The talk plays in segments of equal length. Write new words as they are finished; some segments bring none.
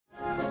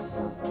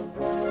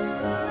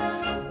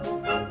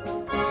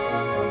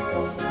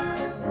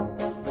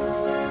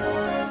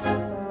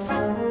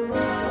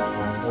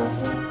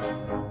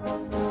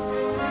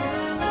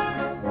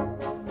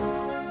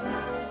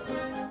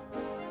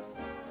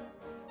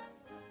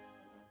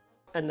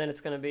and then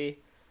it's going to be,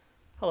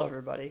 hello,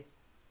 everybody.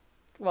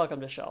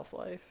 Welcome to Shelf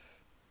Life.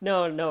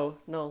 No.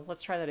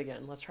 Let's try that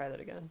again.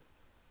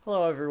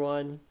 Hello,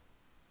 everyone.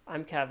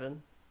 I'm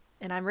Kevin.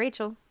 And I'm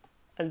Rachel.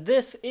 And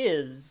this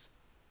is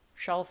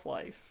Shelf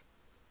Life,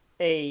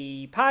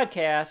 a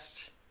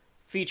podcast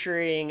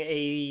featuring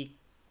a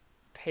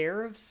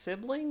pair of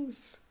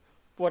siblings.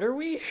 What are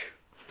we?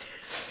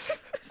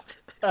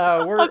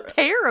 We're A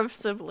pair of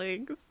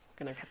siblings.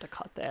 gonna have to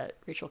cut that.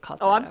 Rachel, cut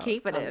that Oh, I'm out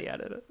keeping on it. the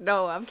edit.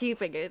 No, I'm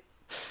keeping it.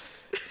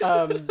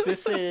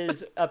 This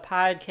is a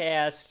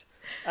podcast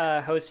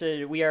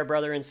hosted. We are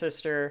brother and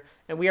sister,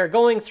 and we are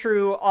going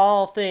through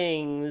all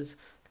things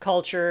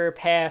culture,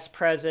 past,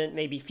 present,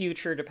 maybe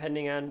future,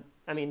 depending on.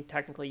 I mean,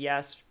 technically,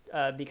 yes,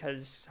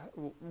 because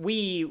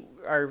we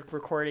are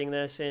recording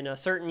this in a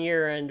certain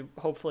year, and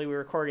hopefully, we're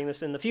recording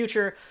this in the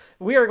future.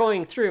 We are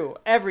going through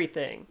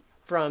everything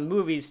from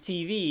movies,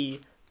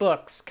 TV,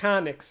 books,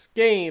 comics,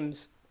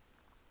 games,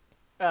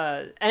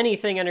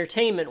 anything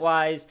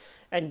entertainment-wise,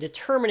 and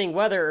determining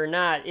whether or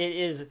not it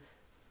is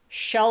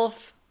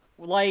shelf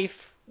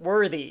life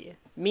worthy.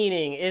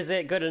 Meaning, is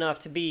it good enough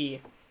to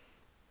be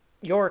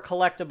your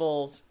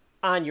collectibles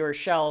on your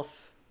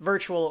shelf,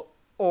 virtual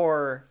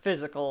or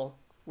physical?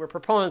 We're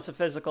proponents of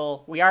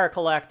physical. We are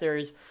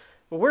collectors.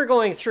 But we're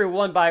going through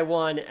one by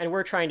one, and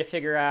we're trying to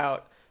figure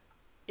out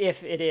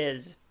if it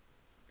is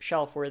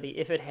shelf worthy,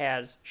 if it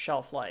has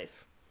shelf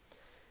life.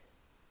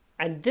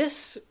 And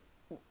this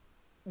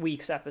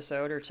week's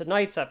episode, or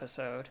tonight's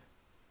episode,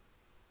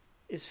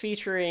 is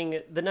featuring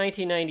the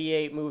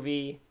 1998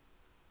 movie.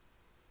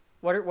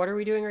 What are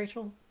we doing,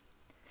 Rachel?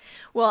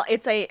 Well,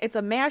 it's a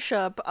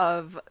mashup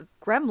of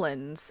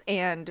Gremlins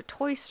and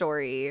Toy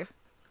Story.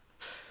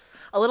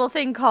 A little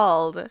thing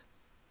called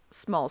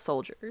Small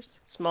Soldiers.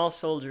 Small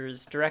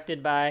Soldiers,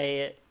 directed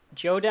by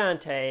Joe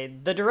Dante,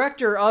 the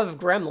director of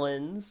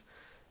Gremlins,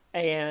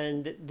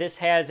 and this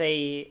has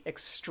a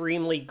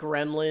extremely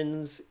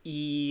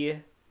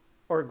Gremlins-y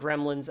or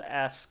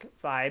Gremlins-esque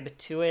vibe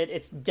to it.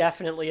 It's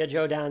definitely a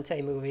Joe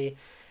Dante movie.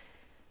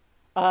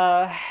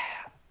 I'm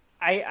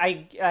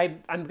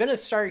gonna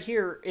start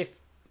here. If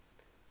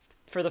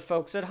for the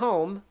folks at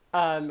home,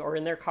 or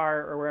in their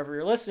car, or wherever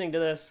you're listening to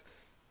this,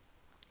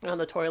 on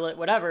the toilet,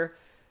 whatever.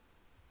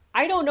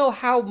 I don't know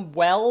how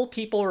well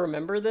people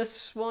remember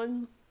this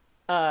one.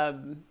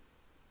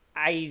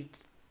 I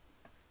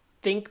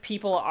think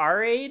people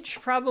our age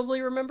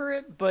probably remember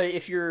it, but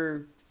if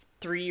you're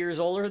 3 years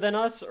older than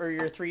us or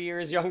you're 3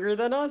 years younger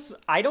than us,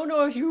 I don't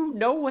know if you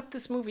know what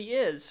this movie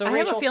is. So I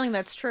Rachel, have a feeling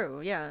that's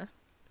true, yeah.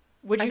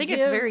 would I you think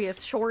it's very a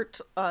short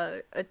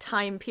a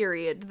time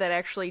period that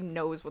actually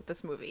knows what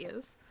this movie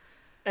is.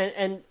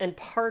 And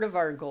part of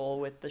our goal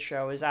with the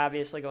show is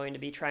obviously going to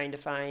be trying to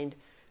find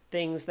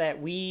things that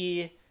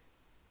we're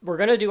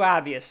going to do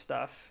obvious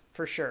stuff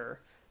for sure,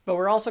 but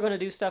we're also going to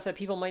do stuff that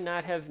people might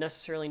not have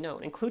necessarily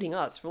known, including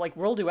us.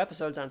 We'll do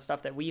episodes on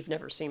stuff that we've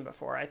never seen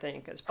before, I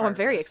think, as part I'm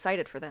very of this.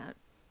 excited for that.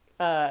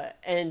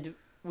 And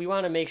we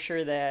want to make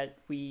sure that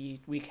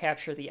we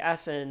capture the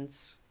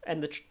essence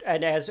and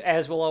and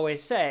as we'll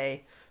always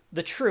say,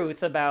 the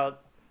truth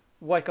about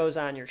what goes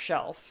on your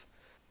shelf,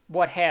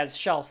 what has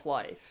shelf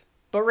life.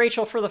 But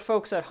Rachel, for the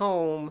folks at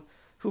home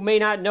who may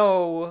not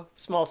know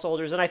Small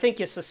Soldiers, and I think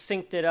you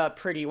succincted it up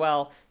pretty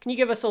well, can you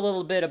give us a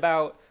little bit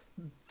about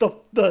the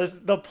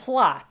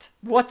plot?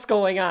 What's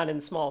going on in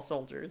Small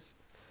Soldiers?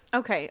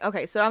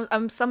 Okay, so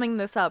I'm summing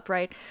this up,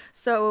 right?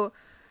 So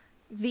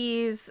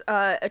these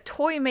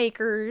toy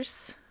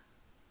makers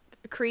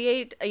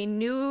create a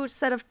new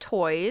set of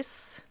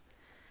toys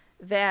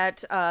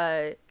that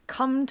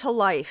come to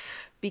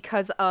life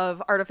because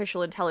of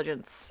artificial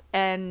intelligence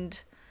and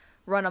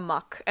run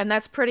amok. And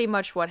that's pretty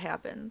much what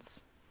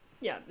happens.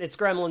 Yeah, it's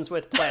Gremlins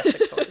with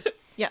plastic toys.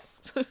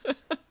 Yes.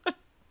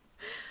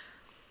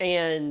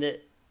 And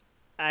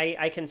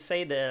I can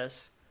say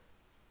this.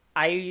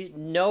 I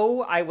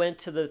know I went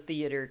to the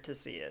theater to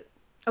see it.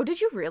 Oh, did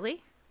you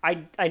really?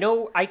 I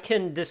know I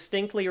can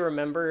distinctly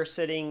remember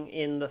sitting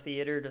in the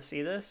theater to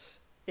see this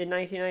in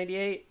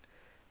 1998.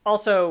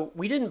 Also,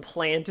 we didn't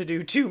plan to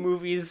do two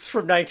movies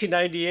from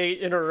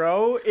 1998 in a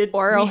row.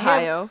 Or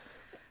Ohio.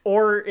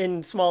 Or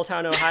in small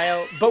town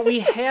Ohio, but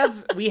we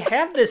have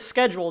this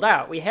scheduled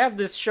out. We have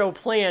this show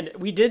planned.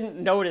 We didn't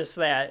notice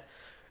that.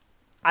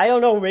 I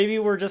don't know. Maybe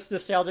we're just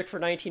nostalgic for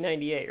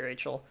 1998,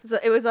 Rachel. So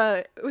it was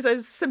a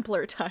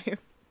simpler time.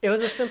 It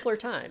was a simpler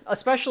time,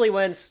 especially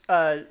when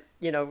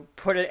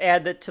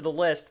add that to the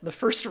list. The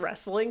first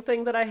wrestling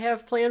thing that I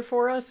have planned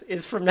for us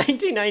is from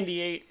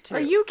 1998 too.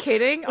 Are you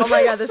kidding? Oh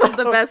my god, this is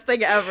the best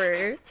thing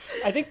ever.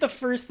 I think the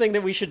first thing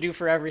that we should do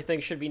for everything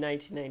should be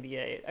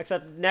 1998.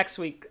 Except next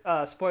week,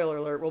 spoiler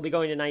alert, we'll be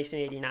going to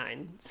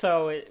 1989.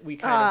 So we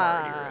kind of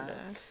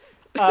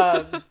already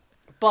ruined it.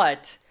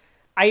 But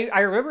I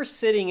remember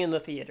sitting in the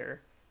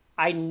theater.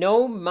 I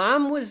know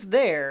Mom was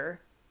there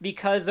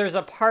because there's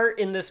a part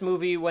in this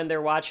movie when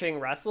they're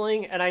watching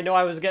wrestling, and I know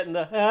I was getting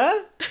the,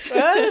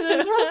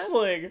 there's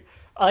wrestling.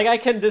 Like, I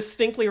can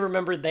distinctly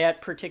remember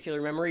that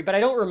particular memory, but I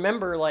don't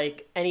remember,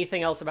 like,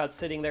 anything else about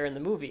sitting there in the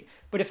movie.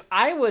 But if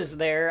I was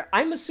there,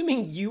 I'm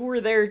assuming you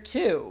were there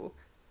too.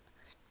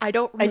 I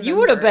don't And remember. you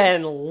would have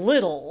been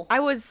little. I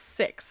was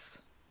 6.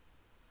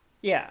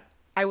 Yeah.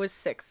 I was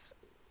 6.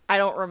 I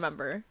don't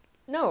remember.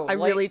 No, I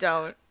really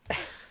don't.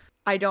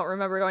 I don't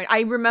remember going.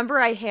 I remember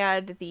I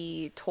had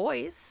the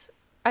toys,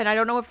 and I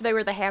don't know if they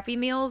were the Happy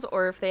Meals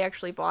or if they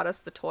actually bought us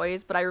the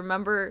toys, but I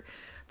remember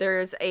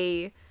there's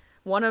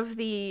one of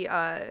the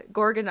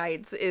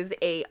Gorgonites is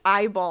a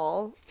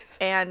eyeball,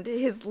 and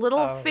his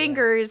little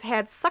fingers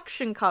had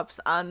suction cups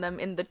on them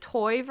in the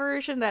toy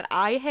version that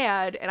I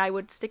had, and I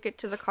would stick it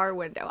to the car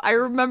window. I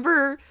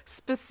remember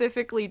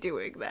specifically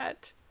doing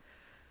that.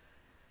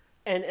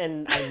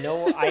 And I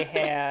know I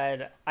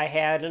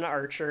had an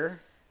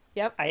Archer.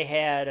 Yep. I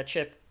had a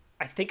Chip.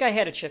 I think I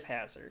had a Chip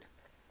Hazard.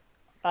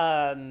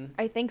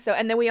 I think so.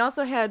 And then we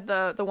also had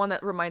the one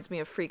that reminds me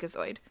of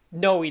Freakazoid.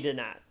 No, we did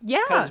not.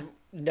 Yeah.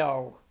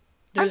 No.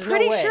 I'm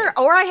pretty sure.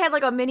 Or I had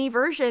like a mini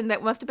version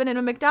that must have been in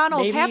a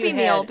McDonald's Maybe Happy you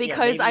Meal had-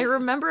 because yeah, I maybe-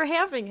 remember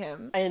having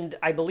him. And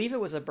I believe it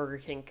was a Burger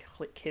King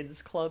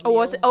Kids Club Oh, meal,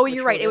 was it? Oh, which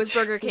you're right. we'll It was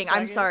get to Burger in a King. I'm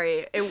second.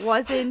 sorry. It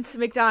wasn't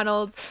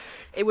McDonald's.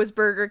 It was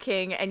Burger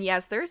King. And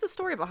yes, there's a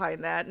story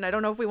behind that. And I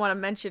don't know if we want to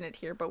mention it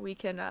here, but we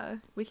can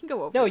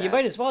go over No, that. you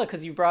might as well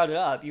because you brought it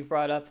up. You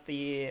brought up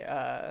the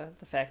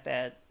fact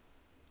that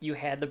you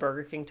had the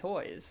Burger King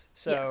toys.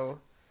 So Yes.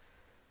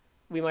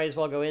 we might as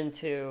well go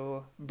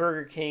into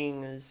Burger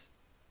King's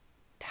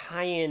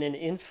tie-in and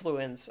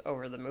influence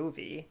over the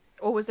movie.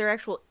 Or was there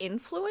actual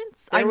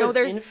influence? There I know was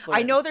there's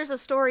influence. a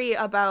story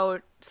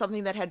about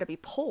something that had to be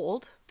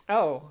pulled.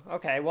 Oh,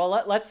 okay. Well,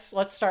 let's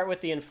start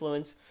with the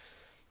influence.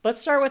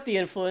 Let's start with the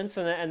influence,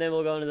 and then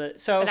we'll go into the.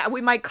 So And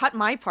we might cut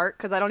my part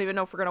because I don't even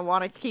know if we're gonna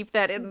want to keep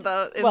that in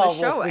the Well,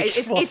 show.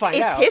 we'll find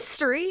it's out.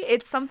 history.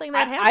 It's something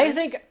that happened. I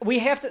think we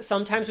have to.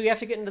 Sometimes we have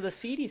to get into the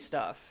seedy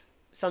stuff.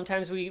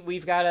 Sometimes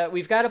we've got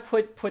to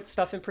put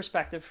stuff in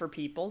perspective for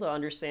people to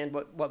understand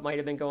what might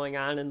have been going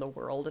on in the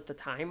world at the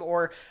time,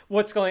 or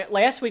what's going.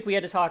 Last week we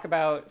had to talk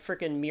about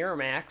frickin'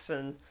 Miramax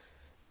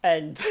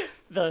and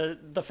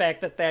the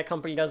fact that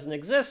company doesn't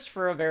exist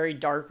for a very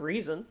dark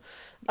reason.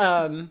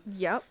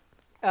 Yep.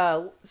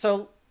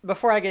 So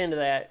before I get into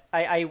that,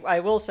 I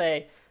will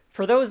say,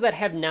 for those that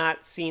have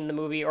not seen the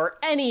movie or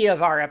any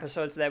of our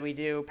episodes that we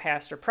do,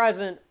 past or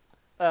present,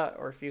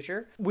 or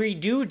future, we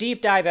do deep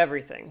dive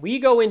everything. We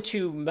go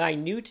into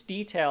minute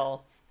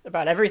detail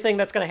about everything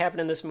that's going to happen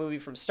in this movie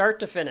from start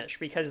to finish,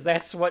 because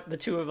that's what the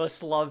two of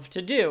us love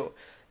to do.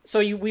 So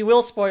we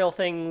will spoil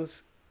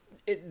things.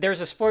 There's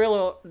a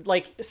spoiler,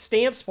 like,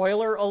 stamp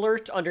spoiler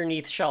alert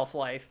underneath Shelf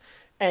Life,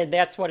 and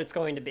that's what it's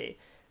going to be.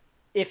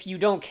 If you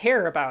don't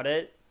care about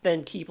it,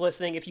 then keep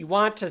listening. If you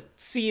want to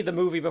see the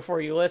movie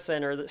before you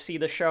listen, or see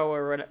the show,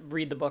 or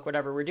read the book,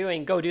 whatever we're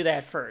doing, go do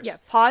that first. Yeah.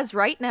 Pause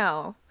right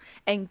now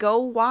and go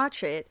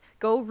watch it.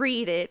 Go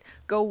read it.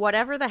 Go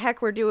whatever the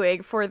heck we're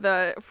doing for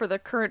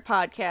the current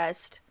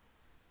podcast.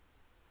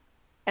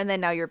 And then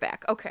now you're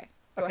back. Okay.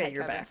 Go Okay, ahead,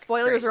 you're Kevin. back.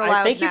 Spoilers Great. are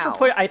allowed thank you now.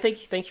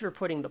 thank you for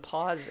putting the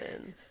pause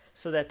in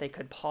so that they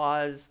could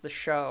pause the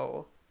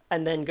show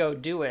and then go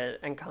do it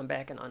and come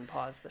back and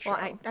unpause the show.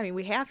 Well, I mean,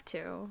 we have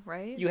to,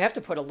 right? You have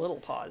to put a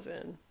little pause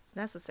in. It's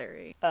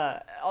necessary.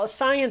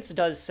 Science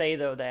does say,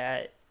 though,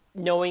 that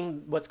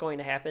knowing what's going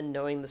to happen,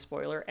 knowing the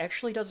spoiler,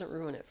 actually doesn't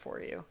ruin it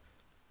for you.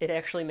 It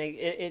actually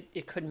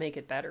it could make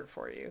it better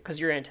for you because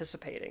you're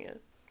anticipating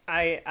it.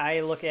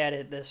 I look at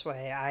it this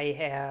way.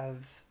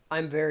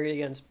 I'm very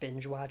against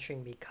binge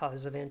watching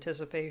because of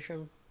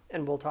anticipation,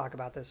 and we'll talk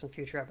about this in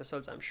future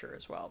episodes, I'm sure,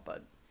 as well.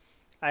 But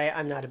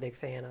I'm not a big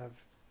fan of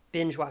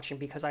binge watching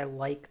because I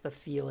like the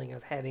feeling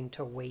of having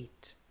to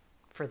wait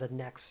for the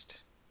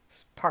next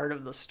part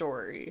of the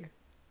story.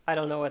 I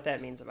don't know what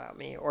that means about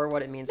me or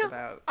what it means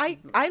about.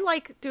 I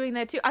like doing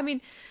that too. I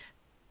mean,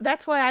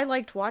 that's why I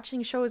liked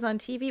watching shows on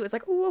TV. It was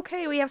like, oh,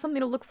 okay, we have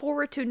something to look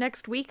forward to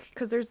next week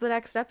because there's the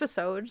next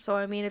episode. So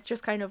I mean, it's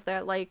just kind of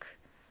that like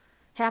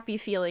happy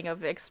feeling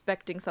of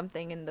expecting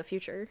something in the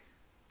future,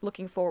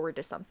 looking forward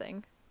to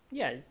something.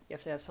 Yeah, you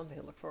have to have something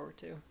to look forward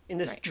to in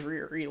this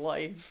dreary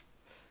life.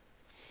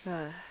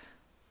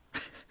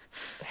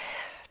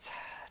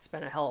 It's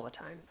been a hell of a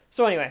time.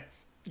 So anyway,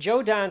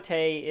 Joe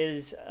Dante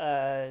is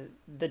the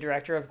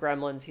director of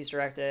Gremlins. He's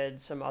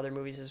directed some other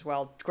movies as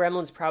well.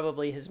 Gremlins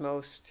probably his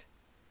most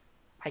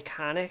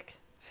iconic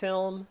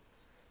film.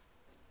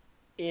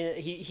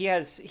 He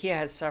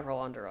has several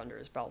under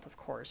his belt, of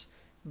course,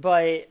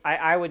 but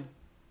I would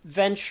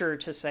venture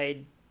to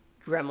say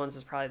Gremlins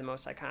is probably the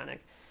most iconic.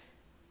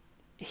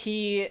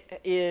 He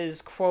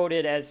is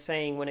quoted as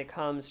saying, when it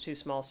comes to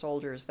Small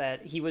Soldiers,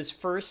 that he was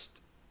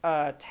first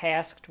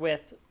tasked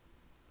with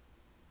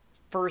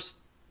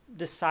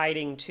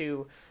deciding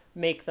to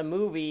make the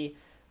movie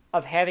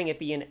of having it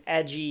be an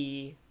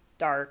edgy,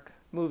 dark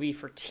movie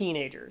for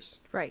teenagers.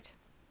 Right.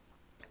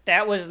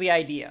 That was the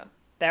idea.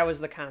 That was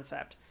the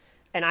concept.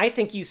 And I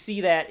think you see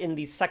that in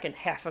the second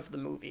half of the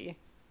movie.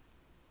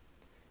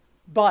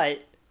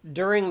 But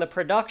during the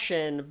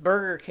production,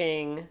 Burger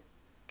King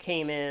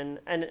came in,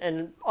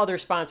 and other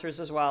sponsors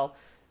as well,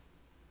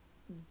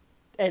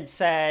 and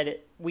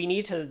said, we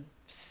need to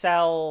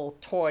sell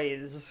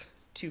toys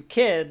to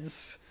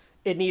kids.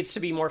 It needs to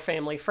be more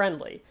family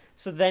friendly.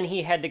 So then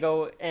he had to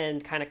go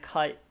and kind of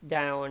cut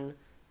down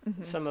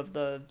some of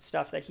the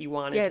stuff that he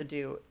wanted to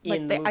do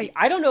in the movie.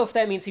 I don't know if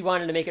that means he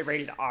wanted to make it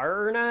rated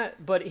R or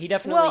not, but he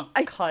definitely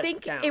cut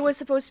think down. It was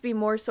supposed to be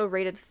more so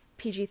rated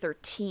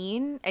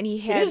PG-13, and he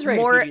had It is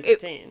rated more.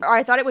 PG-13.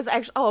 I thought it was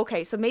actually. Oh,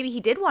 okay. So maybe he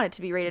did want it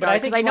to be rated but R, I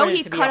think because I know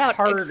he to be cut a out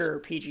harder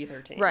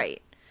PG-13.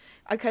 Right.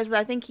 Because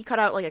I think he cut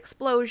out like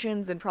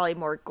explosions and probably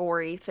more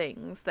gory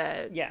things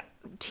that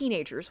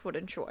teenagers would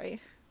enjoy.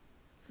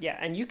 Yeah,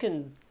 and you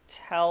can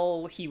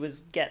tell he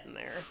was getting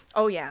there.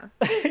 Oh yeah.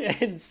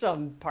 In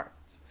some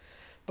parts.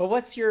 But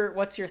what's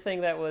your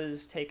thing that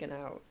was taken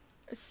out?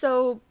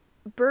 So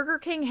Burger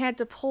King had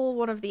to pull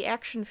one of the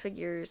action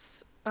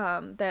figures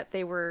that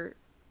were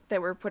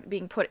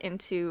being put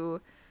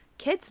into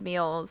kids'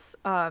 meals.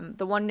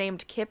 The one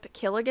named Kip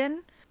Killigan.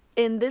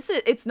 And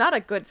it's not a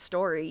good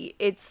story.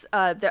 It's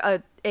a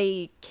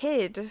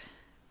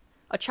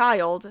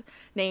child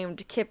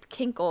named Kip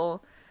Kinkle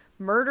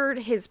murdered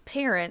his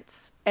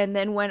parents and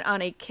then went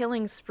on a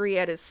killing spree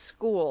at his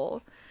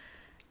school.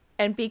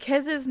 And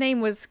because his name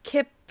was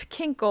Kip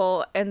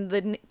Kinkle and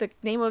the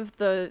name of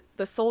the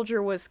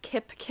soldier was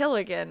Kip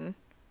Killigan,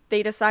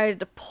 they decided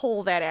to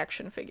pull that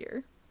action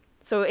figure.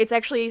 So it's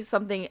actually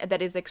something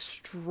that is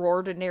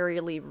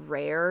extraordinarily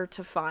rare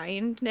to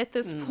find at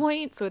this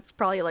point. So it's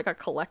probably like a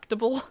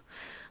collectible.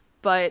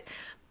 But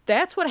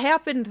that's what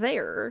happened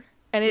there.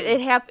 And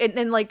it happened,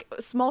 and like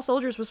Small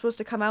Soldiers was supposed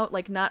to come out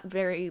like not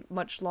very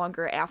much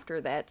longer after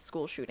that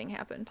school shooting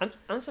happened.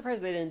 I'm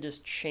surprised they didn't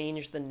just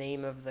change the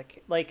name of the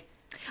like.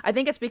 I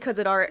think it's because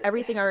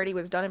everything already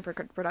was done in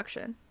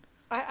production.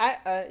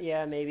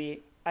 Yeah,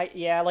 maybe.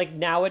 Like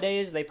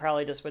nowadays they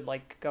probably just would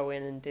like go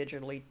in and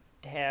digitally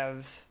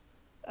have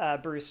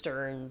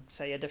Brewster and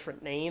say a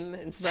different name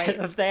instead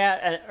of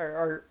that,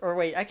 or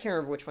wait, I can't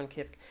remember which one.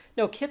 Kip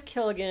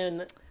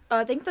Killigan.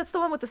 I think that's the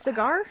one with the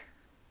cigar.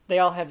 They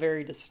all have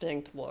very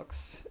distinct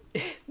looks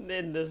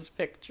in this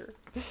picture.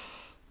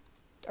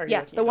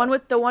 The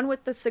one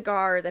with the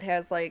cigar that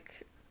has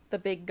like the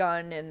big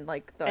gun and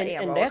like the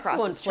ammo that's across the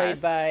one his played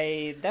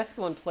chest. that's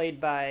the one played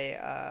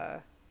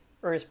by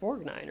Ernest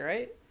Borgnine,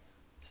 right?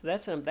 So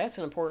that's an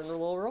important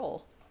little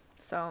role.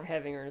 So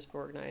having Ernest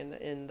Borgnine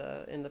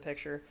in the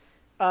picture.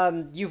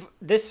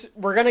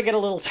 We're gonna get a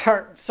little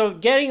dark. So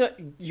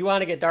you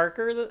want to get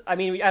darker? I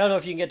mean, I don't know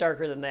if you can get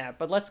darker than that,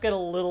 but let's get a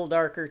little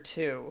darker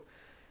too.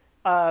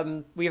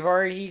 We've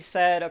already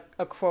said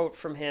a quote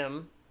from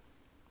him.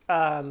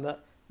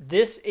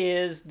 This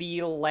is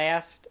the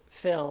last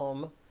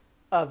film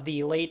of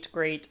the late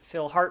great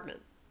Phil Hartman,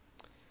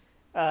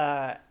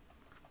 and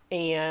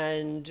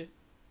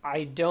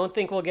I don't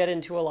think we'll get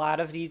into a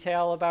lot of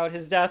detail about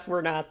his death.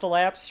 We're not the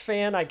Lapsed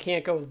fan. I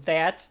can't go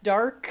that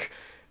dark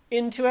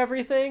into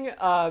everything.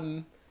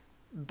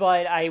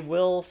 But I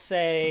will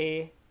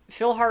say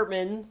Phil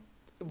Hartman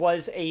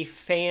was a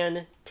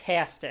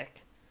fantastic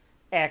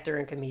actor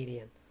and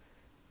comedian.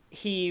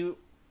 He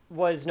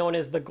was known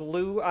as the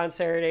glue on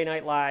Saturday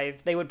Night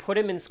Live. They would put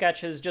him in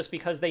sketches just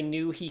because they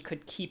knew he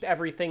could keep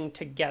everything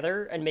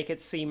together and make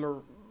it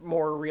seem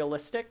more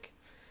realistic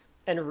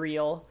and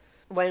real.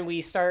 When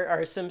we start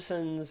our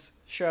Simpsons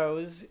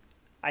shows,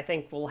 I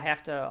think we'll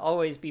have to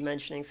always be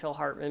mentioning Phil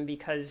Hartman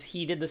because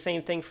he did the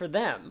same thing for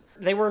them.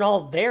 They weren't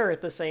all there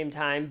at the same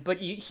time,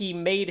 but he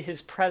made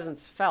his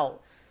presence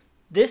felt.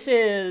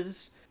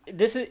 He's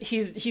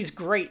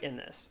great in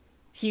this.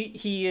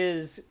 He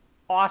is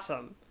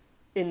awesome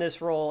in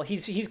this role.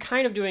 He's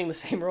kind of doing the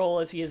same role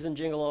as he is in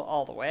Jingle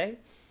All the Way.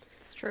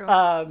 It's true.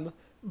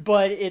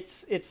 But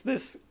it's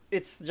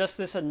just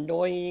this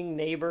annoying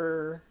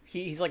neighbor.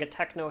 He's like a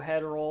techno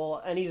head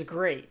role, and he's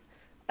great.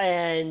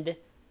 And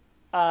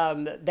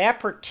that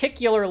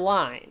particular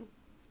line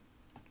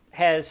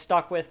has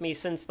stuck with me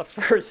since the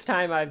first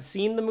time I've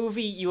seen the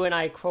movie. You and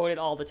I quote it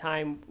all the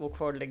time. We'll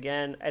quote it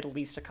again at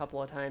least a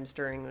couple of times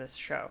during this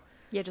show.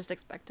 Yeah, just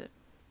expect it.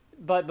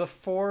 But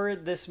before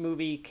this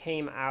movie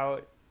came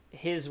out,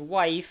 his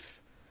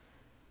wife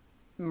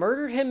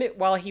murdered him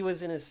while he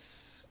was in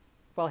his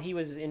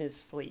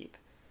sleep.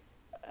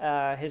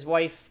 His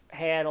wife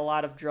had a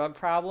lot of drug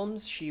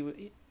problems. She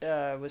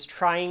was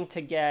trying to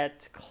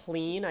get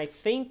clean. I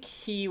think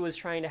he was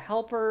trying to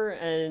help her,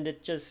 and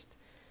it just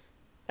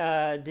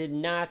did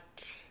not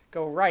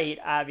go right,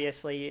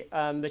 obviously.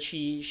 But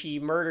she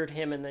murdered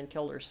him and then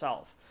killed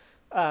herself.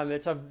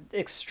 It's an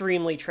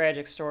extremely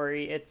tragic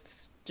story.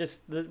 It's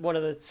just one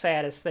of the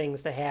saddest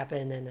things to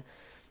happen, and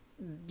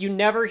you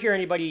never hear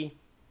anybody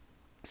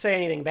say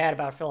anything bad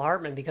about Phil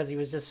Hartman because he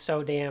was just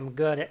so damn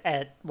good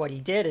at what he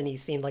did, and he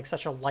seemed like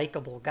such a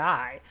likable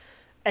guy,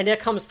 and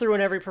it comes through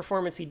in every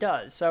performance he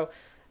does. So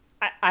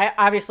I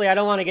obviously I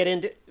don't want to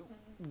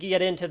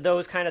get into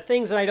those kind of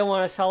things, and I don't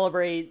want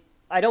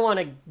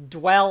to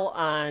dwell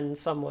on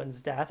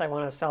someone's death. I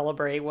want to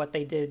celebrate what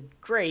they did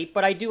great,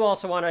 but I do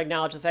also want to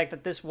acknowledge the fact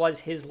that this was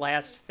his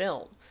last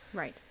film.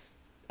 Right.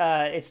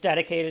 It's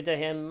dedicated to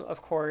him,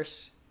 of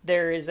course.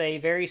 There is a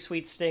very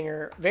sweet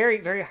stinger, very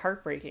very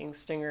heartbreaking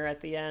stinger at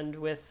the end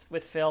with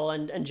Phil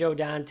and Joe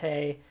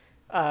Dante.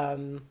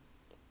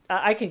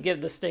 I can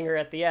give the stinger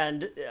at the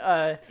end.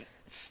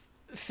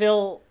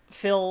 Phil,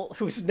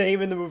 whose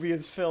name in the movie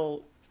is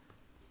Phil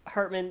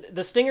Hartman.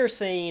 The stinger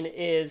scene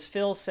is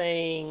Phil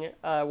saying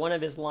one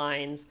of his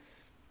lines,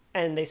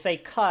 and they say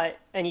cut,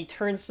 and he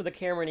turns to the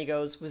camera and he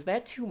goes, "Was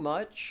that too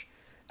much?"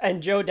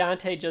 And Joe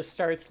Dante just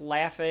starts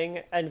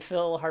laughing, and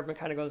Phil Hartman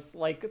kind of goes,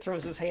 like,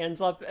 throws his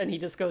hands up, and he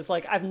just goes,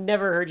 like, "I've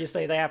never heard you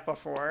say that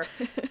before."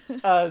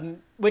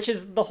 Which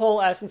is the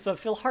whole essence of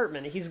Phil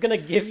Hartman. He's going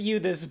to give you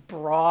this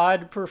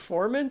broad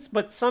performance,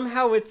 but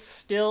somehow it's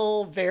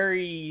still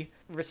very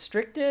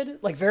restricted,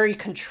 like, very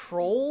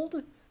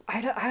controlled.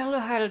 I don't know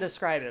how to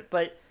describe it,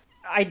 but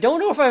I don't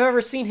know if I've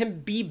ever seen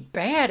him be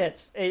bad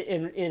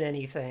in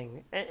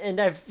anything. And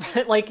I've,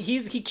 like,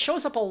 he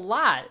shows up a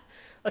lot.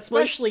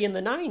 Especially in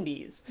the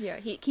 90s. Yeah,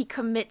 he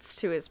commits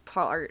to his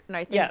part, and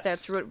I think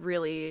that's what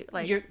really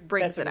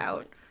brings it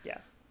out. Yeah,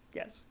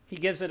 yes, he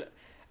gives it.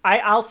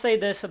 I'll say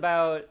this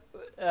about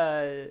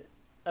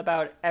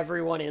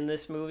everyone in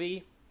this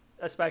movie,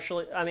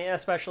 especially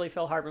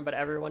Phil Hartman, but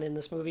everyone in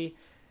this movie,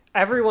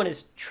 everyone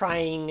is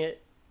trying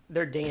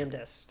their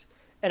damnedest,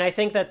 and I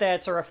think that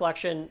that's a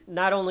reflection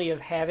not only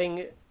of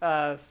having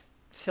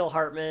Phil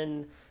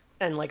Hartman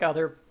and like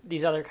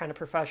these other kind of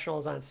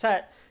professionals on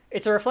set.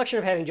 It's a reflection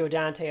of having Joe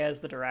Dante as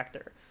the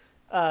director.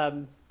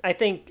 I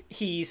think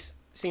he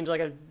seems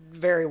like a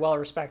very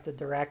well-respected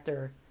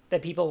director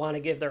that people want to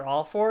give their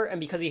all for,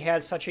 and because he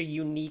has such a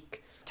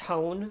unique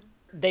tone,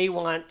 they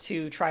want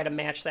to try to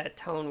match that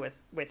tone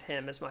with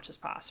him as much as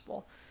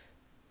possible.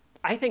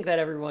 I think that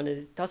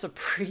everyone does a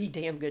pretty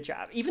damn good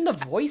job. Even the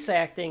voice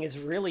acting is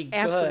really good.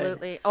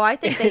 Absolutely. Oh, I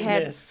think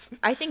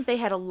they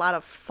had a lot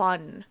of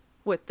fun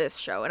with this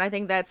show, and I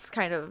think that's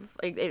kind of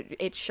like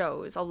it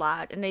shows a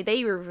lot. And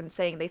they were even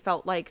saying they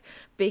felt like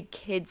big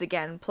kids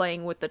again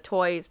playing with the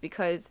toys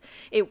because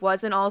it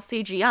wasn't all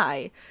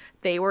CGI.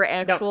 They were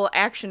actual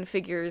action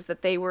figures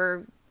that they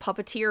were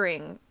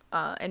puppeteering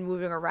and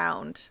moving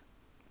around.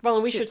 Well,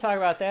 and we should talk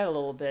about that a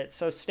little bit.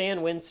 So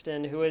Stan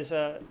Winston, who is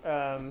a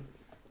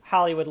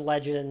Hollywood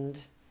legend,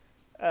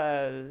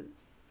 and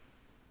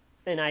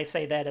I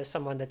say that as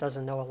someone that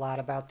doesn't know a lot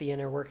about the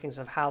inner workings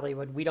of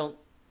Hollywood. We don't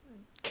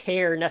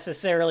care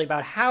necessarily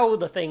about how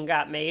the thing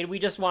got made. We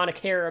just want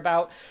to care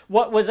about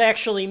what was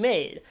actually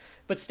made.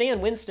 But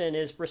Stan Winston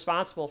is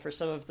responsible for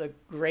some of the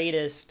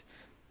greatest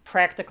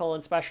practical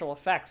and special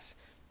effects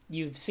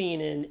you've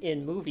seen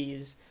in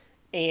movies.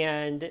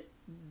 And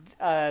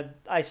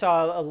I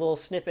saw a little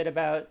snippet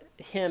about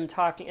him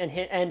talking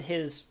and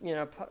his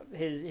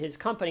his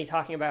company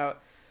talking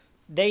about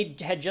they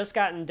had just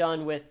gotten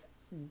done with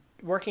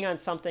working on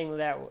something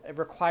that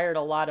required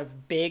a lot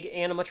of big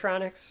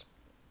animatronics.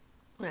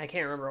 I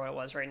can't remember what it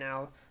was right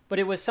now, but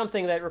it was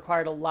something that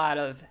required a lot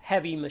of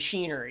heavy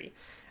machinery.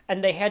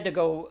 And they had to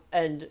go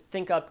and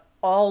think up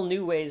all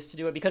new ways to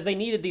do it because they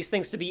needed these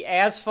things to be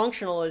as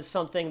functional as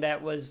something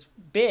that was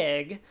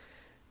big.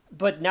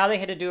 But now they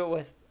had to do it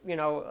with,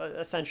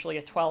 essentially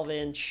a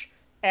 12-inch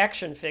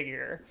action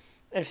figure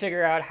and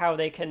figure out how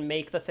they can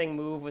make the thing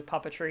move with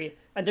puppetry.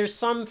 And there's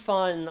some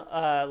fun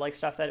like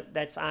stuff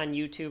that's on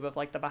YouTube of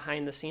like the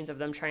behind the scenes of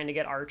them trying to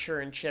get Archer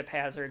and Chip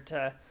Hazard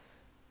to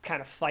kind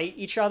of fight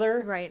each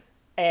other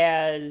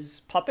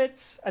as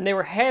puppets, and they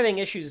were having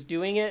issues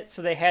doing it,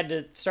 so they had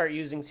to start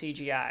using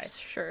CGI.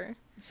 Sure.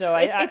 So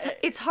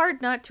it's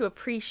hard not to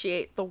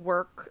appreciate the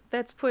work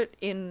that's put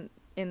in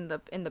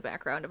the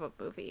background of a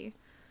movie.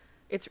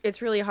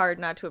 It's really hard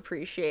not to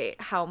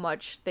appreciate how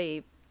much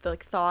the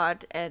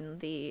thought and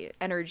the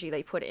energy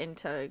they put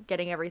into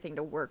getting everything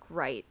to work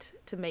right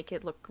to make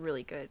it look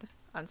really good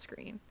on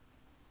screen.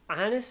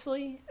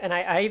 Honestly, and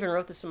I even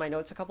wrote this in my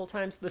notes a couple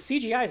times, the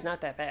CGI is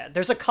not that bad.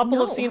 There's a couple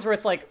of scenes where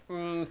it's like,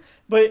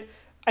 but,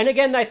 and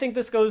again, I think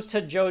this goes to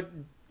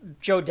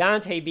Joe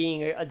Dante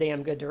being a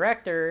damn good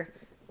director,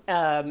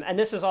 and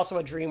this is also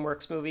a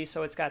DreamWorks movie,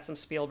 so it's got some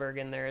Spielberg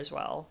in there as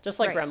well. Just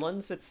like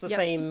Gremlins, it's the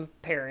same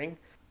pairing.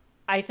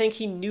 I think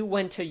he knew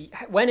when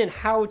and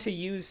how to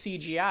use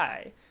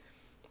CGI,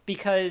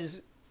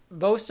 because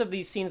most of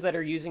these scenes that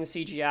are using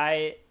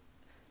CGI,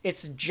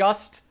 it's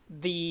just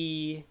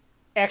the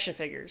action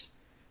figures.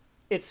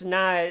 It's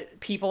not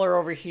people are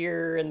over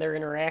here and they're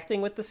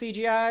interacting with the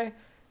CGI.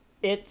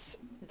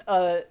 It's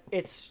a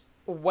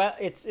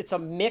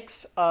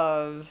mix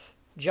of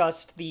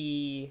just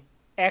the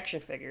action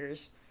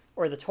figures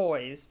or the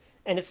toys,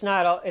 and it's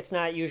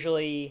not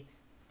usually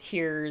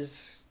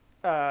here's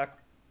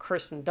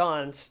Kirsten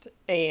Dunst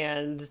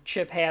and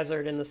Chip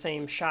Hazard in the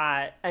same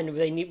shot, and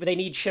they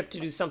need Chip to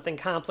do something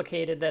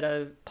complicated that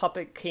a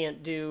puppet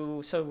can't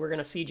do, so we're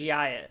gonna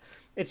CGI it.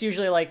 It's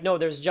usually like, no,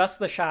 there's just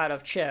the shot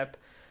of Chip,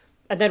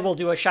 and then we'll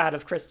do a shot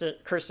of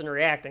Kirsten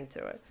reacting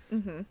to it,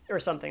 or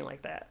something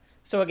like that.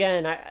 So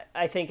again,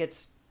 I think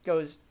it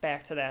goes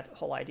back to that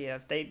whole idea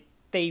of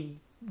they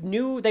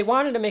knew they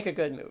wanted to make a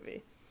good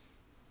movie.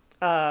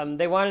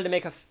 They wanted to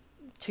make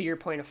to your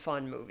point, a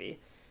fun movie.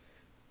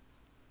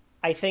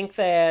 I think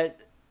that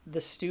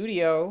the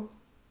studio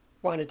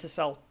wanted to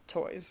sell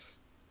toys.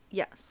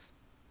 Yes.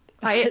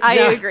 I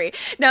No. agree.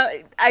 No,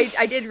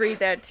 I did read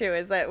that too,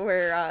 is that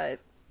where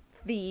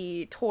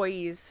the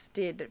toys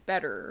did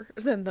better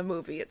than the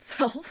movie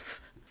itself.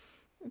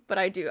 But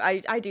I do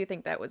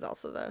think that was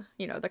also the,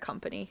 the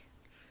company.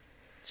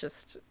 It's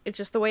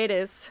just the way it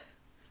is.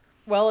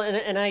 Well,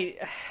 and I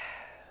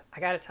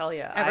gotta tell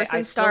you, Ever I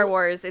since still, Star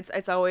Wars,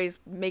 it's always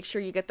make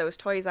sure you get those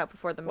toys out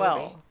before the movie.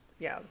 well,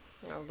 yeah,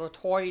 the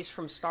toys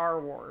from Star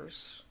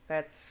Wars.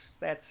 That's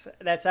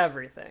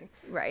everything.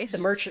 Right. The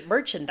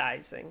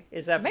merchandising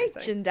is everything.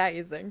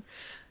 Merchandising.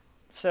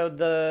 So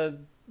the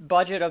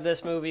budget of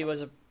this movie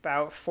was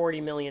about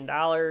 $40 million.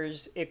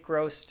 It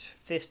grossed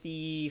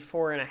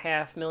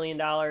 $54.5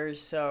 million.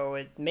 So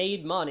it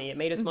made money. It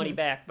made its money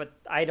back. But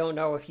I don't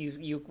know if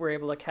you were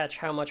able to catch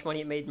how much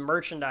money it made in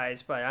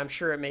merchandise. But I'm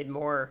sure it made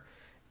more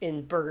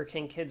in Burger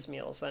King kids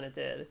meals than it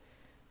did.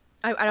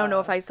 I don't know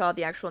if I saw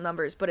the actual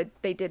numbers, but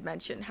they did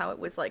mention how it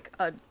was like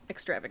an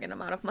extravagant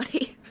amount of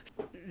money.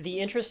 The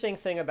interesting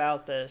thing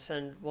about this,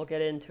 and we'll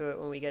get into it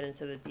when we get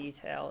into the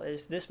detail,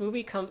 is this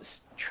movie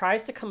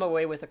tries to come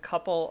away with a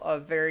couple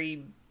of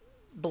very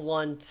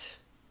blunt.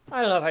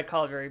 I don't know if I'd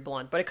call it very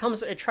blunt, but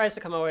it tries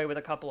to come away with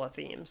a couple of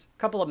themes, a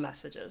couple of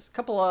messages, a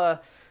couple of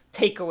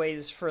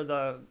takeaways for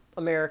the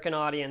American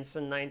audience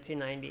in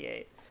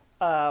 1998.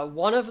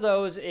 One of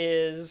those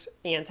is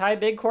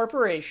anti-big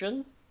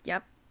corporation.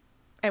 Yep.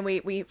 And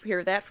we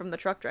hear that from the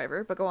truck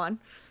driver, but go on.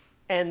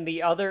 And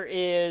the other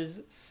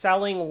is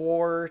selling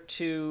war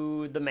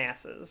to the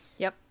masses.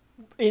 Yep.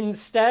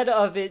 Instead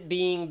of it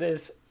being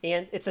this,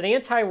 and it's an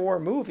anti-war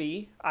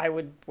movie, I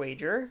would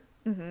wager.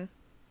 Mm-hmm.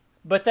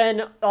 But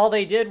then all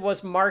they did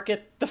was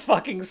market the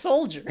fucking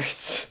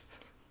soldiers.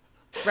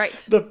 Right.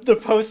 The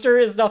poster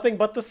is nothing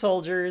but the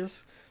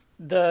soldiers.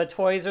 The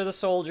toys are the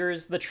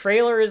soldiers. The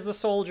trailer is the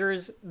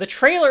soldiers. The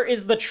trailer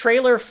is the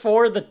trailer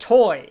for the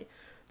toy.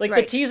 Like,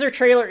 right. The teaser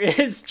trailer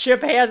is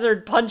Chip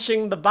Hazard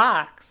punching the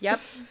box. Yep.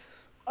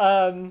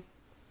 And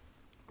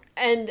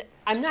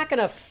I'm not going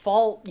to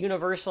fault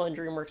Universal and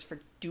DreamWorks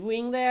for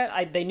doing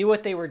that. They knew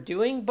what they were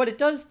doing, but it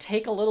does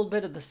take a little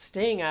bit of the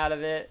sting out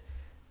of it.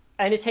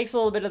 And it takes a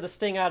little bit of the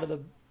sting out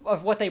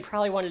of what they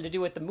probably wanted to do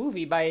with the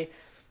movie by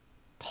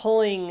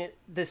pulling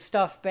this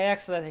stuff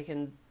back so that they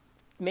can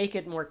make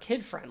it more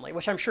kid-friendly,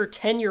 which I'm sure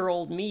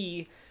 10-year-old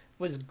me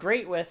was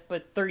great with,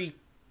 but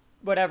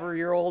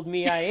 30-whatever-year-old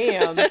me I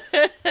am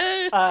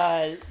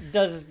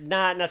does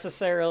not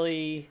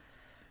necessarily...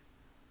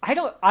 I'm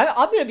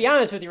going to be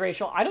honest with you,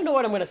 Rachel. I don't know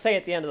what I'm going to say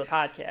at the end of the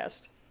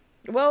podcast.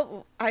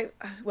 Well, I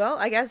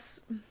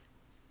guess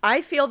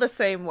I feel the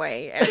same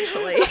way,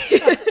 actually.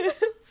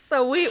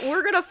 So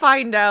we're going to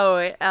find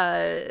out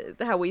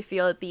how we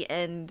feel at the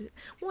end.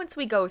 Once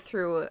we go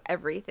through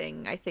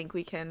everything, I think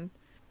we can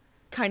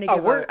kind of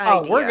give our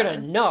idea. We're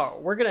going to know.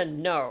 We're going to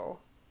know.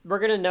 We're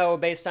going to know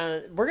based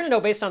on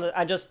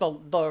just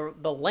the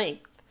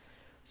length.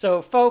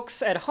 So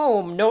folks at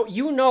home,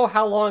 you know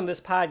how long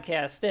this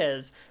podcast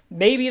is.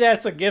 Maybe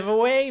that's a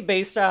giveaway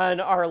based on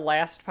our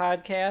last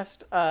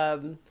podcast,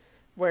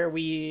 where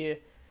we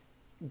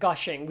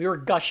were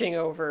gushing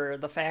over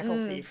the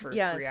faculty for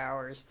 3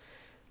 hours.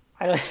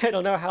 I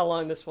don't know how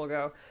long this will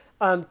go.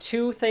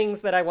 Two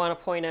things that I want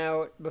to point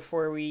out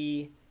before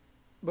we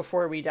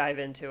dive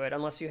into it,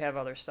 unless you have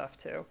other stuff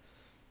too.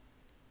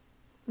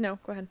 No,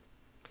 go ahead.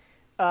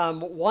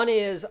 One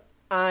is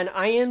on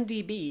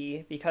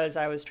IMDb, because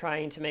I was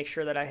trying to make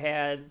sure that I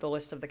had the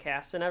list of the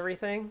cast and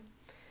everything.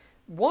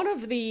 One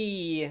of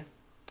the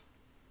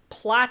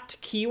plot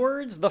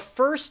keywords, the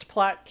first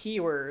plot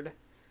keyword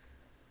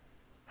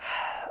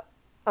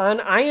on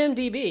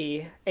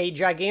IMDb, a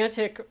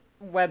gigantic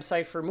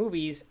website for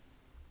movies,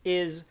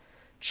 is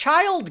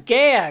child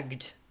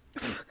gagged.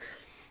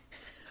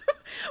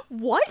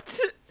 What?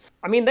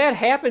 I mean, that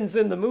happens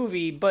in the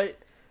movie, but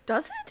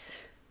does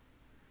it?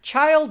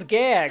 Child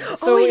gagged.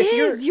 So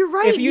You're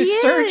right. If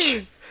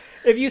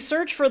you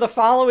search for the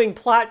following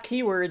plot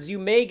keywords, you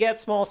may get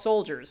Small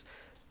Soldiers.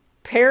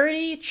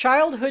 Parody,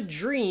 childhood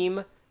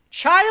dream,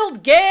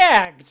 child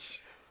gagged.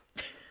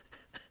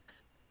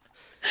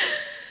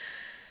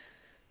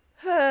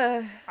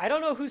 I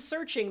don't know who's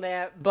searching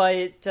that,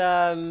 but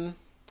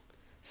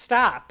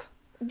stop.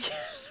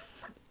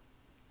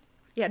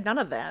 Yeah, none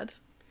of that.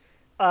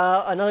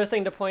 Another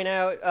thing to point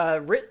out,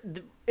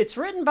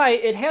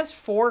 it has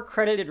 4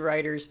 credited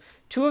writers.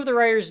 2 of the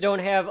writers don't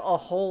have a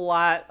whole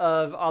lot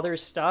of other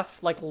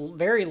stuff, like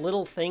very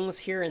little things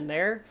here and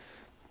there.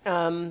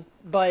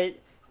 But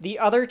the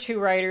other 2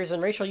 writers,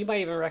 and Rachel, you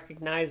might even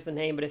recognize the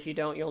name, but if you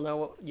don't, you'll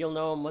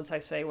know them once I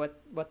say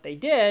what they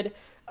did,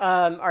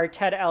 are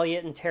Ted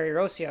Elliott and Terry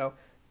Rossio.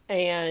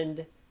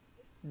 And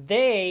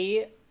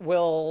they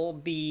will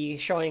be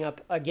showing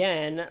up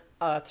again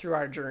through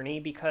our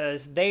journey,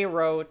 because they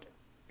wrote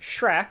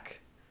Shrek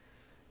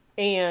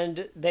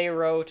and they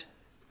wrote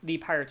the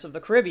Pirates of the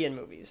Caribbean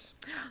movies.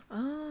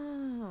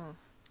 Oh.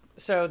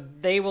 So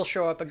they will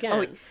show up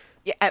again.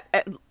 Yeah,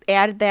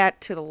 add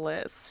that to the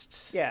list.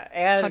 Yeah,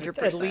 add at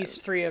 100%.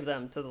 least 3 of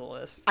them to the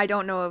list. I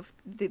don't know if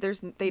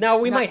there's they. No,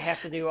 we not- might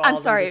have to do all I'm of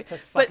them sorry, just to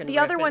but fucking the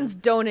other rip ones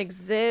in. don't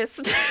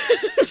exist.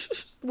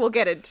 We'll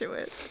get into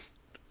it.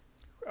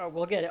 Oh,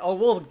 we'll get it. Oh,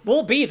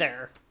 we'll be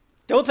there.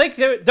 Don't think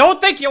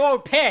you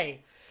won't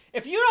pay.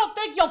 If you don't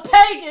think you'll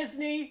pay,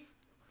 Disney.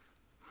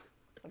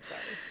 I'm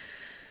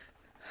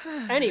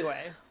sorry.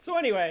 Anyway,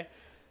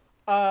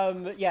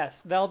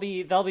 yes, they'll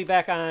be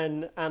back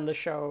on the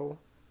show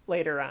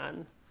later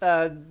on.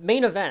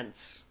 Main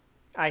events,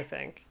 I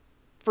think,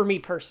 for me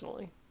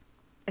personally.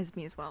 As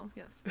me as well.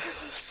 Yes.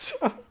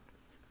 So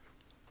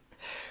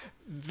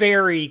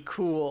very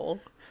cool.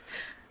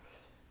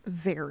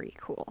 Very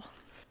cool.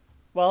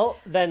 Well,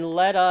 then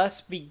let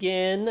us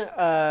begin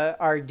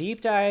our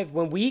deep dive.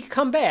 When we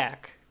come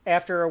back,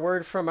 after a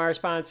word from our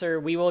sponsor,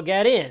 we will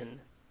get in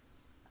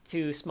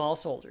to Small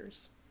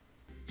Soldiers.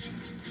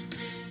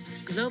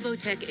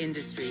 Globotech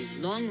Industries,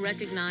 long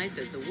recognized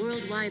as the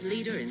worldwide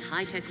leader in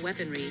high-tech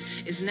weaponry,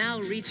 is now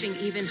reaching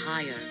even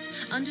higher.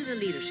 Under the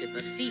leadership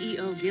of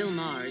CEO Gil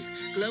Mars,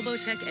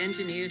 Globotech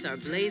engineers are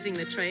blazing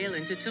the trail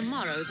into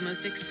tomorrow's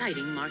most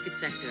exciting market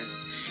sector,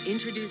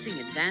 introducing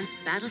advanced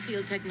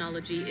battlefield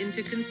technology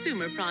into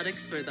consumer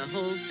products for the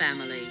whole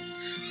family.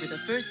 For the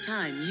first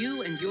time,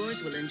 you and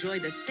yours will enjoy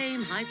the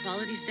same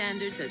high-quality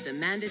standards as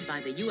demanded by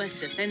the U.S.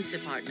 Defense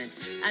Department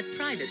at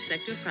private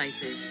sector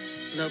prices.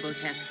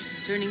 Globotech,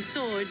 turning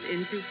swords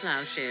into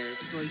plowshares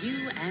for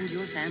you and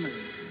your family.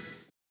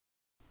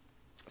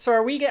 So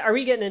are we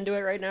getting into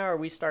it right now? Or are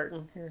we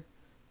starting here?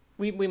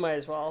 We might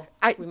as well.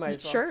 We might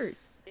as well. Sure.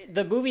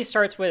 The movie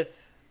starts with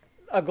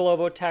a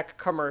Globotech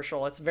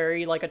commercial. It's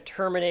very like a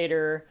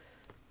Terminator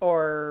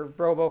or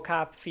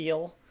RoboCop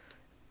feel.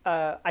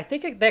 I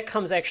think that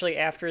comes actually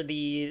after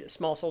the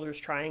Small Soldiers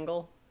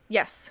Triangle.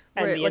 Yes.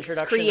 And We're, the like,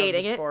 introduction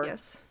creating of the score. it.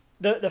 Yes.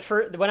 The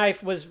first, when I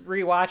was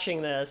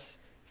rewatching this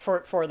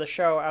for the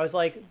show, I was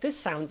like, this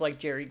sounds like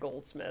Jerry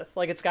Goldsmith.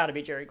 Like, it's got to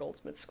be Jerry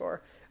Goldsmith's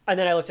score. And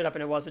then I looked it up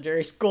and it was a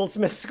Jerry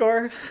Goldsmith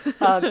score.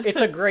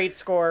 It's a great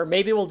score.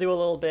 Maybe we'll do a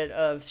little bit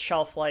of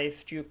Shelf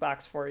Life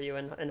Jukebox for you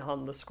and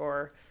hum the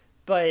score.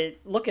 But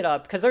look it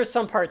up, because there's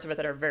some parts of it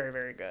that are very,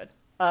 very good.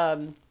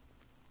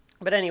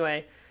 But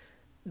anyway,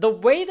 the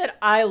way that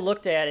I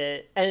looked at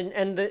it,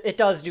 and it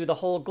does do the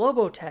whole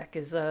Globotech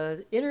is a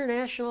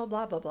international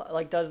blah, blah, blah,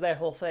 like does that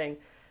whole thing.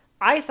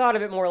 I thought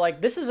of it more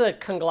like this is a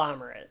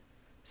conglomerate.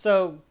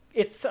 So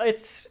it's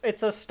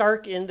a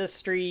Stark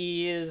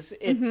Industries.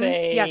 It's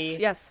a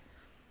Yes.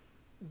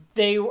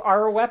 They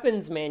are a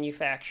weapons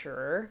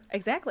manufacturer,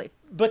 Exactly.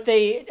 but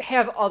they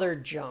have other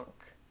junk.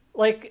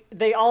 Like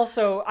they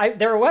also,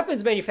 they're a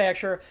weapons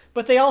manufacturer,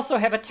 but they also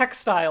have a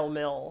textile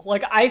mill.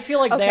 Like I feel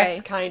like Okay.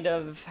 that's kind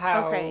of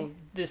how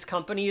this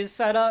company is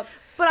set up.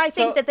 But I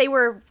think So- that they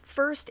were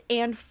first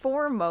and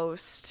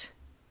foremost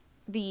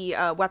the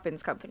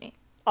weapons company,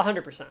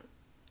 100%.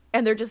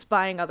 and they're just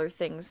buying other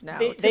things now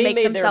to They make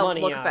made their themselves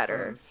money look off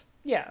better. of,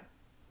 yeah.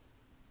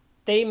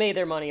 They made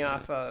their money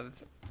off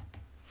of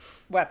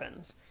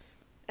weapons,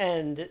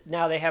 and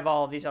now they have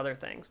all of these other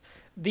things.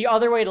 The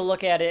other way to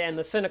look at it, and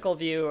the cynical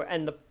view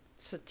and the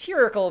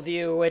satirical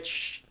view,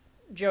 which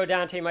Joe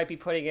Dante might be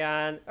putting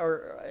on,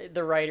 or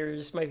the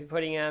writers might be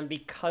putting on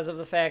because of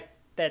the fact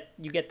that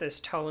you get this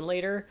tone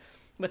later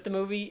with the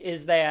movie,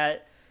 is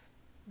that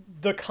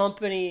the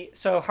company,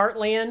 so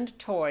Heartland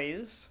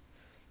Toys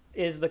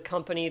is the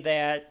company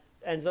that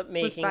ends up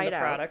making bought the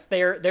out. products.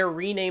 They're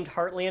renamed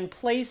Heartland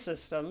Play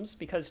Systems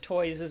because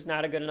toys is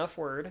not a good enough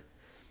word.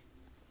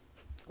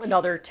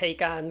 Another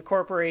take on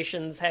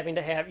corporations having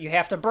to you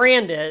have to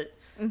brand it.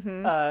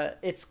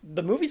 It's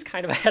the movie's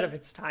kind of ahead of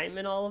its time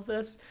in all of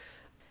this.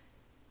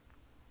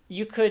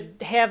 You could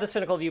have the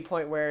cynical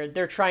viewpoint where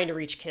they're trying to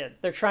reach kids.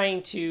 They're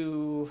trying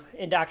to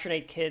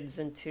indoctrinate kids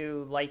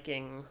into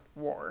liking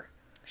war,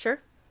 Sure.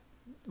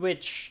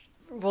 which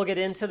we'll get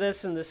into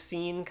this in the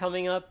scene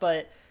coming up,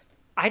 but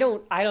I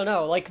don't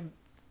know. Like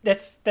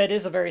that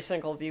is a very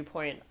cynical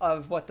viewpoint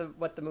of what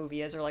the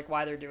movie is, or like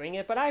why they're doing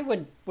it. But I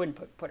wouldn't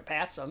put it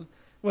past them.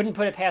 Wouldn't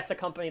put it past a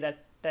company that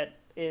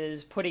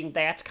is putting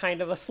that kind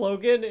of a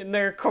slogan in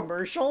their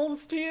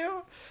commercials to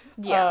you.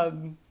 Yeah.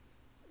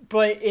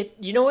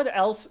 But you know what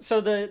else? So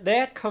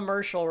that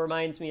commercial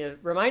reminded me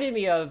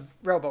of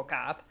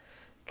RoboCop,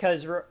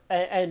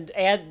 and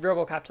add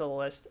RoboCop to the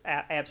list.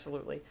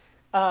 Absolutely.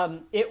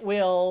 It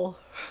will.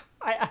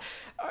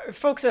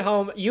 Folks at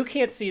home, you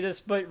can't see this,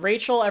 but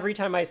Rachel, every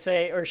time I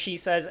say or she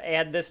says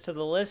add this to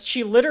the list,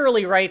 she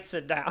literally writes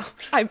it down.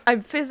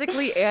 I'm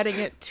physically adding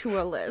it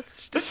to a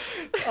list.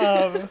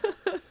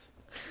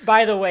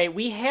 By the way,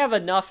 we have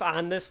enough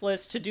on this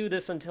list to do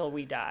this until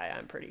we die,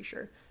 I'm pretty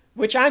sure.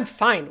 Which I'm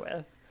fine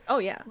with. Oh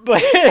yeah.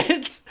 But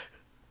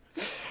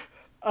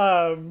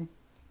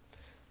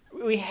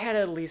we had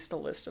at least a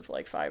list of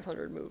like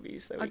 500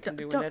 movies that we can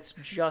do, and that's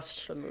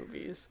just the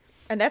movies.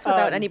 And that's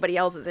without anybody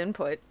else's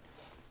input.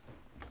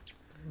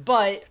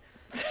 But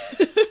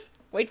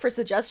Wait for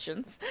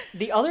suggestions.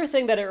 the other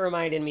thing that it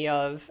reminded me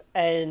of,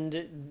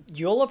 and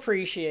you'll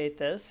appreciate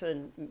this,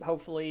 and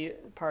hopefully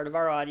part of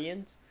our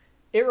audience,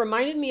 It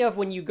reminded me of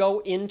when you go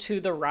into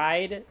the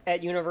ride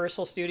at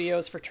Universal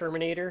Studios for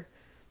Terminator,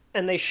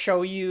 and they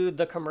show you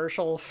the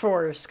commercial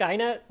for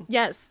Skynet.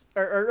 Yes.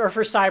 Or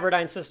for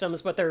Cyberdyne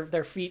Systems, but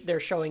they're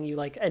showing you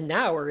like, and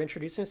now we're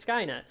introducing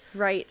Skynet.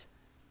 Right.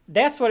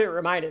 That's what it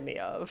reminded me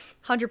of.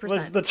 100%.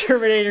 Was the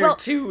Terminator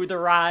 2, the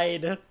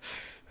ride.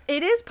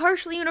 It is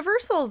partially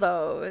Universal,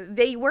 though.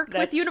 They worked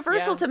with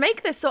Universal to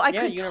make this, so I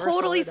could Universal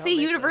totally did see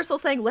make Universal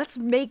saying, let's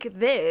make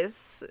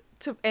this,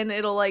 and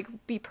it'll,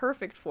 like, be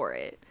perfect for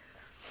it.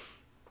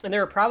 And they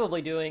were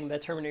probably doing the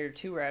Terminator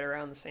 2 ride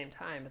around the same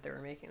time that they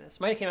were making this.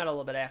 Might have came out a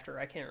little bit after,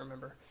 I can't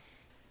remember.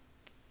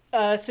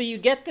 So you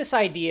get this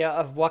idea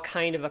of what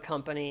kind of a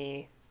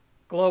company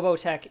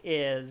Globotech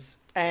is,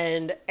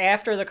 and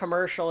after the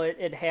commercial,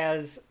 it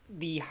has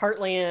the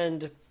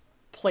Heartland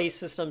Place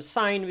Systems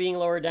sign being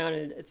lowered down,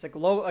 and it's a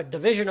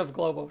division of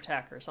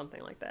Globotech or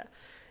something like that.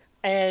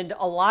 And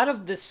a lot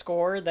of this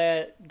score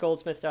that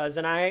Goldsmith does,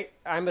 and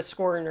I'm a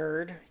score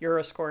nerd, you're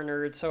a score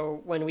nerd,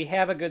 so when we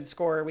have a good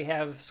score, we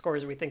have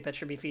scores we think that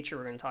should be featured,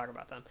 we're going to talk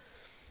about them.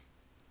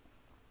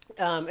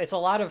 It's a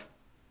lot of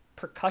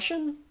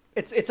percussion.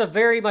 It's a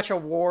very much a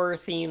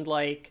war-themed,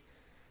 like,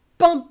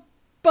 bump,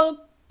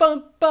 bump,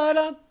 bump,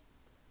 ba-da.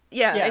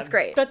 Yeah, it's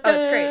great. It's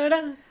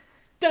great.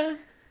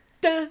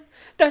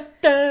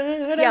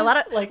 Yeah,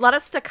 a lot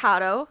of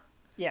staccato.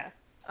 Yeah.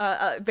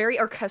 Very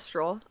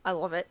orchestral. I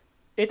love it.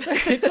 It's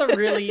a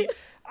really...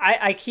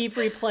 I keep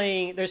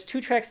replaying... There's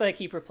 2 tracks that I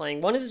keep replaying.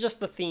 One is just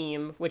the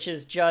theme, which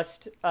is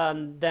just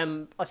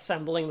them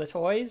assembling the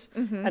toys.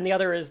 Mm-hmm. And the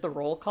other is the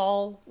roll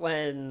call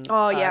when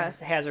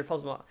Hazard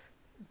pulls them off.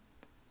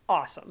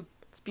 Awesome.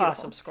 It's beautiful.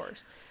 Awesome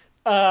scores.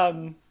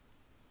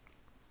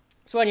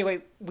 So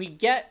anyway, we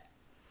get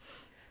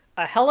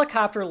a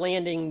helicopter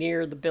landing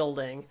near the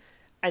building,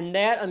 and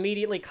that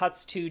immediately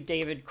cuts to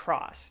David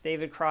Cross.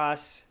 David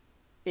Cross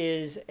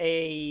is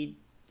a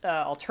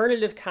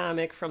alternative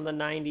comic from the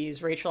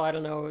 90s. Rachel, I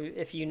don't know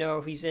if you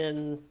know, he's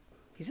in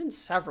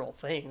several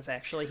things,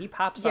 actually. He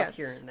pops up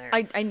here and there.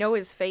 I know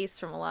his face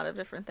from a lot of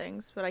different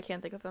things, but I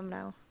can't think of him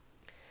now.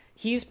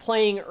 He's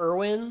playing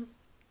Irwin,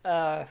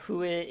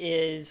 who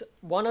is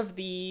one of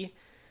the...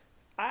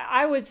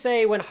 I would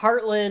say when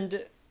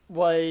Heartland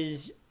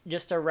was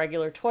just a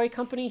regular toy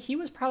company, he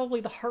was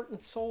probably the heart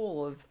and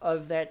soul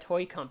of that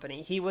toy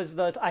company. He was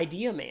the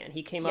idea man.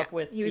 He came up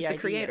with he was the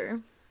creator.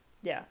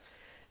 Yeah.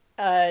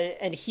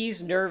 And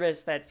he's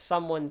nervous that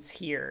someone's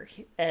here,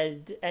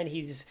 and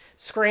he's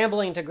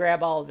scrambling to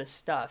grab all of his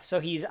stuff. So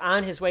he's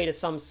on his way to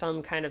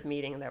some kind of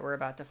meeting that we're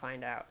about to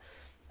find out.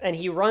 And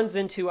he runs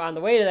into, on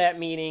the way to that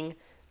meeting,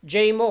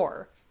 Jay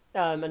Moore,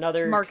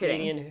 another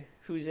Canadian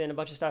who's in a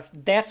bunch of stuff.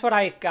 That's what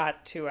I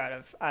got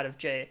out of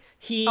Jay.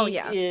 He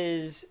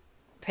is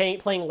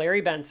playing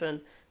Larry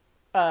Benson,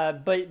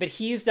 but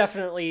he's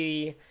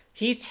definitely...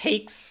 He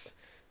takes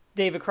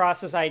David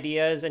Cross's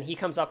ideas and he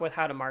comes up with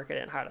how to market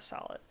it and how to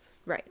sell it.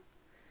 Right.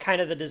 Kind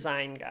of the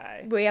design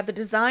guy. We have the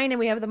design and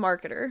we have the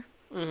marketer.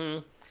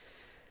 Mm-hmm.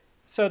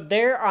 So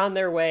they're on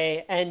their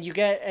way, and you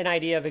get an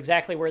idea of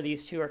exactly where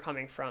these two are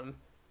coming from.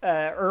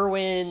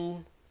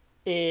 Irwin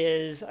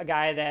is a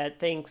guy that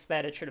thinks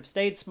that it should have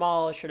stayed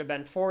small. It should have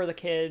been for the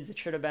kids. It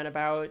should have been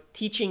about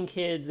teaching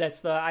kids. That's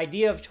the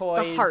idea of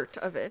toys. The heart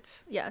of it,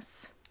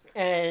 yes.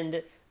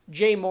 And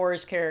Jay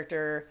Moore's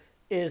character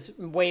is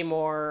way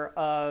more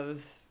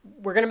of,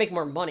 we're going to make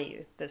more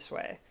money this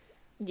way.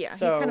 Yeah,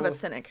 so, he's kind of a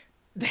cynic.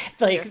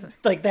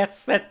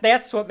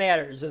 That's what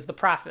matters, is the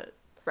profit.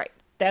 Right.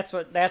 That's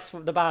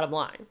the bottom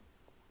line.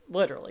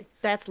 Literally.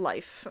 That's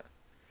life.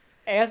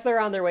 As they're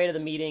on their way to the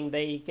meeting,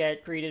 they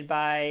get greeted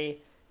by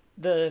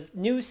the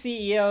new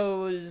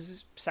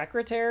CEO's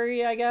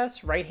secretary, I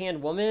guess,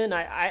 right-hand woman.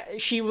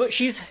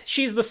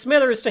 She's the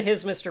Smithers to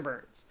his Mr.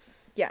 Burns.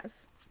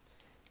 Yes.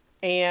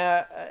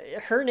 And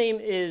her name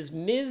is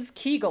Ms.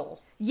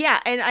 Kegel. Yeah,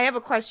 and I have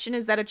a question.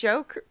 Is that a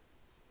joke?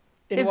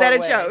 Is that a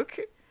joke?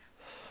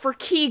 For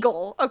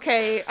Kegel.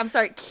 Okay, I'm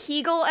sorry.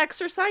 Kegel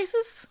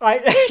exercises? I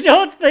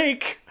don't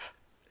think...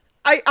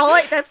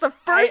 That's the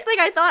first thing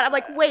I thought. I'm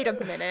like, wait a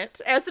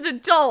minute. As an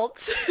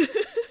adult.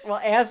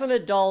 Well, as an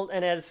adult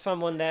and as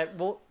someone that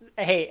will...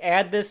 Hey,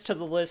 add this to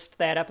the list,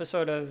 that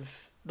episode of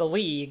The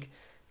League.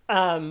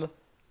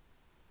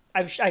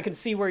 I can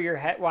see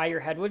where why your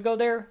head would go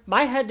there.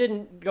 My head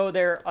didn't go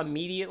there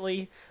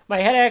immediately.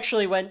 My head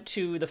actually went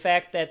to the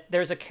fact that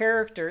there's a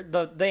character,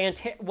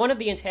 one of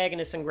the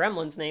antagonists in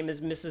Gremlins' name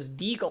is Mrs.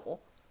 Deagle.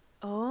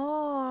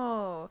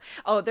 Oh,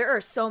 there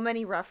are so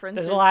many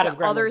references There's a lot to of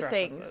Gremlins other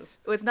references. things.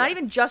 It's not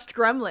even just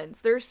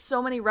Gremlins. There's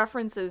so many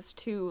references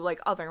to like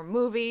other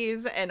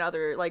movies and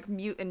other like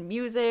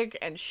music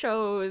and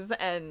shows,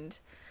 and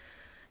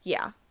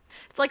yeah,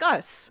 it's like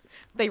us.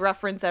 They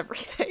reference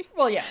everything.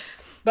 Well, yeah.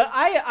 But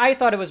I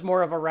thought it was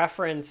more of a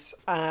reference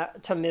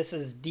to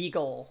Mrs.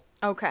 Deagle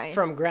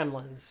from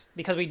Gremlins,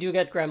 because we do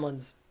get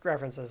Gremlins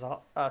references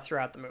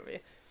throughout the movie.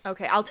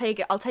 Okay, I'll take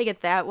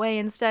it that way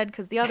instead,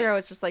 because the other I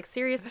was just like,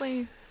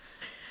 seriously?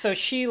 So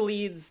she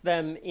leads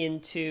them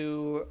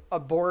into a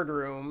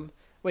boardroom,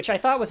 which I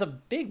thought was a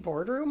big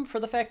boardroom for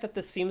the fact that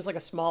this seems like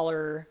a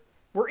smaller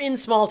we're in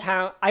small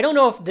town. I don't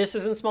know if this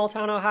is in small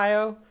town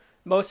Ohio.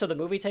 Most of the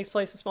movie takes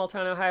place in small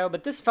town Ohio,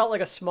 but this felt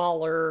like a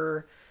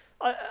smaller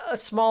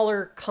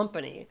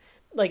company.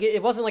 Like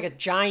it wasn't like a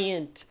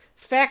giant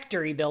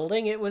factory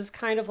building. It was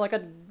kind of like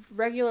a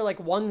regular like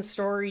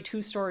 1-story,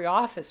 2-story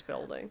office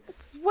building.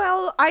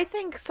 Well, I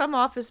think some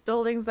office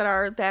buildings that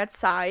are that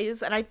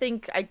size, and I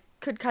think I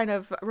could kind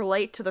of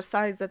relate to the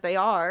size that they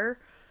are.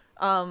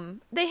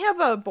 They have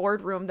a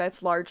boardroom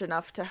that's large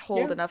enough to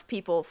hold Yeah. enough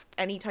people,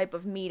 any type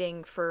of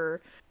meeting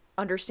for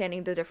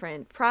understanding the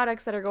different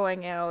products that are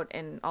going out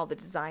and all the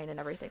design and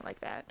everything like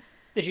that.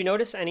 Did you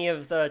notice any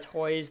of the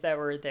toys that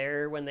were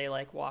there when they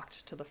like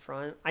walked to the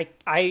front?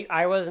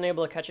 I wasn't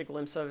able to catch a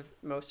glimpse of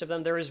most of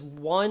them. There was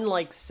one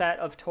like set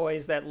of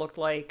toys that looked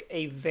like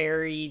a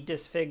very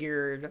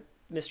disfigured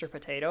Mr.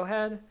 Potato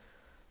Head.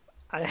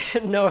 I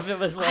didn't know if it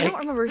was I don't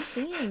like remember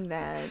seeing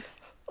that.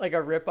 like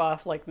a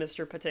rip-off like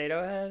Mr.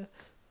 Potato Head.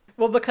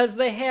 Well, because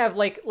they have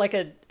like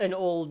an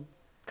old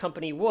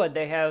company would,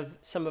 they have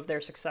some of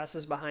their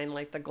successes behind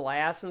like the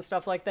glass and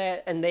stuff like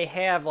that, and they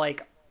have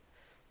like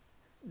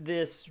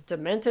this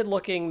demented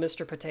looking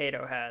Mr.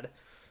 Potato Head.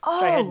 Oh,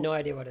 Which I had no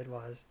idea what it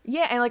was.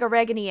 yeah, and like a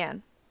Raggedy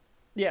Ann.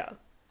 Yeah.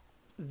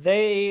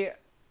 They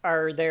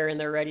are there and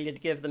they're ready to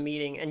give the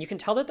meeting, and you can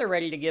tell that they're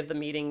ready to give the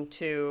meeting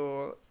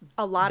to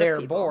A lot their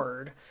of people.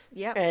 board.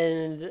 Yep.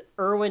 And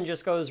Irwin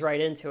just goes right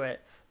into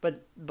it,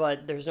 but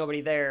there's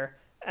nobody there,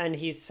 and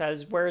he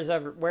says, where is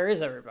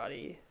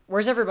everybody?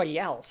 Where's everybody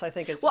else? I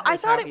think is Well, I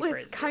is thought how it he was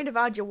phrased kind of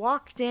odd. You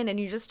walked in and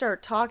you just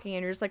start talking,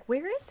 and you're just like,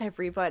 "Where is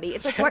everybody?"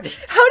 It's like, what?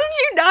 How did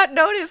you not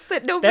notice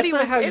that nobody That's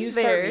not was how in you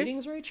there? start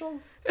meetings, Rachel.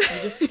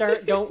 You just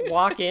don't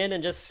walk in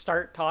and just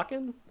start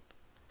talking.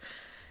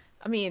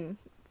 I mean,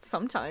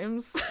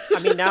 sometimes. I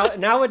mean,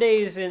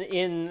 nowadays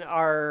in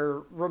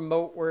our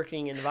remote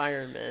working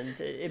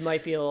environment, it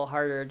might be a little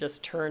harder to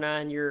just turn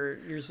on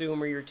your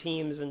Zoom or your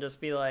Teams and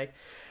just be like,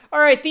 all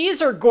right,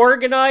 these are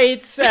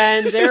Gorgonites,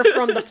 and they're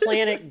from the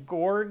planet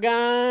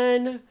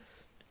Gorgon.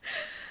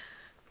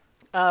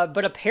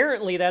 But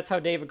apparently that's how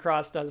David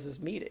Cross does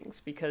his meetings,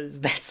 because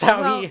that's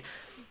how Well, he...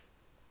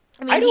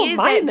 I mean, I he don't is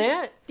mind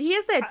that. He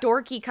is that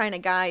dorky kind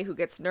of guy who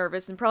gets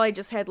nervous and probably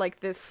just had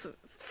like this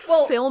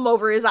Well- film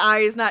over his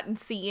eyes, not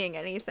seeing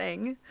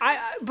anything.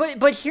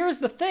 But here's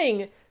the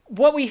thing.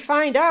 What we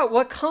find out,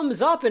 what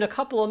comes up in a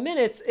couple of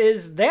minutes,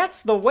 is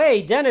that's the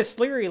way Dennis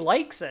Leary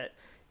likes it.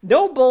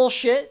 No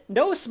bullshit,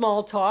 no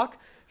small talk.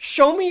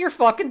 Show me your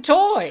fucking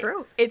toy. It's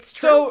true. It's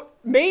true. So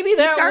maybe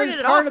that started was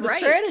it part off of the right.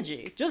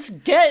 strategy.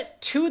 Just get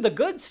to the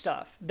good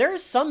stuff.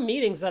 There's some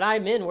meetings that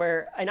I'm in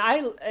where,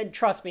 and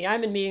trust me,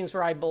 I'm in meetings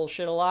where I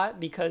bullshit a lot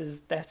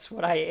because that's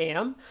what I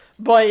am.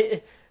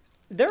 But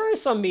there are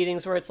some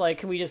meetings where it's like,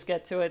 can we just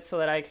get to it so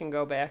that I can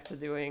go back to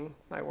doing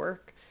my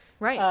work?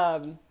 Right.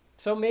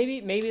 So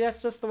maybe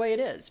that's just the way it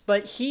is.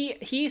 But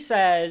he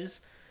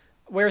says,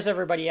 where's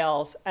everybody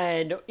else?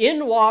 And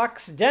in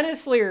walks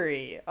Dennis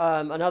Leary,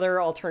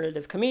 another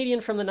alternative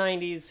comedian from the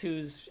 90s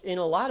who's in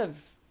a lot of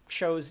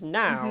shows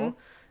now.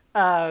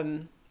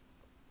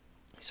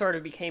 Sort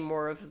of became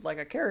more of like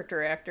a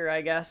character actor,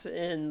 I guess,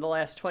 in the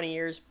last 20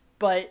 years.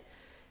 But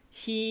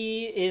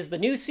he is the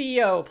new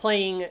CEO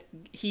playing,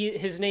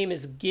 his name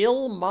is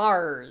Gil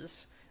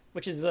Mars,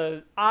 which is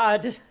a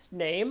odd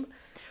name,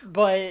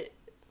 but...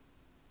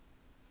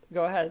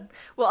 Go ahead.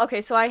 Well,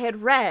 okay, so I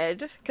had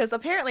read, because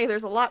apparently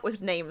there's a lot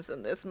with names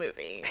in this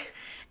movie.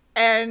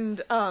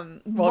 And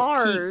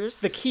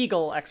Mars... The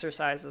Kegel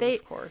exercises,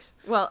 of course.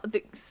 Well,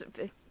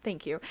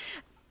 thank you.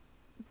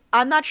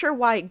 I'm not sure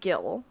why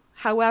Gil.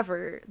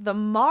 However, the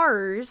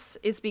Mars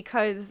is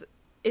because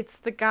it's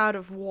the god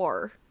of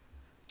war.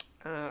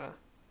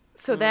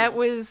 So that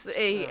was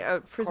a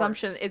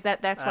presumption, is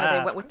that's why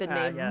they went with the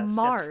name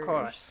Mars. Yes, of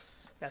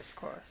course. Yes, of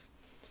course.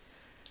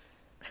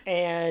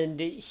 And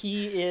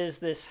he is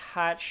this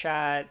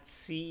hotshot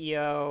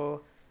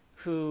CEO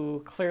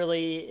who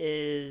clearly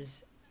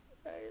is,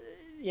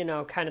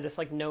 kind of this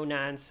like no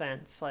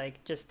nonsense,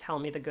 like just tell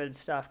me the good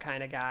stuff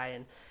kind of guy.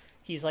 And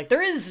he's like,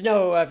 there is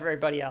no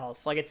everybody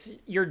else. Like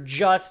you're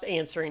just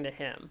answering to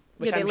him.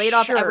 Which Yeah, they I'm laid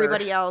off sure-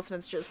 everybody else and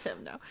it's just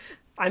him now.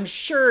 I'm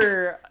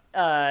sure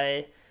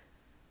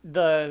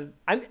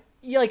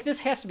this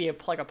has to be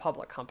like a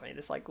public company,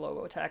 this like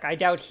Global Tech. I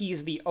doubt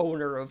he's the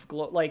owner of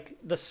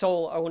the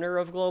sole owner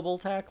of Global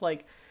Tech.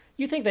 Like,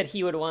 you think that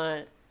he would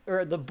want,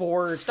 or the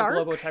board Stark? for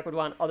Global Tech would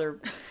want other...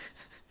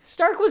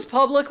 Stark was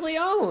publicly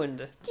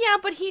owned. Yeah,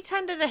 but he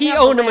tended to He have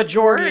owned the a last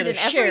majority word of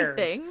the in shares.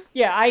 everything.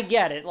 Yeah, I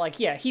get it. Like,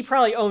 yeah, he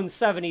probably owns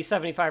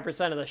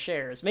 75% of the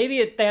shares.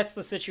 Maybe that's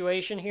the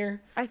situation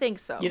here. I think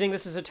so. You think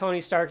this is a Tony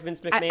Stark,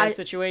 Vince McMahon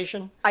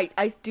situation?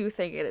 I do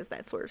think it is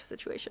that sort of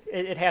situation.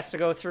 It has to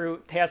go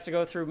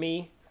through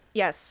me?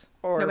 Yes.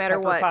 Or no matter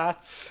Pepper what.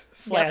 Potts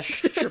 /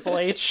 Triple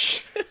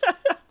H.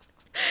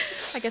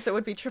 I guess it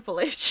would be Triple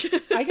H.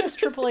 I guess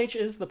Triple H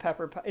is the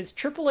Pepper Potts. Is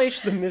Triple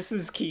H the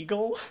Mrs.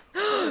 Kegel?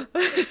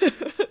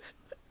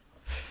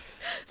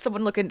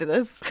 Someone look into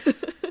this.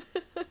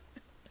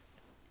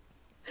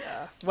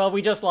 Well,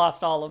 we just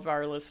lost all of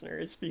our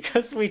listeners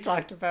because we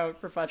talked about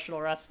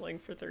professional wrestling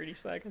for 30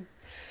 seconds.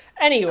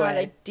 Anyway.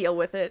 I deal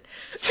with it.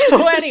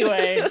 So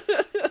anyway,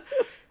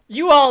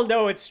 you all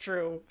know it's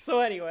true. So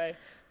anyway,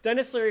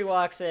 Dennis Leary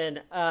walks in,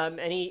 and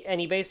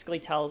he basically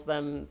tells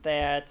them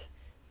that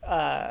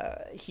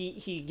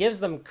he gives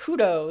them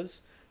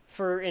kudos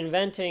for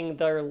inventing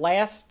their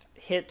last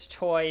hit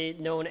toy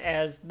known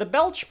as the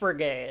Belch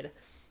Brigade.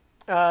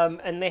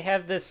 And they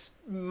have this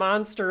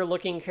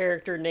monster-looking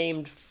character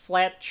named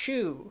Flat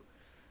Chew,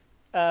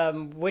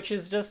 which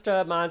is just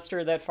a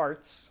monster that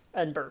farts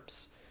and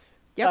burps.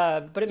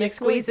 Yep. But it You makes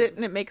squeeze noises. it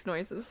and it makes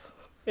noises.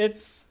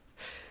 It's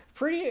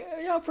pretty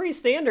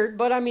standard,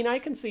 but I mean, I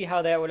can see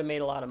how that would have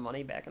made a lot of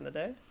money back in the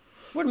day.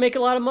 Would make a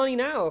lot of money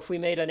now if we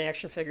made an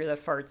action figure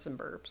that farts and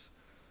burps.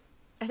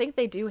 I think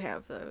they do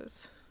have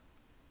those.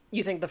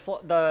 You think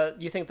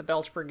you think the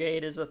Belch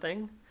Brigade is a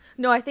thing?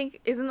 No, I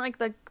think isn't like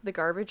the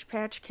Garbage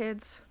Patch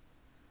Kids.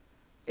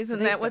 Isn't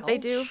Do they that what they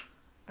do? belch?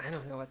 I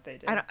don't know what they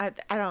do. I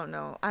don't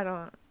know. I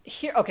don't.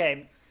 Here,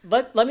 okay.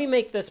 Let me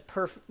make this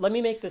Let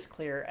me make this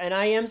clear. And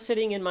I am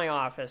sitting in my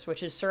office,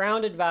 which is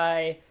surrounded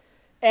by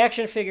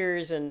action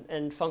figures and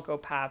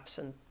Funko Pops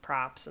and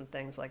props and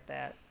things like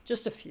that.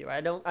 Just a few.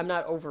 I'm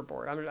not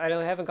overboard. I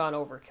haven't gone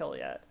overkill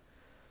yet.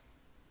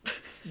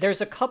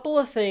 There's a couple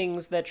of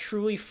things that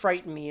truly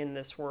frighten me in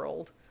this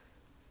world.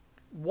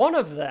 One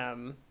of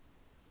them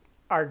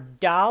are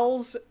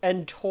dolls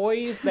and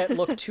toys that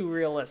look too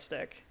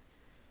realistic.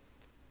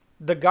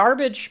 The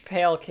Garbage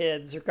Pail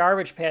Kids, or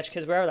Garbage Patch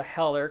Kids, whatever the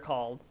hell they're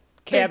called.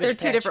 Cabbage They're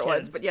two Patch different Kids,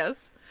 ones, but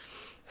yes.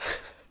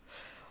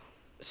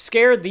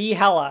 scared the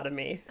hell out of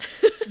me.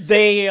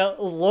 They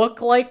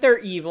look like they're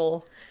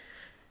evil.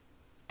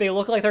 They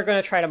look like they're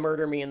going to try to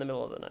murder me in the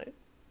middle of the night.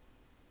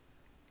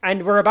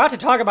 And we're about to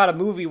talk about a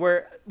movie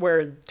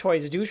where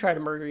toys do try to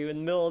murder you in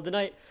the middle of the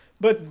night.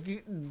 But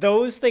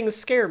those things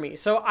scare me.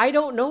 So I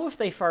don't know if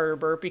they fart or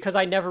burp because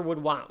I never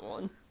would want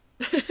one.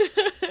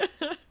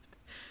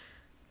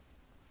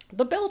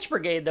 The Belch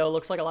Brigade, though,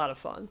 looks like a lot of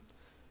fun.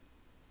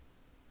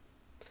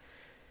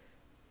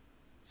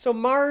 So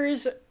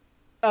Mars,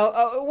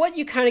 what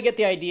you kind of get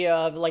the idea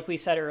of, like we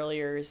said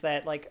earlier, is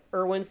that like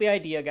Irwin's the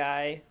idea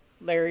guy.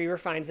 Larry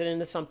refines it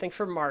into something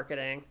for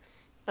marketing.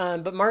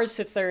 But Mars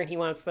sits there and he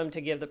wants them to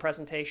give the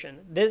presentation.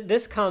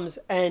 This comes,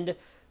 and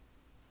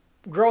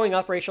growing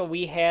up, Rachel,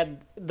 we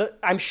had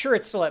I'm sure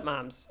it's still at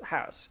Mom's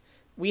house.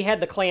 We had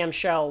the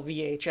clamshell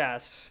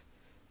VHS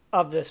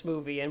of this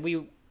movie,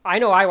 and I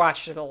know I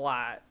watched it a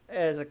lot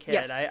as a kid.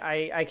 Yes.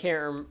 I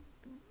can't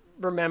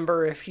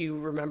remember if you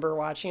remember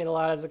watching it a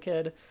lot as a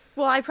kid.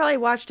 Well, I probably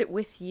watched it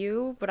with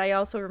you, but I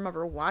also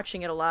remember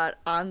watching it a lot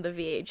on the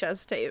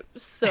VHS tape.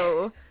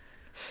 So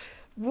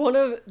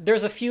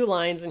There's a few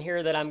lines in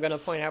here that I'm going to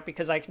point out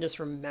because I can just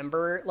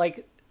remember,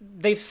 like,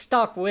 they've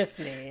stuck with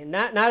me.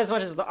 Not as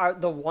much as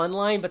the one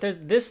line, but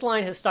this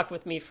line has stuck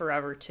with me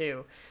forever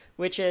too,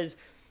 which is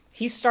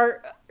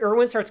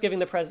Irwin starts giving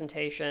the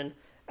presentation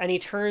and he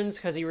turns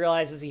because he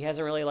realizes he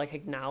hasn't really like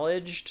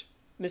acknowledged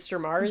Mr.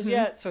 Mars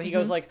yet. So he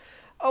goes like,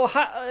 "Oh,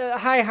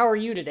 hi, how are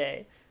you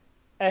today?"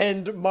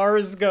 And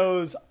Mars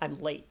goes, "I'm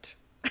late."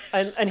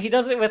 And he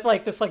does it with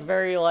like this like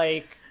very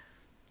like,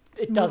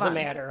 it doesn't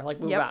matter,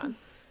 like move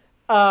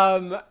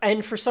on.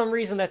 And for some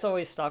reason that's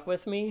always stuck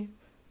with me.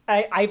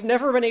 I've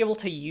never been able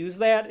to use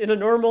that in a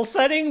normal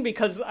setting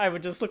because I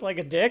would just look like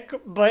a dick,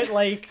 but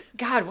like,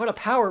 God, what a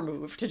power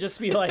move to just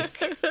be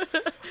like,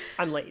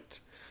 I'm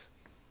late.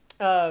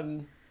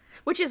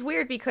 which is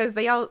weird because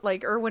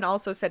Irwin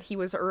also said he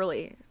was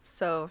early.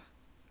 So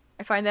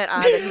I find that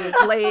odd that he was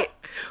late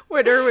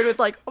when Irwin was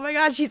like, "Oh my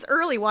God, she's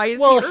early. Why is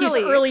he early?" Well, he's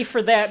early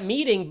for that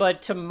meeting,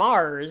 but to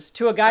Mars,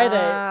 to a guy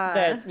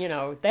that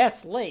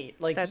that's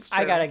late. Like, that's true.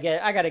 I gotta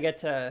get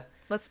to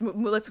Let's go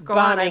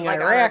bombing on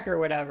Iraq or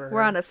whatever.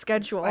 We're on a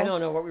schedule. I don't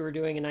know what we were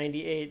doing in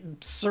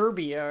 '98,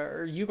 Serbia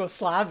or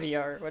Yugoslavia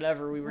or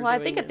whatever we were doing. Well,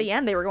 I think at the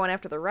end they were going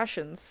after the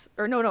Russians,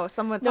 or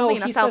something No,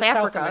 in he South says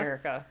Africa. South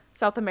America.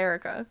 South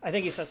America. I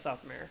think he says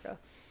South America.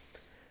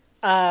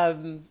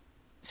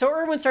 So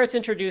Irwin starts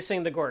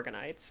introducing the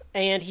Gorgonites,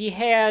 and he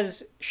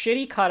has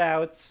shitty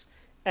cutouts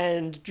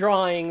and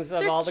drawings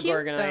of They're all the cute,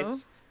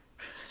 Gorgonites.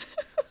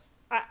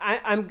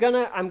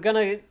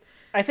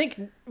 I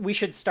think we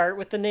should start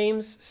with the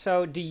names.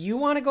 So do you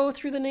want to go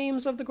through the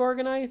names of the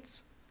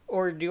Gorgonites?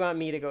 Or do you want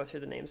me to go through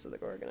the names of the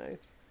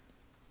Gorgonites?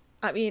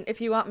 I mean, if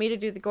you want me to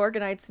do the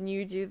Gorgonites and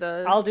you do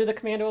the... I'll do the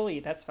Commando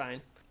Elite, that's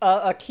fine.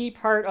 A key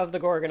part of the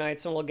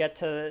Gorgonites, and we'll get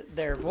to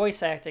their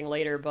voice acting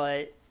later,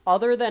 but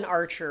other than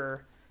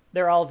Archer,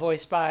 they're all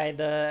voiced by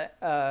the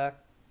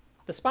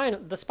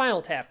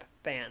Spinal Tap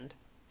band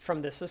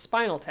from This Is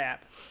Spinal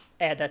Tap.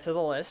 Add that to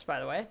the list, by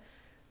the way.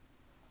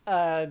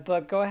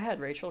 But go ahead,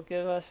 Rachel.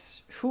 Give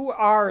us, who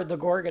are the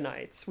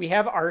Gorgonites? We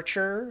have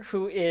Archer,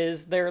 who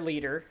is their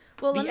leader,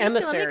 the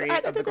emissary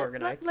of the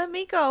Gorgonites. Let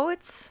me go.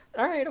 It's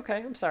all right. Okay,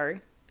 I'm sorry.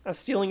 I'm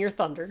stealing your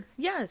thunder.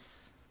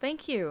 Yes,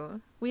 thank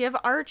you. We have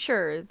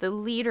Archer, the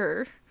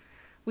leader.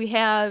 We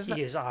have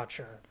He is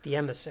Archer, the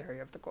emissary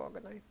of the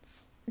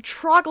Gorgonites.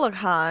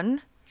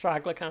 Troglodyte.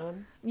 Troglodyte.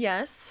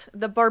 Yes,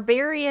 the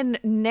barbarian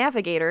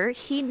navigator.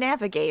 He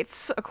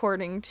navigates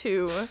according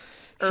to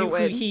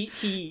Erwin.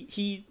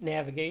 He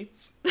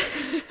navigates.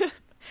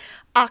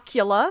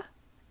 Ocula,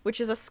 which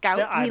is a scout.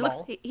 The He looks.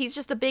 eyeball. He's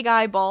just a big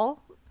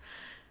eyeball.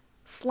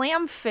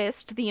 Slam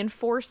Fist, the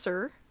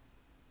enforcer,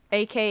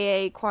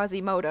 aka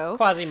Quasimodo.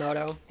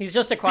 Quasimodo. He's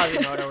just a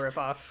Quasimodo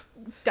ripoff.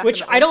 Definitely.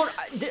 Which I don't.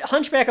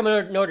 Hunchback of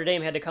Notre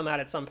Dame had to come out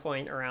at some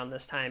point around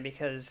this time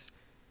because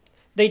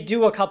they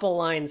do a couple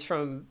lines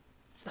from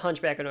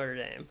Hunchback of Notre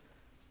Dame.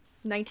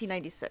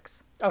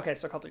 1996. Okay,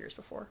 so a couple years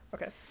before.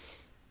 Okay.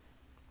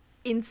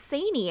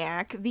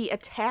 Insaniac, the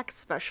attack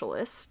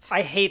specialist.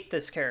 I hate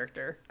this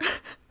character.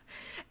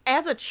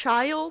 As a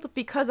child,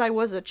 because I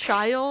was a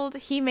child,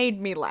 he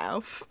made me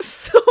laugh.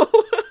 So,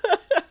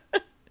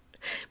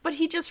 but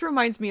he just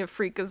reminds me of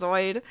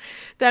Freakazoid.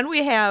 Then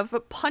we have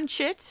Punch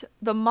It,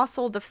 the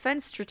muscle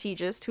defense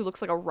strategist, who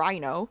looks like a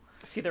rhino.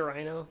 See the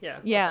rhino? Yeah.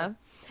 Yeah. Okay.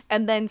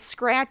 And then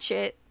Scratch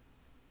It,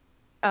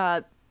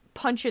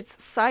 Punch It's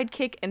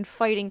sidekick and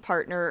fighting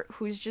partner,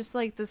 who's just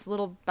like this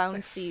little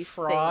bouncy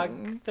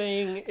Frog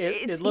thing.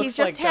 It looks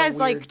he just like has a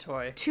weird like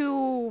toy.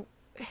 2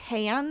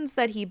 hands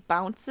that he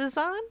bounces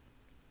on,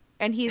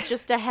 and he's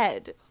just a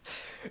head.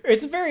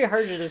 It's very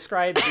hard to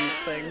describe these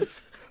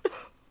things.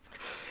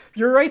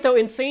 You're right, though.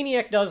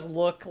 Insaniac does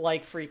look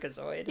like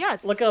Freakazoid.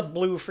 Yes. Look a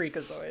blue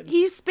Freakazoid.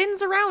 He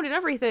spins around and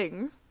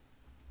everything.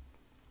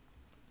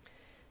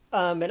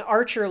 And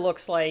Archer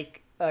looks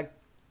like a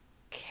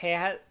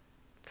cat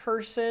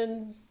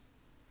person,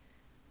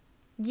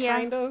 Yeah.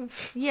 kind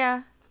of.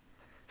 Yeah.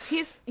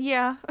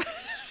 Yeah.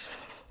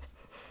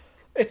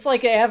 It's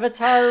like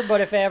Avatar,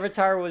 but if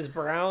Avatar was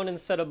brown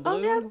instead of blue.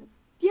 Oh, yeah.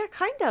 Yeah,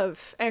 kind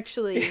of,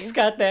 actually. He's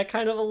got that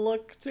kind of a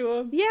look to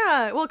him.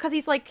 Yeah, well, because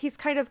he's got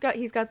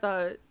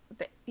the,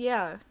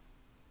 yeah.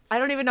 I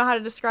don't even know how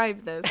to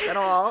describe this at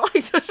all.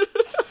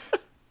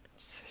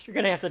 You're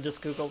gonna have to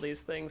just Google these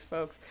things,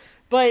 folks.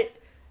 But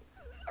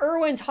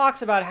Erwin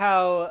talks about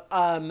how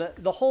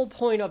the whole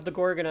point of the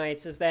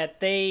Gorgonites is that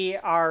they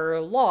are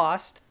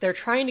lost. They're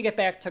trying to get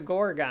back to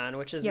Gorgon,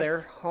 which is Yes. their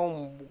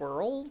home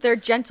world. They're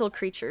gentle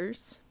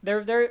creatures.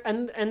 They're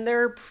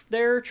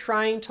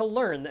trying to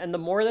learn, and the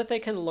more that they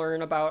can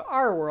learn about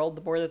our world,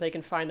 the more that they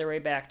can find their way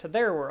back to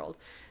their world.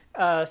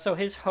 So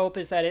his hope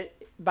is that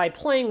by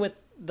playing with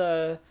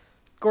the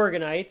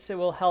Gorgonites, it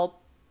will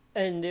help,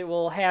 and it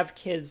will have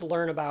kids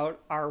learn about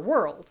our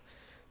world.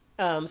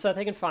 So that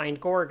they can find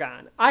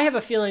Gorgon. I have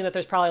a feeling that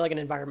there's probably like an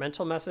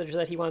environmental message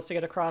that he wants to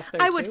get across there.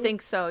 I would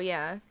think so,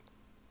 yeah.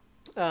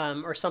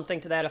 Or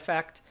something to that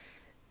effect.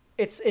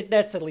 That's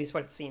at least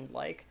what it seemed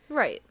like.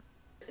 Right.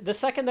 The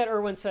second that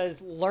Erwin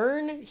says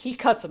learn, he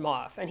cuts him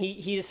off, and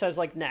he just says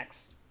like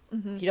next.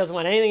 Mm-hmm. He doesn't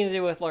want anything to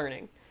do with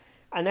learning,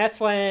 and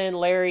that's when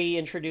Larry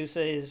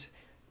introduces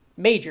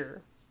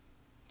Major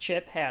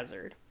Chip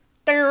Hazard.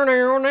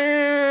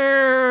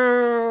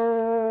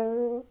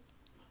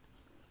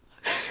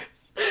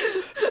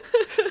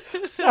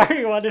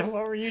 Sorry, what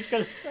were you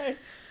going to say?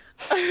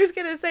 I was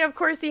gonna say, of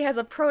course, he has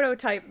a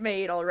prototype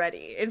made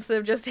already instead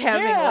of just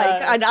having Yeah.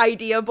 like an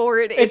idea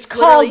board. It's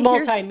called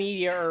literally,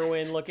 multimedia,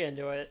 Erwin. Look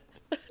into it.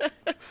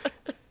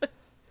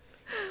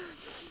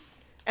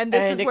 and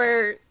this and is it-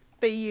 where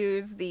they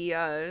use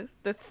the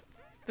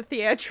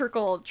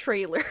theatrical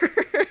trailer.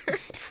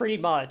 Pretty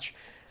much.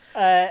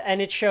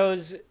 And it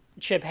shows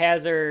Chip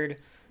Hazard,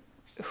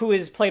 who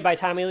is played by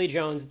Tommy Lee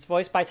Jones. It's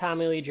voiced by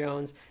Tommy Lee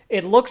Jones.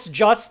 It looks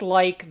just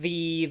like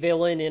the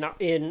villain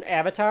in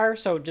Avatar,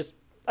 so just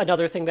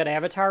another thing that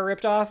Avatar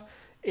ripped off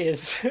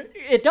is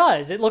it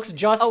does. It looks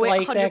just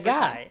like that 100%,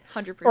 guy.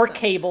 100%. Or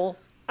Cable.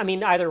 I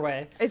mean, either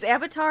way. Is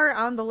Avatar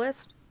on the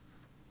list?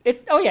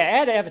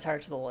 Add Avatar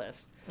to the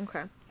list.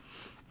 Okay.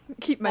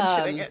 Keep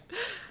mentioning it.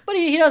 But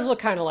he does look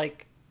kind of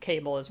like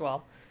Cable as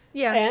well.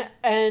 Yeah.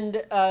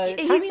 And Tommy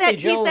he's Lee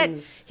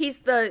Jones. he's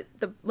the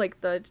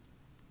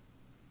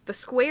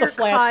square The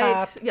flat cut,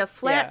 top. yeah,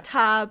 flat Yeah.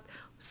 top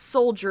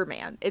soldier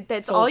man.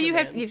 That's all Soldier you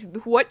man.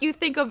 have. What you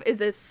think of is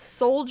a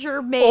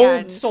soldier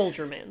man. Old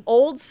soldier man.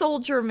 Old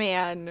soldier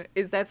man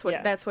that's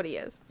what he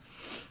is.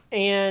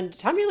 And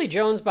Tommy Lee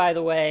Jones, by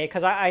the way,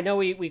 because I know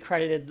we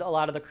credited a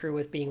lot of the crew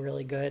with being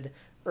really good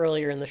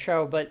earlier in the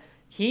show, but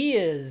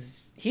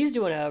he's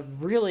doing a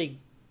really,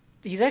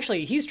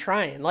 he's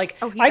trying. Like,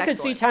 Oh, he's I could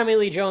see excellent. Tommy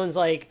Lee Jones,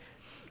 like,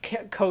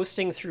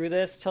 coasting through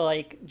this to,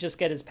 like, just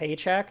get his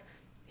paycheck.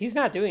 He's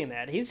not doing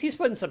that. He's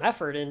putting some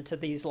effort into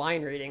these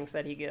line readings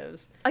that he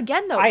gives.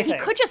 Again, though, I he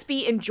think. could just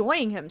be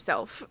enjoying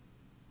himself,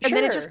 and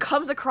then it just Sure.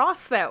 comes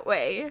across that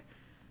way.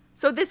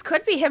 So this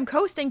could be him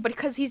coasting, but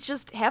because he's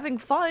just having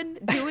fun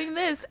doing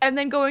this and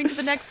then going to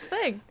the next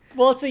thing.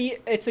 Well,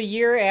 it's a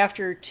year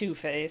after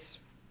Two-Face.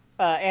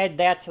 Add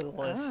that to the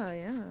list.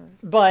 yeah.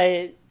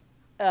 But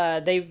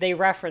they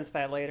reference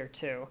that later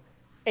too,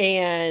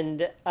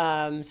 and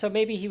so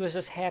maybe he was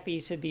just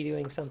happy to be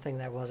doing something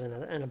that wasn't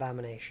an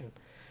abomination.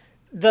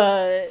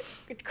 The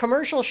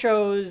commercial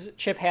shows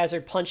Chip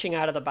Hazard punching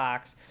out of the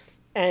box,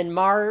 and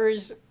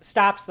Mars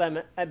stops them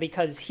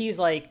because he's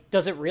like,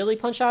 "Does it really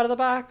punch out of the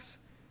box?"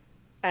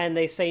 And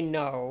they say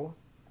no,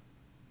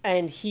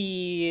 and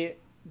he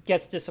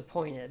gets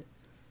disappointed.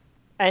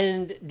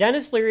 And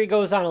Dennis Leary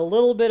goes on a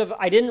little bit of,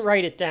 I didn't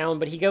write it down,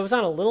 but he goes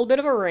on a little bit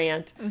of a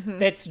rant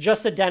that's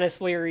just a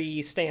Dennis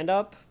Leary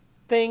stand-up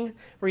thing,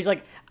 where he's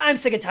like, I'm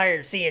sick and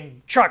tired of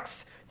seeing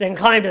trucks that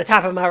climb to the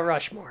top of Mount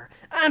Rushmore.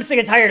 I'm sick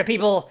and tired of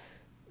people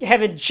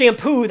having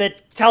shampoo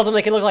that tells them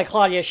they can look like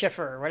Claudia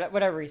Schiffer, or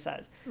whatever he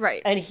says.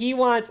 Right. And he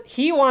wants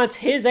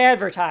his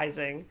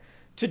advertising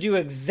to do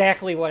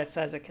exactly what it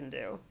says it can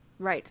do.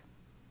 Right.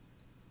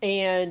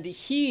 And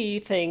he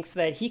thinks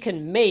that he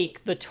can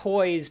make the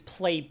toys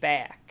play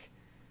back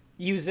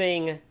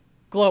using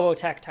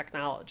Globotech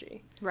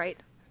technology. Right.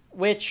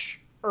 Which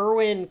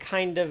Irwin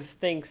kind of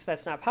thinks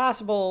that's not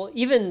possible.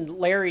 Even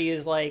Larry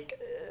is like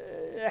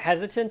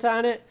hesitant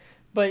on it.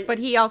 But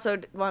he also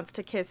wants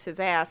to kiss his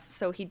ass,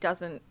 so he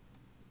doesn't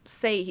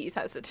say he's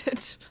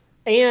hesitant.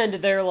 And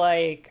they're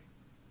like,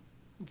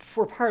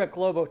 we're part of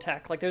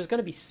Globotech. Like, there's going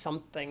to be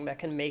something that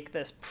can make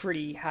this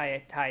pretty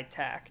high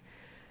tech.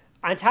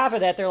 On top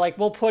of that, they're like,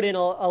 we'll put in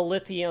a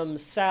lithium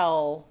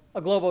cell,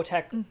 a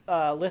Globotech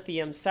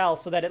lithium cell,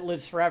 so that it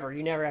lives forever.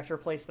 You never have to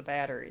replace the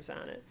batteries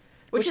on it.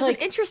 Which is like,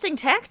 an interesting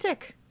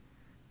tactic.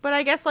 But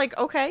I guess, like,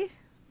 okay.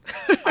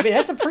 I mean,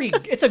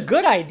 it's a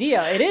good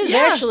idea. It is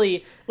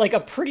actually, like, a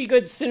pretty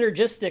good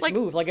synergistic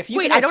move. Like, if you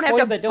I don't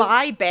have to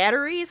buy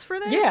batteries for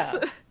this?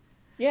 Yeah.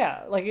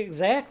 Yeah, like,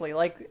 exactly.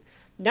 Like,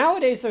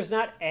 nowadays, there's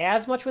not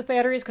as much with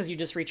batteries because you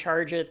just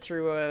recharge it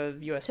through a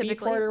USB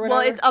port or whatever. Well,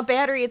 it's a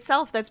battery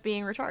itself that's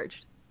being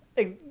recharged.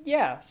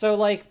 Yeah, so,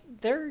 like,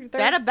 they're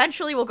that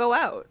eventually will go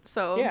out,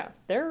 so... Yeah,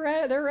 they're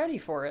ready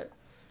for it.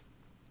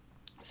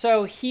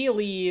 So he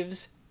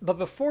leaves, but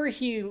before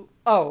he...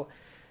 Oh,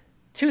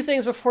 2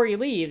 things before he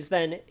leaves,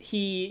 then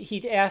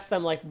he asks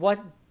them, like, what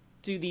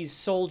do these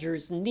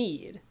soldiers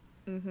need?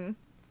 Mm-hmm.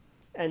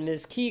 And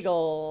Ms.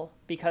 Kegel,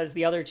 because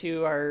the other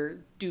 2 are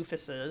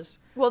doofuses...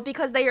 Well,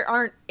 because they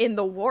aren't in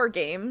the war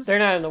games. They're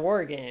not in the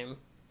war game.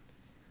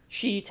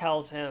 She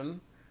tells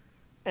him,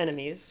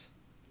 enemies.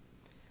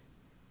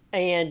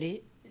 And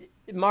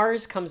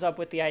Mars comes up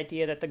with the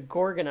idea that the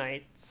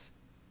Gorgonites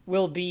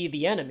will be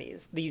the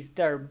enemies. These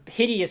are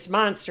hideous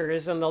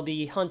monsters, and they'll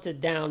be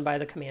hunted down by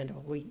the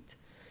Commando Elite.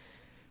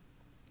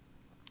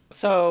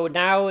 So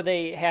now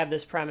they have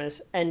this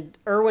premise, and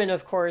Irwin,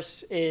 of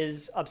course,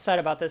 is upset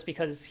about this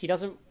because he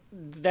doesn't...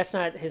 That's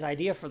not his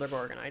idea for the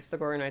Gorgonites. The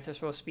Gorgonites are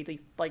supposed to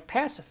be, like,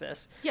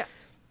 pacifists. Yes.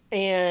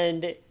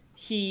 And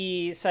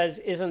he says,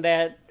 isn't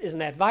that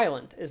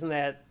violent? Isn't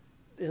that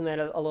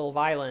a little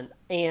violent?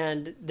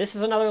 And this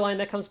is another line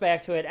that comes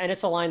back to it, and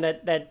it's a line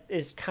that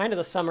is kind of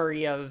the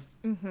summary of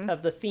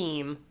the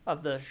theme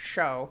of the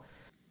show.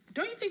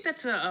 Don't you think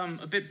that's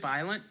a bit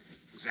violent?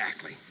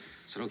 Exactly.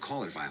 So don't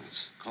call it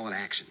violence. Call it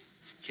action.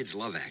 Kids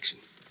love action.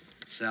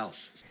 It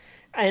sells.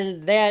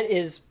 And that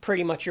is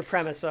pretty much your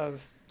premise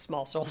of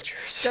Small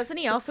Soldiers. Doesn't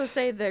he also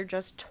say they're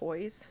just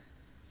toys?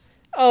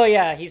 Oh,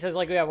 yeah. He says,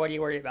 like, yeah, what are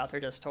you worried about? They're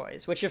just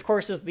toys. Which, of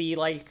course, is the,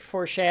 like,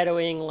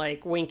 foreshadowing,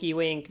 like, winky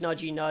wink,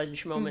 nudgy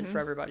nudge moment for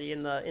everybody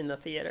in the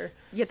theater.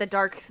 You get the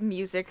dark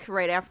music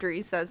right after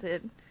he says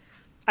it.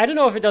 I don't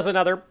know if it does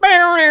another...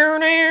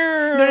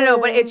 No,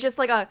 but it's just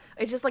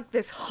like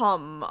this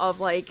hum of,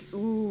 like,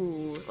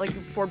 ooh, like,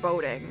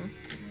 foreboding.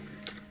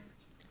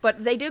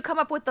 But they do come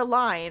up with the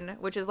line,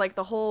 which is, like,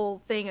 the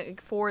whole thing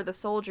for the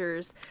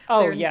soldiers.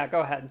 Oh, yeah,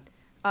 go ahead.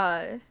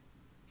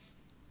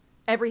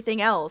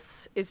 Everything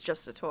else is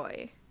just a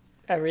toy.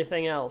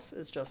 Everything else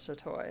is just a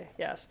toy,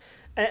 yes.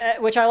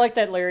 Which I like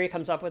that Larry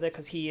comes up with it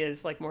because he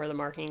is, like, more of the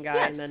marketing guy,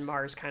 yes. And then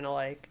Mars kind of,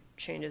 like,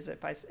 changes it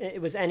by...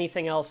 It was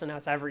anything else, and now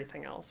it's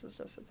everything else is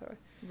just a toy.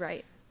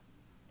 Right.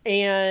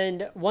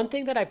 And one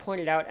thing that I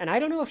pointed out, and I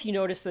don't know if you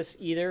noticed this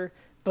either,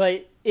 but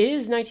it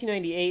is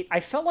 1998. I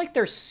felt like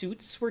their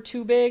suits were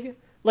too big.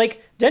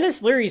 Like,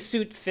 Dennis Leary's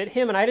suit fit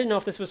him, and I didn't know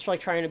if this was,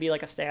 like, trying to be,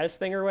 like, a status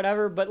thing or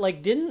whatever, but,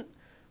 like, didn't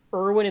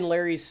Irwin and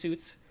Larry's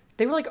suits...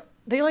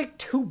 They were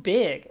too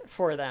big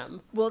for them.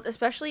 Well,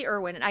 especially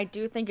Irwin, and I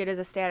do think it is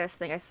a status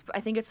thing.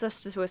 I think it's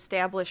just to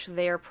establish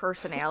their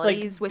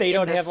personalities like, within they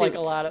don't the have suits. like a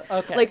lot of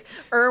okay. Like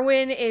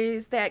Irwin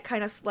is that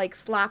kind of like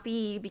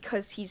sloppy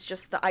because he's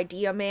just the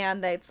idea man.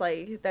 That's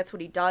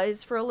what he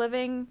does for a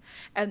living.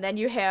 And then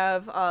you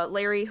have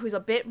Larry, who's a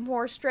bit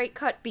more straight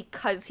cut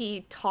because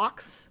he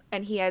talks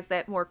and he has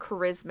that more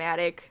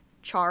charismatic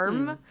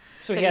charm.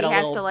 So he had a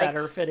little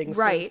better fitting suit.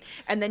 Right.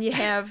 And then you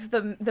have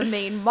the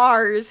main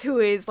Mars, who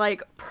is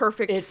like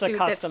perfect suit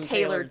that's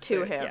tailored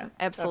to him. Yeah.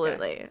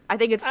 Absolutely. Okay. I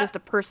think it's just a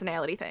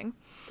personality thing.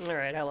 All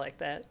right, I like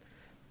that.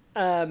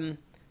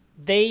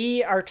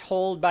 They are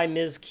told by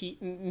Ms.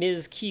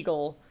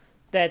 Kegel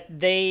that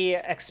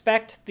they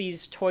expect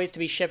these toys to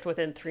be shipped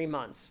within 3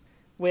 months,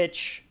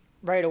 which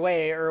right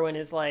away Irwin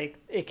is like,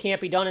 it can't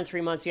be done in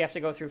 3 months. You have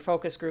to go through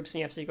focus groups and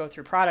you have to go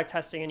through product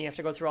testing and you have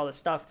to go through all this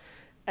stuff.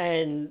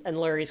 And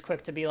Larry's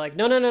quick to be like,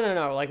 no.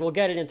 Like, we'll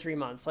get it in 3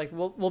 months. Like,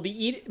 Mars will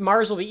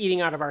be eating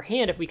out of our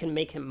hand if we can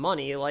make him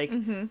money. Like,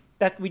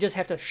 that we just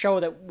have to show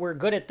that we're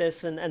good at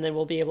this, and then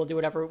we'll be able to do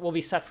whatever. We'll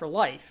be set for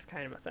life,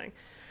 kind of a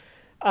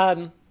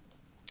thing.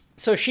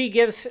 So she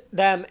gives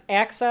them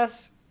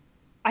access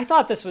I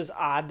thought this was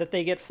odd that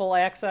they get full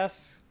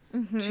access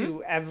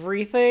to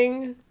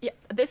everything. Yeah,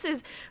 this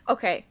is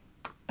okay.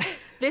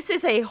 This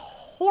is a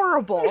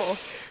horrible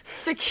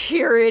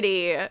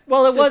security.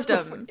 Well, it was.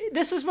 system.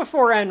 This is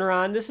before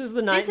Enron. This is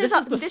the This This is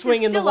is the this is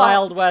swing in the still a-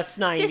 Wild West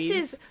 '90s. This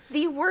is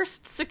the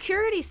worst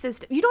security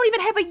system. You don't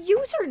even have a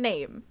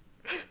username.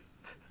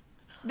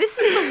 This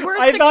is the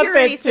worst I thought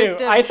security that too.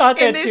 system. I thought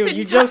in that this too.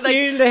 You just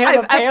needed to have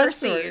I've a ever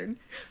password. seen.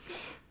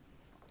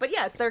 But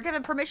yes, they're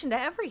given permission to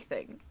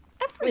everything.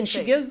 Everything. And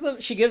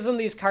she gives them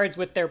these cards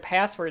with their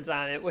passwords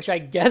on it, which I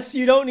guess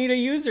you don't need a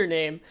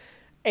username.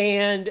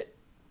 And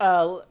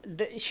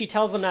she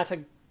tells them not to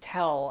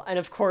tell. And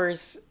of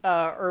course,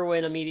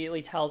 Erwin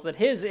immediately tells that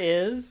his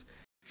is.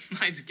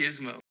 Mine's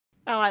Gizmo.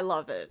 Oh, I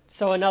love it.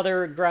 So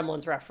another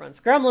Gremlins reference.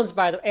 Gremlins,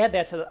 by the way, add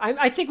that to the.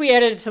 I think we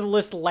added it to the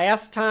list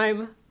last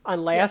time on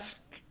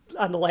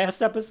the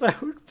last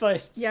episode,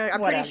 but Yeah,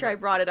 I'm whatever. pretty sure I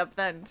brought it up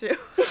then too.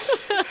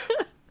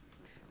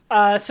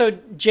 So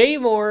Jay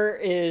Moore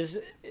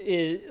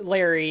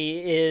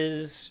Larry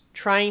is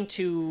trying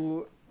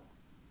to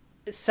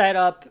set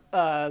up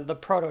the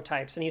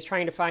prototypes, and he's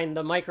trying to find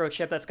the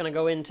microchip that's going to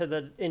go into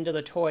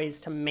the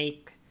toys to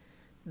make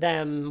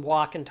them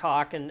walk and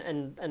talk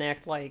and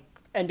act like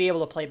and be able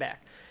to play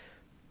back.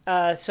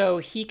 So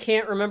he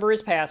can't remember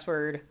his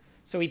password,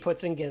 so he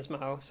puts in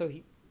Gizmo. So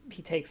he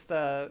takes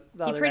the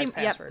other guy's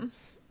password.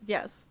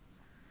 Yes.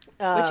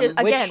 Which is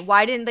again,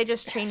 why didn't they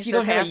just change you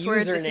their don't have a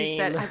passwords if he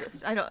said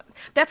username. I don't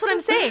That's what I'm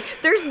saying.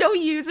 There's no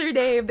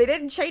username. They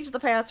didn't change the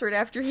password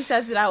after he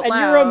says it out And loud.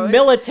 you're a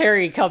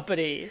military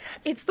company.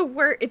 It's the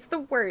worst.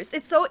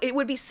 It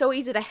would be so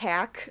easy to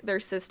hack their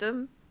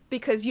system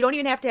because you don't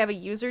even have to have a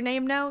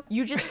username now.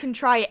 You just can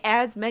try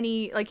as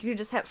many, like you can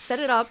just set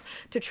it up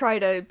to try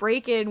to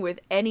break in with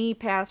any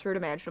password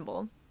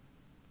imaginable.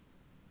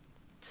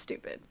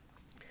 Stupid.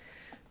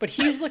 But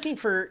he's looking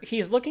for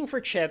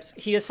chips.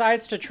 He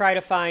decides to try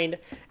to find,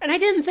 and I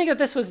didn't think that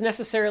this was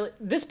necessarily.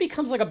 This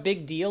becomes like a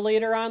big deal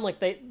later on.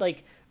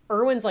 Like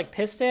Erwin's like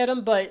pissed at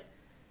him, but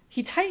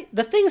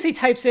the things he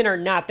types in are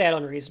not that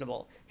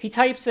unreasonable. He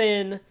types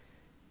in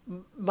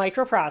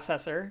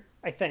microprocessor.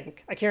 I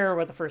think I can't remember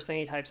what the first thing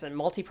he types in.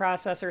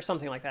 Multiprocessor,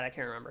 something like that. I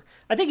can't remember.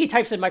 I think he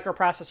types in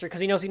microprocessor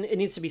because he knows it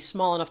needs to be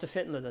small enough to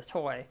fit into the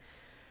toy.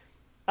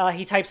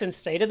 He types in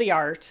state of the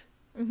art.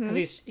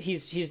 Because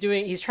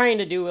he's trying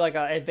to do like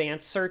an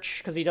advanced search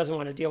because he doesn't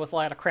want to deal with a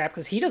lot of crap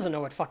because he doesn't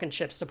know what fucking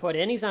chips to put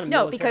in. He's not a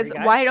military because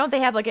guy. why don't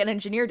they have like an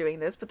engineer doing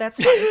this? But that's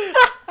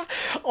fine.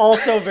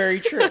 Also very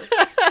true.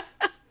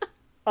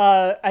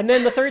 And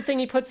then the third thing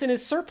he puts in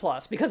is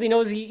surplus because he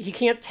knows he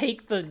can't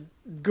take the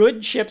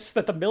good chips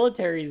that the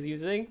military is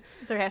using.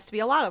 There has to be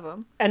a lot of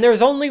them. And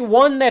there's only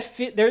one that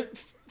fit there.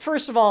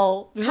 First of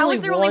all, there's How only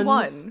is there only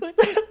one?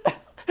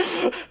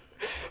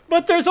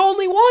 But there's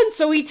only one,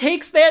 so he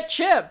takes that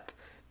chip.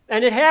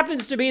 And it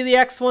happens to be the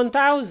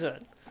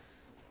X1000.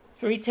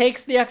 So he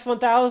takes the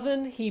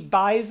X1000, he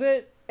buys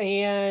it,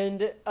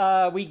 and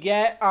we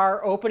get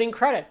our opening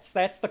credits.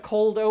 That's the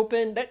cold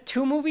open. That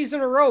 2 movies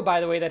in a row, by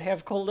the way, that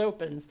have cold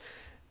opens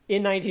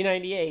in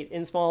 1998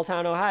 in small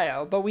town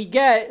Ohio. But we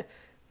get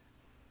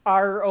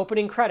our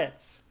opening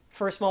credits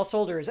for Small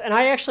Soldiers, and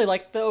I actually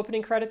like the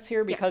opening credits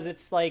here because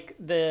it's like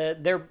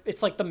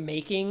it's like the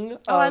making.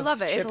 Oh, I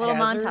love it. It's Chip a little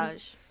Hazard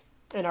montage.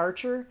 and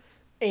Archer,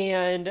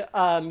 and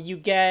you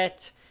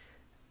get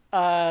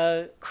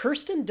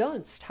Kirsten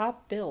Dunst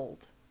top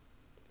billed.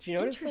 Did you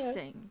notice that?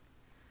 Interesting.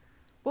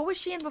 What was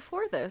she in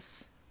before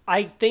this?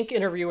 I think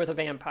Interview with a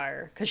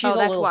Vampire because she's Oh, a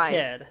that's little why.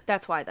 kid.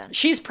 That's why then.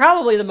 She's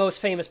probably the most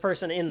famous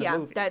person in the Yeah,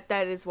 movie.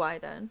 that is why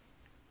then.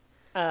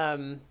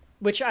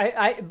 Which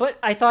but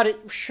I thought it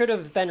should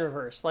have been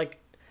reversed. Like,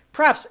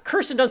 perhaps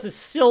Kirsten Dunst is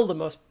still the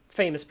most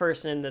famous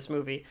person in this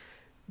movie,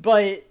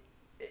 but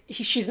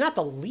she's not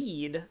the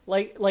lead.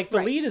 Like the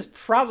Right. lead is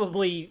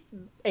probably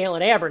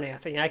Alan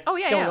Abernathy. I Oh,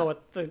 yeah, don't yeah. know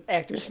what the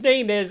actor's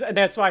name is, and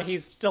that's why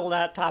he's still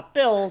not top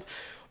billed.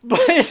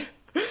 But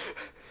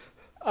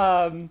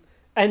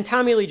and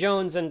Tommy Lee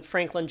Jones and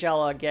Frank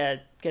Langella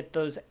get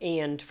those,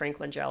 and Frank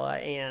Langella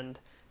and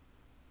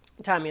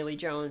Tommy Lee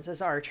Jones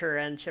as Archer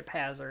and Chip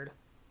Hazard,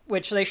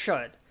 which they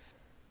should.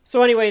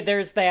 So anyway,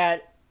 there's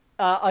that.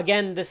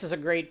 Again, this is a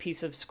great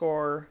piece of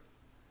score.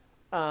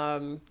 Da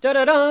da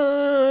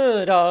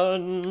da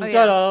dun Oh, yeah.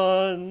 da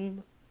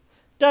dun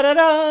da da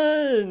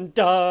dun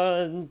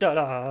dun da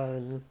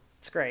dun.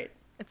 It's great.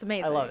 It's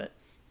amazing. I love it.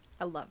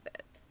 I love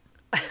it.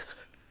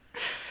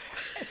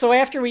 So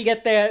after we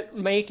get that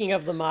making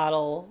of the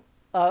model,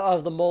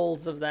 of the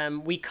molds of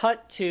them, we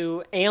cut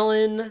to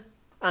Alan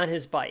on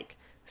his bike.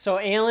 So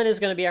Alan is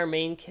going to be our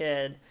main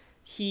kid.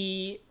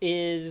 He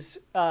is,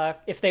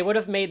 if they would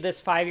have made this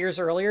 5 years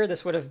earlier,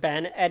 this would have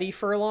been Eddie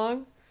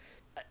Furlong,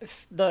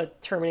 the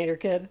Terminator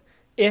kid.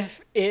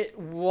 If it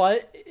was,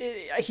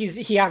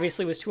 he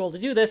obviously was too old to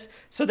do this,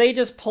 so they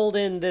just pulled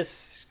in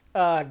this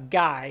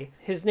guy.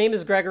 His name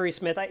is Gregory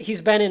Smith.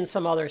 He's been in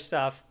some other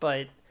stuff,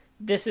 but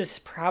this is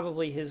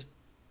probably his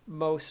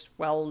most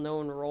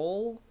well-known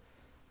role.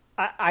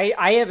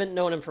 I haven't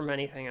known him from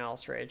anything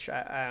else, Rach.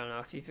 I don't know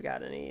if you've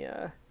got any...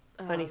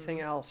 anything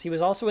else. He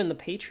was also in The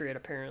Patriot,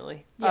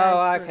 apparently. Yeah,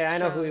 oh, it's okay. I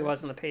know who he shows.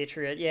 was in The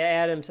Patriot. Yeah,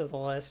 add him to the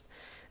list.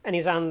 And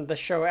he's on the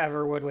show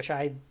Everwood, which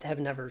I have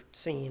never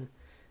seen.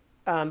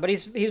 But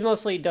he's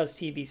mostly does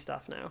TV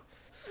stuff now.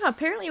 Oh,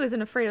 apparently he was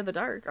in Afraid of the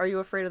Dark. Are You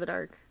Afraid of the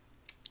Dark?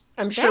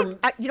 I'm sure.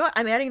 You know what?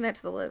 I'm adding that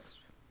to the list.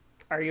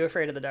 Are You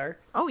Afraid of the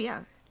Dark? Oh,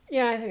 yeah.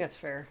 Yeah, I think that's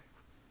fair.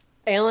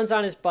 Alan's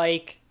on his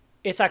bike.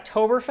 It's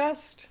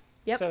Oktoberfest.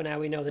 Yep. So now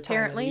we know the time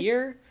Apparently. of the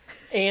year.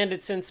 And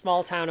it's in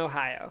small town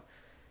Ohio.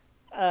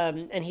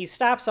 And he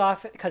stops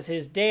off because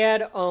his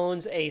dad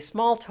owns a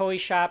small toy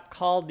shop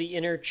called The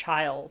Inner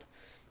Child.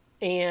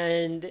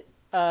 And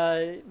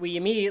we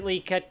immediately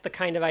get the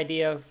kind of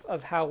idea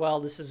of how well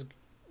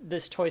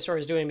this toy store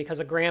is doing, because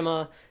a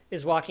grandma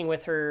is walking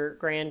with her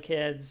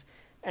grandkids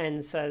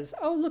and says,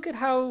 "Oh, look at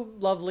how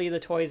lovely the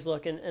toys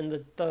look," and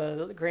the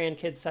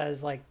grandkid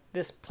says, like,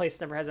 "This place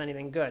never has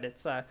anything good."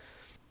 It's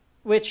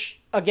which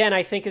again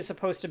I think is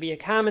supposed to be a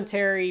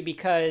commentary,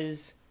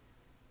 because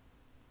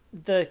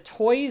the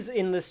toys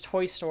in this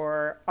toy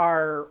store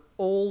are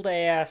old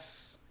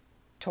ass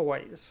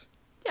toys.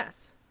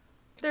 Yes.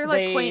 They're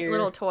like quaint They're-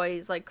 little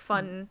toys, like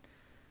fun,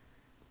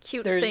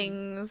 cute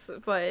things,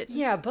 but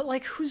Yeah, but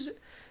like, who's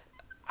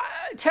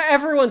to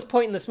everyone's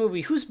point in this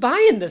movie, who's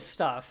buying this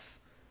stuff?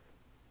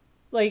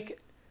 Like,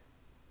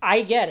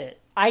 I get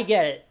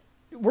it.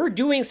 We're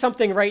doing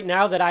something right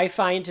now that I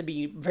find to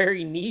be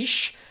very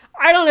niche.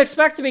 I don't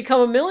expect to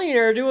become a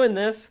millionaire doing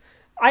this.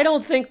 I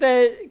don't think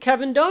that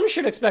Kevin Dunn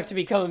should expect to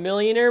become a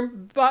millionaire,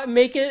 but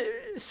make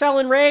it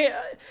selling Ray.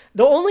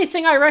 The only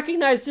thing I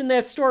recognized in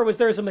that store was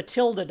there's a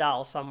Matilda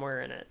doll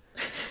somewhere in it.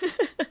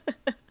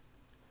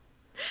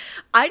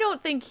 I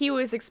don't think he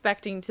was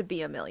expecting to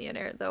be a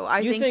millionaire, though. I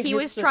You think think he it's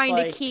was just trying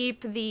like- to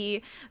keep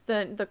the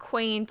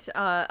quaint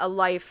a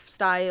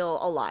lifestyle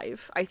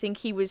alive. I think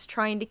he was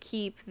trying to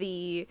keep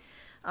the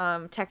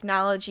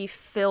technology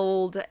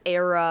filled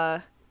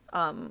era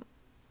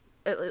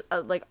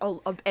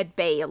at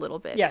bay a little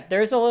bit. Yeah,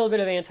 there's a little bit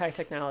of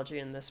anti-technology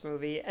in this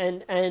movie,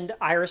 and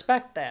I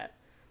respect that,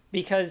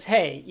 because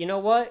hey, you know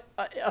what?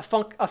 A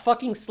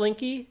fucking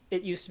Slinky,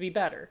 it used to be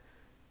better.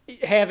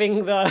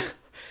 Having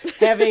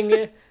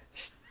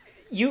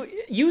you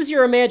use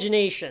your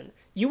imagination.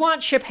 You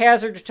want Chip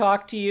Hazard to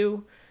talk to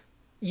you?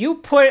 You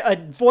put a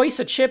voice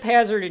of Chip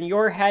Hazard in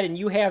your head, and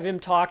you have him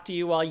talk to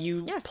you while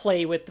you Yes.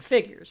 play with the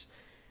figures.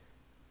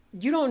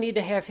 You don't need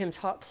to have him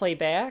play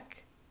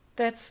back.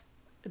 That's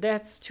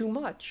too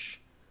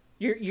much.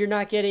 You're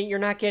not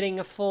getting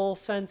a full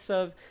sense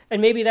of, and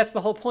maybe that's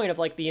the whole point of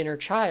like the inner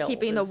child,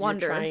 Keeping the is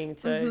wonder. You're trying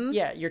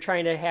to you're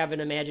trying to have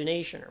an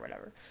imagination or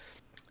whatever.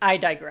 I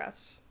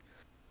digress.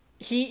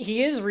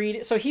 He is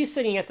reading, so he's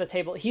sitting at the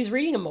table. He's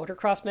reading a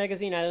motocross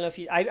magazine. I don't know if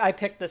I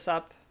picked this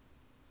up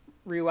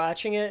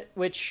rewatching it,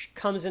 which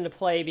comes into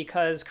play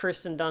because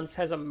Kirsten Dunst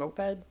has a moped,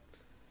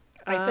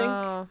 I think.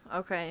 Oh,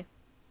 okay.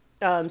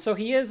 So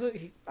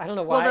I don't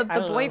know why. Well, I the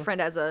don't know.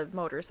 boyfriend has a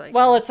motorcycle.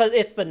 Well, it's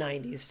the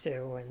 90s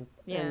too, and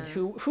Yeah.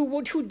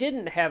 who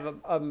didn't have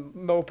a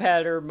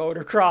moped or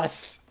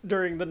motocross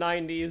during the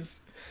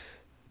 90s?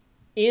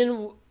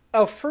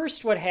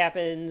 First what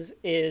happens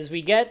is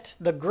we get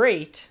the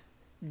great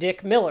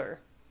Dick Miller,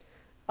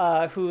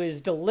 who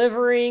is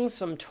delivering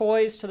some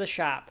toys to the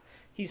shop.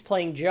 He's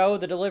playing Joe,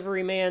 the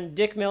delivery man.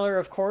 Dick Miller,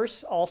 of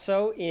course,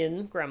 also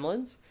in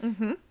Gremlins.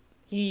 Mm-hmm.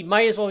 He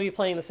might as well be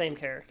playing the same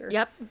character.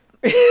 Yep.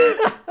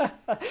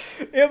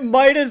 It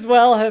might as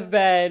well have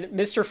been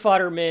Mr.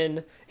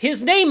 Futterman.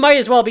 His name might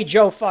as well be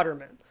Joe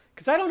Futterman.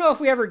 Because I don't know if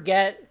we ever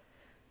get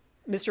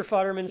Mr.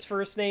 Futterman's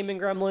first name in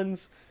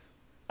Gremlins.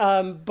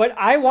 But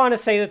I want to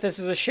say that this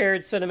is a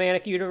shared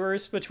cinematic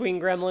universe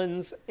between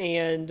Gremlins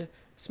and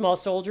Small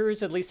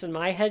Soldiers. At least in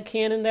my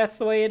headcanon, that's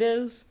the way it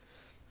is.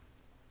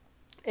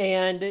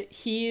 And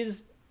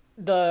he's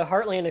the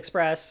Heartland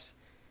Express,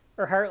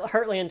 or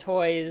Heartland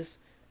Toys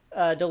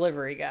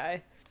delivery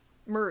guy.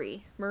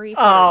 Murray Oh,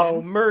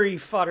 Futterman. Murray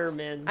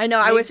Futterman. I know.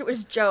 I wish it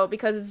was Joe,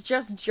 because it's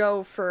just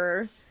Joe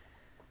for.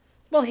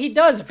 Well, he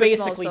does Small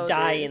basically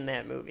die Soldiers. in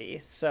that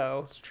movie, so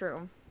It's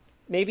true.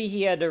 maybe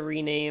he had to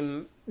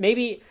rename.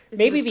 Maybe This is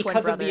maybe his twin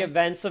because of the brother.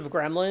 events of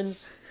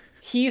Gremlins,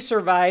 he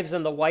survives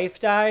and the wife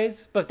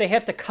dies, but they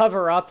have to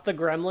cover up the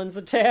Gremlins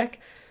attack,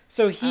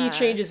 so he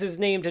changes his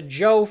name to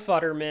Joe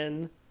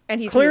Futterman. And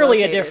he's Clearly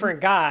a relocated.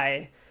 different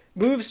guy.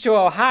 Moves to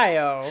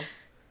Ohio,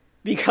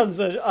 becomes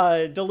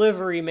a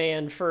delivery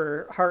man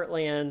for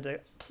Heartland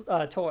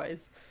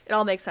Toys. It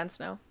all makes sense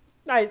now.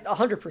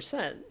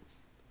 100%.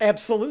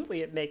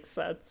 Absolutely, it makes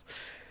sense.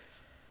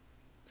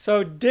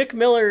 So Dick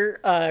Miller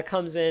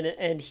comes in,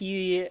 and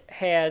he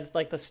has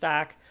like the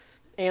stock.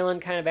 Alan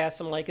kind of asks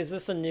him, like, "Is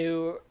this a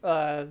new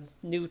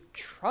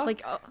truck?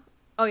 Like,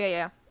 oh yeah,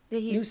 yeah.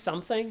 new He's,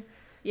 something?"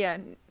 yeah.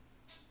 And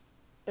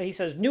he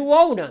says, "New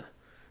owner,"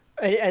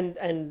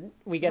 and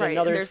we get Right,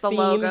 another and there's the theme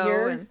logo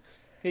here. and-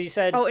 He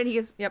said, Oh, and he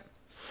is. Yep.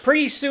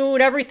 pretty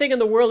soon everything in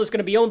the world is going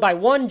to be owned by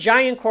one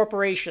giant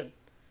corporation.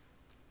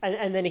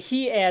 And then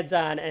he adds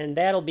on, and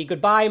that'll be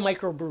goodbye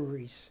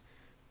microbreweries.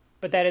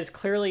 but that is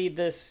clearly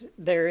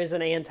there is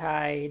an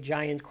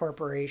anti-giant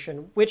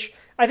corporation, which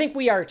I think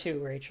we are too,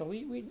 Rachel.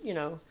 We you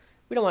know,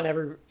 we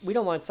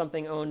don't want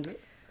something owned.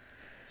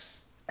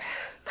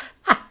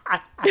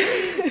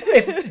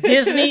 If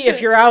Disney, if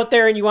you're out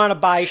there and you want to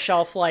buy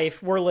Shelf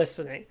Life, we're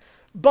listening.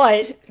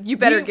 But You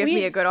better give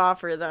me a good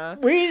offer, though.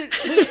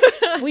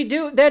 we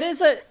do. That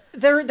is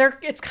they're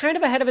it's kind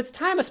of ahead of its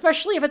time,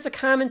 especially if it's a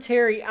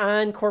commentary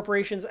on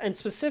corporations and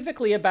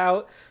specifically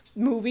about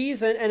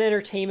movies and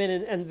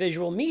entertainment and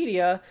visual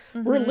media.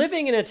 We're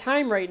living in a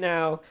time right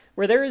now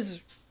where there is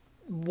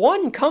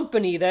one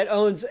company that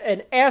owns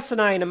an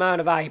asinine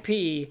amount of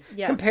IP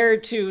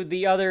compared to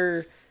the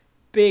other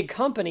big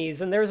companies,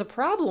 and there's a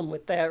problem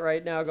with that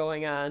right now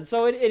going on.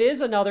 So it is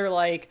another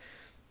like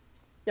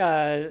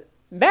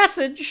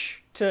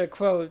message, to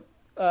quote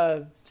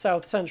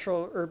South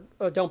Central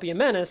or Don't Be a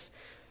Menace.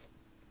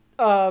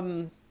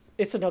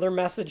 It's another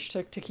message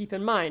to keep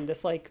in mind.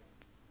 This like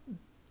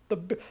the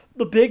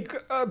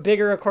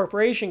bigger a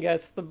corporation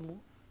gets,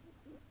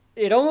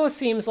 it almost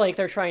seems like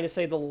they're trying to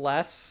say the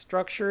less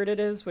structured it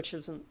is, which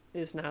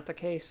is not the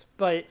case.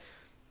 But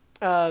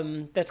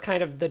that's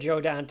kind of the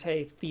Joe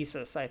Dante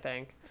thesis, I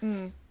think.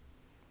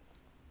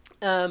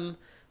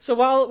 So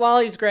while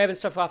he's grabbing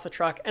stuff off the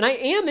truck, and I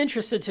am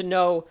interested to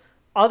know,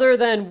 other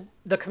than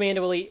the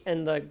Commando Elite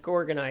and the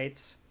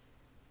Gorgonites,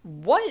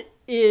 what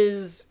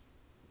is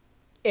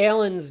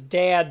Alan's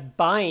dad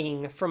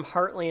buying from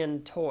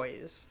Heartland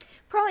Toys?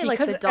 Probably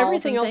Because like the dolls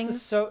everything and else things.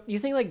 is so. You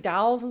think like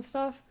dolls and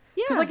stuff?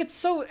 Yeah. Because like it's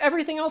so,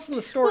 everything else in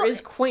the store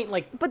is quaint.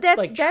 Like, But that's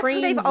like where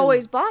trains they've and-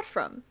 always bought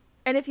from.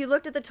 And if you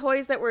looked at the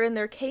toys that were in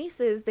their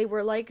cases, they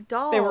were like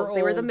dolls. They were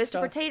the old Mr.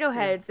 stuff. Potato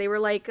Heads. They were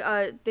like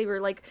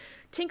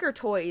Tinker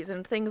Toys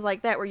and things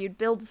like that, where you'd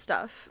build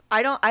stuff.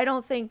 I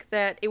don't think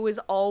that it was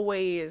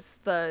always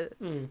the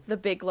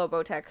big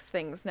Lobotex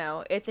things.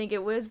 Now I think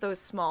it was those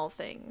small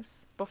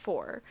things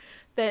before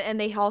that, and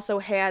they also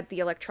had the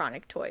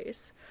electronic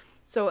toys.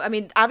 So I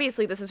mean,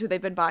 obviously, this is who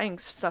they've been buying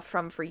stuff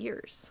from for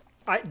years.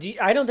 I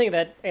don't think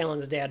that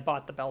Alan's dad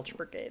bought the Belch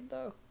Brigade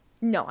though.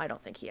 No, I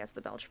don't think he has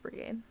the Belch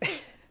Brigade.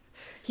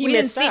 He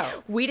missed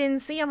out. We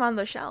didn't see him on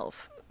the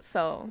shelf,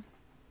 so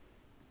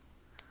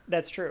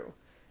That's true.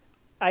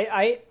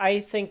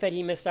 I think that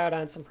he missed out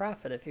on some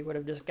profit if he would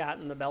have just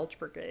gotten the Belch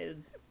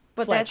Brigade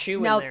flat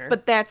shoe in there.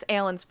 But that's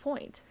Alan's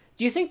point.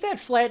 Do you think that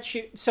flat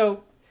shoe?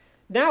 So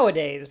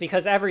nowadays,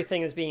 because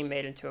everything is being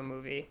made into a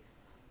movie,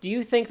 do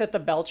you think that the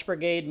Belch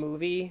Brigade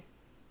movie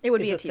It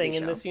would is be a a TV thing show.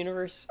 in this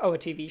universe? Oh, a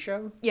TV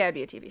show? Yeah, it'd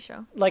be a TV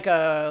show. Like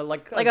a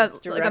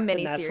direct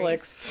mini to Netflix.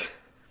 series.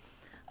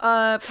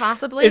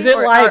 Possibly. Is it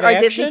live or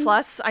Disney action?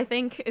 Plus, I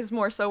think, is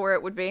more so where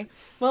it would be.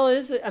 Well,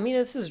 I mean,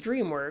 this is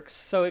DreamWorks,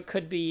 so it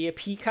could be a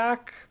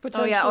Peacock Oh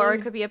potentially. yeah, or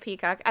it could be a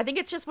Peacock. I think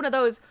it's just one of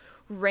those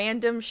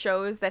random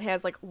shows that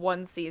has like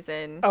one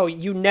season. Oh,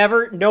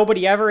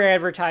 nobody ever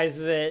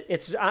advertises it.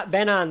 It's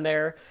been on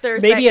there.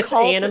 There's Maybe that it's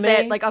cult anime,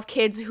 that, like, of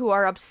kids who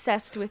are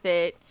obsessed with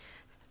it.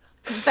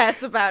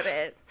 That's about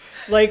it.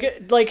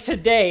 like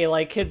today,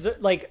 like kids,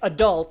 like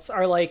adults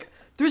are like,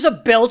 "There's a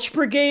Belch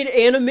Brigade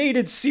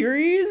animated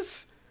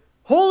series?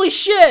 Holy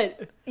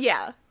shit!"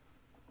 Yeah.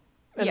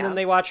 And Yeah. then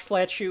they watch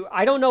Flat Shoe.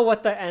 I don't know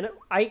what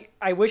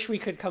I wish we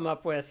could come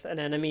up with an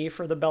enemy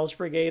for the Belch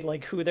Brigade,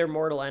 like who their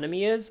mortal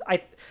enemy is.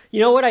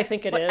 You know what I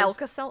think it is?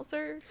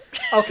 Alka-Seltzer?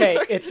 Okay,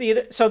 it's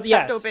either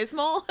yes.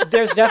 Pepto-Bismol?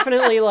 There's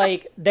definitely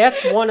like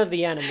that's one of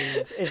the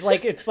enemies. Is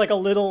like it's like a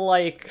little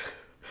like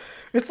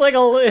it's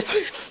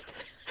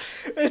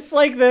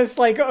like this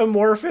like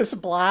amorphous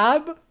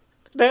blob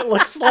that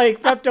looks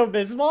like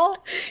Pepto-Bismol.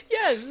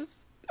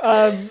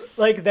 Yes.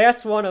 Like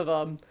that's one of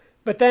them.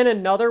 But then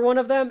another one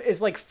of them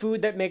is like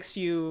food that makes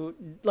you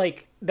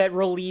like that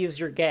relieves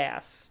your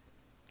gas.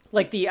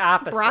 Like the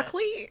opposite.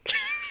 Broccoli?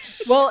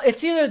 Well,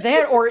 it's either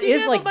that or it You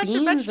is have a like bunch of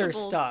beans or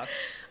vegetables. stuff.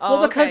 Oh,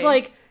 Well, because okay.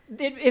 like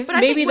if But I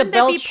maybe think, the wouldn't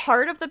Belch. that be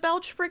part of the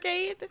Belch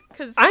Brigade?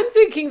 Because I'm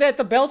thinking that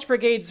the Belch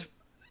Brigades,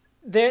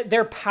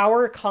 their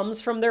power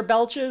comes from their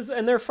belches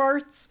and their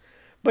farts,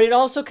 but it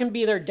also can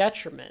be their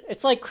detriment.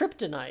 It's like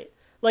kryptonite.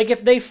 Like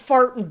if they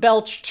fart and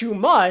belch too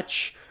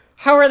much,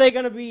 how are they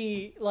going to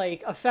be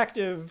like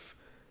effective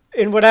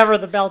in whatever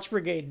the Belch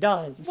Brigade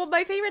does? Well,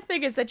 my favorite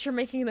thing is that you're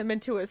making them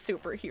into a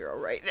superhero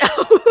right now.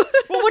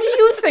 Well, what do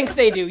you think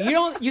they do?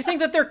 You think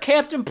that they're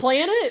Captain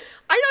Planet?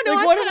 I don't know.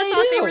 Like, I what do kind of they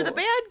thought they do? were the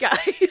bad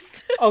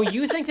guys. Oh,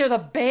 you think they're the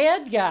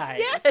bad guys?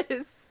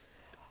 Yes.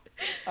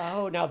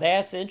 Oh, now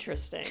that's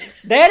interesting.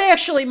 That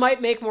actually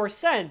might make more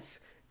sense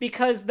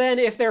because then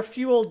if they're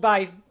fueled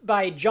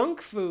by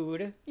junk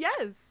food,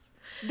 Yes.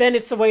 then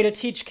it's a way to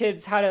teach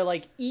kids how to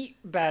like eat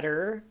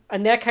better,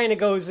 and that kind of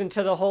goes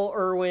into the whole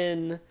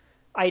Irwin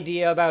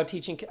idea about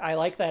teaching. I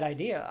like that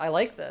idea. I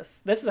like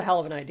this. This is a hell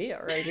of an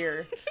idea right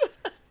here.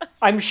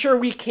 I'm sure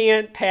we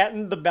can't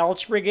patent the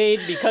Belch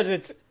Brigade because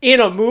it's in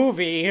a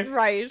movie,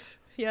 Right.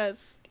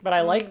 Yes. but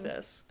I like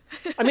this.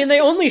 I mean, they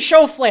only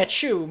show Flat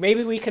Shoe.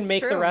 Maybe we can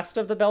make the true. rest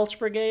of the Belch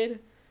Brigade,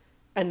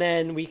 and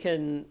then we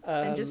can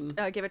And just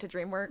give it to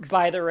DreamWorks.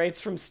 buy the rights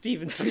from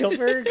Steven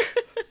Spielberg.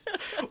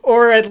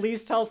 or at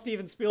least tell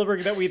Steven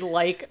Spielberg that we'd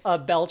like a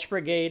Belch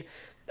Brigade.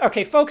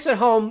 Okay, folks at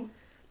home,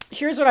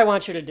 here's what I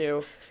want you to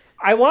do.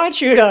 I want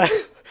you to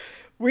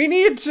we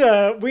need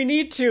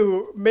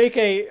to make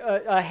a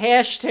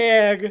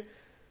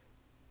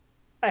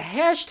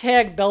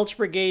hashtag Belch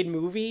Brigade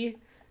movie.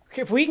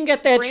 If we can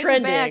get that Bring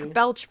trending. back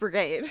Belch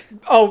Brigade.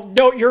 Oh,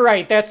 no, you're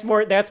right. That's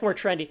more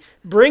trendy.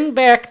 Bring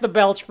back the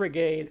Belch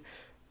Brigade.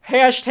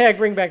 Hashtag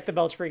bring back the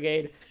Belch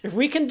Brigade. If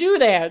we can do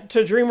that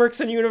to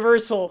DreamWorks and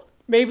Universal,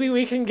 maybe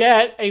we can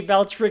get a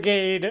Belch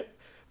Brigade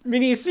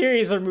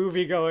miniseries or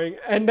movie going.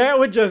 And that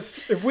would just,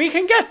 if we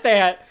can get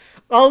that,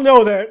 I'll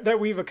know that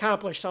we've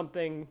accomplished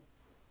something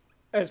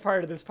as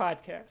part of this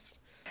podcast.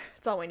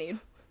 That's all we need.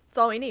 That's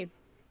all we need.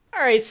 All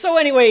right, so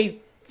anyway,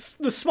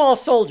 the small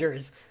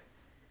soldiers.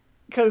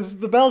 Because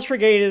the Belch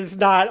Brigade is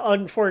not,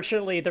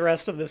 unfortunately, the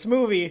rest of this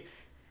movie.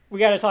 We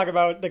got to talk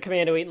about the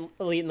Commando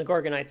Elite and the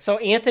Gorgonites. So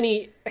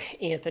Alan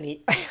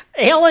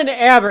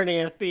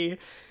Abernathy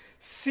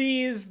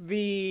sees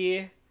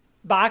the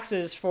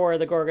boxes for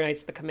the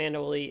Gorgonites, the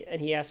Commando Elite, and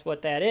he asks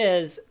what that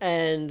is,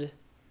 and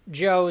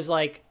Joe's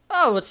like,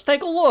 oh, let's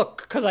take a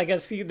look, because I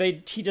guess he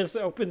just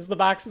opens the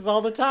boxes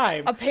all the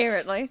time.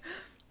 Apparently.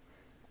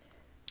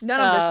 None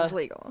of this is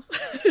legal.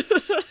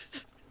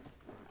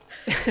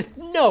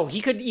 No, he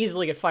could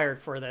easily get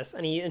fired for this,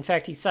 and in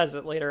fact, he says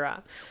it later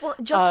on. Well,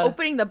 just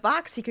opening the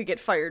box he could get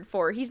fired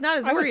for. He's not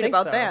as I would worried think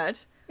about so.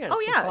 that. Yeah, Oh,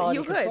 some yeah, quality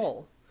you could.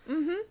 control.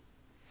 Mm-hmm.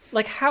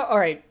 Like, how... All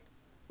right,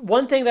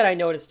 one thing that I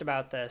noticed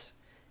about this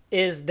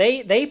is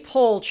they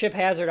pull Chip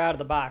Hazard out of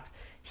the box.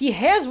 He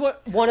has one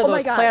of Oh my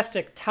those God.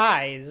 plastic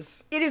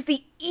ties. It is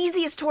the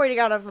easiest toy to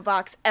get out of a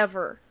box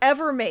ever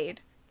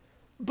made.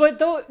 But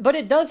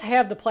it does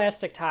have the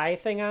plastic tie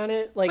thing on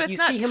it. Like, But it's you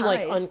not see him,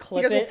 like, tied. He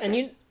unclip goes,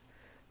 it,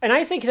 and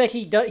I think that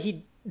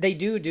they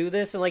do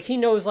this, and, like, he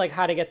knows, like,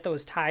 how to get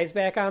those ties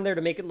back on there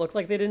to make it look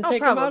like they didn't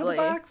take them out of the probably.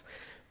 box.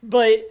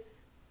 But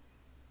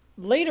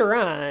later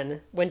on,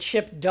 when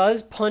Chip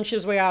does punch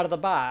his way out of the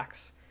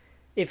box,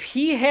 if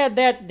he had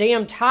that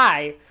damn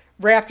tie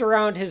wrapped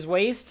around his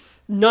waist,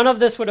 none of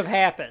this would have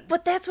happened.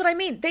 But that's what I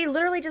mean. They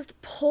literally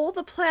just pull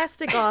the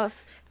plastic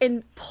off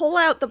and pull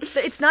out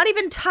it's not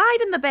even tied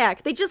in the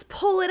back. They just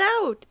pull it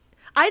out.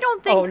 I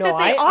don't think that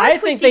they are I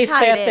think they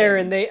twisty-tied sat there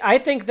in. and I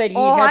think that he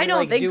Oh, had I to don't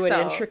like think do it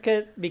so.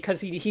 intricate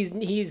because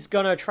he's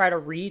gonna try to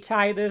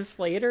retie this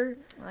later.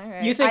 All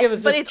right. You think it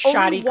was but just it's only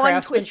shoddy one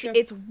craftsmanship?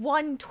 It's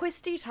one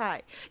twisty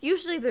tie.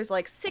 Usually there's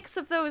like 6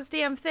 of those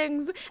damn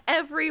things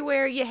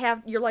everywhere.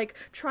 You're like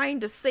trying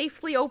to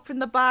safely open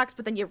the box,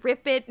 but then you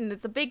rip it and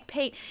it's a big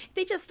pain.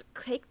 They just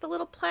take the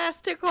little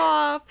plastic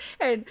off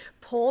and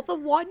pull the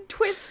one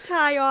twist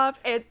tie off,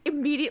 and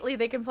immediately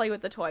they can play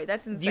with the toy.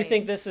 That's insane. Do you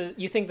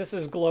think this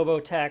is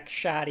Globotech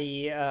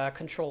shoddy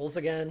controls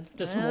again?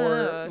 Just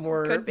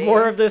could be.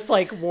 more of this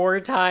like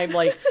wartime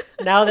like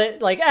now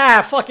that like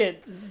fuck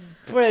it,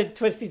 put a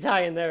twisty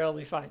tie in there, it'll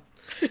be fine.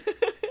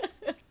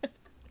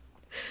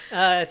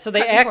 So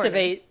they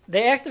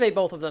activate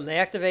both of them. They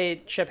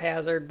activate Chip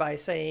Hazard by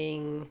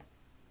saying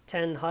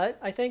 10 Hut,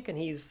 I think, and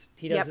he does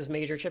Yep. his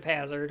Major Chip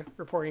Hazard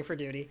reporting for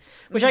duty,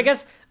 which I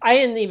guess I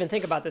didn't even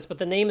think about this, but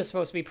the name is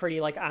supposed to be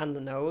pretty like on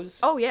the nose.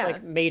 Oh, yeah.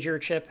 like Major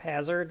Chip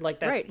Hazard, like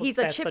that's Right, he's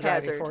a that's Chip the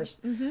driving Hazard. force.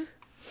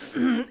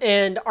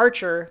 And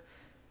Archer,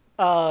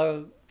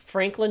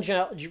 Frank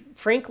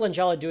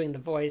Langella doing the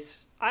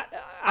voice.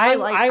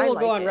 I will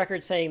go on it.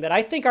 record saying that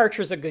I think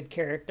Archer's a good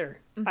character.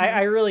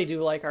 I really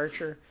do like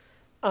Archer.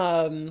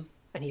 And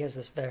he has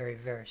this very,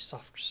 very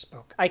soft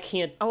spoke. I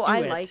can't Oh, do I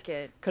it. like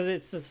it. Because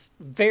it's just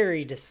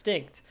very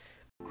distinct.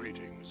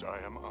 Greetings, I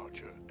am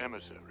Archer,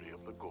 emissary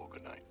of the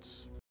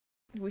Gorgonites.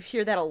 We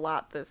hear that a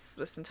lot this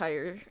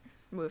entire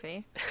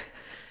movie.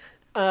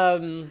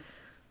 Alan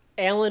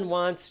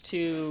wants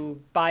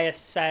to buy a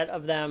set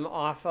of them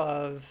off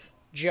of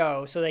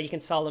Joe so that he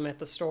can sell them at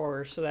the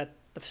store so that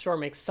the store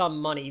makes some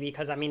money,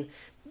 because I mean,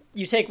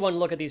 you take one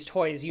look at these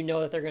toys, you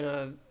know that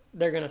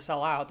they're gonna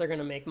sell out, they're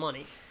gonna make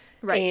money.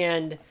 Right.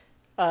 And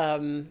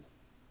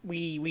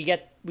we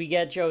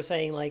get Joe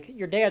saying like,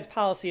 your dad's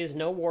policy is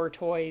no war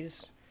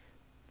toys.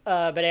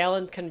 But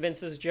Alan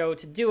convinces Joe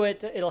to do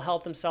it. It'll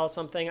help them sell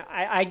something.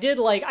 I do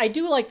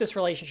like this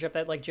relationship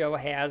that like Joe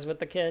has with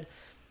the kid.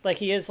 Like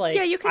he is like,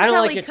 Yeah, you can I don't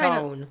tell like he your kind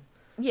of- tone.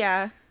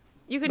 Yeah.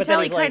 You can But tell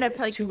then he he's kind like, of it's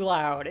like too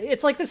loud.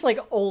 It's like this like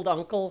old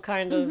uncle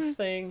kind of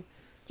thing.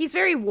 he's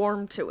very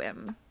warm to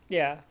him.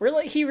 Yeah,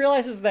 he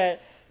realizes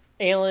that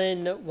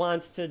Alan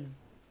wants to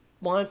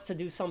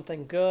do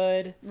something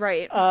good.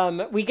 Right.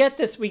 We get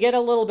a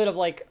little bit of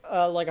like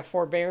a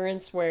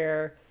forbearance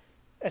where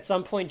at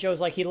some point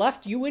Joe's like, he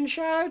left you in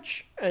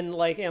charge, and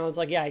like Alan's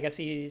like, yeah, I guess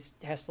he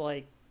has to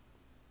like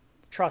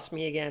trust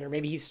me again, or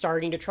maybe he's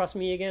starting to trust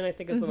me again, I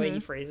think is the way he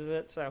phrases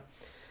it. So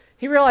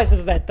he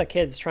realizes that the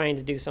kid's trying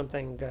to do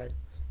something good.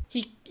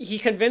 He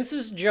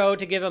convinces Joe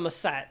to give him a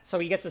set, so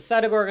he gets a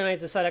set of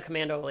Gorgonites, a set of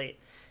Commando Elite,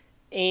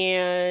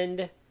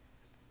 and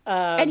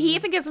he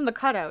even gives him the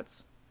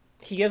cutouts.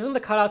 he gives him the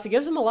cutouts. He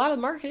gives him a lot of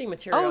marketing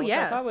material, Oh, which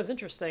yeah. I thought was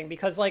interesting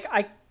because, like,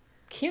 I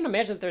can't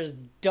imagine that there's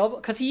double.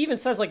 Because he even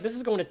says, like, this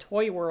is going to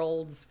Toy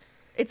Worlds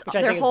It's which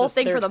I their think whole is just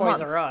thing their for the Toys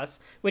month. R Us.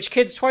 Which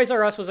Kids Toys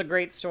R Us was a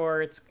great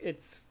store.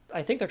 It's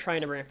I think they're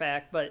trying to bring it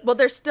back, but Well,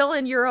 they're still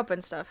in Europe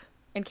and stuff,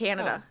 in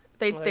Canada.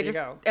 They well, they there you just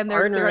go. and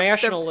Our they're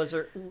international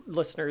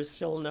listeners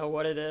still know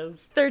what it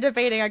is. they're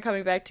debating on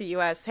coming back to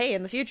U.S. Hey,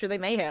 in the future they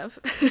may have.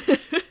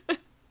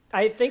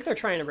 I think they're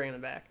trying to bring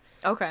them back.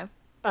 Okay.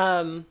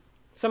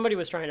 Somebody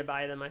was trying to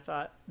buy them, I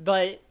thought,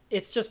 but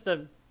it's just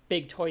a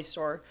big toy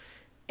store.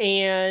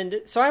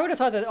 And so I would have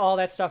thought that all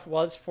that stuff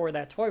was for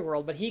that toy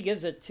world, but he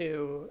gives it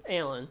to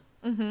Alan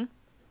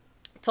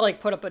to like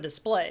put up a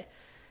display.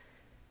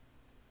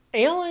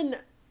 Alan,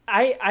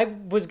 I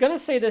was gonna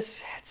say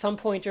this at some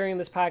point during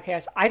this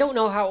podcast. I don't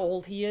know how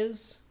old he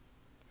is.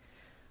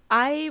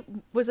 I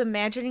was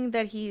imagining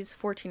that he's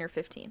 14 or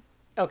 15.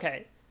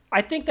 Okay,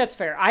 I think that's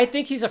fair. I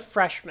think he's a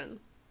freshman.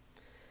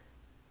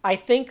 I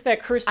think that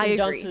I Kirsten agree.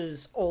 Dunst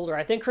is older.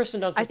 I think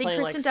Kirsten Dunst is I think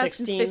playing Kristen like Dunst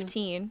is 16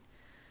 15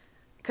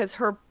 because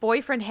her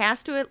boyfriend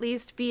has to at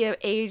least be of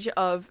age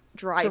of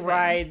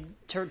driving.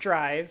 to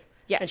drive.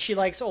 Yes. And she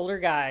likes older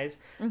guys.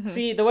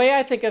 See, the way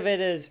I think of it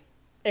is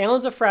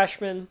Alan's a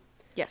freshman,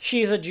 Yes.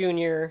 she's a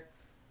junior,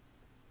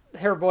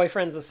 her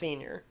boyfriend's a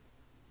senior.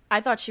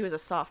 I thought she was a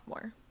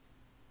sophomore.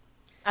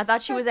 I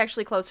thought she was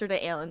actually closer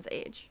to Alan's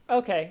age.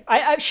 Okay.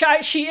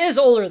 She is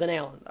older than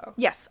Alan, though.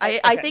 Yes, I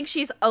Okay. think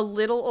she's a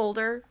little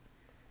older,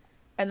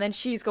 and then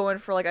she's going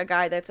for like a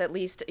guy that's at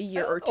least a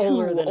year or two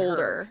Older than older.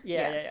 her.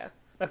 Yeah, Yes.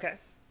 yeah. Okay.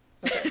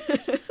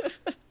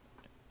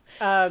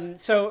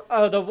 So,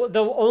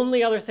 the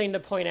only other thing to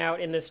point out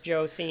in this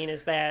Joe scene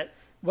is that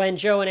when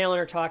Joe and Alan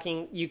are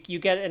talking, you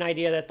get an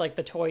idea that like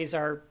the toys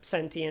are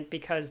sentient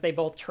because they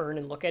both turn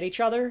and look at each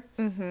other.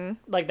 Mm-hmm.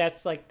 Like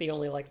that's like the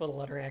only like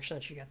little interaction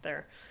that you get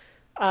there.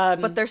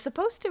 But they're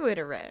supposed to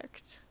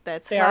interact.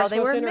 That's They are how they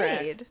supposed were to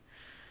interact.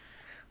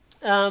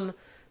 made.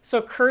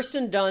 So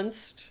Kirsten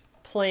Dunst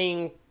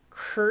playing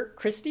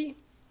Christy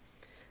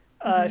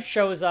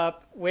shows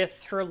up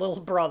with her little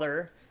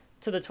brother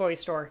to the toy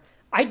store.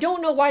 I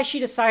don't know why she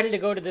decided to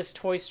go to this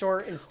toy store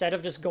instead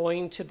of just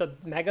going to the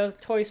mega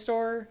toy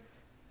store.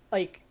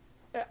 Like,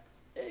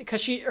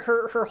 because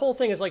her whole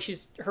thing is like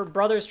her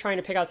brother's trying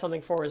to pick out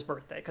something for his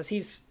birthday because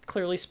he's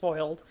clearly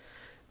spoiled.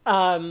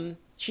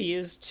 She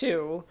is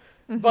too,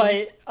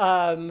 but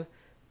I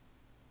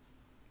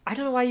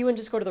don't know why you wouldn't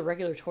just go to the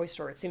regular toy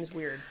store. It seems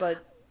weird,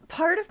 but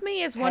Part of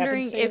me is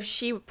wondering if Happenstance?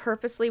 she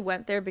purposely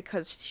went there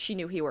because she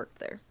knew he worked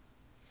there.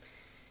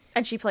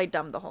 And she played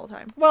dumb the whole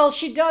time. well,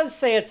 she does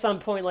say at some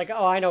point like,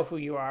 "Oh, I know who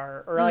you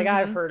are," or like,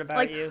 "I've heard about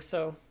Like- you."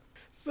 So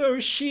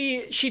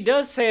she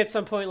does say at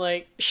some point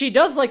like she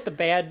does like the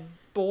bad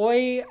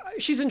boy.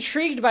 She's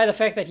intrigued by the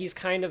fact that he's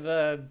kind of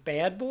a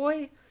bad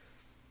boy,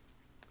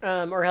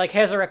 or like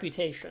has a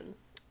reputation.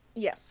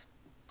 Yes.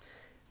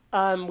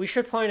 We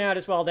should point out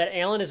as well that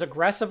Alan is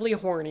aggressively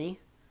horny,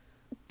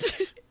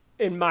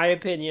 in my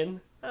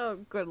opinion. Oh,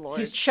 good lord.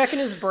 He's checking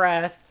his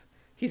breath.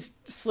 He's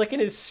slicking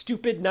his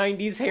stupid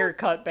 90s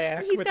haircut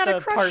back He's with got a the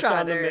crush part on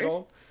down the her.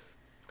 middle.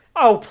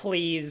 Oh,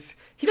 please.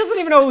 He doesn't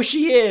even know who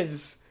she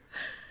is.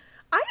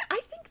 I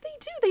think they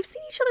do. They've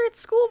seen each other at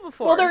school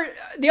before. Well,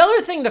 the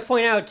other thing to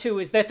point out, too,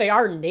 is that they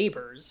are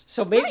neighbors.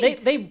 So maybe Right.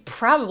 they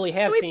probably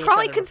have so seen he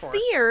probably each other could before.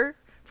 see her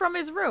from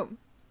his room.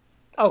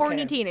 Okay.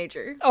 Horny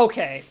teenager.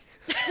 Okay.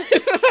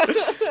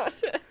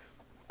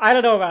 I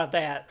don't know about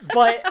that,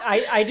 but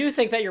I do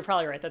think that you're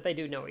probably right, that they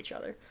do know each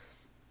other.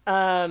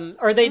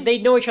 Or they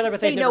know each other, but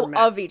They they've never know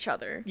met. of each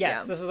other.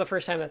 Yes, Yeah. this is the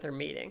first time that they're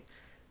meeting.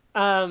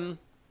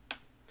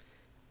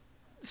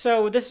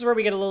 So this is where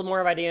we get a little more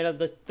of an idea of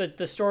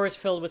the store is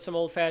filled with some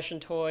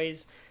old-fashioned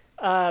toys.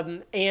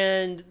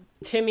 And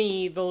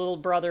Timmy, the little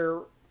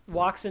brother,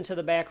 walks into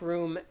the back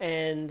room,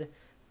 and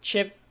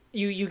Chip,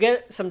 you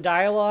get some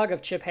dialogue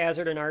of Chip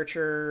Hazard and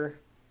Archer.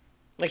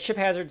 Like, Chip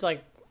Hazard's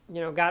like,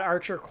 got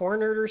Archer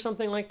cornered or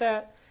something like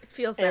that. It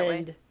feels that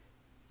And way.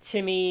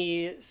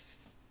 Timmy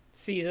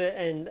sees it,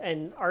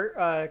 and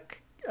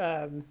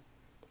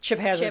Chip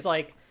Hazard's Chip.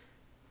 like,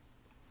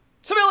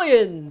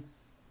 civilian!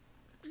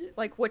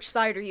 Like, which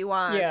side are you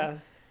on? Yeah.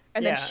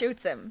 And yeah. then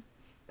shoots him.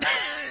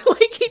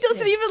 Like, he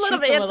doesn't Yeah, even let him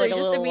shoots him with, answer. like, He a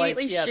just little, like,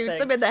 immediately yeah, shoots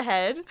thing. him in the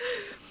head.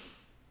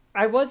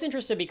 I was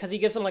interested because he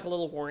gives him like a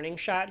little warning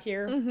shot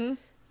here.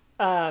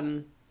 Mm-hmm.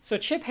 So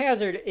Chip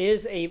Hazard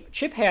has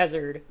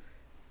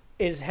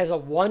a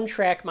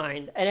one-track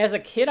mind, and as a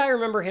kid, I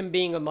remember him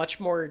being a much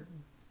more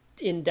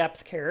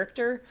in-depth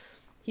character.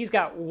 He's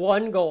got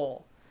one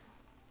goal: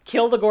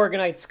 kill the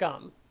Gorgonite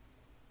scum.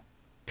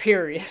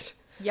 Period.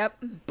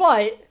 Yep.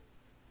 But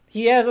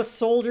he has a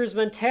soldier's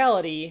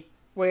mentality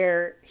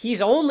where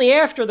he's only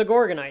after the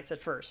Gorgonites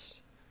at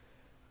first.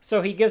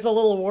 So he gives a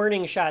little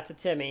warning shot to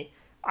Timmy.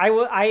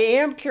 I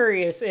am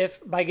curious if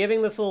by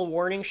giving this little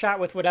warning shot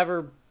with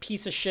whatever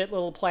piece of shit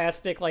little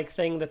plastic like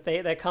thing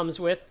that comes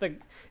with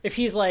if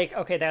he's like,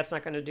 okay, that's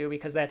not going to do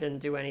because that didn't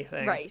do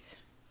anything. Right.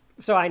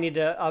 So I need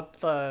to up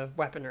the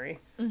weaponry.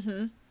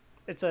 Mm-hmm.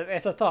 It's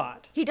a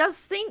thought. He does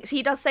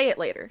say it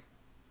later.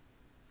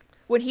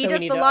 When he that we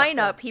does need the to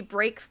lineup, upgrade. he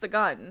breaks the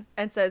gun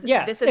and says,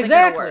 Yeah, "This isn't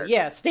exactly. gonna work."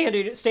 Yeah,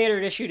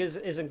 standard issued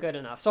isn't good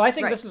enough. So I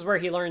think Right. this is where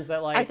he learns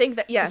that, like, I think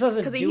that yes, this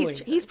doesn't because do he's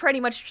anything. pretty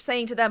much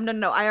saying to them, "No, no,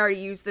 no, I already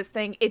used this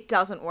thing. It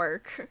doesn't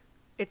work.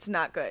 It's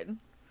not good."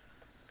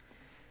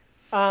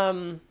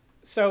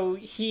 So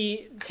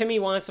Timmy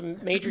wants a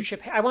major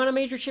chip. I want a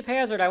major chip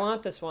hazard. I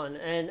want this one.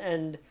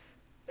 And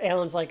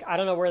Alan's like, I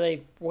don't know where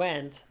they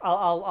went.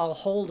 I'll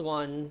hold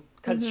one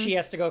because she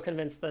has to go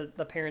convince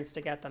the parents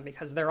to get them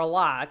because they're a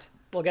lot.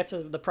 We'll get to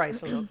the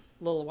price in a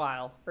little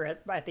while or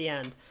at the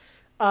end.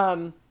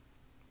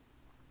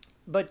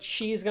 But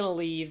she's gonna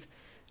leave,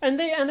 and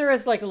there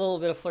is like a little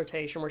bit of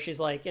flirtation where she's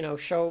like,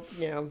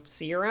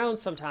 see you around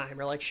sometime,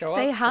 or like show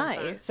Say up hi.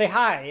 sometime. Say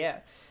hi, yeah.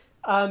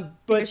 But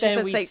Because she then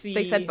says we see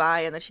they said bye,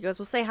 and then she goes,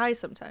 "Well, say hi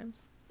sometimes."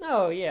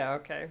 Oh, yeah,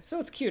 okay. So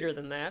it's cuter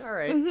than that. All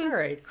right, all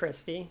right,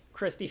 Christy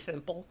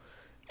Fimple.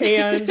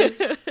 And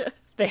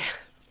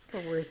it's the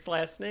worst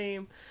last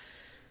name.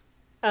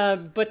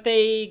 But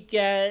they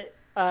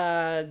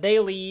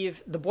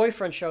leave, the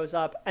boyfriend shows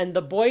up, and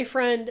the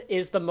boyfriend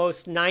is the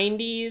most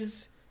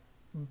 90s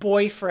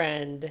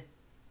boyfriend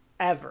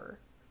ever.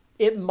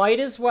 It might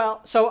as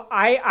well. So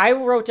I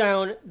wrote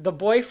down, the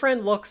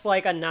boyfriend looks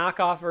like a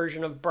knockoff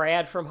version of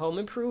Brad from Home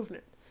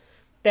Improvement.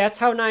 That's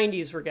how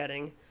 90s we're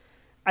getting.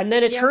 And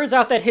then it turns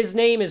out that his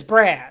name is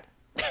Brad.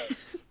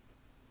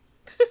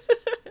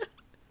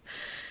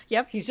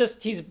 Yep. He's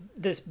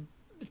this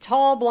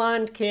tall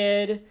blonde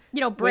kid.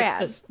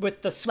 Brad.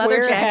 With the Leather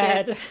square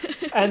jacket.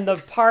 head and the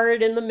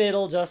part in the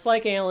middle, just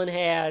like Alan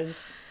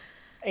has.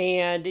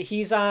 And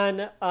he's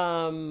on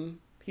a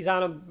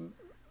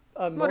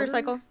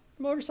Motorcycle.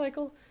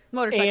 Motorcycle.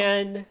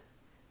 Motorcycle.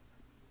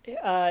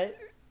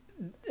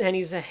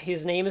 And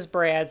his name is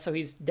Brad, so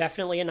he's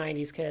definitely a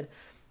 90s kid.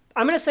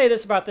 I'm going to say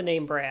this about the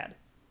name Brad.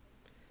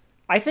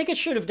 I think it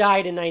should have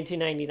died in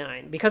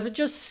 1999 because it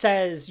just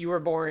says you were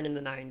born in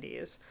the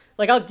 90s.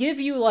 Like, I'll give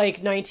you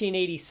like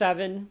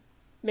 1987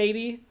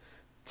 maybe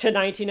to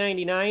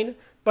 1999,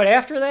 but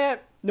after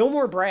that, no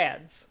more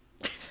Brads.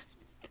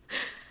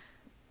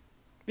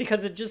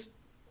 Because it just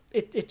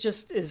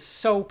is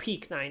so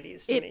peak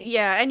 90s to me.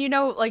 Yeah, and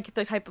like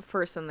the type of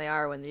person they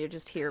are when you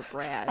just hear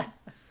Brad.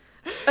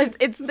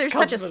 There's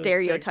such a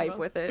stereotype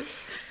with it.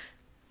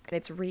 And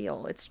it's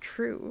real. It's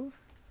true.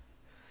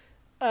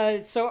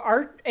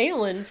 So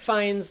Alan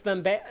finds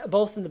them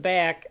both in the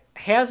back.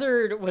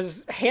 Hazard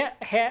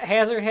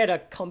had a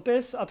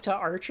compass up to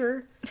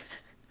Archer.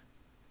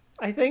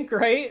 I think,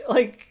 right?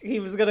 Like, he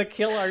was gonna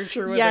kill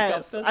Archer with a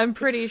compass. Yes, I'm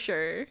pretty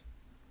sure.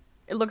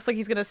 It looks like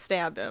he's gonna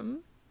stab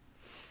him.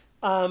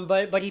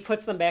 But he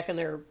puts them back in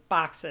their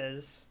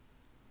boxes.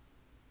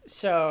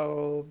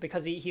 So,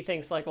 because he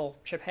thinks, like, well,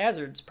 Chip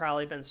Hazard's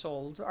probably been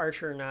sold.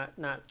 Archer, not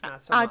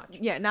so much.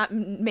 Yeah, not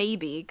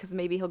maybe, because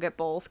maybe he'll get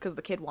both, because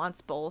the kid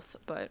wants both,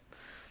 but...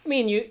 I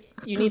mean, you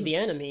need the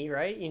enemy,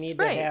 right? You need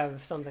to Right.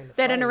 have something to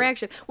That fight.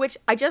 interaction, which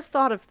I just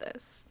thought of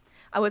this.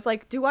 I was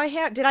like, did I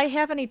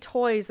have any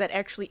toys that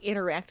actually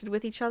interacted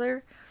with each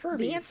other? Furbies.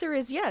 The answer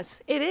is yes,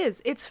 it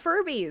is. It's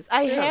Furbies.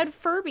 I Yeah. had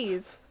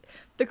Furbies.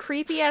 The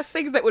creepy-ass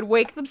things that would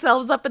wake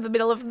themselves up in the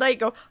middle of the night,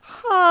 go,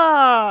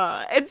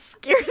 ha, and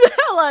scare the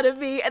hell out of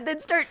me, and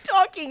then start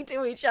talking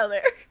to each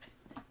other.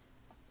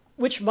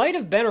 Which might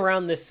have been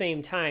around the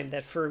same time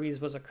that Furbies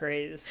was a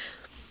craze.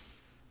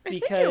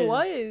 Because it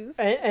was.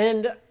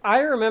 And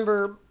I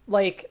remember,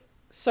 like,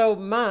 so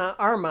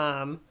our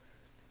mom,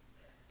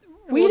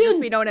 Will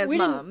just be known as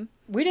Mom.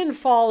 We didn't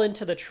fall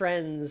into the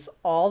trends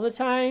all the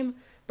time,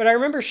 but I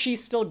remember she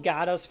still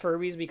got us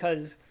Furbies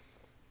because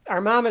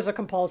our mom is a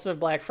compulsive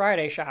Black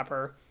Friday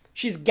shopper.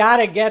 She's got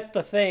to get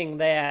the thing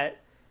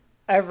that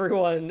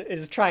everyone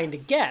is trying to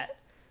get.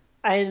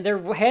 And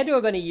there had to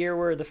have been a year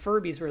where the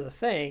Furbies were the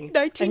thing.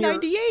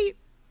 1998.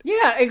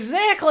 Yeah,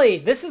 exactly.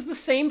 This is the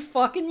same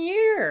fucking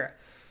year.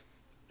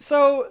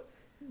 So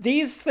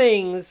these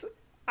things,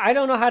 I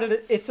don't know how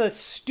to... It's a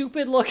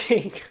stupid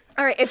looking...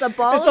 All right, it's a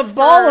ball It's of a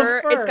ball of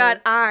fur. fur. It's got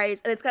eyes,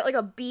 and it's got like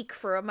a beak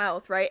for a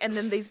mouth, right? And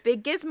then these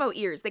big gizmo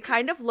ears. They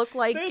kind of look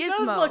like It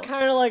Gizmo. does look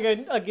kind of like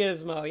a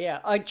gizmo, yeah.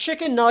 A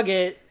chicken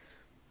nugget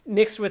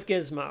mixed with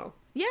gizmo.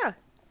 Yeah.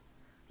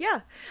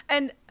 Yeah.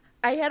 And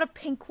I had a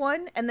pink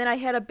one, and then I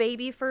had a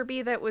baby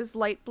Furby that was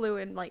light blue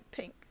and light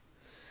pink.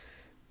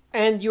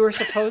 And you were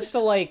supposed to,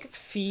 like,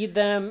 feed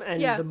them, and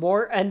Yeah. the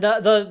more... And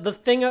the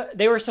thing...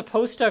 They were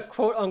supposed to,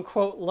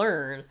 quote-unquote,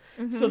 learn.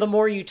 Mm-hmm. So the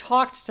more you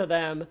talked to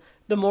them,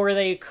 the more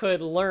they could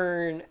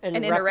learn and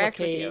interact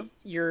with replicate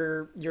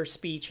your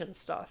speech and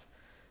stuff.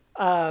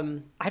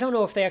 I don't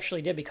know if they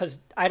actually did,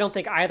 because I don't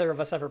think either of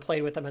us ever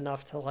played with them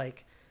enough to,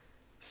 like,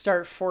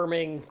 start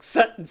forming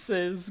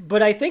sentences.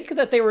 But I think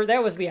that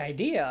that was the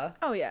idea.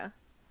 Oh, yeah.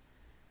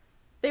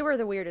 They were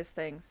the weirdest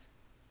things.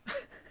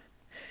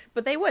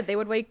 But they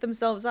would wake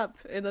themselves up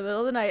in the middle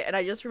of the night, and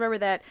I just remember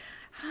that,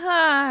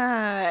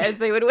 as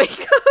they would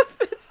wake up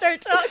and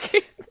start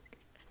talking.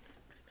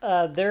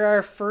 There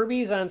are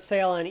Furbies on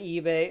sale on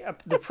eBay.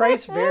 The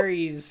price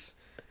varies.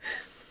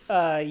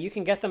 You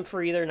can get them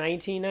for either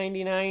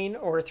 $19.99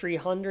 or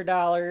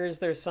 $300.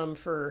 There's some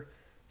for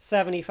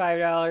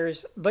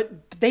 $75. But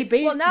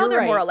Well, now you're they're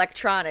right. more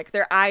electronic.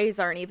 Their eyes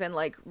aren't even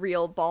like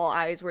real ball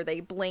eyes where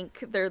they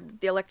blink. They're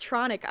the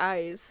electronic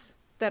eyes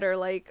that are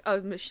like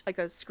like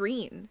a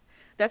screen.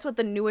 That's what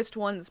the newest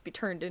ones be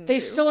turned into. They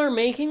still are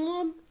making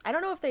them? I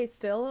don't know if they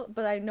still,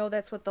 but I know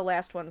that's what the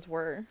last ones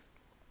were.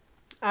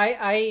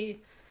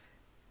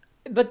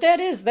 But that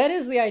is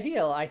the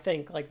ideal, I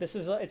think. Like it's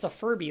a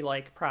Furby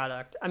like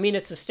product. I mean,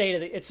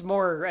 it's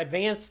more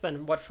advanced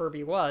than what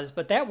Furby was,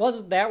 but that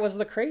was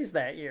the craze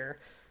that year.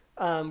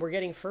 We're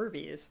getting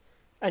Furbies,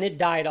 and it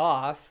died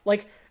off.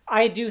 Like,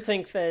 I do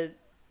think that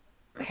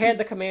had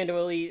the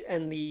Commando Elite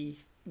and the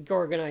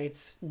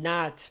Gorgonites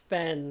not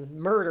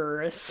been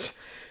murderous,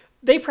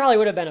 they probably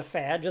would have been a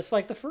fad, just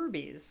like the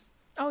Furbies.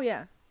 Oh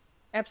yeah,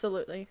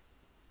 absolutely.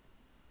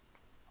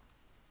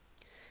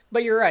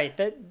 But you're right,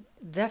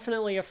 that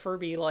definitely a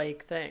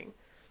Furby-like thing.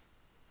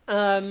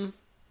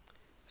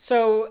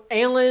 So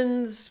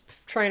Alan's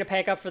trying to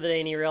pack up for the day,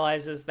 and he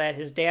realizes that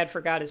his dad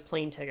forgot his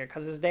plane ticket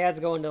because his dad's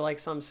going to like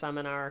some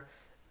seminar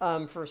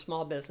for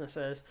small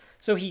businesses.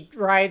 So he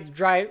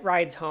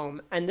rides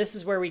home, and this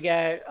is where we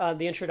get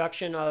the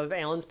introduction of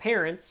Alan's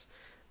parents.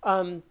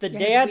 Dad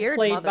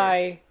played mother.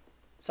 by,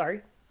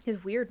 sorry,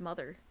 His weird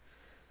mother.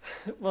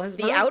 well, his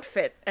The mom,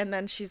 outfit, and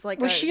then she's like,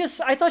 was she?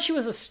 I thought she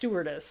was a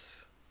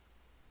stewardess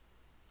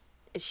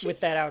Is she? with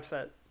that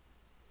outfit.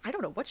 I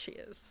don't know what she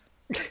is.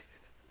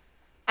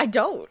 I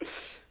don't.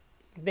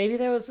 Maybe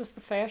that was just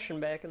the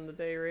fashion back in the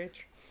day, Rach.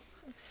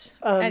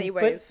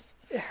 Anyways.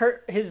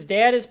 But his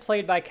dad is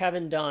played by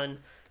Kevin Dunn,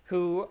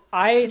 who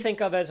I think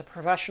of as a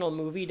professional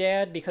movie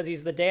dad because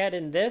he's the dad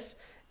in this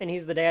and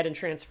he's the dad in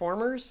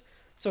Transformers.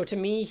 So to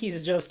me,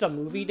 he's just a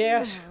movie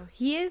dad. Oh,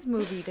 he is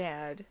movie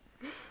dad.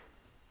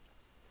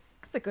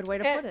 That's a good way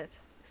to put it.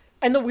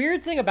 And the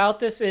weird thing about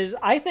this is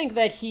I think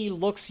that he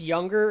looks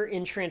younger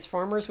in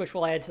Transformers, which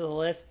we'll add to the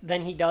list,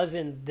 than he does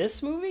in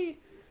this movie.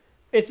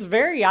 It's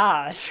very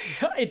odd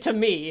to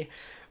me,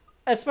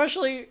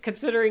 especially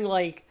considering,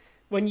 like,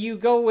 when you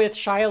go with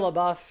Shia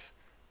LaBeouf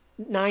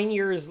 9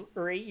 years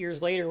or 8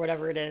 years later,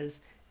 whatever it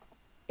is,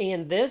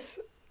 and this,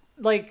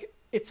 like,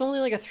 it's only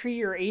like a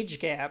 3-year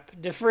age gap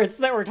difference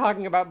that we're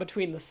talking about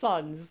between the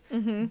sons,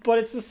 but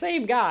it's the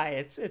same guy.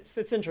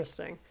 It's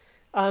interesting.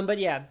 But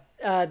yeah,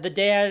 the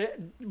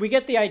dad, we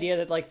get the idea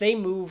that, like, they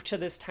moved to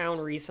this town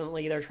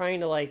recently. They're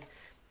trying to, like,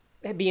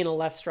 be in a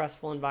less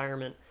stressful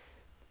environment.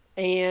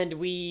 And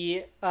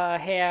we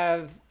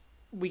get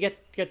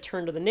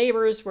turned to the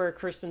neighbors where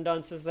Kirsten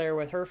Dunst is there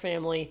with her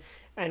family,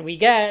 and we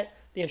get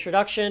the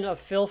introduction of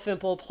Phil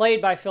Fimple,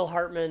 played by Phil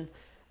Hartman,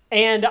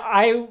 and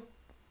I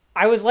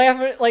was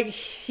laughing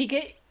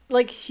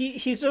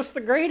he's just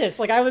the greatest.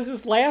 Like, I was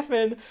just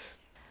laughing.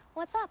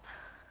 What's up?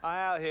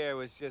 Al here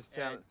was just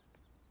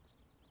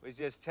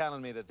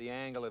telling me that the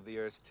angle of the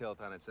Earth's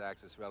tilt on its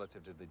axis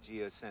relative to the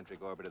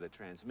geocentric orbit of the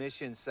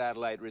transmission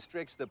satellite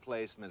restricts the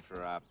placement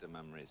for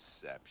optimum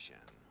reception.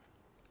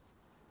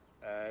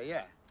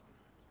 Yeah.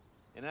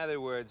 In other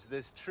words,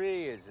 this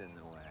tree is in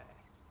the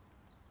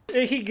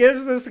way. He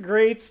gives this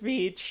great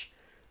speech.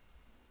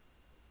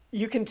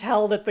 You can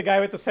tell that the guy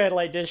with the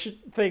satellite dish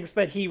thinks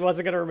that he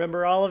wasn't going to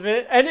remember all of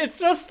it. And it's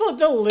just the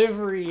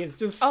delivery is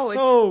just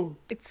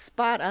it's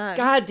spot on.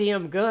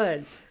 goddamn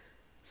good.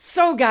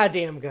 So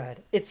goddamn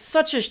good. It's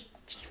such a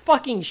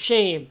fucking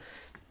shame.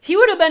 He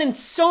would have been in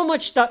so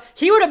much stuff.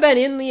 He would have been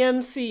in the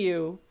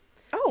MCU.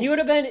 Oh, he would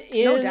have been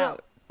in no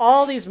doubt.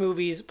 all these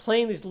movies,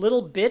 playing these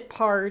little bit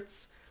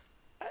parts.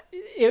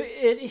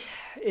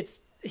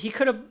 He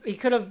could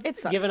have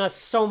given us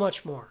so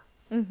much more.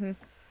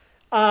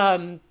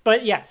 Mm-hmm.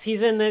 But yes,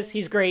 he's in this.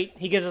 He's great.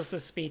 He gives us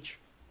this speech,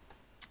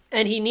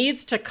 and he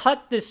needs to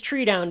cut this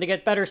tree down to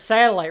get better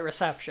satellite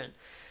reception.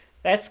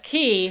 That's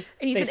key.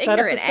 And he's They an set up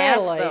the ignorant ass,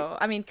 satellite. though.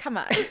 I mean, come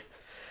on.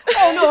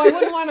 Oh no, I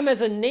wouldn't want him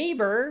as a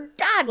neighbor.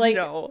 God, like,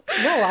 no.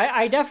 No,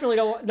 I definitely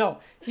don't. No,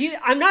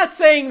 I'm not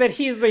saying that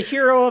he's the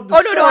hero of the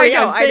Oh, story. no, I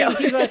know,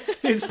 I'm saying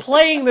he's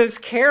playing this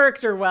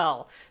character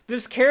well.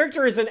 This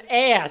character is an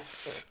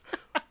ass.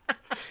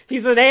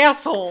 He's an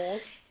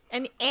asshole.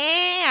 An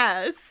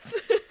ass.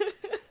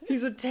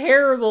 He's a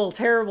terrible,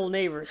 terrible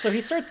neighbor. So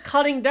he starts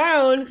cutting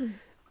down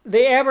the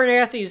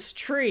Abernathy's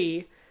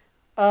tree.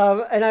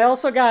 And I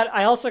also got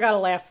a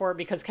laugh for it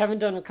because Kevin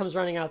Dunn comes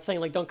running out saying,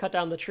 like, don't cut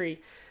down the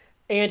tree.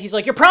 And he's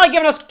like, you're probably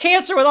giving us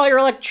cancer with all your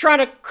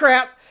electronic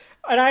crap.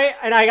 And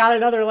I got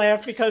another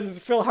laugh because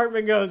Phil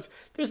Hartman goes,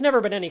 there's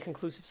never been any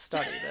conclusive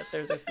study that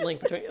there's this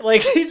link between,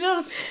 like, he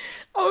just...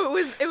 Oh,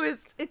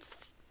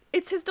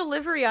 it's his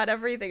delivery on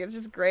everything. It's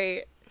just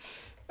great.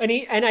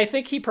 And I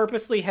think he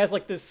purposely has,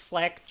 like, this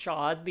slack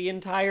jawed the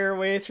entire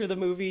way through the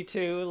movie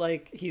too.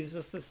 Like, he's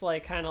just this,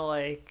 like, kind of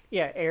like,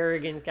 yeah,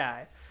 arrogant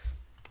guy.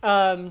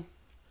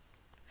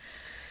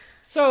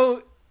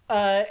 So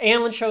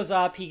Alan shows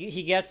up.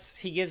 He gives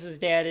his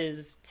dad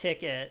his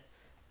ticket,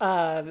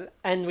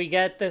 and we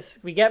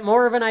get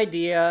more of an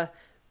idea.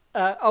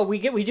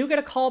 We do get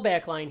a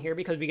callback line here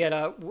because we get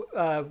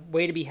a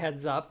way to be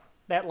heads up.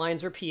 That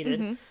line's repeated.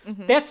 Mm-hmm,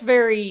 mm-hmm. That's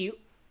very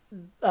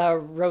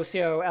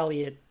Rocio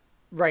Elliott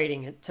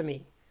writing it to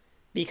me.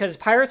 because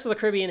Pirates of the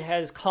Caribbean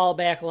has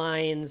callback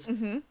lines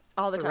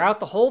All the time. throughout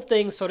the whole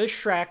thing. So does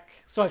Shrek.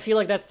 So I feel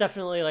like that's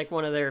definitely like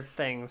one of their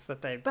things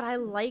that they. But I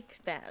like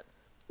that.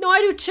 No,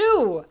 I do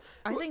too.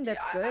 I think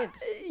that's good.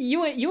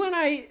 You and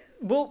I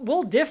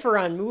we'll differ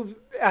on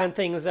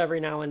things every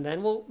now and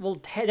then. We'll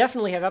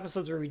definitely have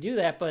episodes where we do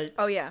that, but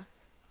Oh yeah,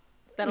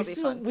 that'll be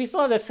fun. we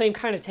still have that same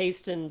kind of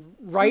taste in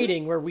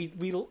writing where we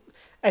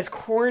as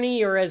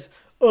corny or as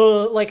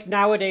like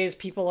nowadays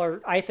people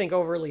are, I think,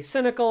 overly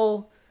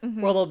cynical.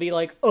 Where they'll be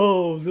like,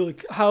 oh,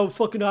 like how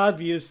fucking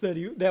obvious that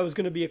was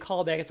going to be a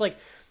callback. It's like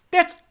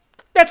that's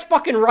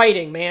fucking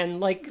writing, man.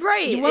 Like,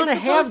 Right, you want to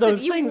it's have supposed to-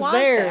 those you things want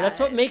there. that. That's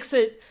what makes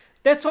it.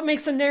 That's what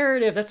makes a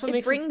narrative. That's what It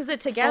makes brings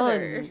it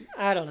together. fun.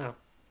 I don't know.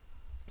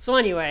 So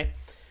anyway,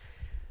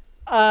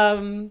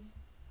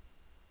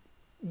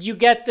 you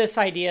get this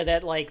idea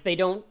that like they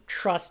don't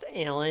trust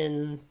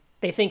Alan.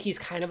 They think he's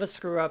kind of a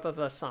screw up of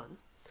a son,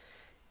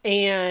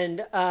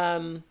 and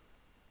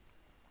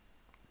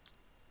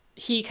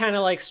he kind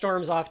of like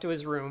storms off to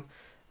his room.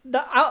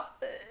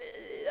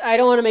 I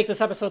don't want to make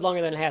this episode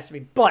longer than it has to be,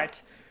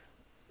 but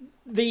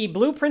the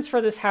blueprints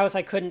for this house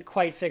I couldn't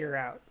quite figure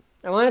out.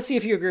 I want to see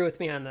if you agree with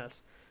me on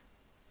this.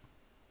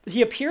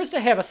 He appears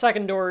to have a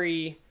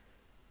secondary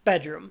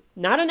bedroom,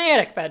 not an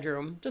attic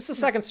bedroom, just a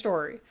second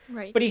story.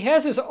 Right. But he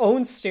has his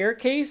own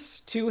staircase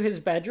to his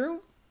bedroom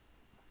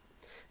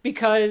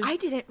because I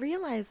didn't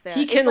realize that.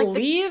 he It's can like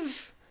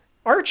leave.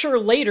 Archer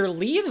later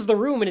leaves the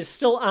room and is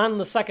still on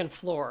the second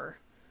floor.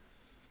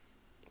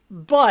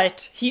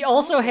 But he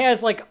also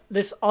has like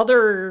this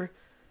other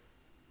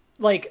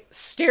like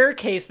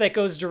staircase that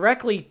goes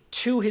directly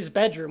to his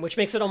bedroom, which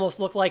makes it almost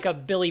look like a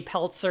Billy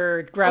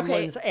Peltzer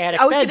Gremlins attic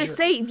I was bedroom. gonna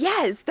say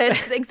yes.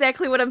 That's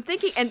exactly what I'm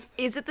thinking. And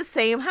is it the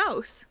same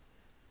house?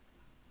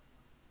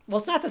 Well,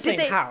 it's not the same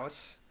they-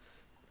 house.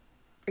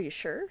 Are you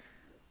sure?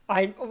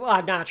 I'm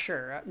not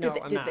sure. No,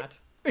 I'm did they- not.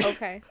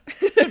 Okay.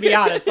 To be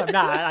honest, I'm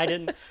not.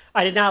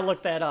 I did not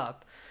look that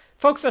up.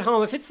 Folks at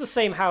home, if it's the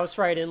same house,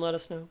 write in, let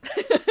us know.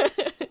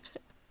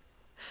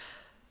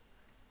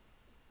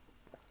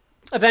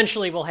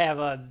 Eventually we'll have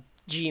a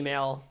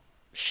Gmail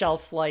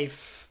shelf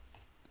life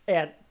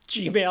at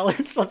Gmail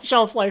or some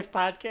shelf life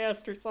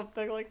podcast or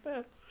something like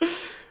that.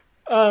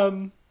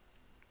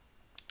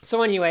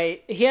 So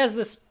anyway, he has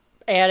this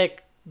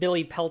attic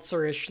Billy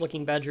Peltzer-ish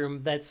looking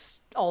bedroom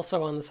that's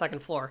also on the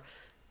second floor.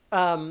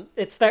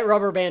 It's that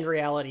rubber band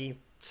reality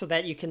so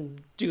that you can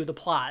do the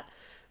plot.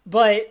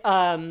 But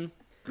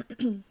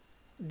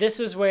this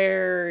is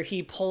where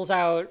he pulls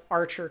out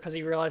Archer because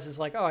he realizes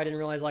like, oh, I didn't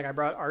realize like I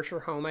brought Archer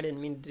home. I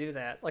didn't mean to do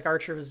that. Like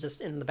Archer was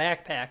just in the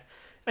backpack.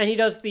 And he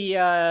does the,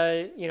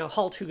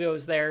 Halt Who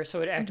Goes There,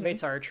 so it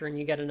activates Archer and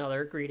you get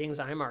another greetings,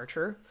 I'm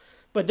Archer.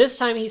 But this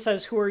time he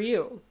says, who are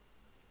you?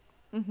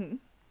 Mm-hmm.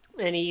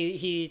 And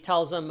he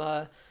tells him,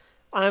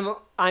 I'm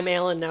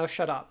Alan, now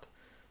shut up.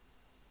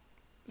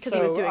 Because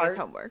he was doing his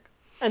homework.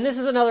 And this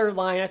is another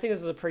line. I think this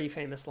is a pretty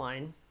famous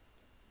line.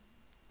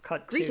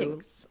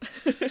 Greetings.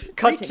 Cut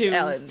Greetings, to.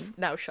 Alan.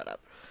 Now shut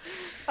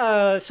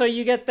up. So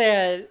you get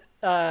that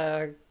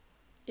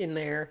in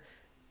there.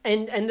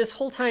 And this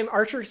whole time,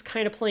 Archer's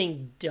kind of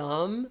playing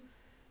dumb.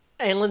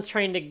 Alan's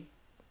trying to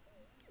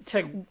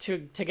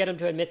get him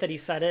to admit that he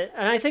said it.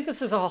 And I think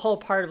this is a whole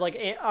part of like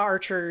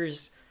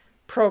Archer's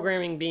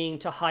programming being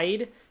to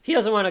hide. He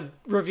doesn't want to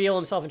reveal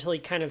himself until he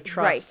kind of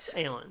trusts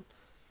Alan.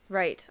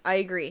 Right. I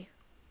agree.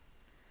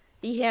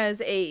 He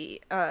has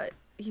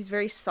he's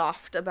very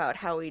soft about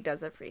how he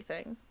does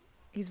everything.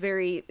 He's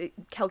very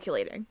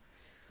calculating.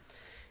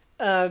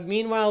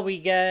 Meanwhile, we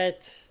go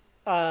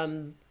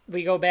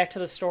back to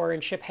the store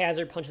and Chip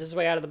Hazard punches his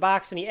way out of the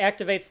box and he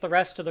activates the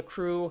rest of the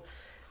crew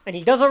and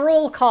he does a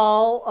roll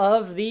call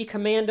of the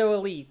Commando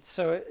Elite.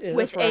 So is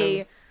with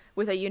this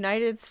with a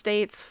United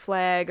States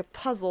flag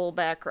puzzle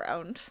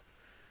background.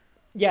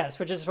 Yes,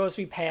 which is supposed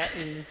to be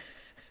Patton.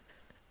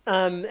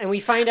 And we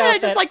find I out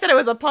just that like that it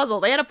was a puzzle.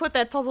 They had to put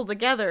that puzzle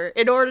together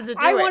in order to do it.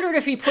 I wondered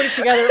if he put it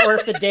together or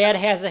if the dad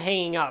has it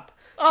hanging up.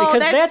 Oh, because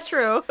that's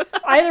true.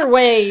 Either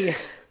way,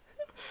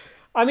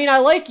 I mean, I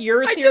like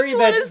your I theory just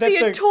want that to see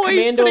the a toys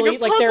Commando putting a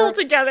Elite, like puzzle they're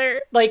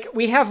together. like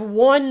we have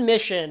one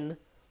mission.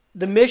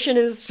 The mission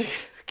is to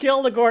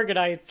kill the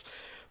Gorgonites.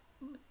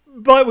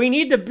 But we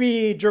need to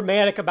be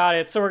dramatic about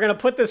it, so we're gonna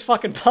put this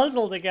fucking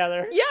puzzle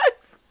together.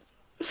 Yes.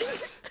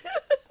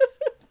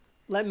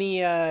 Let me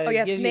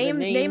yes, give name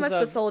you the names us the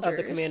of the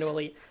soldiers. Commando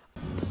Elite.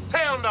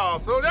 Sound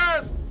off,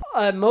 soldiers!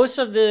 Most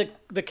of the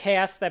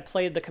cast that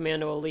played the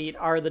Commando Elite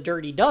are the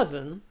Dirty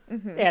Dozen.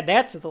 Mm-hmm. Add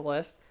that to the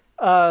list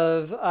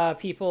of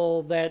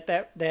people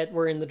that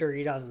were in the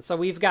Dirty Dozen. So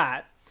we've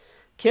got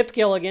Kip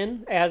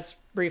Gilligan, as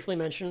briefly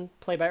mentioned,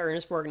 played by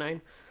Ernest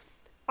Borgnine.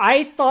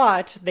 I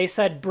thought they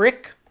said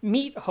Brick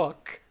Meat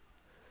Hook.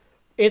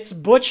 It's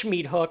Butch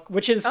Meat Hook,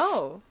 which is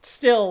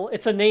still,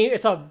 it's a name,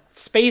 it's a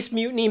Space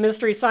Mutiny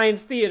Mystery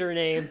Science Theater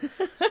name.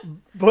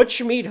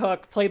 Butch Meat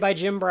Hook, played by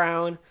Jim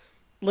Brown.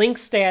 Link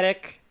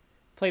Static,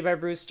 played by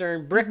Bruce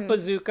Stern. Brick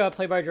Bazooka,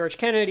 played by George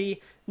Kennedy.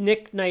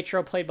 Nick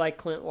Nitro, played by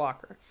Clint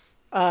Walker.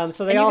 So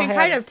they And all you can have,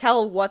 kind of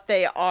tell what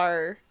they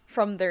are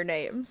from their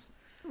names.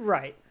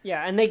 Right.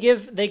 Yeah, and they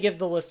give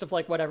the list of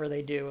like whatever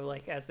they do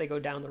like as they go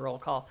down the roll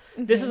call.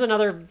 This is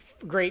another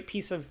great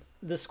piece of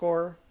the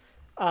score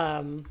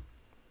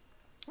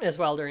as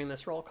well during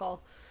this roll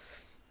call.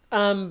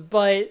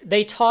 But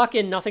they talk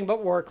in nothing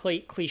but war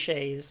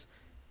cliches,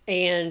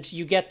 and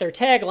you get their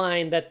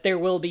tagline that there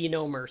will be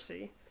no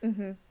mercy.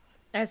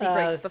 As he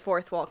breaks the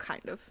fourth wall,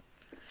 kind of.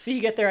 So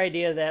you get their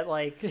idea that,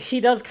 like, he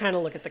does kind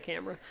of look at the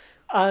camera.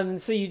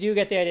 So you do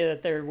get the idea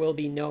that there will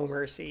be no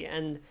mercy.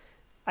 And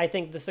I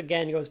think this,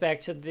 again, goes back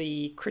to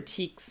the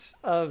critiques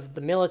of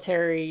the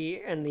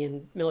military and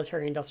the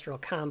military-industrial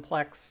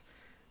complex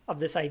of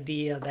this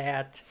idea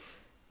that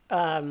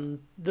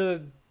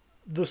the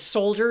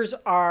soldiers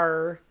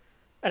are...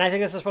 And I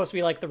think this is supposed to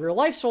be like the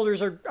real-life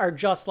soldiers are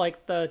just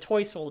like the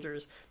toy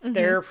soldiers.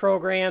 They're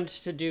programmed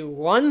to do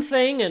one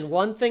thing and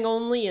one thing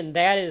only, and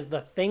that is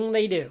the thing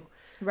they do.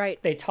 Right.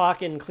 They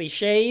talk in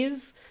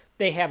cliches.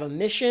 They have a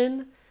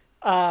mission.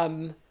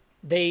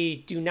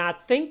 They do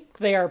not think.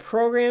 They are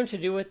programmed to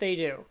do what they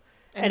do.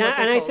 And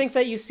I think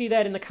that you see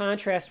that in the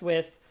contrast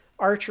with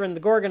Archer and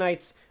the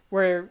Gorgonites,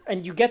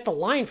 and you get the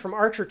line from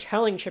Archer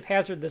telling Chip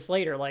Hazard this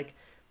later, like,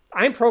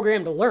 I'm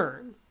programmed to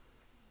learn.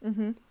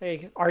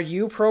 Like, are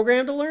you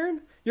programmed to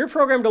learn? You're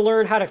programmed to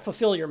learn how to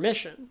fulfill your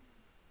mission.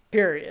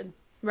 Period.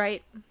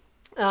 Right.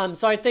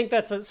 So I think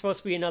that's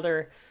supposed to be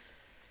another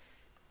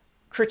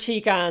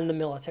critique on the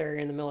military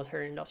and the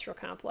military-industrial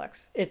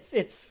complex.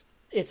 It's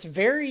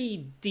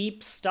very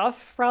deep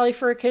stuff, probably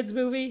for a kids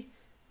movie,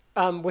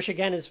 which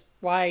again is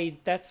why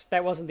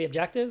that wasn't the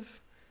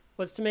objective,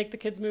 was to make the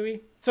kids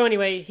movie. So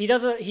anyway, he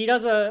does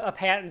a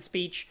patent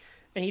speech,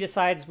 and he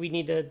decides we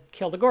need to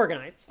kill the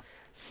Gorgonites.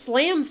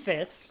 Slam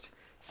Fist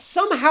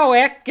somehow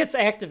gets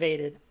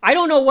activated. I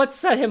don't know what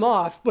set him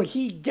off, but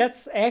he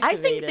gets activated. I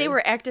think they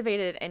were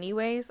activated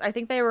anyways. I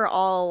think they were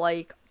all,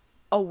 like,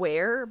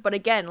 aware. But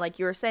again, like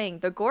you were saying,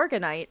 the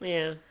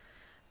Gorgonites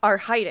are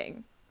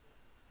hiding.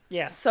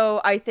 Yeah.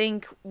 So I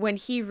think when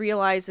he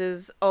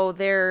realizes, oh,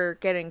 they're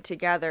getting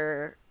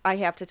together, I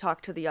have to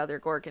talk to the other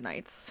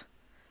Gorgonites.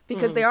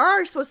 Because they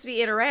are supposed to be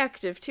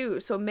interactive, too.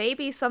 So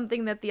maybe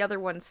something that the other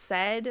one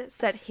said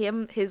set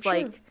his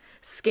like,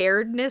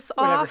 scaredness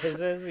off. Whatever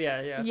his is,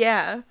 yeah.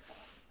 Yeah.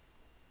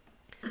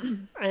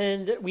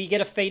 And we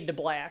get a fade to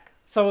black.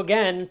 So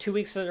again, 2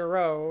 weeks in a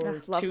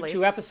row,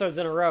 two episodes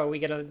in a row, we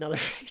get another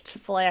fade to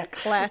black.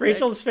 Classic.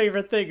 Rachel's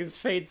favorite thing is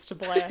fades to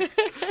black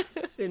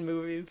in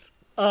movies.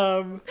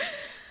 When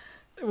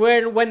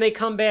they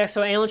come back,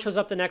 so Alan shows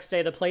up the next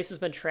day, the place has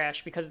been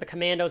trashed because the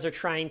commandos are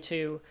trying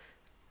to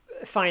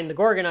find the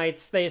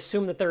Gorgonites. They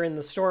assume that they're in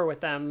the store with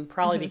them,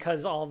 probably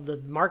because all the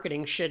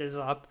marketing shit is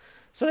up.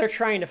 So they're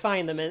trying to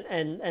find them,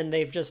 and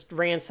they've just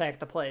ransacked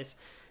the place.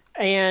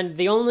 And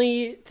the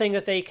only thing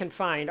that they can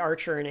find,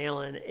 Archer and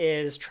Alan,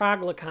 is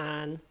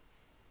Troglodyte,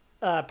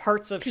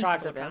 parts of Pieces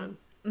Troglodyte. of him.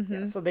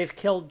 Yeah, so they've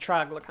killed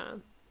Troglodyte.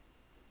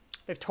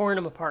 They've torn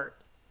him apart.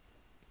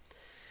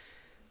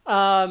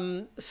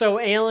 So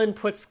Alan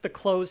puts the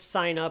closed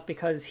sign up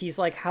because he's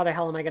like, how the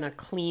hell am I going to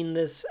clean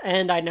this?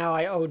 And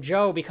I owe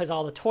Joe because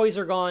all the toys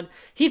are gone.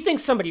 He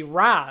thinks somebody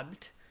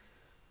robbed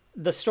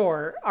the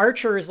store.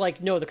 Archer is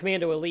like, no, the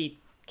Commando Elite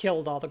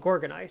killed all the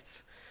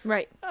Gorgonites.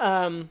 Right.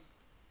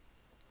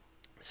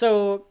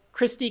 So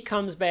Christy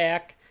comes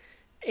back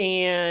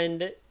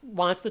and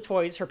wants the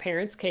toys. Her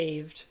parents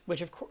caved, which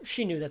of course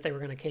she knew that they were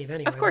going to cave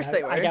anyway. Of course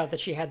they were. I doubt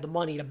that she had the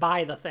money to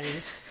buy the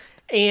things.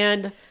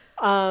 And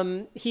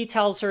he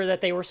tells her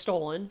that they were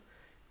stolen,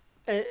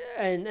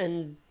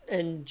 and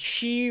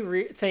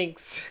she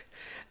thinks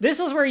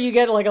this is where you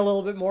get like a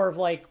little bit more of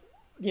like,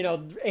 you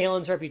know,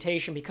 Alan's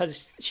reputation,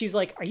 because she's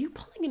like, are you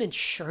pulling an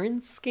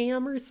insurance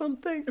scam or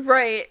something?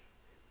 Right.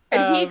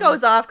 And he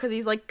goes off because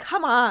he's like,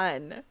 come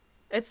on.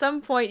 At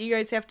some point, you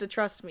guys have to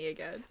trust me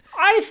again.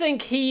 I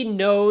think he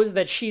knows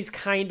that she's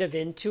kind of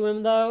into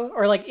him, though,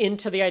 or like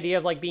into the idea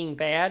of like being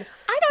bad.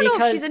 I don't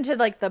know if she's into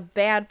like the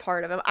bad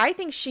part of him. I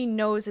think she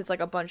knows it's like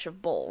a bunch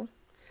of bull.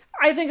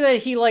 I think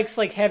that he likes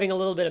like having a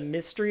little bit of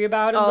mystery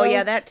about him. Oh, though,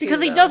 yeah, that too,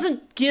 because he though.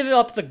 doesn't give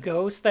up the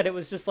ghost that it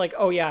was just like,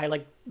 oh yeah, I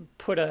like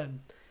put a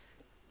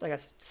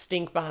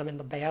stink bomb in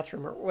the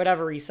bathroom or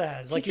whatever he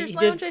says. Like he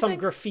Lounge, did some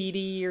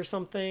graffiti or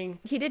something.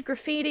 He did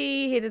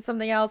graffiti. He did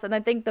something else, and I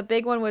think the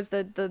big one was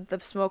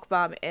the smoke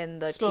bomb in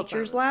the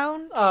teacher's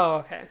lounge. Oh,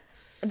 okay.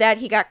 That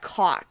he got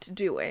caught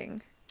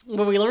doing.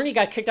 Well, we learned he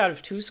got kicked out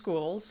of 2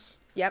 schools.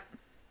 Yep.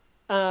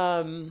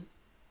 And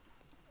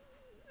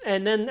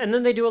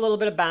then they do a little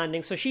bit of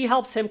bonding. So she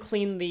helps him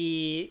clean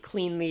the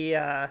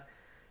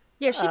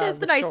Yeah, she does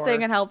the nice store.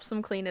 thing and helps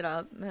him clean it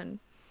up. And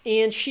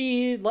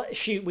we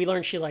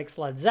learned she likes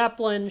Led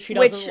Zeppelin. She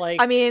doesn't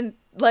like... I mean,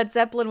 Led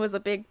Zeppelin was a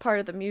big part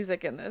of the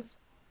music in this.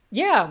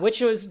 Yeah,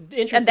 which was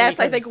interesting. And that's,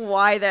 I think, because-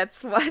 why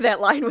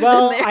that line was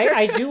well, in there.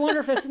 I do wonder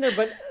if it's in there,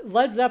 but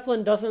Led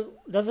Zeppelin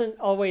doesn't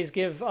always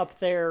give up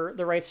the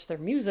rights to their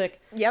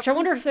music. Yep. Which I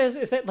wonder if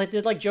is that like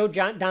did like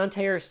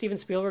Dante or Steven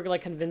Spielberg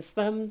like convince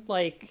them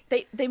like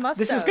They must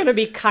this have. is going to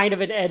be kind of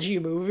an edgy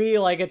movie,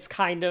 like it's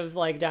kind of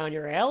like down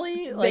your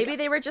alley. Like, Maybe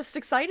they were just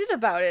excited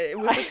about it. It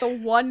was like the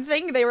one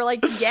thing they were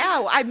like,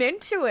 yeah, I'm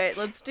into it.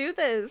 Let's do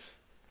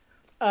this.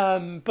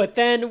 But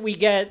then we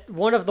get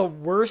one of the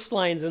worst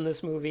lines in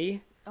this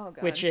movie, Oh,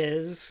 God. which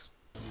is,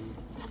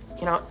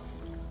 You know,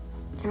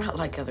 you're not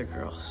like other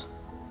girls.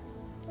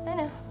 I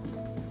know.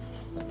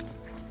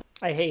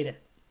 I hate it.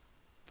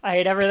 I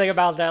hate everything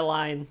about that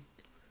line.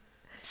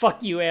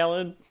 Fuck you,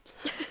 Alan.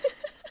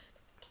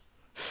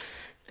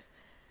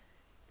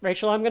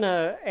 Rachel, I'm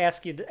gonna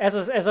ask you as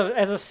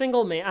a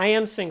single man. I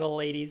am single,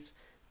 ladies.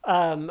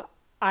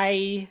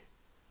 I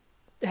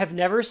have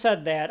never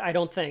said that. I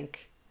don't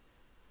think,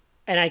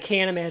 and I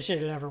can't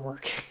imagine it ever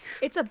working.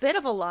 It's a bit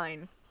of a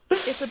line.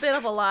 It's a bit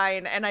of a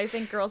line, and I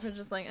think girls are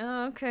just like,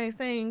 oh, okay,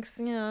 thanks.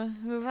 Yeah,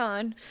 move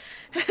on.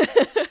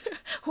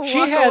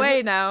 Walk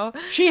away now.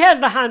 She has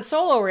the Han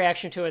Solo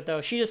reaction to it,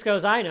 though. She just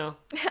goes, "I know."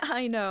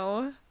 I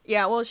know.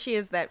 Yeah, well, she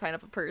is that kind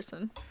of a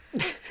person.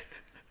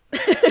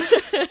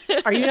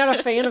 Are you not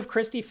a fan of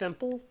Christy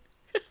Fimple?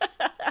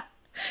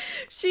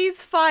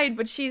 She's fine,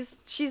 but she's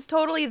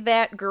totally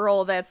that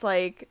girl that's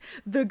like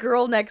the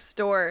girl next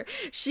door.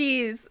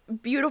 She's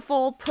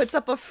beautiful, puts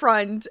up a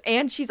front,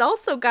 and she's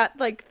also got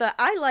like the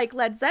I like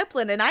Led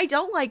Zeppelin and I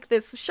don't like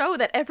this show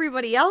that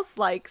everybody else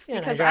likes Yeah,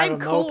 and I because drive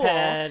I'm a cool.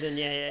 moped and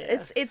yeah.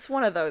 It's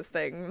one of those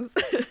things.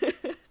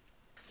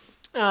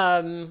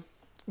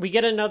 We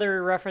get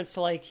another reference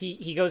to like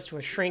he goes to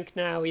a shrink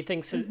now. He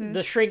thinks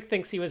the shrink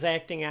thinks he was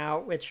acting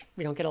out, which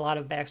we don't get a lot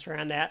of backstory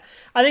on that.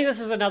 I think this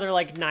is another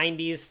like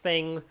 90s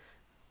thing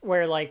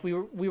where like we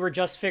were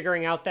just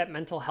figuring out that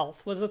mental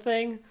health was a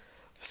thing.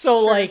 So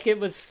like it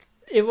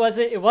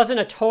wasn't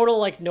a total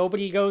like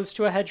nobody goes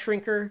to a head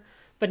shrinker,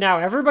 but now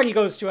everybody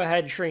goes to a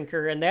head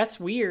shrinker, and that's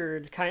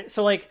weird.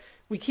 So like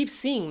we keep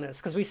seeing this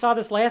because we saw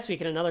this last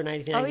week in another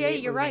 1998 Oh yeah,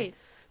 you're movie. right.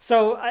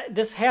 So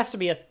this has to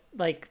be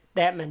like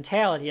that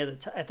mentality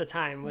at the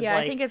time was Yeah,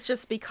 like I think it's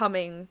just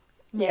becoming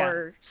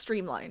more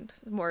streamlined,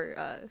 more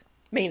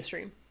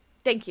mainstream.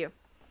 thank you.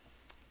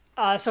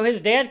 So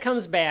his dad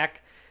comes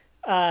back.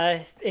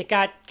 It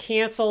got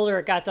canceled or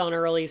it got done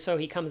early, so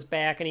he comes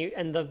back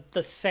and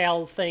the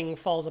Sal thing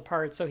falls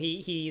apart. So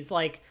he's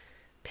like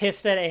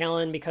pissed at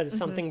Alan because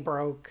something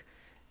broke,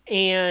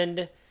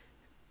 and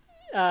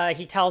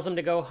he tells him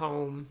to go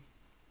home.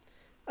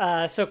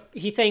 So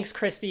he thanks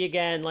Christy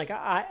again, like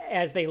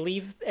as they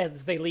leave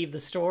the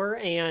store,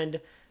 and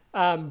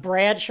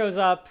Brad shows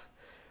up.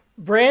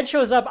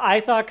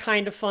 I thought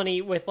kind of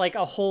funny with like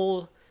a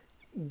whole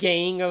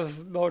gang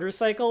of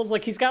motorcycles.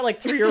 Like he's got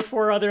like 3 or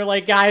 4 other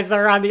like guys that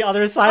are on the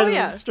other side of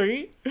the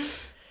street.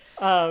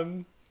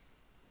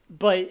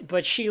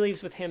 But she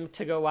leaves with him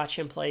to go watch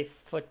him play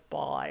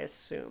football, I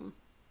assume,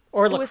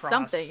 or lacrosse. Was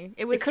something.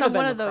 It was could have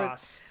one been of those.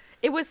 lacrosse.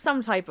 It was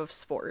some type of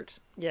sport.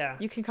 Yeah.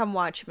 You can come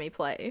watch me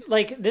play.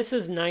 Like, this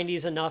is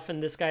 90s enough,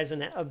 and this guy's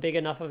a big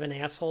enough of an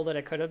asshole that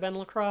it could have been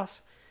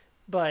lacrosse.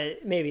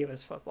 But maybe it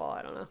was football.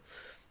 I don't know.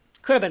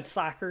 Could have been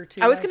soccer,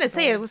 too. I was going to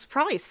say, it suppose. was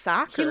probably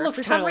soccer. He looks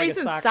For kinda some like a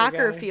reason, soccer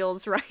soccer guy.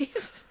 feels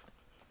right.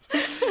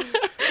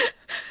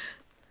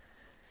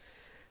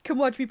 Come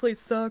watch me play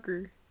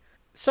soccer.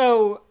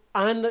 So,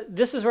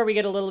 this is where we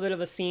get a little bit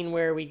of a scene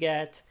where we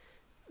get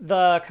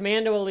the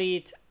Commando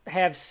Elite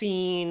have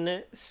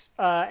seen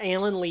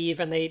Alan leave,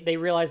 and they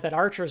realize that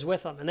Archer's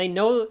with them. And we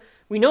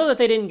know that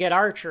they didn't get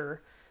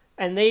Archer,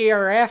 and they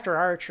are after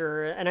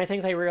Archer, and I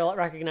think they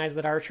recognize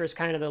that Archer is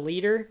kind of the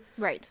leader.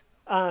 Right.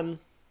 And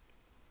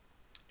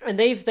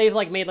they've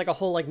like made like a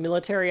whole like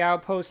military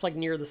outpost like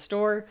near the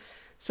store.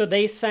 So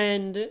they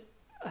send did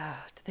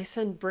they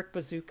send Brick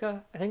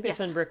Bazooka? I think they Yes.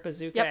 send Brick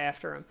Bazooka Yep.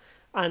 after him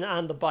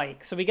on the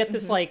bike. So we get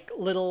this like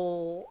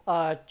little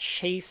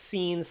chase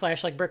scene /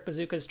 like Brick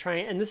Bazooka's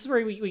trying, and this is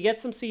where we get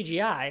some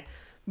CGI.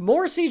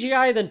 More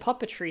CGI than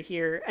puppetry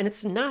here, and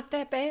it's not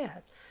that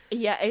bad.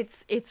 Yeah,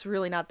 it's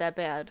really not that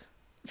bad.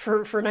 For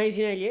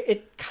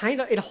 1998,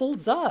 it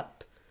holds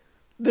up.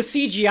 The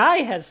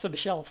CGI has some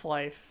shelf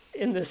life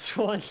in this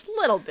one.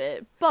 A little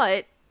bit,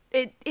 but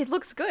it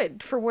looks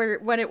good for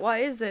when it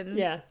was, and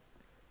Yeah.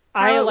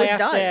 How I it was laughed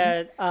done.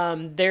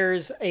 at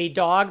there's a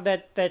dog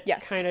that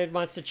Yes. kind of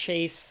wants to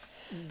chase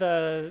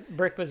the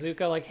Brick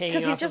Bazooka like hanging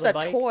off because he's just of the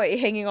a bike. toy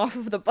hanging off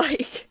of the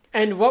bike.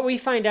 And what we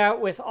find out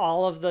with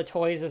all of the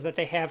toys is that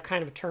they have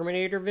kind of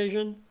Terminator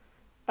vision.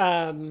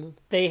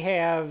 They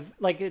have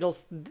like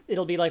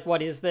it'll be like,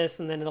 what is this,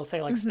 and then it'll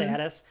say like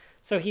status.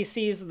 So he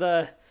sees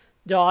the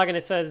dog and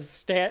it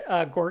says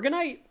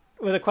Gorgonite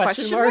with a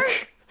question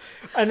mark.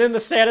 And then the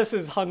status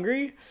is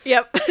hungry.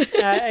 Yep.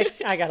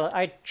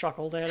 I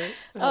chuckled at it.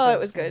 I thought Oh, that it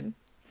was fun.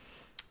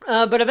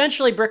 good. But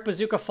eventually Brick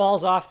Bazooka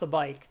falls off the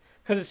bike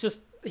because it's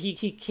just he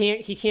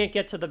can't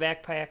get to the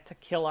backpack to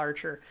kill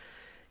Archer,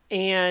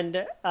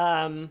 and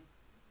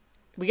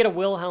we get a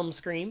Wilhelm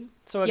scream.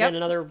 So again, Yep.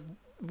 another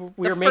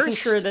we're making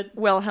sure that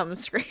Wilhelm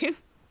scream.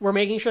 we're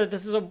making sure that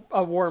this is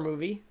a war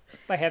movie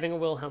by having a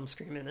Wilhelm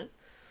scream in it.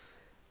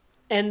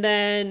 And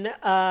then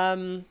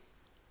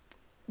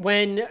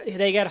when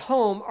they get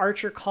home,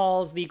 Archer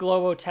calls the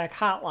Globotech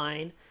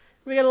hotline.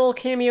 We get a little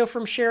cameo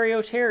from Sherry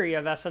O'Terry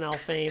of SNL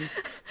fame.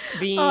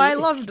 Oh, I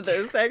loved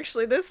this,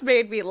 actually. This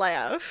made me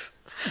laugh.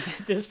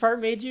 This part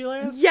made you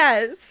laugh?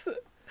 Yes.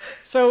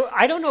 So,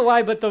 I don't know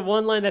why, but the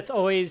one line that's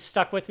always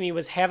stuck with me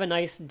was, "Have a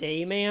nice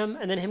day, ma'am."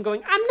 And then him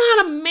going, "I'm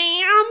not a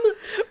ma'am."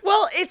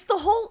 Well, it's the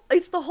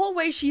whole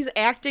way she's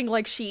acting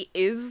like she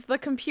is the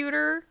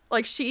computer.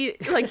 Like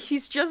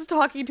he's just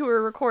talking to a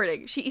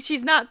recording.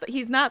 He's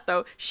not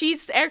though.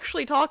 She's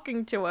actually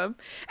talking to him.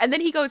 And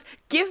then he goes,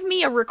 "Give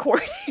me a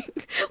recording."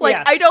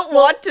 Yeah. I don't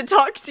want to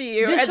talk to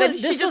you. This and then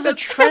was- she this just was a goes,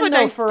 trend, "Have a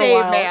though, nice for a day,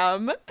 while.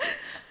 ma'am."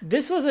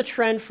 This was a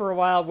trend for a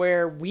while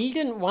where we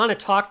didn't want to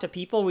talk to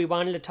people. We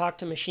wanted to talk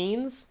to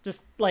machines.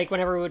 Just like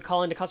whenever we would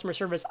call into customer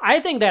service. I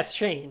think that's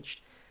changed.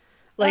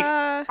 Like,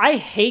 I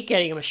hate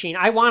getting a machine.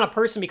 I want a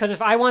person because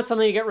if I want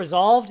something to get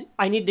resolved,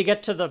 I need to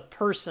get to the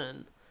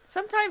person.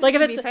 Sometimes Like, it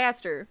if can be it's-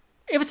 faster.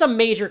 If it's a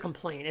major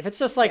complaint, if it's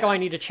just like, oh, I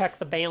need to check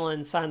the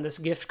balance on this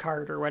gift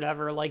card or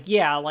whatever, like,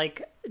 yeah,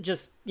 like,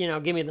 just,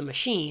 give me the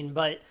machine.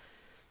 But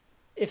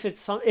if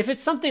it's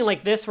something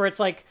like this where it's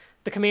like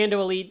the Commando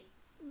Elite,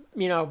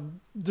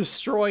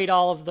 destroyed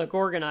all of the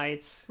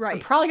Gorgonites, I'm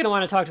Right. probably going to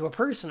want to talk to a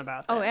person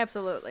about that. Oh,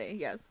 absolutely.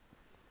 Yes.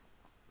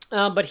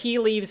 But he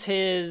leaves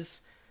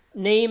his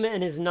name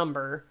and his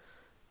number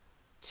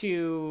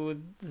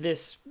to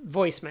this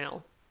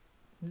voicemail.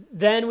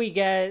 Then we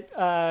get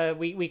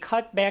we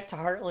cut back to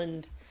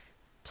Heartland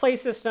Play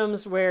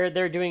Systems where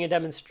they're doing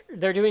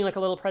they're doing like a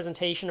little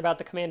presentation about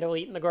the Commando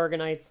Elite and the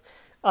Gorgonites.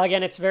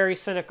 Again, it's very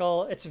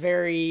cynical. It's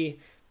very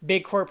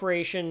big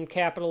corporation,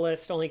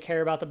 capitalist, only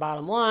care about the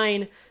bottom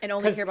line. And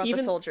only 'Cause care about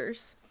the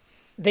soldiers.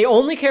 They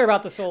only care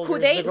about the soldiers. Who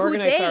they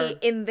are,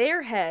 in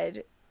their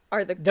head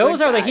are the those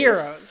good are the guys.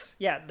 heroes.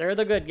 Yeah, they're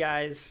the good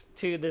guys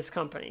to this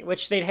company,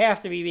 which they'd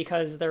have to be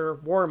because they're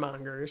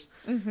warmongers.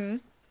 Mm-hmm.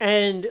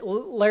 And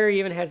Larry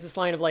even has this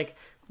line of like,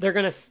 they're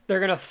gonna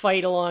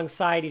fight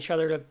alongside each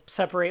other to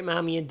separate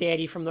mommy and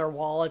daddy from their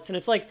wallets, and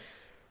it's like,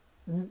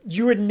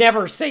 you would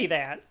never say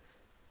that.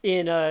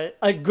 In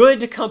a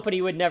good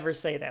company would never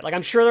say that. Like,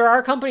 I'm sure there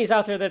are companies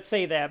out there that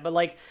say that, but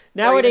like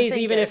nowadays,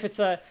 even if it's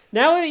like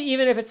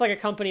a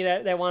company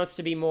that wants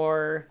to be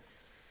more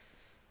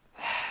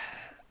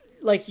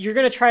like, you're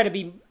gonna try to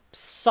be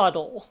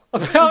subtle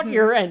about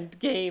your end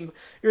game.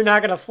 You're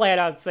not gonna flat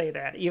out say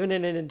that, even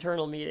in an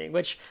internal meeting,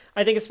 which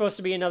I think is supposed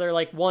to be another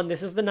like, one,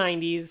 this is the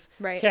 90s.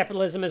 Right.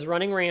 Capitalism is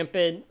running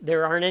rampant.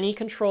 There aren't any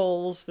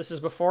controls. This is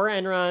before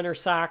Enron or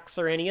SOX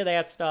or any of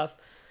that stuff.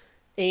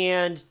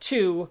 And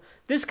two,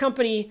 this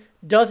company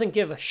doesn't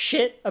give a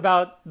shit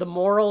about the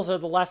morals or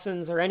the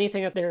lessons or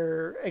anything that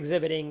they're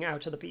exhibiting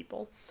out to the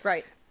people.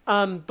 Right.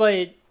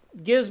 But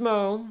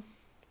Gizmo,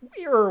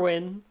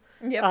 Irwin,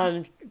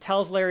 Yep.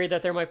 tells Larry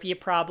that there might be a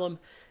problem.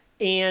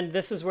 And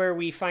this is where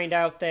we find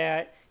out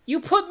that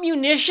you put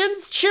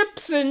munitions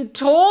chips in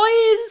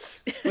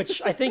toys,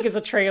 which I think is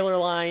a trailer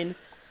line.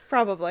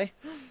 Probably.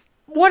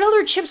 What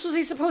other chips was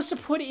he supposed to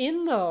put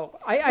in, though?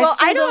 I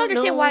still don't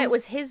understand know. why it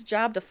was his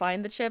job to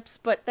find the chips,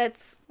 but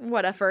that's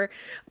whatever.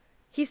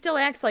 He still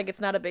acts like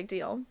it's not a big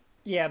deal.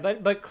 Yeah,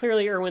 but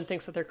clearly Irwin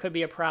thinks that there could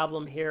be a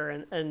problem here,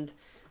 and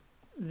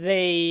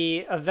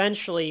they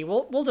eventually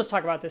we'll just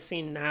talk about this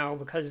scene now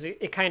because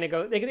it kind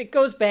of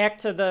goes back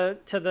to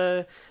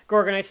the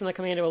Gorgonites and the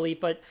Commando Elite,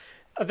 but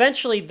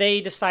eventually they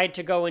decide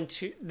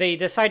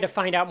to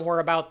find out more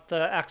about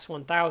the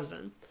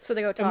X-1000. So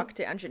they go talk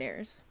to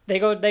engineers. They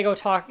go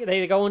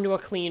into a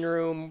clean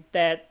room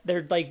that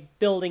they're like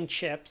building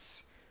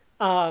chips.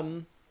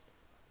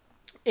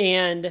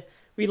 And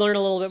we learn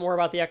a little bit more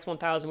about the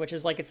X-1000, which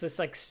is like, it's this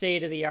like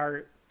state of the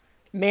art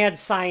mad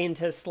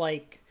scientist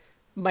like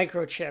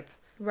microchip.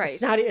 Right.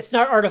 It's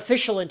not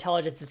artificial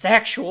intelligence, it's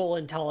actual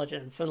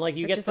intelligence. And like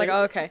you Which get is like,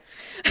 oh, okay.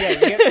 Yeah, you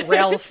get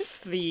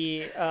Ralph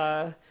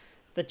the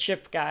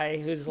chip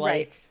guy who's like,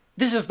 Right.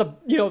 this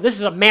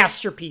is a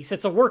masterpiece.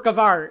 It's a work of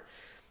art.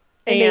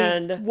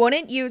 And they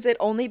wouldn't use it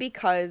only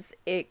because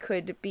it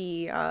could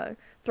be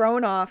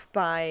thrown off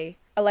by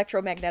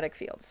electromagnetic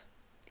fields,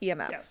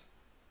 EMF. Yes.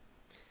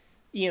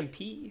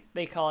 EMP.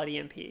 They call it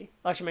EMP,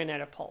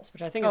 electromagnetic pulse,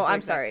 which I think is the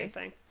exact same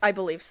thing. I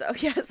believe so,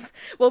 yes.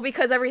 Well,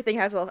 because everything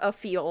has a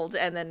field,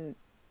 and then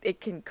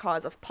it can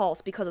cause a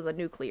pulse because of the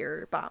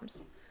nuclear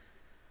bombs.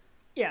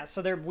 Yeah,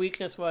 so their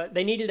weakness was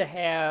they needed to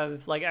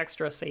have like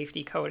extra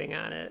safety coating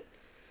on it.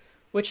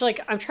 Which, like,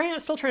 I'm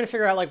still trying to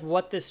figure out, like,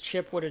 what this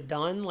chip would have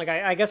done. Like,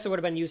 I guess it would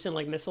have been used in,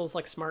 like, missiles,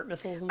 like smart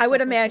missiles and stuff. I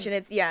would imagine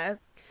it's, yeah.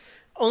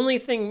 Only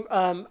thing,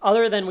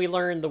 other than we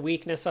learned the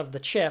weakness of the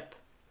chip,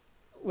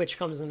 which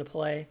comes into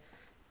play,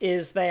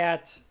 is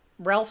that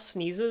Ralph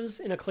sneezes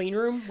in a clean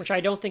room, which I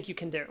don't think you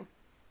can do.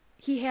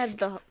 He had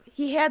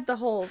the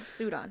whole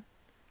suit on.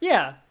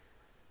 Yeah.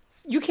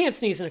 You can't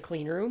sneeze in a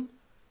clean room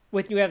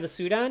when you have the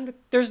suit on.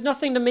 There's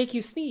nothing to make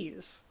you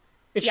sneeze.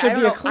 It Yeah, should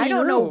be a clean I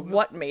don't know room.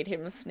 what made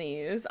him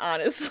sneeze,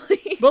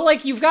 honestly. But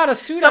like you've got a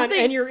suit on Something-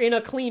 and you're in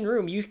a clean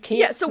room. You can't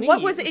Yeah, so sneeze.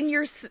 what was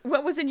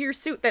in your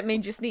suit that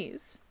made you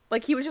sneeze?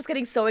 Like he was just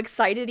getting so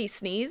excited he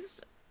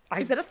sneezed?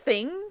 Is that a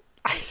thing?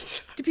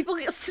 Do people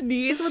get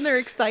sneeze when they're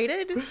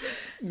excited?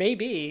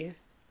 Maybe.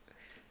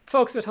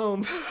 Folks at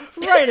home,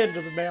 right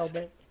into the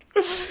mailbag.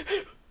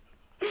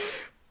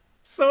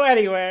 So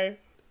anyway,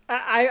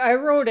 I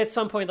wrote at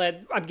some point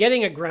that I'm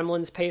getting a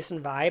Gremlins pace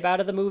and vibe out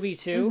of the movie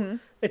too.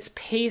 It's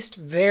paced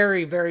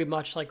very, very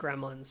much like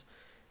Gremlins.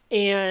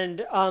 And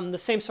the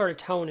same sort of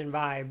tone and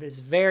vibe is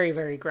very,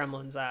 very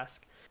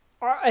Gremlins-esque.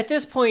 At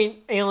this point,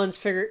 Alan's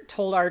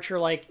told Archer,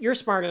 like, you're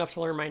smart enough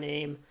to learn my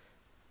name.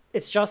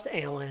 It's just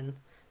Alan.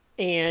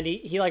 And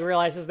he like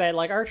realizes that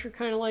like Archer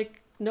kind of like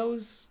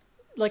knows,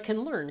 like can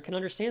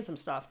understand some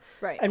stuff.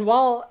 Right. And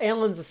while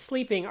Alan's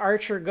sleeping,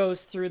 Archer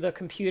goes through the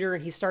computer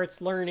and he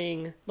starts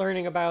learning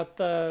about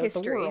the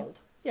History. world.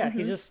 Yeah,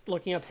 he's just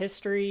looking up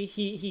history.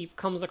 He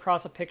comes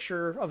across a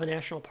picture of a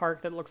national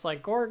park that looks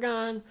like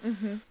Gorgon.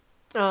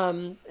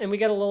 And we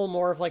get a little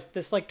more of like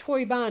this like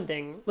toy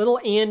bonding, little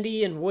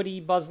Andy and Woody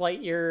Buzz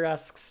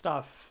Lightyear-esque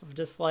stuff of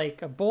just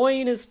like a boy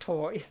and his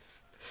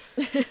toys.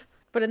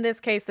 But in this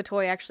case, the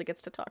toy actually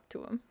gets to talk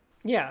to him.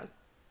 Yeah.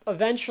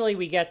 Eventually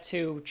we get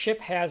to Chip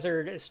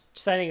Hazard is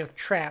setting a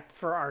trap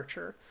for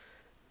Archer.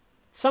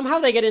 Somehow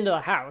they get into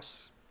the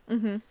house.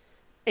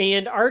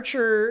 And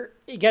Archer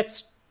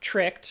gets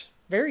tricked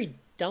very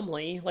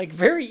dumbly, like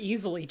very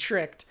easily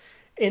tricked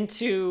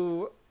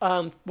into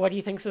what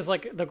he thinks is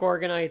like the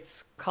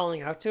Gorgonites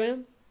calling out to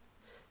him.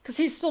 Because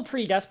he's still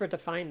pretty desperate to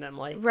find them.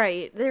 Like,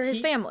 Right, they're his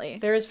family.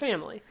 They're his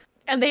family.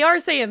 And they are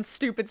saying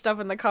stupid stuff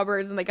in the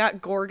cupboards, and they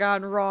got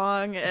Gorgon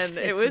wrong, and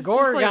it It's was just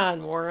Gorgon, like,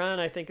 moron,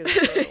 I think is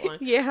the line.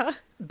 yeah.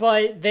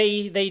 But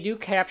they do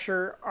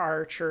capture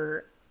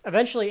Archer.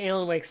 Eventually,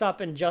 Alan wakes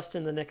up and just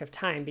in the nick of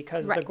time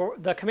because Right.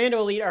 the Commando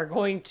Elite are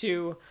going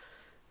to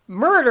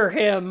murder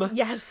him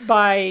Yes.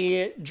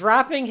 by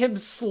dropping him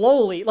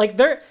slowly. Like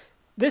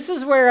this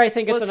is where I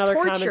think it's Well, it's another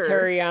torture.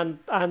 commentary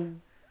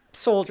on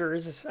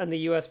soldiers and the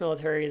U.S.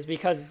 military is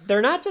because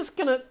they're not just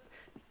gonna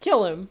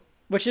kill him,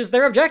 which is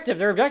their objective.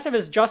 Their objective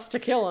is just to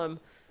kill him.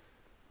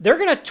 They're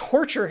gonna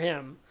torture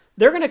him.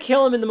 They're going to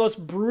kill him in the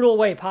most brutal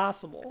way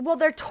possible. Well,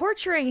 they're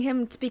torturing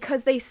him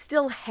because they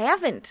still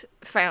haven't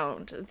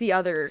found the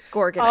other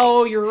Gorgonites.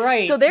 Oh, you're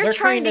right. So they're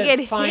trying trying to to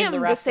get find the him to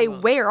rest say, of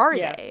them. where are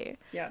Yeah. they?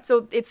 Yeah.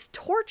 So it's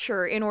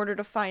torture in order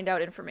to find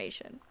out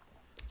information.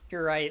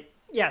 You're right.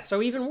 Yeah,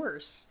 so even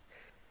worse.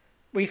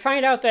 We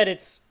find out that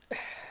it's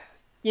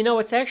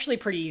actually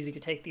pretty easy to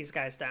take these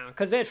guys down.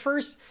 Because at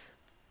first,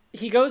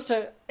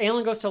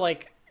 Alan goes to,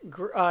 like,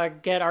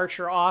 get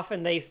Archer off,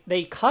 and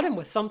they cut him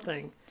with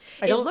something.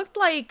 It looked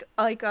like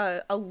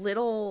a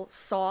little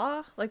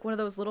saw, like one of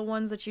those little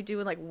ones that you do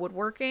in, like,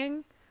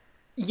 woodworking.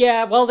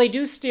 Yeah, well, they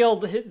do steal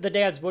the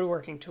dad's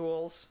woodworking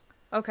tools.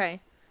 Okay.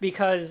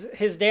 Because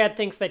his dad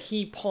thinks that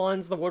he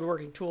pawns the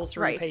woodworking tools to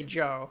Right. repay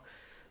Joe.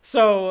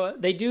 So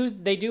they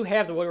do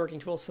have the woodworking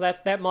tools, so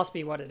that must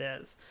be what it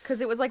is.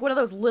 Because it was like one of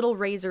those little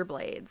razor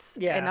blades.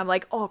 Yeah. And I'm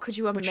like, oh, could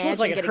you Which imagine looked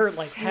like it getting hurt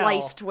like hell.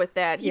 sliced with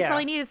that? He Yeah.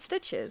 probably needed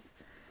stitches.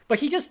 But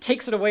he just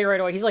takes it away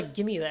right away. He's like,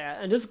 give me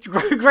that. And just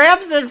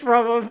grabs it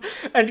from him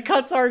and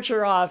cuts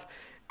Archer off.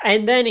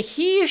 And then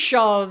he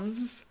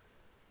shoves.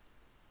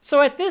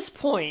 So at this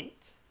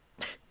point,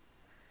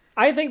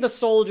 I think the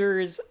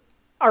soldiers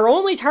are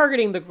only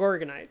targeting the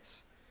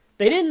Gorgonites.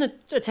 They didn't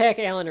attack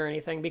Alan or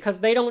anything because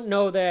they don't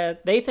know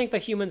that they think the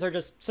humans are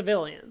just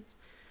civilians.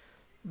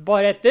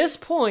 But at this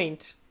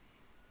point,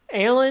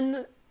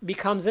 Alan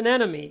becomes an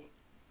enemy.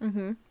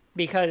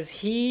 Because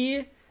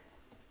he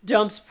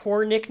dumps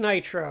poor Nick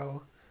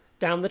Nitro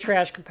down the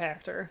trash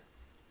compactor,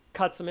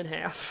 cuts him in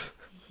half.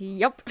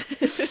 Yep.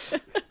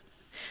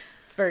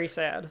 It's very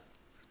sad.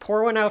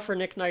 Pour one out for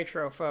Nick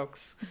Nitro,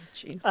 folks.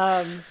 Jeez.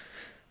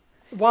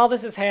 While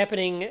this is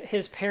happening,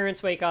 his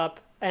parents wake up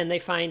and they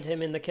find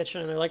him in the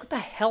kitchen and they're like, what the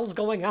hell's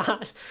going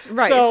on?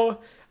 Right. So,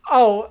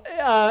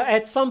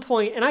 at some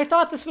point, and I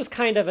thought this was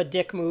kind of a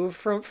dick move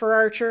for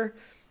Archer.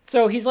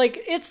 So he's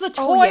like, it's the toys,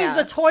 Oh, yeah.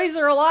 the toys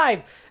are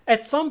alive.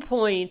 At some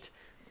point,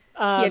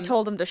 he had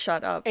told him to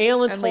shut up.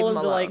 Alan and leave told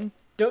him to, like, alone.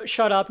 don't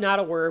shut up, not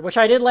a word, which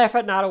I did laugh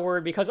at not a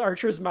word because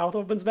Archer's mouth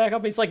opens back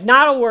up. He's like,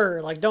 not a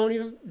word. Like,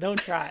 don't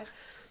try.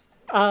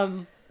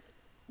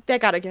 That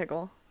got a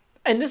giggle.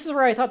 And this is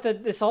where I thought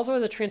that this also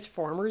has a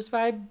Transformers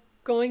vibe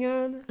going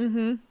on.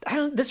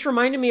 Mm-hmm. This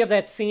reminded me of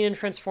that scene in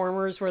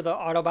Transformers where the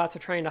Autobots are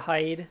trying to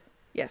hide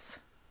Yes.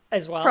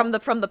 as well. From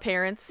the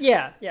parents.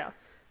 Yeah.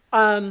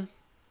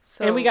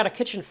 So... And we got a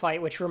kitchen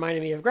fight, which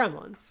reminded me of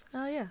Gremlins.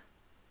 Oh, yeah.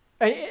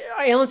 And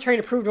Alan's trying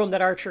to prove to him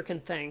that Archer can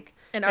think.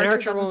 And Archer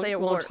doesn't won't, say a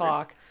won't word.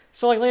 talk.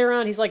 So, like, later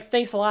on, he's like,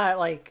 thanks a lot.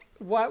 Like,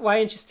 why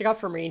didn't you stick up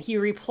for me? And he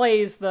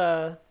replays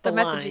the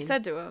message he line,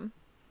 said to him.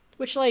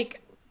 Which,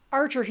 like,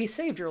 Archer, he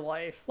saved your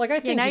life. Like, I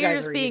think Yeah, now you you're guys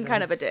just are being even.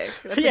 kind of a dick.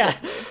 That's a Yeah.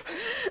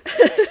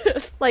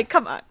 dick. Like,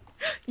 come on.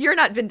 You're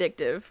not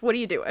vindictive. What are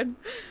you doing?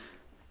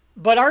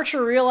 But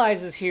Archer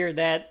realizes here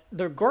that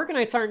the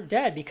Gorgonites aren't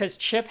dead because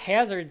Chip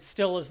Hazard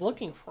still is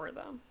looking for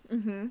them.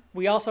 Mm-hmm.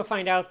 We also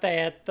find out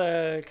that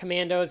the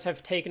commandos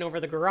have taken over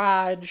the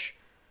garage.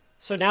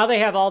 So now they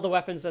have all the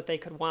weapons that they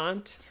could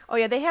want. Oh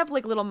yeah, they have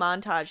like little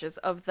montages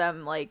of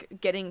them like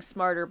getting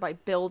smarter by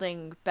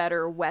building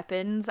better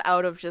weapons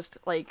out of just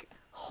like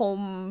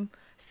home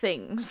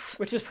things.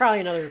 Which is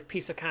probably another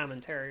piece of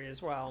commentary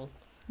as well.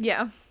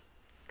 Yeah.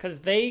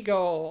 Because they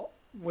go,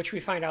 which we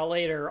find out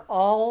later,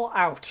 all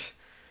out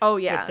Oh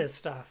yeah. with this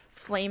stuff.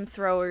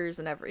 Flamethrowers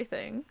and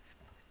everything.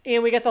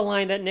 And we get the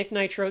line that Nick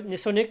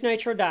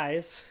Nitro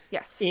dies.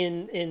 Yes.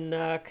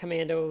 In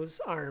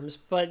Commando's arms,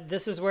 but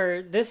this is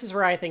where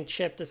I think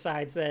Chip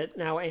decides that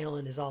now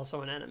Alan is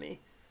also an enemy,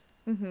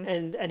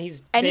 and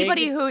he's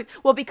anybody big.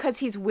 because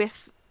he's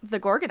with the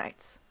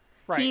Gorgonites.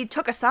 Right. He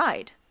took a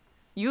side.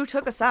 You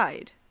took a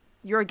side.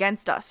 You're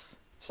against us.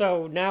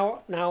 So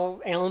now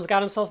Alan's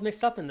got himself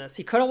mixed up in this.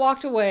 He could have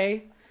walked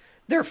away.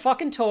 They're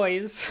fucking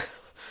toys,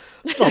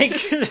 like,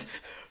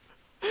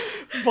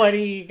 but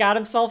he got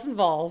himself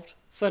involved.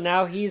 So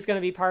now he's going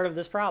to be part of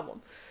this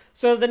problem.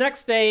 So the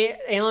next day,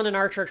 Alan and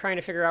Archer are trying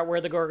to figure out where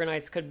the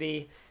Gorgonites could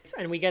be.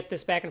 And we get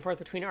this back and forth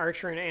between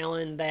Archer and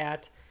Alan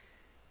that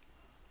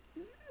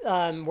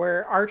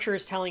where Archer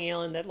is telling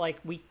Alan that, like,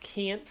 we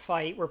can't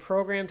fight. We're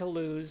programmed to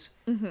lose.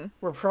 Mm-hmm.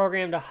 We're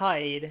programmed to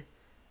hide.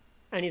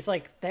 And he's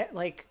like, that,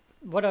 like,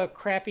 what a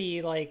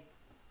crappy, like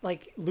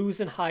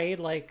lose and hide.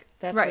 Like,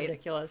 that's right.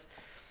 ridiculous.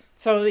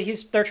 So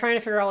they're trying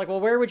to figure out, like,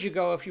 well, where would you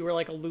go if you were,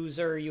 like, a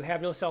loser? You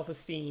have no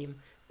self-esteem.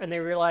 And they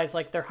realize,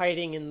 like, they're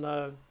hiding in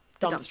the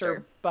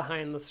dumpster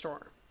behind the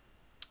store.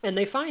 And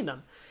they find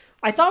them.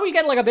 I thought we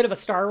get, like, a bit of a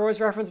Star Wars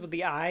reference with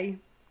the eye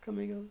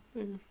coming up.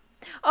 Yeah.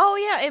 Oh,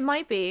 yeah, it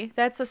might be.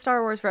 That's a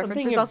Star Wars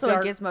reference. There's also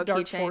a Gizmo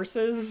Dark keychain.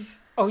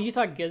 Forces. Oh, you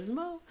thought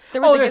Gizmo?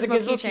 There's a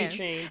Gizmo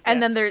keychain.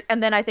 And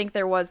then I think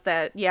there was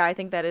that. Yeah, I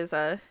think that is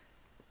a.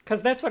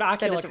 Because that's what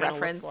Oculus kind of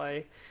looks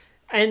like.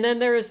 And then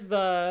there's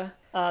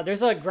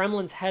there's a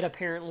gremlin's head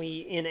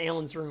apparently in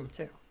Alan's room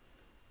too.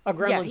 A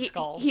gremlin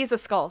skull. He's a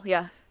skull.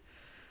 Yeah.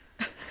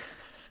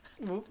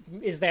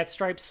 Is that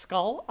Stripe's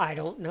skull? I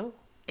don't know.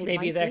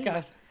 Maybe that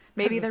guy.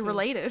 Maybe they're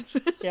related.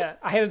 Yeah,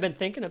 I haven't been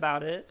thinking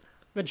about it.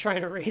 Been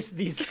trying to raise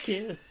these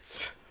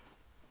kids.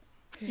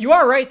 You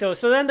are right, though.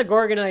 So then the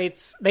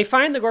Gorgonites, they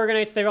find the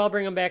Gorgonites, they all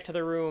bring them back to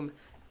the room.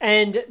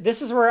 And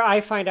this is where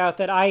I find out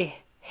that I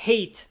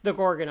hate the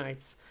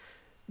Gorgonites.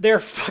 They're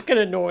fucking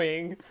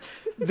annoying.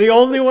 The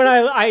only one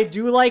I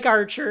do like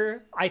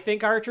Archer. I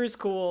think Archer's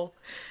cool.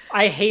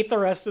 I hate the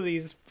rest of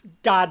these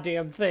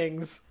goddamn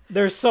things.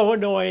 They're so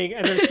annoying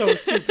and they're so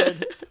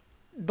stupid.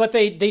 But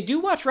they do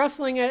watch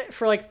wrestling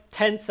for like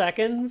 10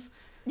 seconds.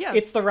 Yeah.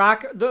 It's The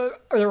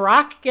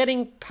Rock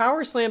getting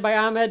power slammed by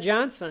Ahmed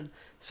Johnson.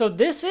 So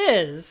this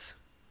is,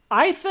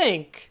 I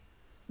think,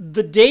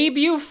 the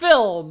debut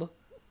film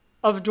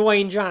of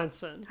Dwayne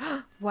Johnson.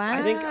 Wow.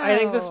 I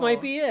think this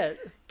might be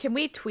it. Can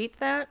we tweet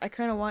that? I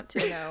kind of want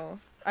to know.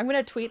 I'm going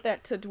to tweet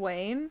that to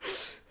Dwayne.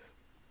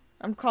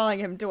 I'm calling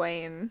him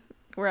Dwayne.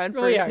 We're on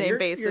first name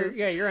basis.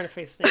 You're on a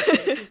first name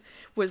basis.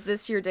 Was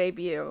this your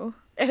debut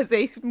as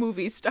a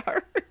movie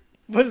star?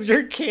 Was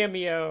your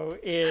cameo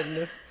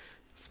in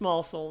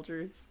Small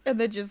Soldiers? And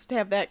then just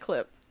have that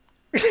clip.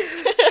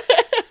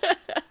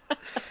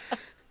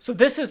 So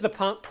this is the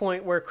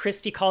point where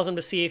Christy calls him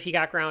to see if he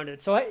got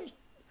grounded. So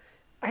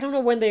I don't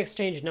know when they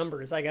exchanged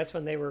numbers. I guess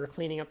when they were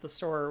cleaning up the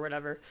store or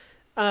whatever.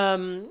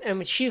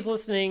 And she's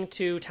listening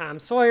to Tom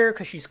Sawyer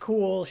because she's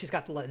cool. She's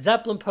got the Led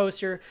Zeppelin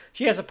poster.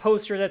 She has a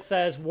poster that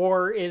says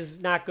war is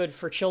not good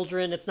for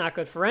children. It's not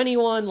good for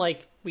anyone.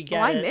 Like, we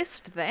get it. I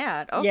missed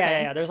that. Okay.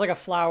 Yeah. There's like a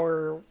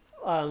flower,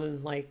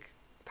 like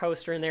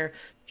poster in there.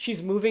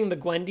 She's moving the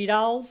Gwendy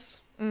dolls.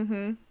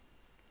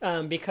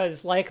 Mm-hmm.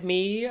 Because like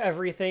me,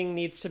 everything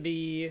needs to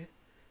be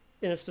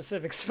in a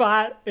specific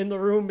spot in the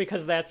room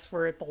because that's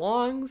where it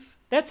belongs.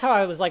 That's how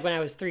I was like when I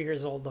was 3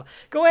 years old, though.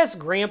 Go ask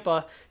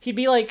Grandpa. He'd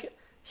be like,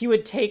 he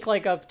would take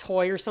like a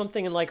toy or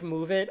something and like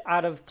move it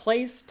out of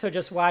place to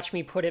just watch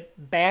me put it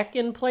back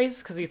in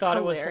place because he thought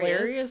it was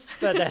hilarious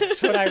that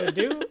that's what I would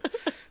do.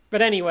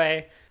 But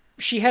anyway,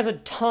 she has a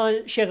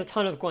ton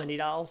of Gwendy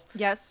dolls.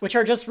 Yes. Which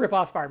are just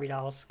rip-off Barbie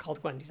dolls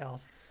called Gwendy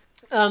dolls.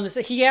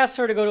 So he asked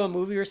her to go to a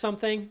movie or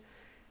something.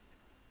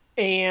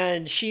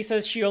 And she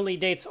says she only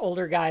dates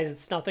older guys.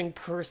 It's nothing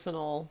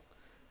personal.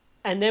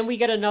 And then we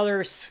get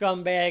another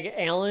scumbag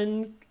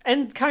Alan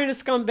and kind of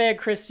scumbag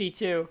Christy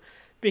too.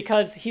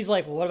 Because he's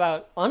like, well, what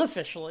about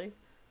unofficially?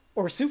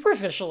 Or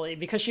superficially?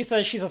 Because she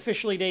says she's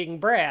officially dating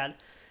Brad.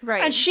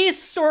 Right. And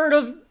she's sort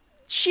of,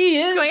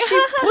 she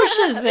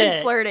pushes it.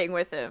 And flirting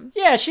with him.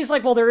 Yeah, she's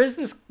like, well, there is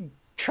this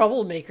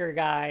troublemaker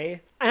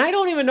guy. And I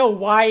don't even know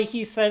why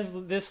he says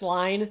this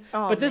line.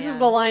 Oh, but this is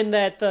the line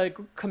that the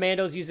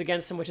commandos use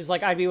against him, which is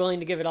like, I'd be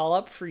willing to give it all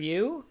up for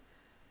you.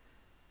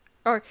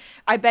 Or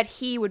I bet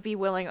he would be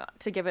willing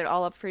to give it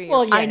all up for you.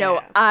 Well, yeah. I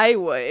know I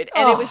would.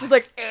 And it was just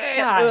like,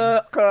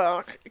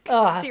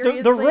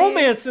 seriously? The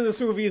romance in this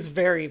movie is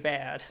very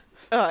bad.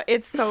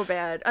 It's so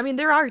bad. I mean,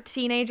 there are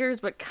teenagers,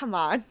 but come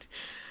on.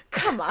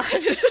 Come on.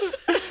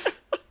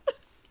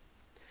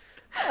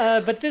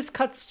 But this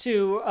cuts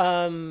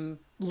to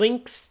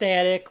Link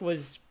Static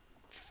was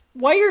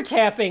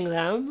wiretapping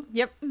them.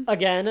 Yep.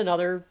 Again,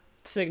 another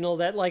signal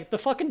that, like, the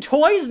fucking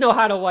toys know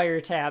how to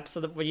wiretap, so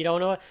that when you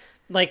don't know,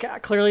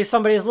 like, clearly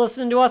somebody is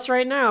listening to us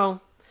right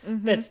now.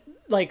 That's,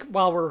 like,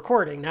 while we're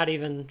recording, not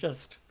even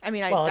just... I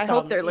mean, well, I it's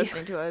hope out- they're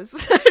listening to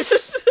us.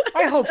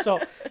 I hope so.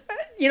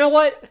 You know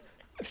what?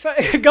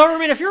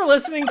 Government, if you're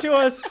listening to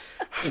us,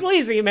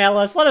 please email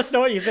us. Let us know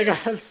what you think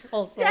of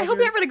us. Yeah, I hope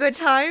you're having a good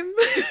time.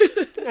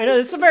 I know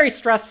it's a very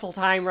stressful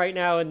time right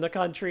now in the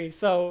country,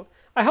 so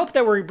I hope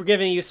that we're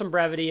giving you some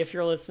brevity if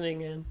you're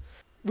listening in.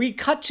 We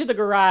cut to the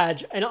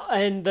garage,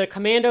 and the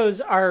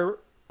commandos are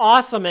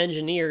awesome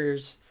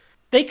engineers.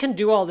 They can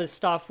do all this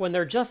stuff when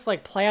they're just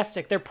like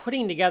plastic. They're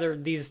putting together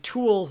these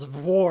tools of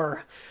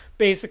war,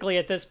 basically,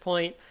 at this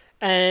point.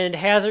 And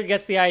Hazard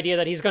gets the idea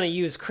that he's going to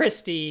use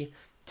Christy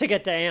to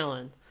get to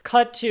Alan.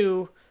 Cut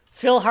to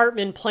Phil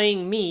Hartman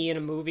playing me in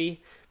a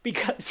movie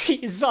because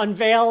he's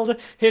unveiled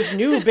his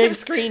new big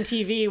screen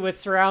TV with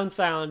surround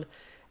sound,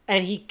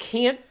 and he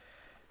can't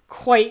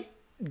quite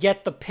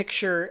get the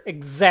picture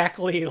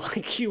exactly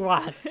like he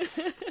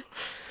wants.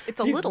 It's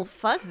a little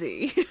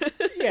fuzzy.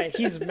 Yeah,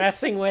 he's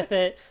messing with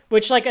it,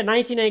 which, like, a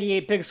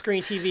 1998 big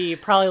screen TV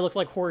probably looked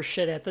like horse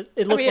shit at the.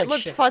 It looked it like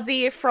looked shit.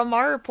 fuzzy from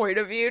our point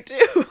of view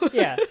too.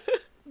 Yeah,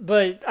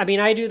 but I mean,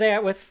 I do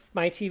that with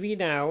my TV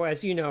now,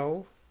 as you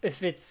know.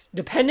 If it's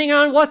depending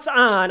on what's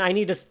on, I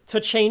need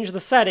to change the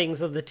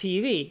settings of the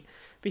TV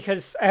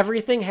because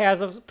everything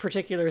has a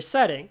particular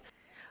setting.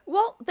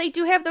 Well, they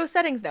do have those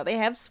settings now. They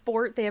have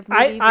sport. They have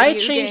movie, I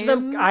video change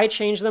them. game. I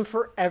change them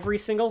for every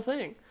single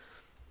thing.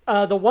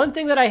 The one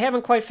thing that I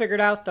haven't quite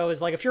figured out, though,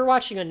 is, like, if you're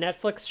watching a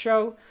Netflix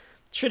show,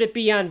 should it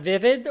be on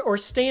Vivid or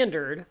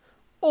Standard?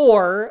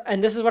 Or,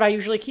 and this is what I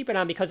usually keep it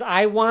on because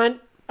I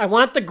want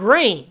the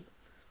grain.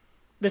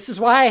 This is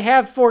why I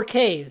have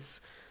 4Ks.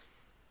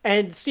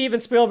 And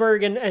Steven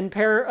Spielberg and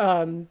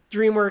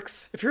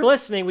DreamWorks, if you're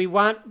listening, we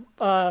want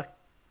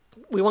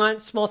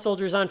Small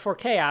Soldiers on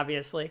 4K,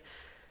 obviously.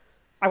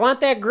 I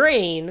want that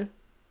grain.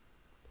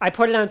 I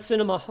put it on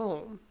Cinema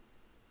Home.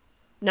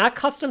 Not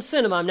custom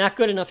cinema. I'm not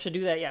good enough to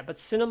do that yet, but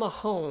Cinema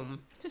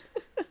Home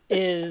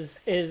is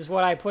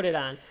what I put it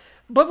on.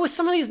 But with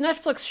some of these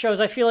Netflix shows,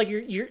 I feel like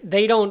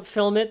they don't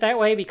film it that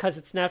way because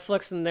it's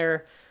Netflix and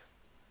they're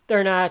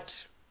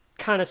not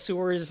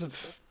connoisseurs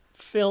of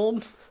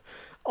film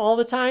all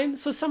the time.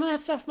 So some of that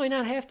stuff might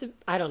not have to.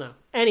 I don't know.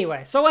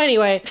 Anyway,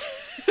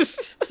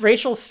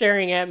 Rachel's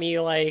staring at me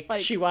like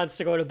she wants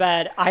to go to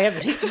bed. I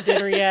haven't eaten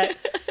dinner yet,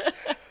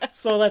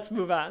 so let's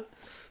move on.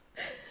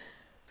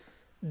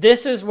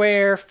 This is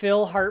where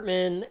Phil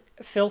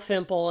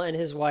Fimple, and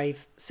his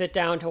wife sit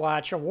down to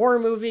watch a war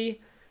movie,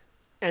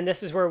 and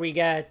this is where we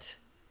get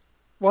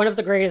one of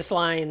the greatest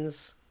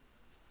lines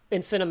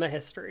in cinema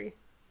history.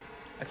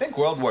 I think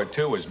World War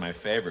II was my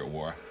favorite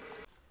war.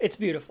 It's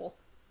beautiful.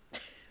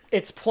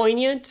 It's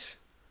poignant.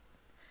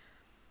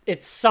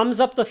 It sums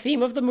up the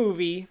theme of the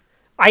movie.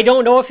 I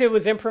don't know if it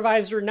was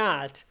improvised or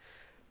not,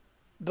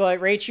 but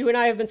Rach, you and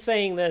I have been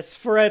saying this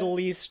for at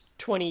least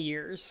 20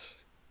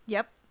 years.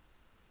 Yep.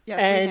 Yes,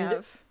 we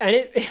have. And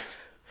it,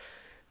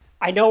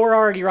 I know we're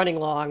already running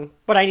long,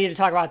 but I need to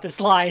talk about this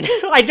line.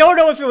 I don't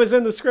know if it was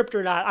in the script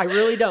or not. I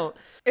really don't.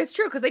 It's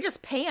true, because they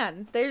just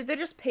pan. They're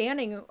just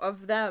panning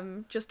of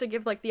them just to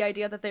give, like, the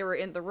idea that they were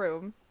in the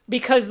room.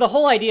 Because the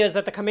whole idea is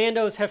that the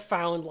commandos have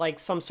found, like,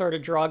 some sort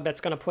of drug that's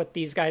going to put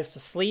these guys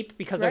to sleep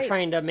because they're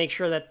trying to make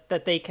sure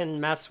that they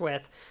can mess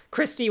with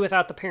Christy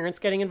without the parents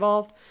getting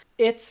involved.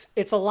 It's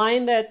a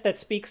line that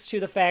speaks to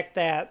the fact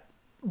that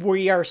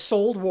we are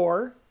sold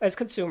war as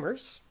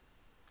consumers.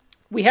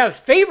 We have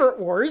favorite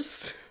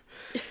wars,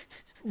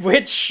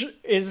 which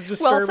is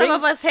disturbing. Well, some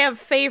of us have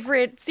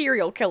favorite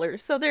serial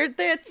killers, so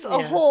that's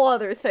a whole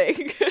other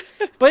thing.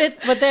 but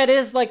that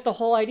is, like, the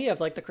whole idea of,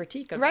 like, the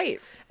critique of it.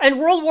 Right. And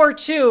World War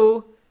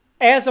II,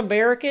 as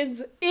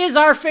Americans, is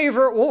our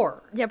favorite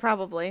war. Yeah,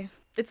 probably.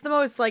 It's the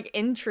most, like,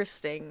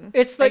 interesting.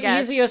 It's the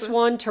easiest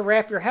one to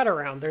wrap your head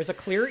around. There's a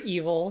clear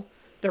evil.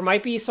 There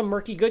might be some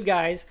murky good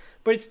guys,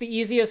 but it's the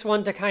easiest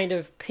one to kind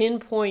of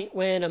pinpoint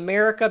when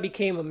America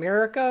became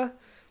America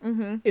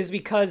is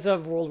because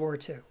of World War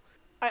II.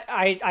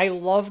 I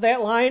love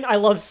that line. I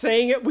love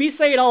saying it. We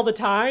say it all the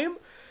time.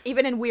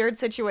 Even in weird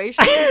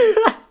situations.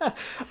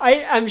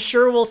 I'm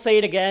sure we'll say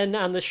it again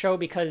on the show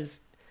because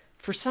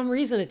for some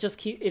reason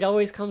it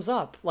always comes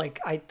up.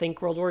 Like, I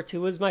think World War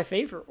II is my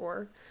favorite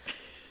war.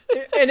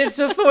 And it's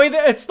just the way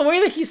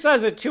that he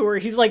says it to her.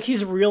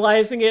 He's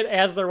realizing it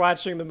as they're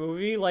watching the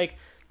movie. Like,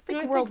 I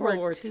think World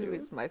War II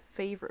is my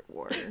favorite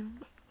war.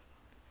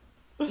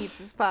 Eats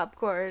his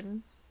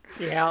popcorn.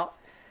 Yeah.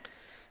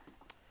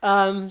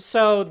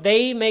 So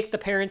they make the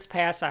parents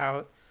pass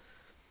out.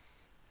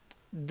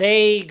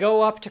 They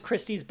go up to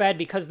Christy's bed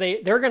because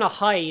they're going to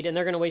hide and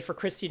they're going to wait for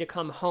Christy to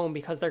come home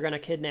because they're going to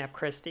kidnap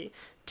Christy.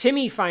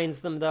 Timmy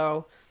finds them,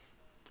 though.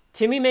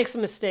 Timmy makes a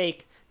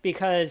mistake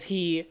because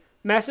he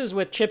messes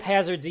with Chip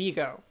Hazard's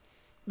ego.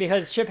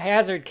 Because Chip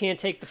Hazard can't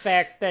take the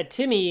fact that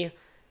Timmy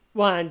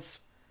wants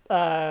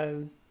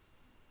Kip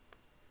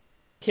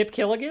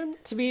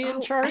Killigan to be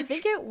in charge. I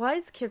think it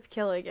was Kip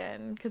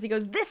Killigan because he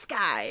goes, "This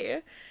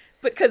guy."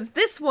 because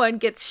this one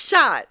gets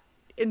shot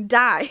and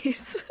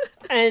dies.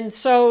 And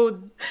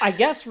so I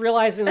guess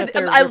realizing that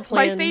their My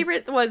plan...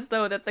 favorite was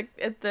though that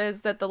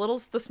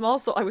the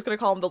small I was gonna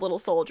call him the little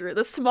soldier.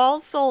 The small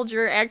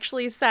soldier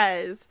actually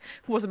says,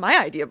 "Wasn't my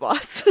idea,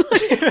 boss."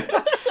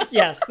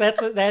 Yes,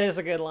 that is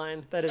a good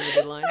line. That is a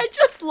good line. I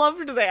just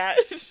loved that.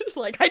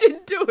 Like, I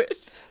didn't do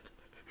it.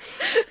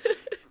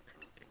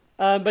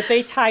 But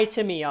they tie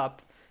Timmy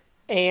up,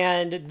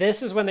 and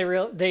this is when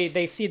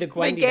they see the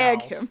Gwendy They gag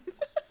dolls. him.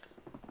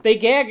 They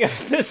gag him.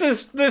 This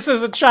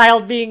is a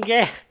child being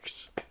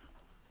gagged.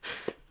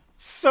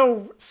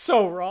 So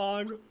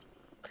wrong.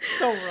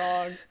 So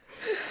wrong.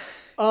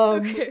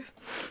 Okay.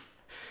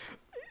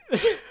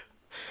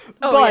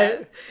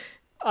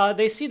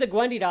 They see the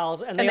Gwendy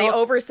dolls, and they all...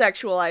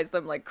 over-sexualize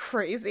them like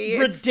crazy.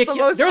 Ridiculous. It's the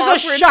most There's a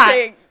awkward shot.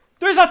 thing.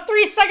 There's a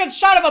 3-second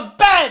shot of a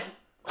bed.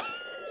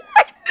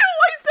 I know,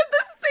 I said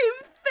the same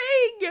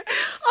thing!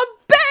 A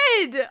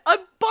bed! A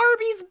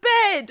Barbie's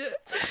bed!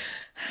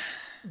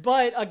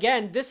 But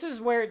again, this is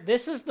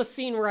the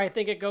scene where I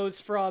think it goes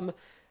from,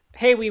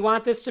 hey, we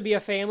want this to be a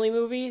family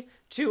movie,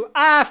 to,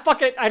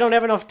 fuck it, I don't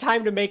have enough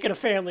time to make it a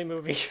family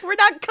movie. We're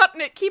not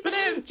cutting it, keep it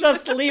in.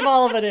 Just leave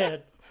all of it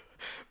in.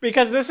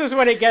 Because this is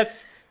when it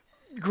gets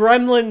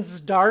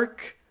Gremlins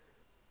dark,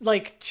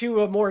 like,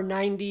 to a more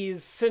 90s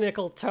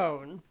cynical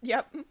tone.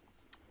 Yep.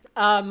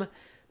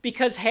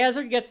 Because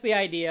Hazard gets the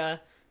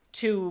idea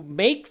to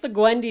make the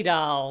Gwendy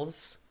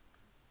dolls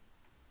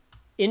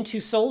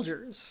into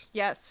soldiers.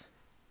 Yes.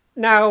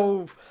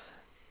 Now,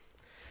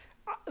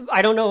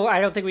 I don't know.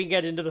 I don't think we can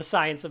get into the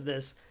science of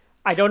this.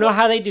 I don't know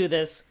how they do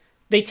this.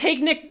 They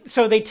take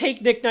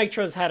Nick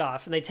Nitro's head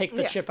off, and they take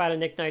the chip out of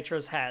Nick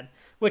Nitro's head,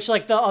 which,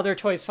 like, the other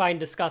toys find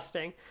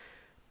disgusting.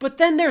 But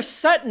then they're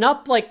setting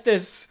up, like,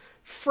 this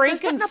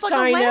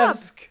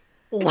Frankenstein-esque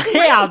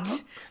lab.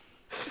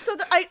 So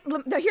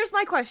now here's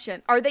my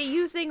question: are they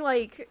using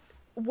like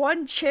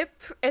one chip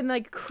and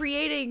like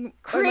creating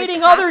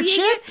other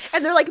chips,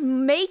 and they're like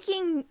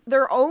making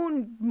their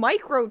own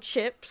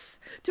microchips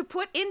to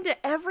put into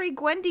every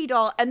Gwendy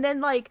doll, and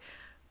then like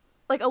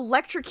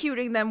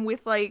electrocuting them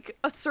with like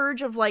a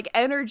surge of like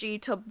energy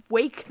to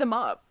wake them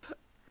up?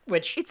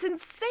 Which it's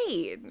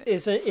insane.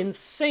 Is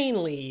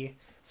insanely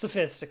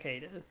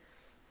sophisticated.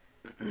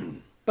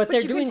 But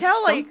they're doing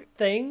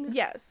something.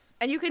 Yes.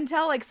 And you can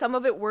tell, like, some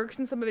of it works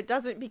and some of it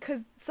doesn't,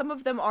 because some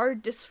of them are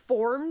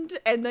disformed,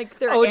 and, like,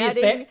 they're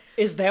adding...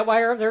 Is that why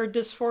they're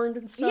disformed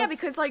and stuff? Yeah,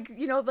 because, like,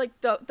 you know, like,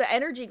 the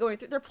energy going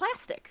through... They're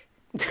plastic.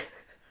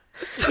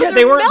 So yeah,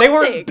 they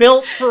weren't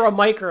built for a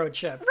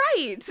microchip.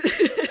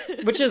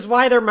 Right! Which is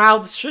why their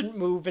mouths shouldn't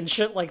move and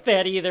shit like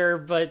that either,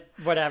 but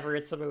whatever,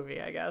 it's a movie,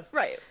 I guess.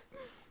 Right.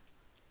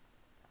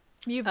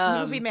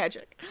 Movie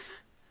magic.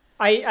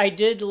 I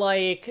did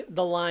like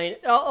the line.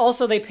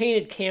 Also, they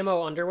painted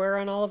camo underwear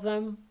on all of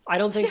them. I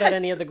don't think that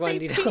any of the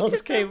Gwendy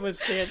dolls came with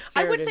Sarah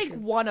I would Disher. think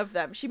one of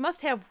them. She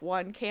must have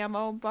one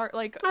camo bar.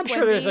 Like I'm Gwendy,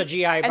 sure there's a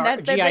GI bar. And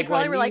then they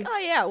probably Gwendy. were like, oh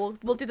yeah,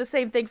 we'll do the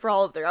same thing for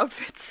all of their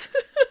outfits.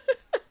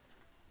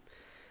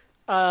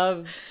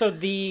 So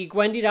the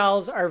Gwendy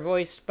dolls are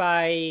voiced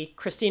by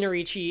Christina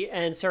Ricci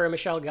and Sarah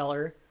Michelle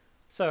Gellar.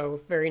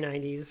 So very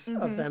 90s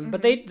of them,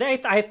 but I think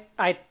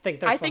they're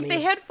funny. I think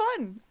they had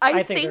fun.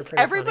 I think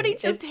everybody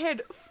just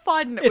had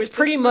fun. It's with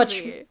pretty this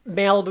much movie.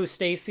 Malibu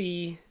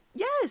Stacy.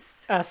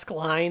 Yes. Esque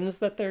lines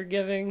that they're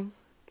giving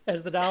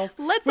as the dolls.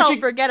 Let's all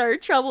forget our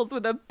troubles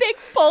with a big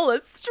bowl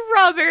of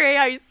strawberry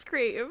ice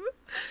cream.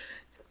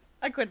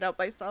 I couldn't help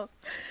myself.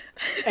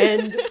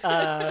 And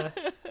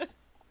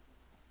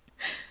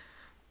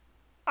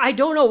I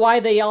don't know why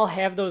they all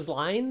have those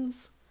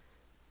lines.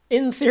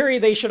 In theory,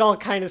 they should all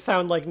kind of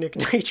sound like Nick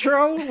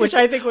Nitro, which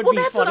I think would be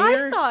funnier. Well, that's what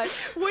I thought.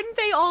 Wouldn't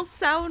they all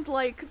sound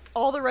like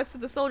all the rest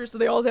of the soldiers? So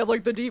they all have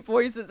like the deep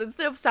voices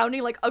instead of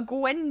sounding like a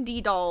Gwendy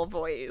doll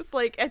voice.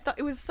 Like, I thought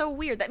it was so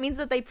weird. That means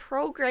that they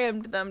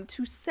programmed them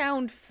to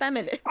sound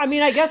feminine. I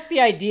mean, I guess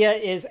the idea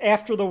is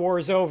after the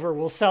war's over,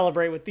 we'll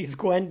celebrate with these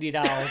Gwendy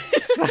dolls.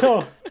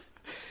 So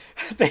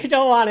they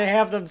don't want to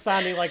have them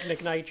sounding like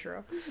Nick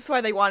Nitro. That's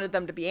why they wanted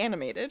them to be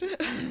animated.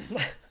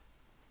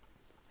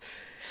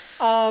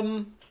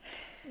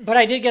 But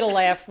I did get a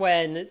laugh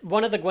when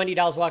one of the Gwendy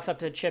dolls walks up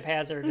to Chip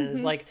Hazard and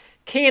is like,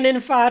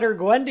 "Cannon fodder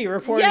Gwendy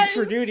reporting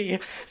for duty."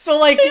 So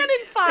like, cannon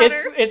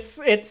fodder.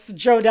 It's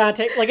Joe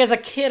Dante. Like as a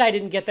kid, I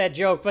didn't get that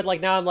joke, but like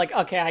now I'm like,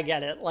 okay, I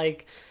get it.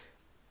 Like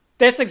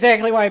that's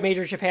exactly why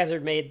Major Chip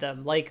Hazard made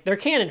them. Like they're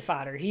cannon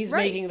fodder. He's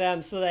making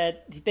them so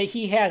that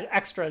he has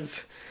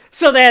extras,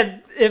 so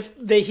that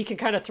he can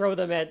kind of throw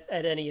them at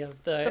any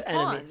of the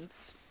enemies.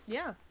 Pawns.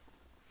 Yeah.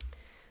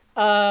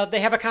 They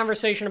have a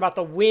conversation about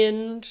the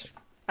wind.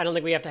 I don't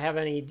think we have to have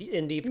any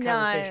in-deep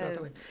conversation about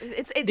the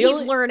wind. He's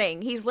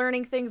learning. He's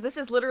learning things. This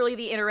is literally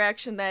the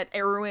interaction that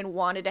Erwin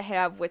wanted to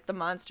have with the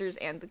monsters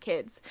and the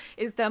kids,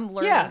 is them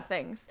learning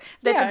things.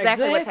 That's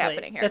exactly what's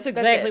happening here. That's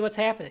exactly what's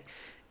happening.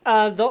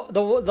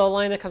 The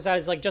line that comes out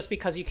is like, just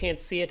because you can't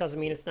see it doesn't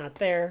mean it's not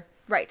there.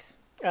 Right.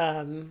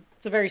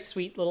 It's a very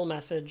sweet little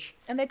message.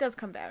 And that does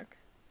come back.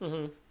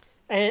 Mm-hmm.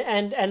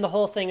 And the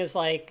whole thing is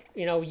like,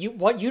 you know, you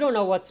don't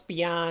know what's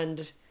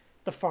beyond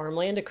the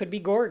farmland. It could be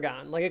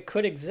Gorgon. Like, it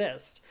could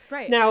exist.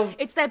 Right. Now,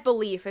 it's that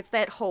belief. It's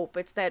that hope.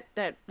 It's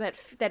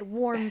that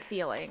warm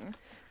feeling.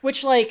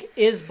 which, like,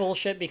 is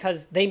bullshit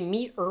because they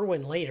meet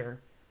Erwin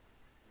later.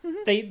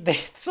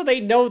 So they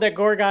know that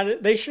Gorgon,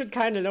 they should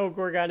kind of know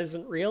Gorgon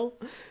isn't real.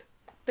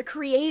 The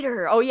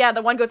creator. Oh yeah,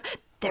 the one goes,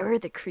 they're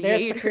the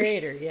creators. That's the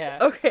creator, yeah.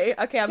 Okay,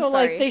 I'm sorry. So,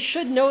 like, they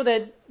should know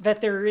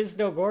that there is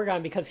no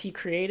Gorgon because he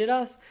created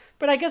us.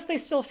 But I guess they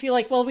still feel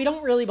like, well, we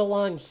don't really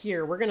belong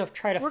here. We're going to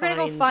try to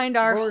go find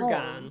our Gorgon.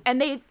 home. And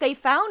they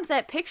found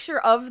that picture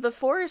of the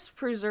forest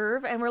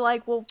preserve and we're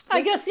like, well,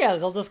 I guess, yeah,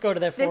 they'll just go to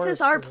that forest This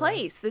is our preserve.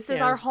 place. This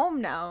is our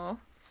home now.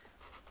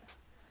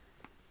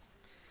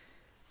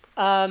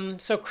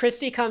 So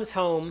Christy comes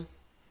home.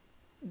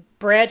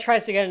 Brad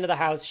tries to get into the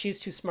house. She's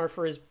too smart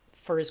for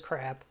his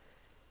crap.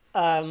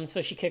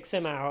 So she kicks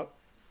him out.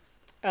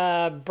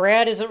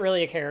 Brad isn't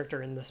really a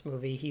character in this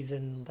movie. He's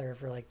in there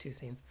for like 2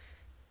 scenes.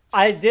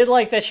 I did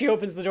like that she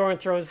opens the door and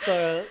throws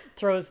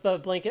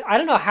the blanket. I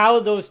don't know how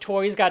those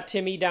toys got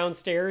Timmy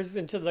downstairs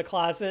into the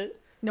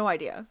closet. No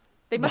idea.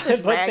 They must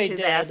have dragged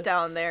his ass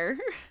down there.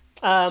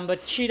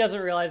 But she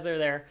doesn't realize they're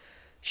there.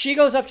 She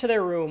goes up to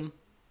their room.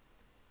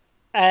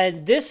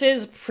 And this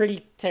is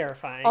pretty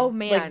terrifying. Oh,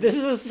 man. Like, this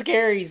is a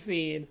scary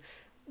scene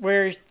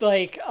where,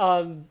 like,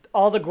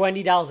 all the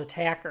Gwendy dolls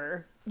attack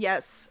her.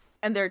 Yes.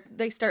 And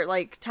they start,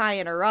 like,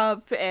 tying her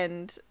up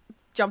and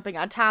jumping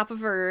on top of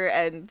her,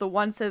 and the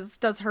one says,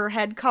 does her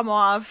head come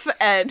off?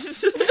 And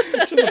which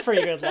is a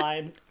pretty good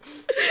line.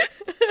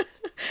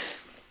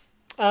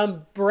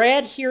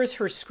 Brad hears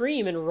her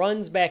scream and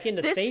runs back in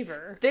to save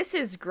her. This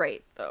is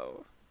great,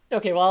 though.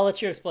 Okay, well, I'll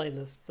let you explain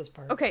this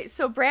part. Okay,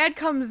 so Brad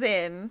comes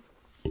in,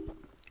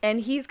 and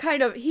he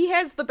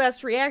has the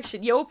best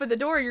reaction. You open the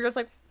door, and you're just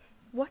like,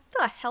 what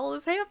the hell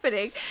is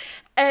happening?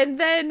 And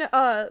then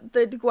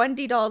the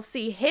Gwendy dolls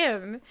see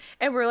him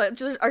and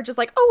are just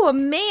like, oh, a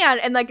man,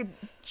 and like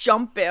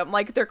jump him,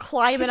 like they're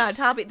climbing on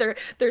top of it.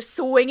 They're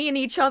swinging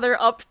each other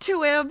up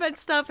to him and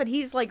stuff, and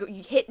he's like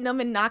hitting them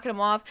and knocking them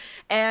off.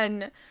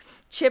 And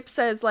Chip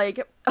says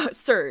like,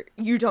 sir,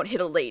 you don't hit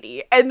a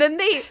lady. And then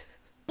they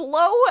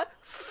blow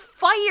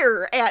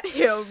fire at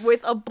him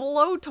with a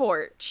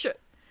blowtorch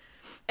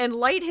and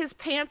light his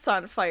pants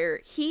on fire.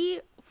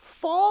 He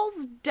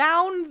falls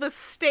down the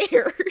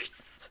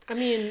stairs. I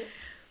mean,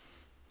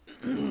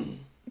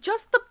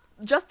 just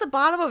the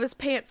bottom of his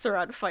pants are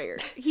on fire.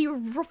 He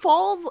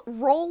falls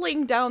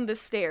rolling down the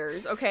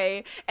stairs,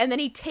 okay? And then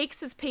he takes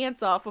his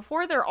pants off.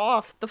 Before they're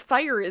off, the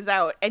fire is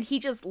out, and he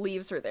just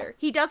leaves her there.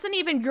 He doesn't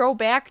even go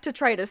back to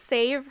try to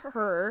save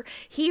her.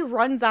 He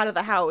runs out of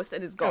the house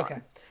and is gone.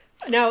 Okay.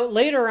 Now,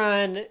 later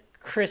on,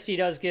 Christy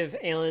does give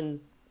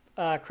Alan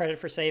credit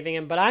for saving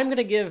him, but I'm going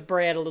to give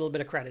Brad a little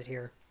bit of credit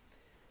here.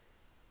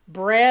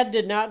 Brad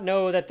did not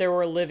know that there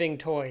were living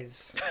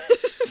toys.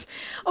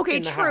 Okay,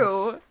 in the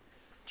house.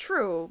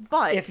 True,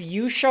 but if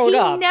you showed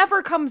up, he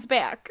never comes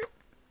back.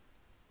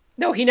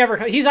 No, he never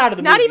comes. He's out of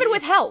the movie. Not even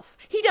with help.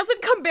 He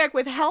doesn't come back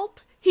with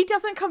help. He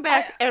doesn't come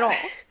back at all.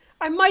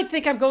 I might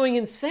think I'm going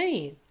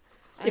insane.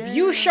 If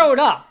you showed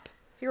up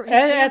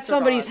at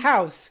somebody's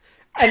house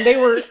and they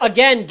were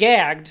again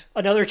gagged,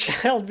 another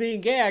child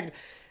being gagged,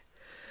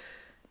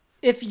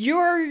 if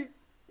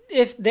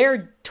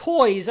their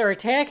toys are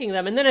attacking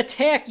them and then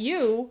attack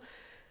you,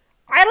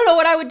 I don't know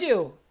what I would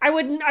do. I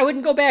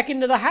wouldn't go back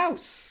into the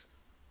house.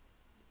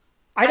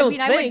 Alan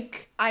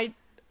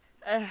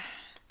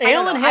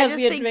has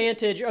the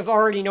advantage of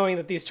already knowing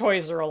that these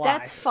toys are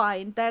alive.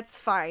 That's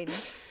fine.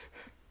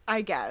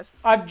 I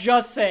guess. I'm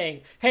just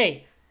saying,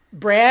 hey,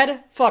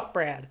 Brad, fuck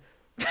Brad.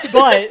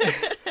 But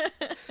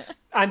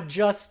I'm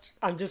just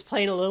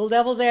playing a little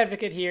devil's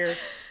advocate here.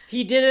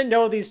 He didn't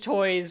know these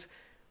toys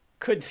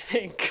could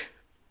think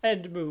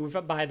and move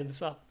by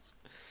themselves.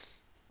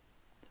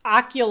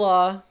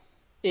 Ocula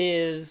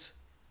is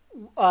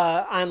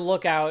on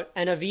lookout,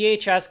 and a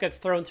VHS gets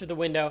thrown through the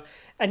window.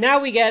 And now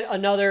we get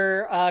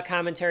another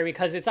commentary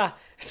because it's a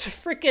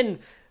freaking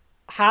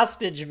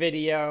hostage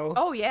video.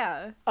 Oh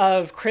yeah.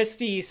 Of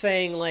Christy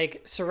saying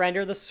like,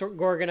 "Surrender the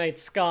Gorgonite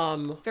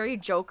scum." Very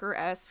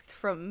Joker-esque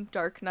from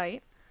Dark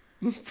Knight.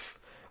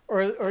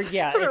 or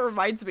yeah, that's what it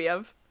reminds me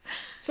of.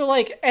 So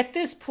like at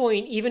this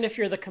point, even if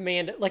you're the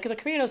commando, like the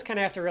commandos kind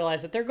of have to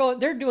realize that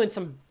they're doing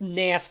some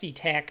nasty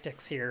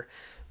tactics here.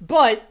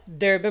 But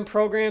they've been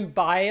programmed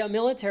by a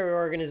military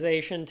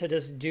organization to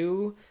just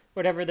do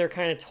whatever they're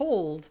kind of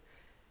told.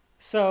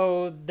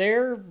 So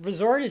they're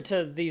resorted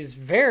to these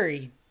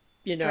very,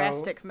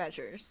 drastic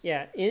measures.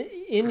 Yeah,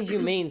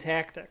 inhumane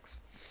tactics.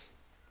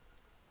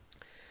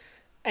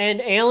 And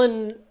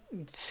Alan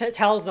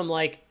tells them,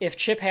 like, if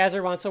Chip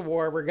Hazard wants a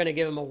war, we're going to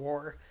give him a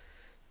war.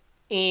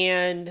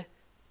 And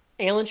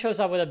Alan shows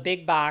up with a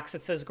big box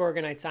that says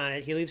Gorgonites on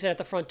it. He leaves it at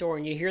the front door,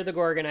 and you hear the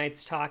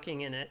Gorgonites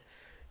talking in it.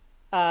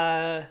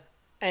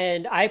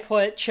 And I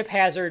put Chip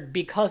Hazard,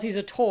 because he's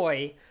a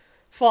toy,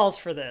 falls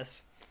for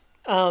this.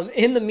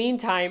 In the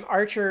meantime,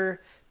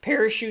 Archer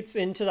parachutes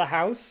into the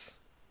house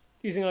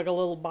using like a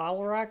little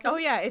bottle rocket. Oh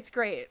yeah, it's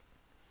great.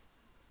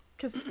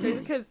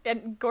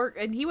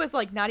 And he was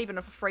like not even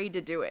afraid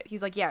to do it.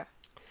 He's like, yeah.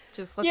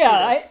 Just let's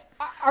Yeah, do this.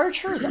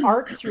 Archer's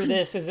arc through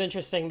this is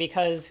interesting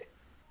because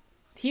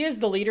he is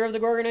the leader of the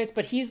Gorgonites,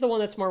 but he's the one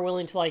that's more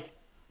willing to like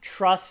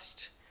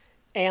trust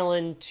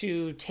Alan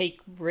to take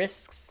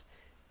risks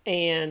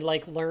and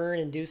like learn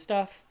and do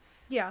stuff.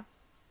 Yeah.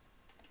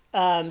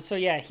 So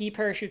yeah, he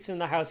parachutes in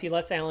the house. He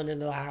lets Alan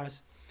into the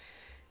house.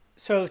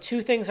 So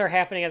two things are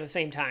happening at the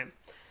same time.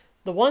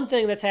 The one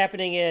thing that's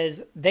happening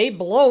is they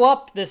blow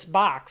up this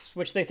box,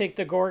 which they think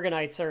the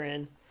Gorgonites are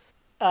in.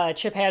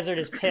 Chip Hazard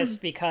is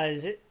pissed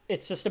because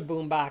it's just a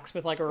boom box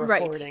with like a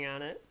recording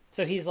on it.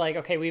 So he's like,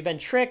 okay, we've been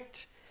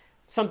tricked.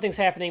 Something's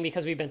happening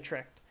because we've been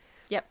tricked.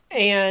 Yep.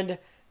 And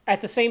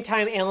at the same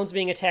time, Alan's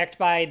being attacked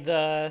by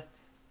the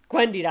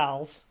Gwendy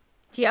dolls.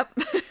 Yep.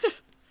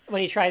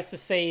 When he tries to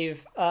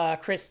save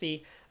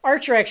Christy.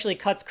 Archer actually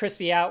cuts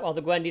Christy out while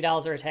the Gwendy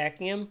dolls are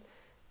attacking him.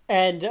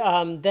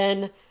 And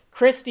then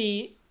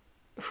Christy,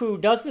 who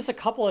does this a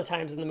couple of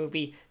times in the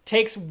movie,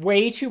 takes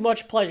way too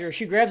much pleasure.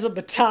 She grabs a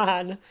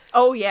baton.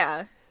 Oh,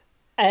 yeah.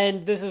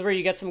 And this is where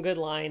you get some good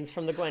lines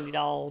from the Gwendy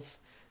dolls.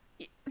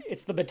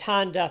 It's the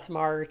baton death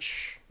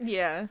march.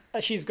 Yeah.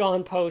 She's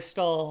gone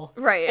postal.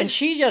 Right. And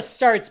she just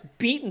starts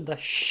beating the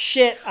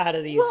shit out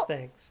of these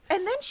things.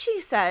 And then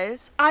she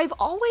says, I've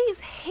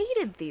always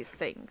hated these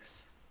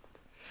things.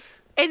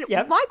 And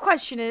my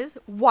question is,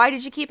 why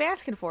did you keep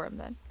asking for them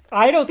then?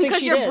 I don't think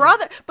she did.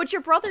 But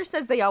your brother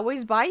says they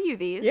always buy you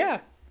these. Yeah.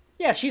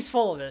 Yeah, she's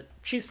full of it.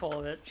 She's full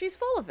of it. She's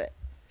full of it.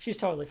 She's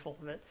totally full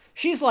of it.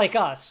 She's like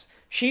us.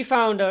 She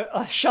found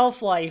a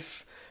shelf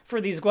life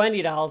for these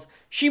Gwendy dolls.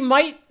 She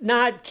might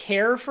not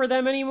care for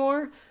them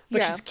anymore,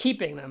 but she's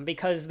keeping them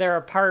because they're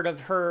a part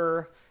of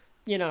her,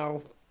 you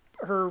know,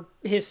 her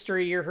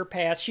history or her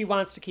past. She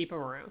wants to keep them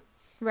around.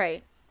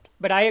 Right.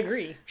 But I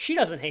agree. She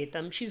doesn't hate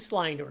them. She's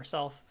lying to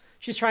herself.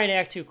 She's trying to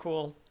act too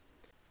cool.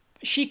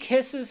 She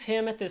kisses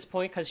him at this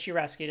point because she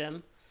rescued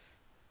him.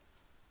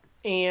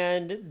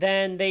 And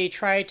then they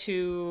try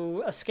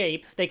to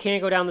escape. They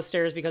can't go down the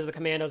stairs because the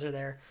commandos are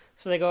there.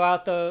 So they go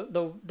out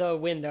the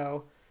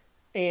window.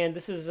 And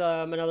this is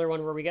another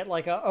one where we get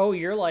like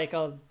you're like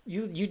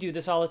you do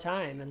this all the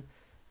time.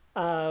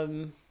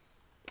 And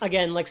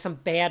again, like some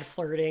bad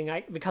flirting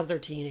because they're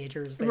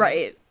teenagers.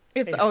 Right.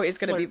 It's always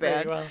going to be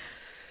bad. Well.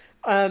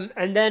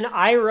 And then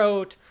I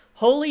wrote,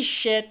 holy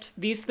shit,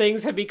 these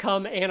things have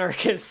become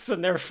anarchists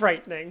and they're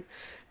frightening.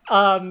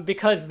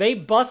 Because they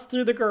bust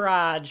through the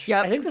garage.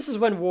 Yep. I think this is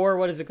when War,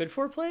 What Is It Good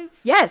For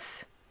plays.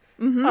 Yes.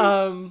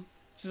 Mm-hmm.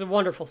 This is a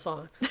wonderful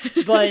song.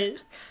 But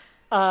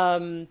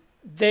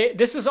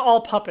this is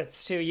all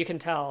puppets too, you can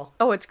tell.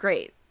 Oh, it's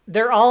great.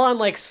 They're all on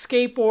like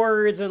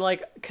skateboards and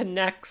like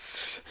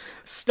Connects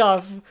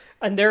stuff.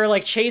 And they're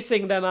like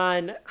chasing them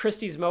on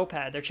Christy's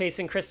moped. They're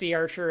chasing Christy,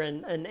 Archer,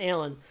 and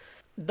Alan.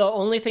 The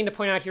only thing to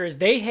point out here is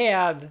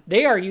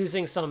they are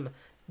using some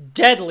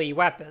deadly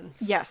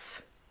weapons.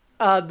 Yes.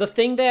 The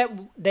thing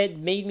that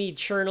made me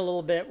churn a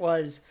little bit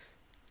was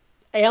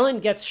Alan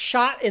gets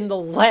shot in the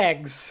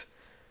legs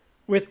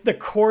with the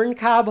corn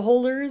cob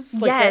holders,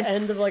 like the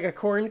end of like a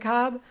corn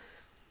cob.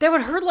 That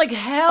would hurt like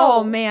hell.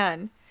 Oh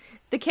man.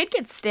 The kid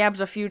gets stabbed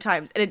a few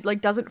times and it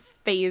like doesn't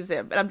phase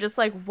him. And I'm just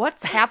like,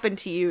 what's happened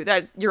to you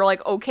that you're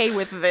like okay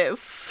with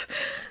this?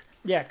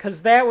 Yeah,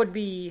 because that would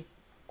be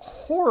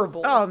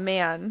horrible. Oh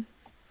man.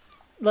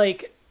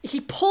 Like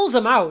he pulls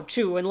him out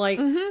too, and like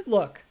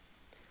look,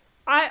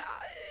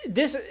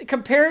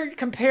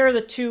 compare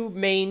the two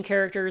main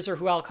characters, or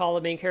who I'll call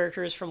the main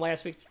characters from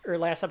last week or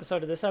last episode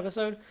to this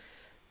episode,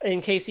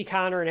 in Casey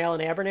Connor and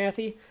Alan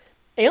Abernathy.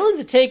 Alan's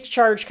a take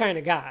charge kind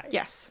of guy.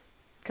 Yes.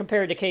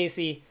 Compared to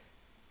Casey.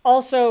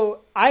 Also,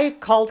 I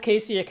called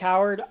Casey a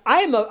coward.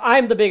 I'm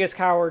the biggest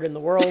coward in the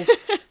world.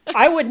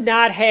 I would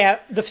not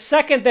have, the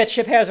second that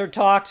Chip Hazard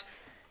talked,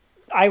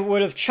 I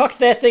would have chucked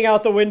that thing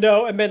out the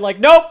window and been like,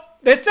 nope,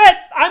 that's it.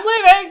 I'm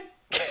leaving.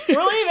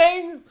 We're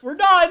leaving. We're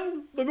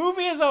done. The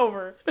movie is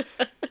over.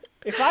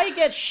 If I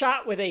get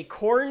shot with a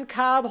corn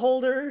cob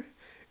holder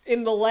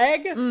in the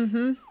leg,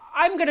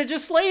 I'm going to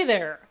just lay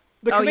there.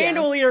 The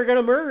commando leader are going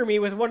to murder me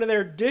with one of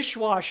their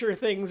dishwasher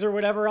things or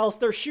whatever else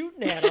they're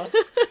shooting at us.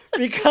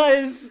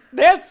 Because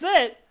that's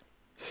it.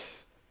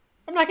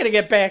 I'm not going to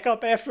get back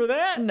up after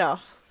that. No.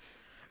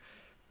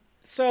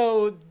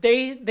 So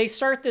they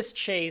start this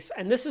chase,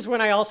 and this is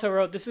when I also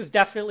wrote, this is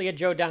definitely a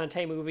Joe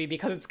Dante movie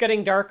because it's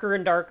getting darker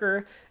and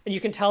darker, and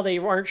you can tell they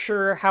aren't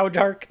sure how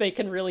dark they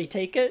can really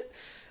take it.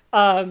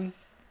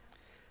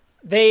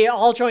 They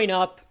all join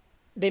up.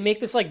 They make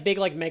this like big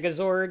like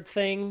Megazord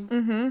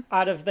thing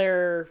out of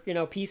their,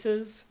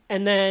 pieces.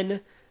 And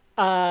then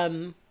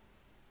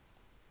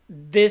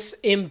this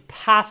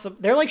impossible,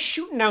 they're like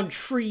shooting down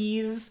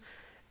trees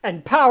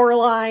and power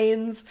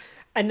lines.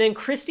 And then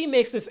Christy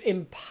makes this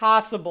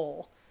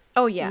impossible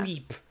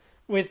leap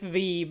with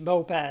the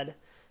moped,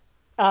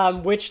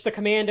 which the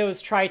commandos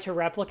try to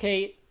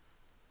replicate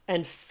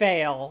and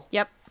fail.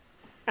 Yep.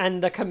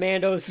 And the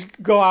commandos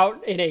go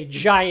out in a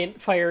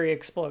giant fiery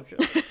explosion.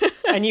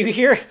 And you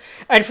hear,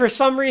 and for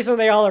some reason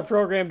they all are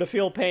programmed to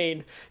feel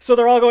pain. So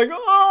they're all going,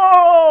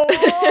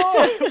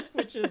 oh!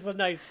 Which is a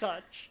nice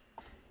touch.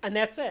 And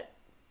that's it.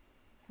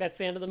 That's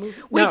the end of the movie.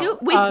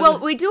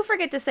 We do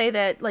forget to say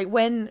that, like,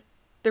 when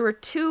there were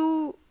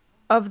two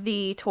of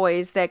the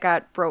toys that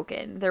got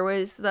broken, there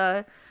was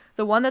the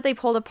one that they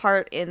pulled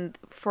apart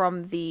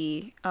from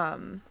the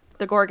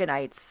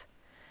Gorgonites,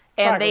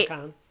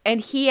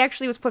 and he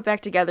actually was put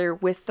back together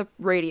with the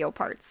radio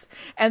parts.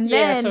 And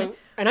then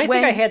I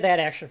think I had that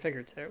action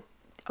figure too.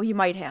 Oh, you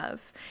might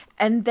have.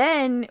 And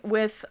then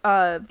with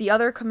the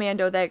other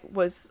commando that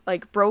was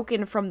like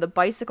broken from the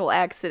bicycle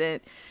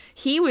accident,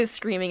 he was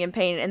screaming in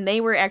pain, and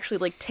they were actually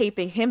like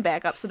taping him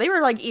back up. So they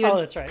were like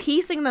even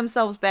piecing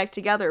themselves back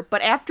together.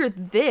 But after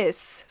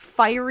this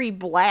fiery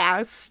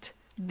blast,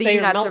 they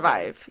do not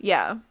survive.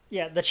 Yeah.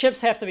 Yeah, the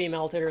chips have to be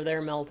melted or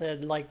they're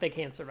melted. Like, they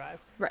can't survive.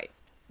 Right.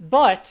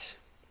 But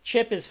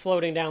Chip is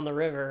floating down the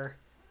river.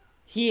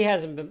 He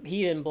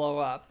didn't blow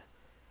up.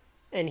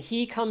 And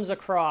he comes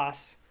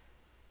across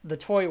the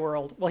toy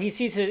world. Well, he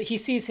sees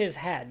his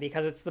head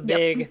because it's the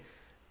big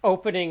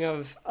opening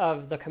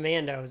of the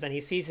commandos, and he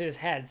sees his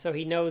head, so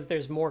he knows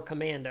there's more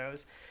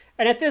commandos.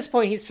 And at this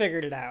point, he's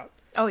figured it out.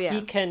 Oh, yeah.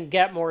 He can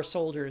get more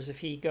soldiers if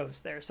he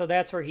goes there. So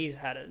that's where he's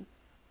headed.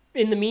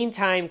 In the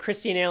meantime,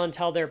 Christy and Alan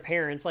tell their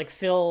parents, like,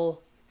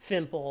 Phil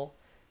Fimple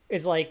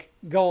is, like,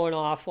 going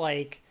off,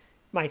 like,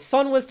 my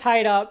son was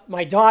tied up,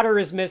 my daughter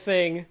is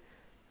missing.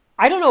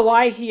 I don't know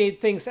why he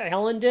thinks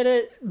Alan did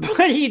it,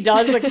 but he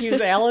does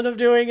accuse Alan of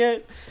doing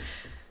it.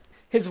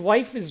 His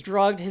wife is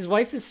drugged. His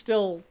wife is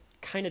still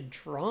kind of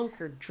drunk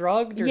or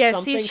drugged or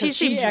something. Yeah, she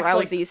seems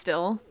drowsy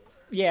still.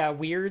 Yeah,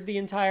 weird the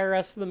entire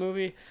rest of the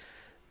movie.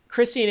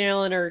 Christy and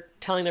Alan are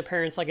telling their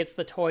parents, like, it's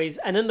the toys.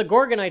 And then the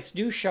Gorgonites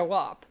do show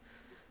up.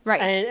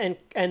 Right.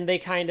 And they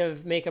kind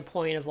of make a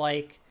point of,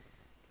 like,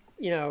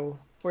 you know,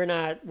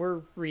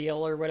 we're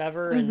real or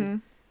whatever. Mm-hmm.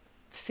 And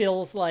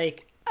Phil's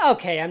like,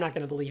 okay, I'm not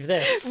going to believe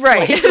this.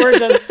 Right.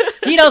 Like,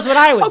 he knows what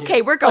I would do.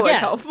 Okay, we're going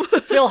home.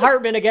 Phil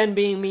Hartman, again,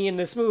 being me in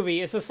this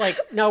movie, it's just like,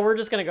 no, we're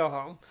just going to go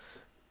home.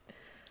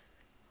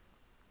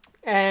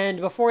 And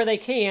before they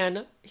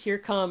can, here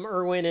come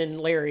Irwin and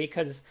Larry,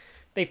 because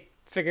they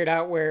figured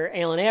out where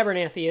Alan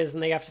Abernathy is,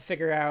 and they have to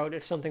figure out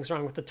if something's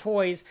wrong with the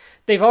toys.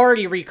 They've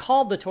already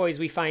recalled the toys,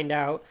 we find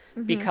out,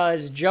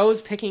 because Joe's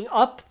picking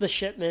up the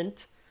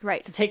shipment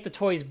to take the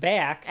toys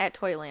back. At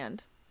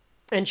Toyland.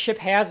 And Chip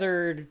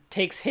Hazard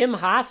takes him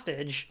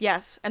hostage.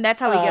 Yes, and that's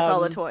how he gets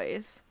all the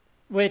toys.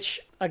 Which,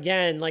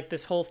 again, like,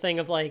 this whole thing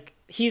of, like,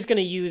 he's going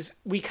to use...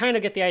 We kind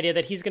of get the idea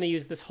that he's going to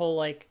use this whole,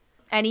 like...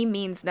 Any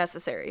means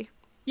necessary.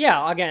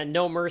 Yeah, again,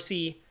 no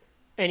mercy,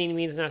 any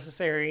means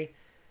necessary.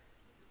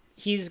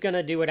 He's going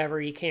to do whatever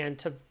he can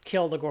to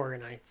kill the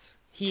Gorgonites.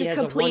 He has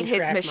complete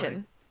his mission.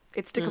 Mind.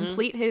 It's to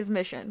complete his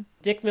mission.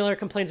 Dick Miller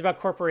complains about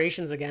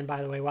corporations again,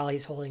 by the way, while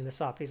he's holding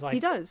this up. He's like... He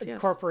does, yes.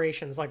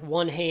 Corporations, like,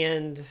 one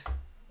hand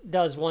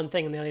does one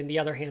thing and the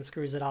other hand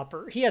screws it up.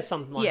 Or he has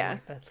something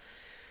like that.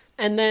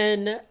 And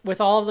then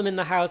with all of them in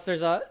the house,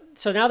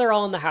 so now they're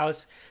all in the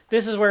house.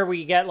 This is where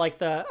we get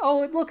like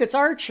oh, look, it's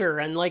Archer.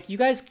 And like, you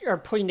guys are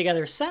putting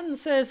together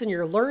sentences and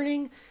you're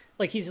learning.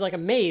 Like, he's like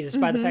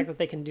amazed by the fact that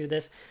they can do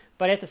this.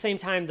 But at the same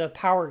time, the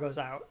power goes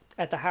out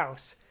at the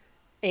house.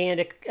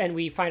 And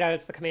we find out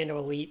it's the Commando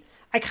Elite.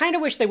 I kind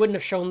of wish they wouldn't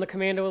have shown the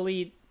Commando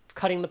Elite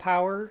cutting the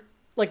power.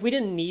 Like, we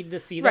didn't need to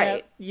see that.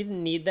 Right. You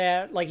didn't need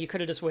that. Like, you could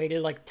have just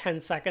waited, like,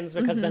 10 seconds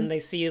because then they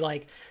see,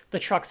 like, the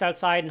trucks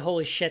outside and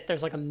holy shit,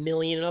 there's, like, 1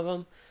 million of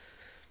them.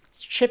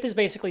 Chip is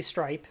basically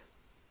Stripe.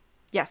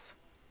 Yes.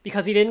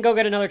 Because he didn't go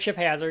get another Chip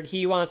Hazard.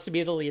 He wants to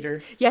be the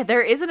leader. Yeah,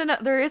 there isn't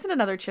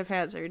another Chip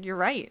Hazard. You're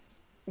right.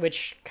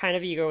 Which, kind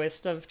of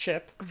egoist of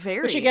Chip.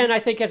 Very. Which, again, I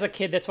think as a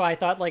kid, that's why I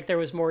thought, like, there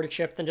was more to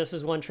Chip than just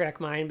his one-track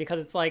mind.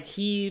 Because it's like,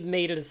 he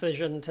made a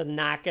decision to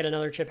not get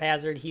another Chip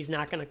Hazard. He's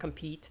not going to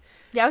compete.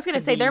 Yeah, I was going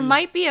to say, there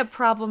might be a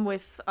problem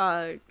with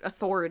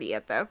authority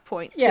at that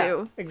point, too.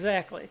 Yeah,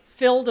 exactly.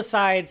 Phil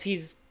decides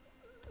he's,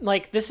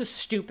 like, this is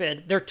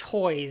stupid. They're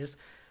toys.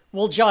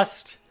 We'll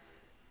just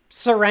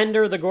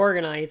surrender the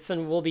Gorgonites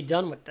and we'll be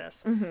done with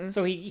this.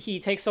 So he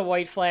takes a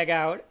white flag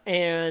out,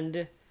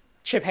 and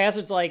Chip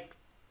Hazard's like,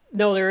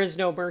 no, there is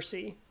no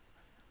mercy.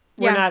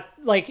 We're not,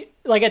 like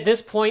at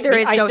this point... There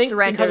is no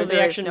surrender,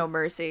 there is no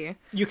mercy.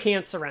 You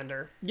can't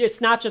surrender.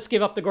 It's not just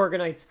give up the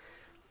Gorgonites.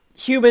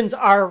 Humans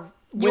are...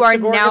 You are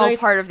now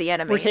part of the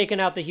enemy. We're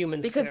taking out the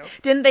humans, because too.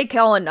 Didn't they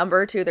call a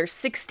number, too? There's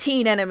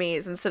 16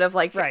 enemies instead of,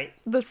 like,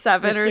 the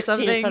 7 or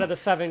something. Instead of the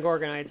 7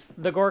 Gorgonites.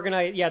 The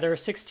Gorgonite... Yeah, there are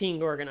 16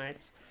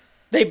 Gorgonites.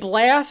 They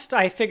blast...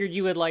 I figured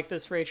you would like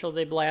this, Rachel.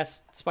 They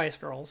blast Spice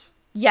Girls.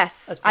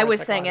 Yes, I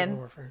was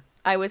singing.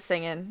 I was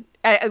singing.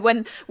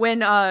 When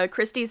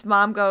Christy's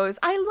mom goes,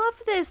 I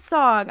love this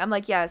song. I'm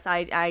like, yes,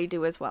 I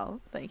do as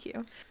well. Thank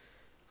you.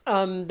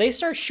 They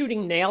start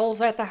shooting nails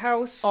at the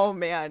house. Oh,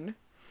 man.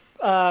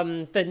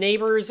 The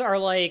neighbors are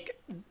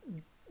like,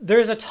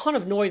 there's a ton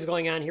of noise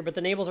going on here, but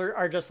the neighbors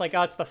are just like,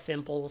 oh, it's the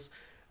Fimples.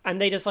 And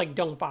they just like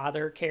don't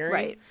bother caring.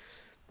 Right.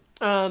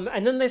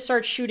 And then they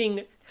start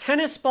shooting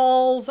tennis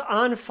balls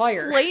on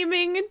fire.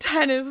 Flaming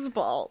tennis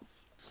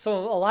balls. So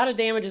a lot of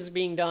damage is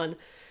being done.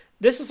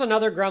 This is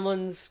another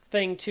Gremlins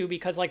thing too,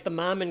 because like the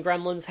mom in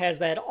Gremlins has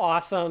that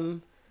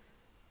awesome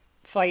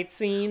fight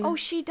scene. Oh,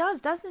 she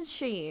does, doesn't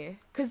she?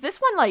 Because this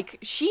one, like,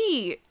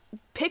 she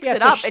picks Yeah, it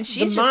so up sh- and the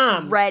she's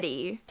mom just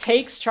ready.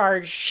 Takes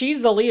charge.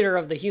 She's the leader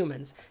of the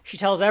humans. She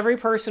tells every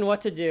person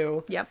what to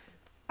do. Yep.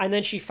 And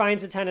then she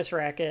finds a tennis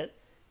racket,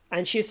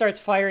 and she starts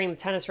firing the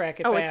tennis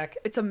racket back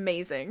it's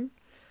amazing.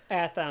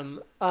 at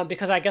them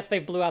because I guess they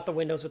blew out the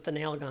windows with the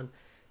nail gun.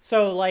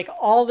 So like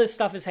all this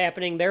stuff is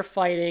happening. They're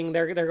fighting.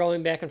 They're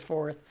going back and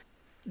forth.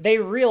 They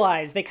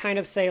realize, they kind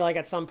of say like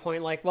at some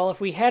point like, well, if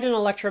we had an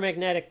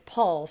electromagnetic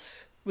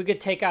pulse, we could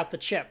take out the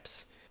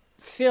chips.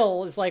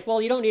 Phil is like, well,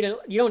 you don't need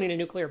a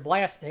nuclear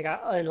blast to take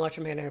out an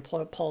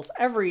electromagnetic pulse.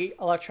 Every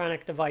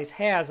electronic device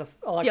has a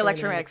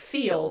electromagnetic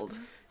field.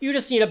 You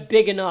just need a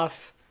big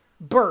enough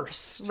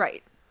burst.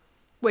 Right.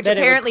 Which that it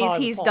would apparently cause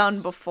a he's pulse.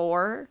 done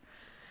before.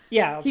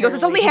 Yeah, He goes,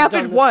 it's only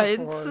apparently he's happened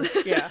done once. this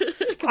before. Yeah,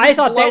 'Cause I he's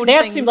thought blown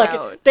that things seemed like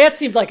out. that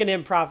seemed like an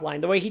improv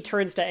line. The way he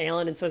turns to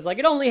Alan and says like,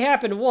 "It only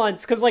happened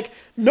once," because like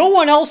no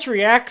one else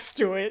reacts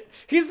to it.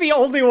 He's the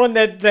only one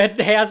that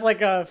has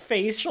like a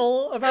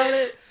facial about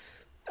it.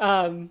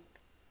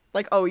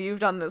 Like, oh, you've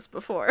done this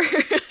before.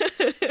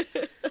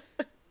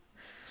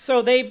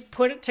 So they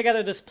put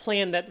together this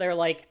plan that they're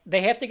like,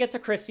 they have to get to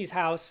Christie's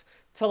house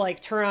to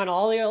like turn on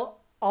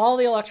all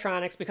the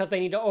electronics because they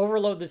need to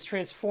overload this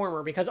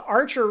transformer, because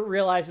Archer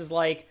realizes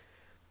like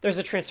there's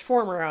a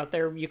transformer out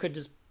there, you could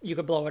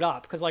blow it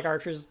up because like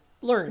Archer's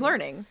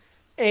learning.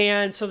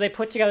 And so they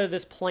put together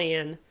this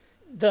plan.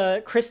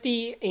 The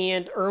Christie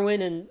and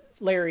Irwin and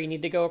Larry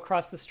need to go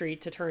across the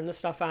street to turn the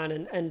stuff on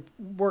and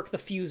work the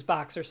fuse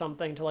box or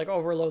something to like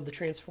overload the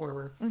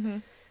transformer. Mm-hmm.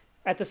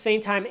 At the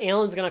same time,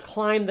 Alan's going to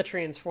climb the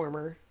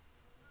transformer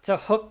to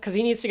hook, because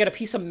he needs to get a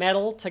piece of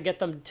metal to get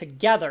them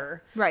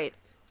together. Right.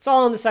 It's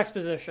all in this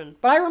exposition,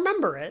 but I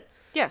remember it.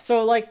 Yeah.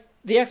 So like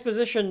the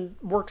exposition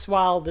works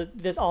while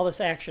all this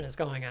action is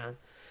going on.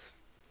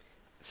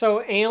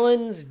 So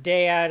Alan's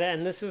dad,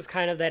 and this is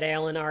kind of that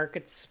Alan arc,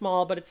 it's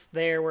small, but it's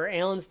there, where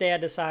Alan's dad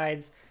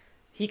decides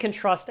he can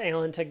trust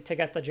Alan to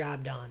get the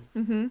job done.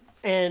 Mm-hmm.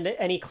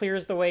 And he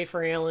clears the way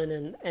for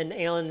Alan, and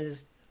Alan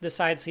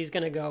decides he's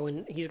going to go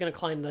and he's going to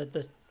climb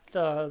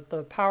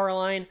the power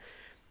line.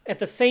 At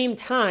the same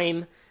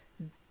time,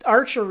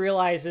 Archer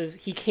realizes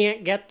he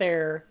can't get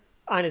there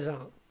on his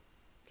own.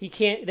 They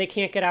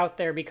can't get out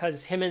there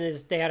because him and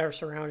his dad are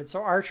surrounded.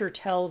 So Archer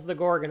tells the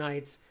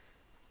Gorgonites,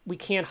 we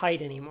can't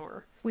hide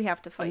anymore. We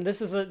have to fight. And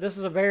this is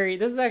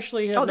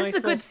actually a nice this is a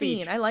little good speech.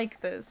 scene. I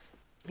like this.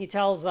 He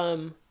tells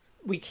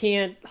we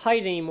can't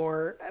hide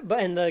anymore,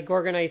 and the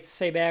Gorgonites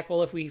say back,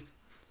 well, if we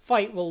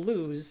fight, we'll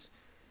lose.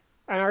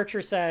 And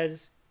Archer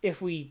says,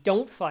 if we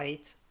don't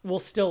fight, we'll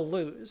still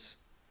lose.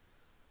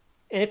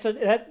 And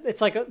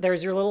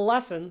there's your little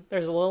lesson.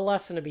 There's a little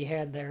lesson to be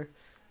had there.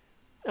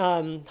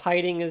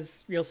 Hiding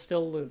is, you'll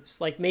still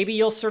lose. Like maybe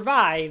you'll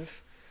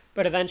survive,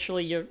 but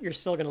eventually you're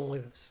still gonna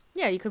lose.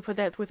 Yeah, you could put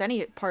that with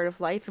any part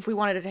of life. If we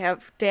wanted to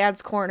have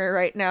Dad's corner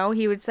right now,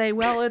 he would say,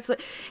 well,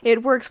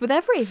 it works with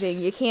everything.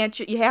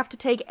 You have to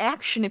take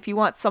action if you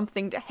want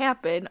something to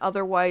happen.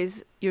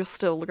 Otherwise, you're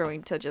still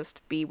going to just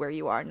be where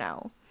you are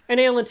now. And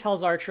Alan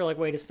tells Archer, like,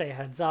 way to stay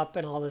heads up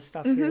and all this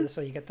stuff here,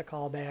 so you get the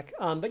call back.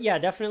 But yeah,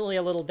 definitely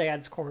a little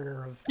Dad's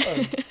corner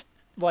of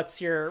what's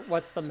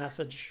the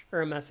message,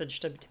 or a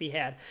message to be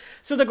had.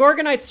 So the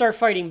Gorgonites start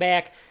fighting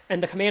back,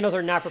 and the Commandos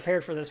are not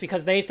prepared for this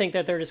because they think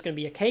that they're just going to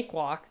be a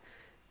cakewalk.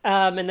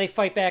 And they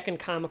fight back in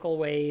comical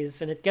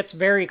ways, and it gets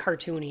very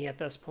cartoony at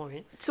this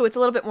point. So it's a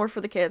little bit more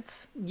for the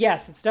kids.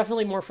 Yes, it's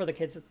definitely more for the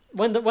kids.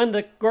 When the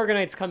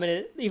Gorgonites come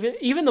in,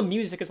 even the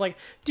music is like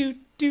do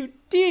do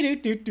do do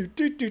do do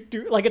do do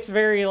do, like it's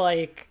very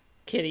like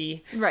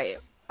kiddie. Right.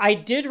 I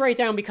did write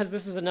down, because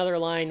this is another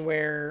line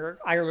where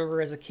I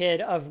remember as a kid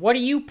of, what are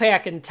you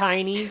packing,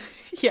 Tiny?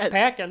 Yes.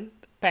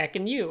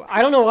 Packing you.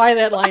 I don't know why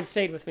that line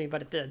stayed with me,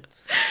 but it did.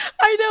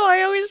 I know,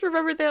 I always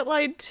remember that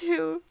line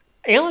too.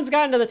 Alan's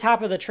gotten to the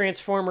top of the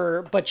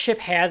Transformer, but Chip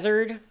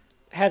Hazard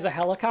has a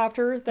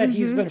helicopter that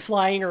he's been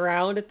flying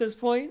around at this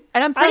point.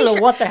 And I don't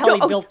know what the hell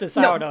he built this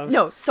out of.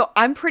 No, so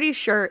I'm pretty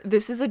sure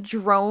this is a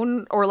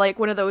drone or like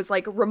one of those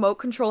like remote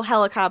control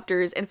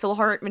helicopters, and Phil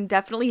Hartman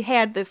definitely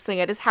had this thing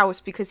at his house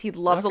because he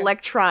loves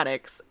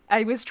electronics.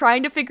 I was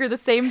trying to figure the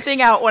same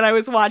thing out when I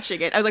was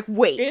watching it. I was like,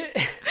 wait.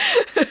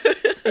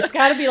 It's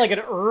got to be like an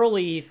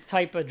early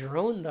type of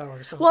drone though,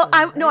 or something. Well,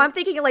 right? I'm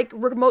thinking like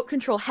remote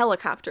control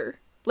helicopter.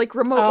 Like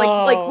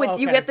remote,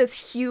 you get this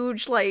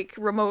huge like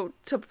remote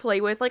to play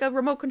with, like a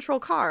remote control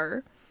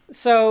car.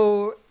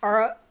 So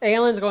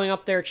Alan's going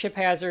up there. Chip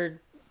Hazard,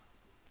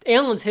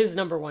 Alan's his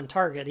number one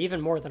target, even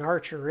more than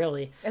Archer,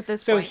 really. At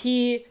this point. So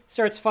he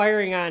starts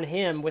firing on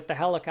him with the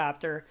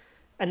helicopter,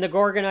 and the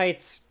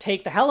Gorgonites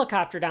take the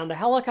helicopter down. The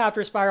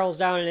helicopter spirals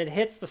down and it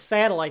hits the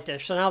satellite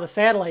dish. So now the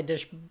satellite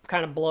dish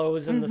kind of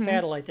blows and the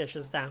satellite dish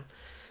is down.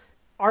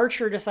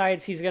 Archer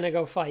decides he's going to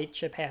go fight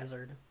Chip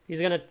Hazard.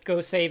 He's going to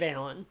go save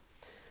Alan.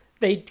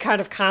 They kind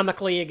of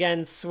comically,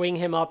 again, swing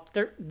him up.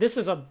 This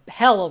is a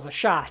hell of a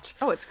shot.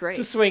 Oh, it's great.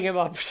 To swing him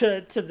up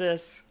to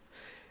this.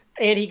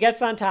 And he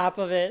gets on top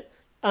of it.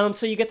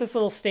 So you get this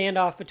little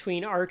standoff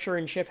between Archer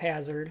and Chip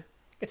Hazard.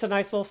 It's a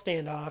nice little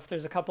standoff.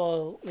 There's a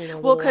couple, Well,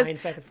 little because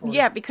lines back and forth.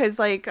 yeah, because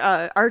like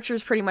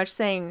Archer's pretty much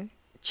saying,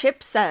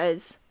 Chip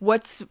says,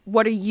 what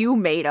are you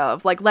made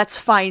of? Like, let's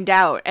find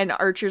out. And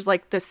Archer's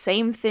like, the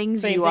same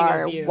things Same you thing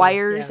are, as you,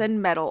 wires yeah.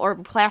 and metal, or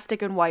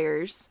plastic and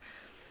wires.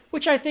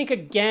 Which I think,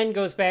 again,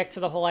 goes back to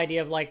the whole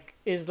idea of, like,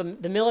 is the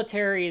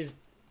military's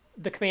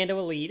the commando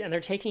elite, and they're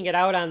taking it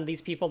out on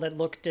these people that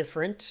look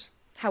different.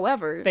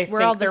 However, They we're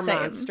think all the they're same.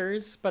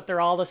 monsters, but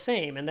they're all the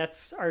same. And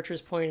that's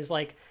Archer's point, is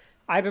like,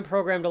 I've been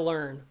programmed to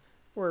learn.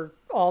 We're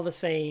all the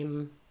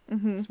same.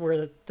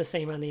 We're the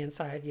same on the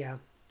inside. Yeah,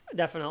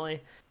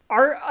 definitely.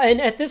 And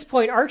at this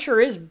point,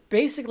 Archer is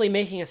basically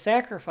making a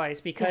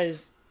sacrifice,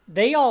 because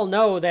they all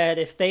know that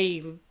if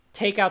they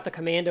take out the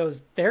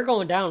commandos, they're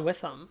going down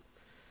with them.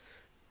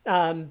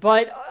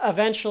 But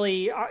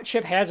eventually,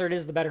 Chip Hazard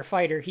is the better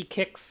fighter. He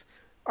kicks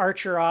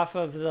Archer off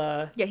of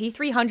the... Yeah, he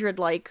 300,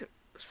 like,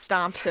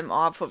 stomps him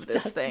off of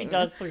this He thing.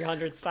 does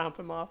 300 stomp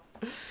him off.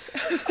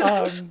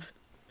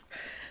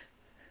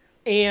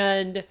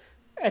 And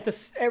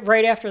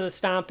right after the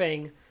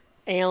stomping,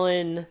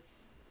 Alan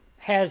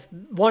has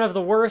one of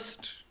the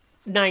worst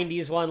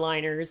 90s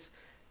one-liners.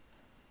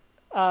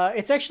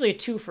 It's actually a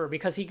twofer,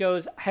 because he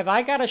goes, "Have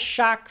I got a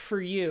shock for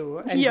you?"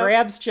 and Yep.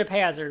 grabs Chip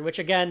Hazard, which,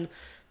 again,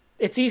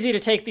 it's easy to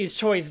take these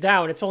toys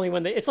down. It's only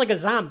when it's like a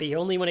zombie.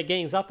 Only when it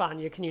gangs up on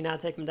you can you not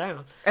take them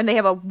down. And they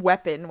have a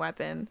weapon.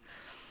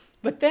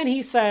 But then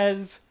he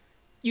says,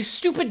 "You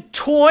stupid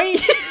toy!"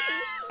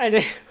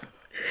 and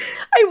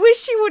I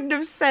wish he wouldn't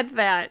have said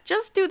that.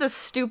 Just do the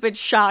stupid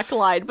shock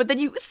line, but then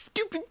you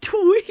stupid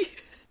toy.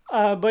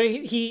 but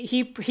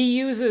he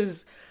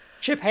uses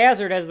Chip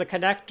Hazard as the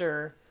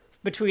connector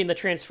between the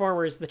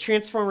Transformers. The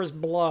Transformers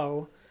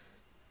blow.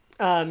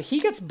 He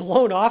gets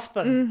blown off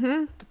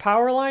the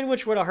power line,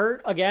 which would have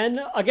hurt. Again,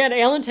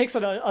 Alan takes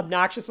an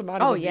obnoxious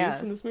amount of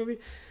abuse in this movie.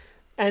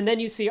 And then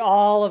you see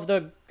all of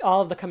the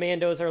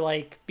commandos are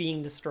like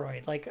being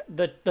destroyed. Like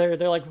they're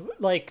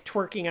like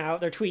twerking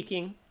out. They're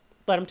tweaking.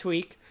 Let them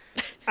tweak.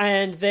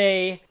 And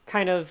they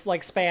kind of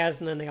like spaz,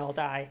 and then they all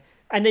die.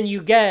 And then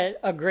you get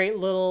a great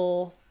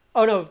little...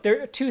 Oh no,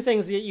 there are two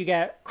things that you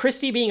get.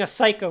 Christy being a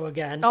psycho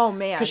again. Oh,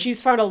 man. Because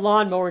she's found a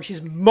lawnmower and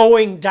she's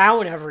mowing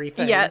down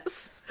everything.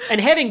 Yes.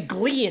 And having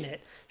glee in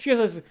it. She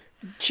has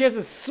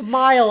this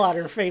smile on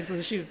her face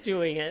as she's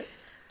doing it.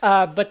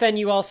 But then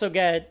you also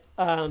get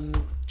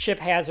Chip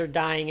Hazard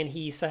dying, and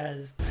he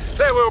says,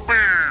 There will be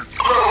no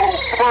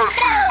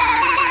mercy!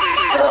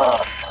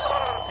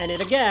 and it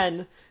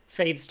again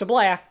fades to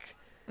black.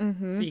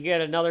 So you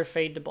get another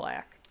fade to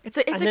black. It's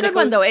a good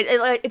one though.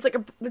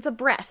 It's a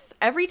breath.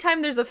 Every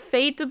time there's a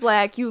fade to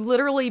black, you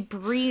literally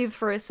breathe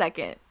for a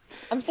second.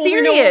 I'm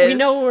serious.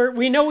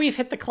 We know we've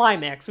hit the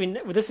climax.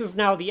 This is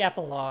now the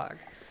epilogue.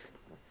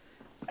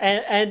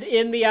 And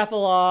in the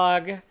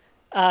epilogue,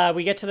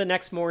 we get to the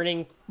next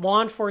morning.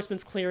 Law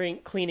enforcement's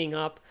cleaning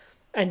up,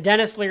 and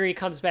Dennis Leary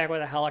comes back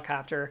with a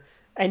helicopter.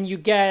 And you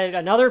get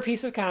another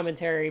piece of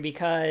commentary,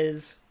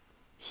 because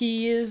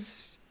he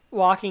is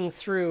walking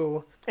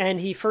through, and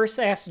he first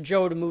asks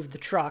Joe to move the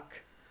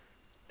truck.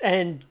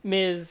 And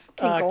Ms.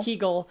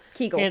 Kegel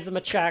hands him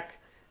a check,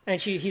 and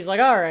he's like,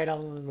 "All right,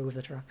 I'll move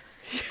the truck."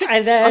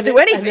 And then I'll do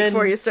anything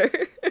for you, sir.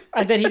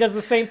 And then he does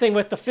the same thing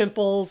with the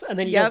Fimples, and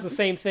then he does the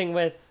same thing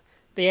with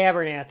the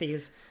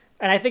Abernathys.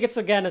 And I think it's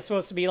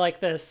supposed to be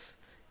like this: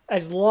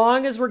 as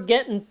long as we're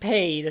getting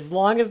paid, as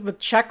long as the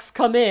checks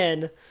come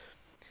in,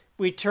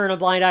 we turn a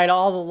blind eye to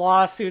all the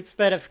lawsuits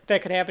that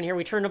could happen here.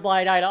 We turn a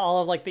blind eye to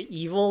all of like the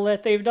evil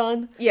that they've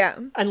done. Yeah.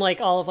 And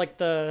like all of like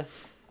the...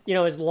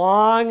 as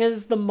long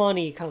as the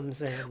money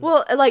comes in.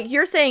 Well, like,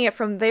 you're saying it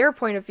from their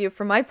point of view.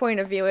 From my point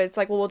of view, it's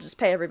like, well, we'll just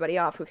pay everybody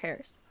off. Who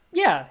cares?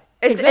 Yeah,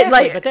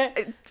 exactly.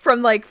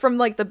 From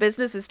the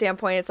business's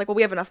standpoint, it's like, well,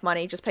 we have enough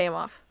money. Just pay them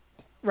off.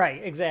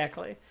 Right,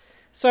 exactly.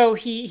 So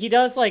he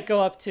does like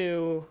go up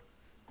to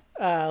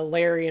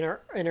Larry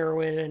and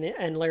Irwin,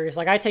 and Larry's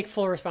like, "I take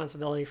full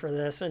responsibility for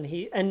this."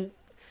 And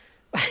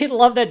I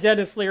love that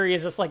Dennis Leary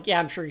is just like, "Yeah,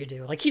 I'm sure you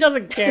do." Like, he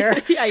doesn't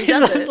care. Yeah, he He's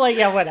doesn't. just like,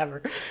 "Yeah,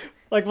 whatever.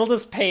 Like, we'll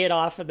just pay it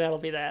off, and that'll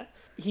be that."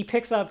 He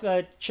picks up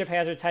Chip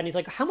Hazard's head, and he's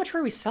like, "How much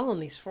were we selling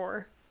these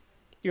for?"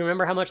 You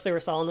remember how much they were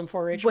selling them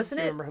for, Rachel? Wasn't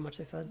Do it? you remember how much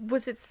they said?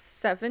 Was it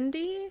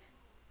 70?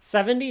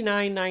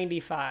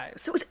 $79.95.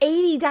 So it was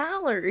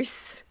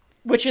 $80.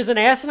 Which is an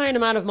asinine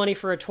amount of money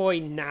for a toy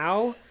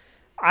now.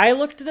 I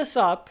looked this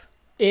up.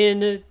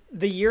 In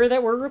the year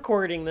that we're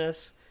recording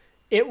this,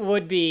 it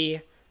would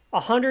be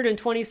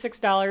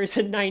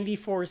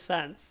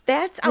 $126.94.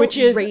 That's which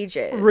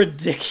outrageous. Is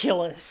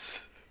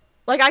ridiculous.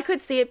 Like, I could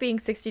see it being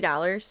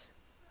 $60,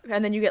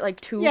 and then you get like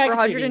two Yeah, I for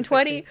could see it being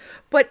 120, $60.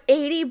 but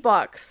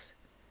 $80,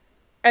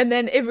 and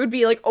then it would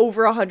be like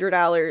over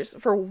 $100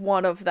 for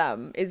one of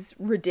them is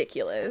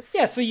ridiculous.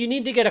 Yeah, so you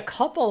need to get a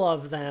couple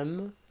of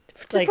them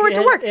for it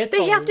to work. it's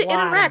They a have to lot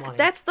of interact. money.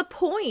 That's the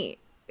point.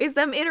 Is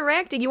them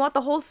interacting. You want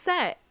the whole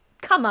set.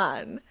 Come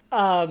on.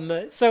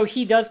 So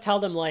he does tell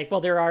them, like,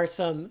 well, there's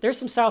some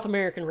South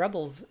American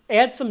rebels.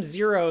 Add some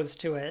zeros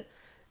to it,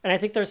 and I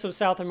think there's some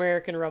South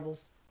American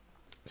rebels.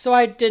 So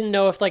I didn't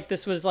know if like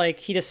this was like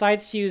he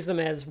decides to use them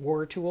as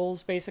war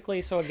tools,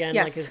 basically. So again,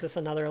 Yes. like, is this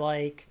another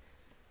like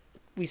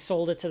we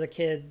sold it to the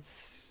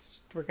kids,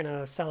 we're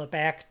gonna sell it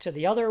back to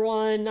the other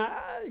one,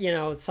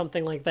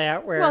 something like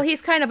that? Where Well,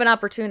 he's kind of an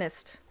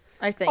opportunist,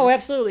 I think. oh,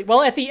 absolutely.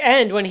 Well, at the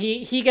end when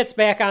he gets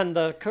back on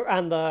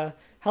the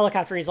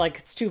helicopter, he's like,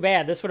 it's too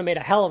bad. This would have made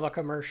a hell of a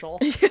commercial.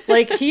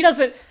 Like he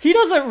doesn't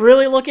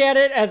really look at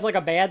it as like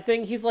a bad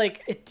thing. He's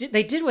like,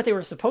 they did what they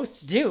were supposed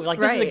to do. Like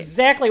this Right. is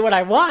exactly what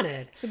I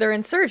wanted. They're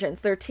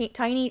insurgents. They're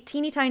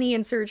teeny tiny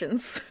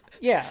insurgents.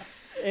 Yeah.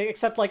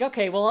 Except like,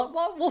 okay, well,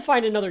 we'll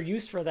find another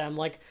use for them.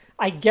 Like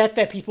I get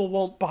that people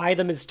won't buy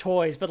them as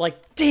toys, but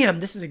like, damn,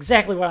 this is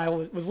exactly what I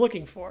was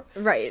looking for.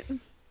 Right.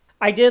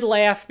 I did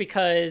laugh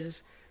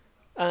because,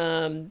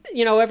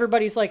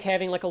 everybody's like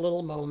having like a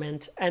little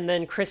moment, and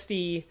then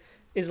Christy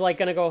is like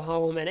gonna go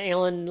home, and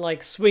Alan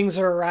like swings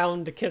her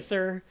around to kiss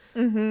her.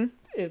 Mm-hmm.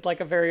 It's like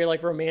a very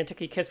like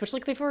romantic-y kiss, which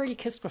like they've already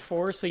kissed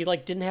before, so you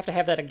like didn't have to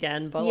have that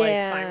again. But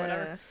like, fine,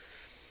 whatever.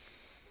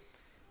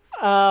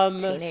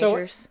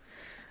 Teenagers.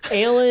 So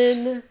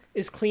Alan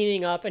is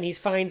cleaning up, and he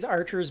finds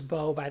Archer's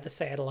bow by the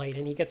satellite,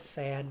 and he gets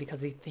sad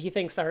because he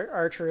thinks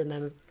Archer and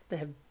them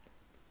have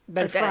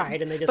been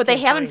fried, and they just But they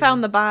can't haven't find found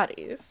them. the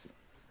bodies.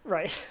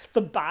 Right,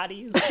 the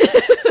bodies.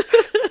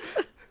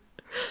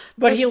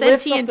 But They're he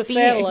lifts up sentient the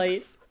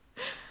beings.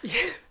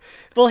 satellite.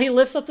 Well, he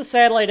lifts up the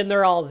satellite, and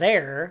they're all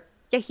there.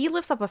 Yeah, he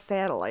lifts up a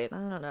satellite. I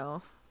don't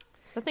know.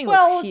 That thing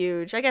Well, looks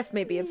huge. I guess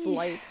maybe it's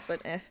light,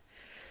 but eh.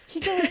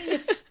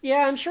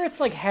 I'm sure it's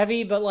like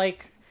heavy, but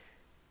like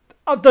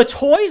the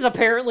toys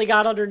apparently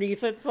got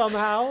underneath it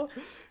somehow.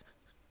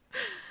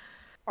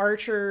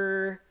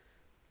 Archer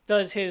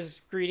does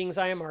his greetings,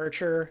 I am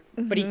Archer,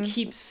 but he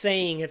keeps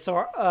saying it.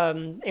 So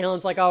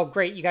Alan's like, oh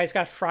great, you guys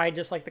got fried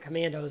just like the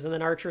Commandos, and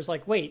then Archer's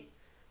like, wait,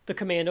 the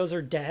Commandos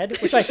are dead,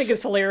 which I think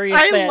is hilarious.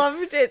 I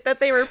loved it that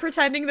they were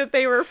pretending that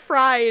they were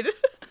fried,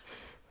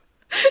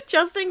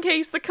 just in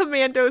case the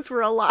Commandos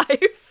were alive.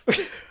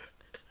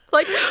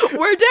 Like,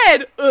 we're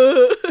dead.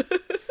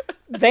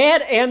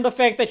 That and the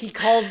fact that he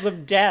calls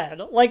them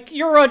dead. Like,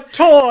 you're a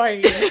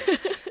toy!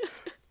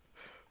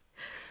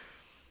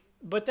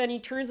 But then he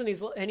turns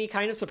and he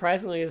kind of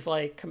surprisingly is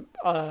like,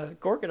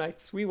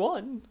 Gorgonites, we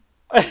won.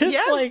 It's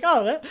Yeah. like,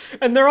 oh,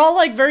 and they're all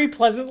like very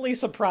pleasantly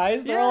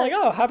surprised. They're all like,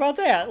 oh, how about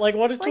that? Like,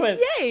 what a Like,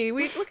 twist. yay,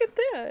 look at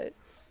that.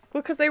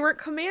 Well, because they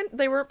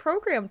weren't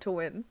programmed to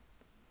win.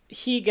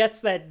 He gets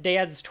that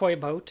dad's toy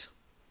boat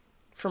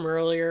from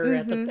earlier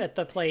at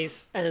the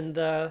place, and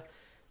the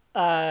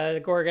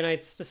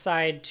Gorgonites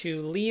decide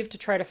to leave to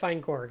try to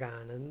find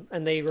Gorgon,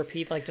 and they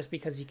repeat like, just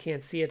because you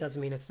can't see it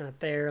doesn't mean it's not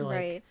there. Like,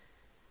 Right.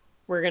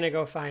 we're gonna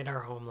go find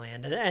our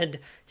homeland, and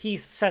he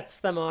sets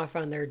them off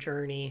on their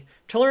journey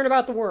to learn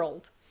about the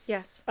world.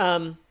 Yes.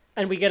 And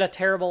we get a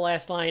terrible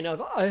last line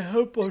of, I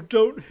hope I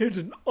don't hit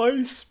an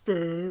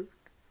iceberg.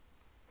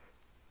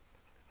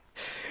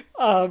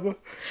 I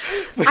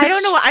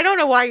don't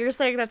know why you're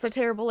saying that's a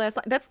terrible last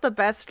line. That's the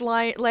best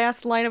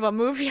last line of a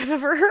movie I've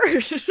ever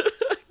heard.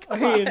 I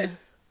mean,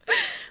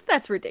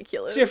 that's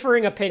ridiculous.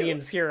 differing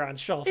opinions here on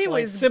Shelf. It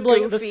Like, was the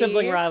goofy.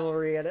 sibling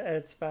rivalry at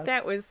its best.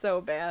 That was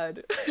so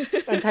bad.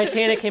 And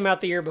Titanic came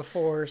out the year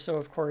before, so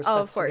of course Oh,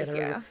 that's of course, to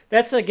get yeah.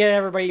 that's to get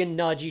everybody to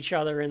nudge each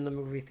other in the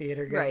movie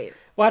theater. Right.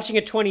 Watching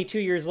it 22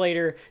 years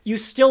later, you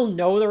still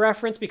know the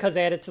reference because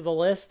I added to the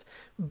list,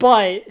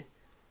 but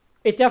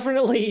it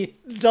definitely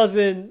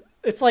doesn't.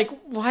 It's like,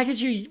 why did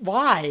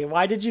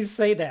you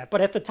say that?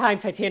 But at the time,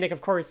 Titanic,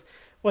 of course,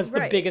 was the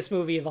Right. biggest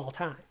movie of all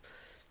time.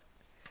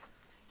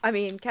 I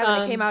mean,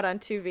 Kevin, it came out on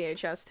 2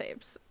 VHS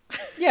tapes.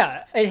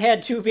 Yeah, it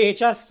had 2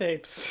 VHS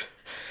tapes,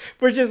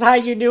 which is how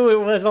you knew it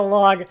was a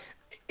long.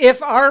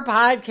 If our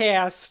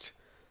podcast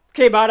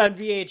came out on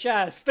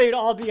VHS, they'd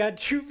all be on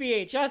 2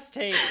 VHS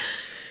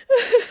tapes,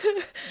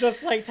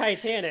 just like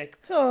Titanic,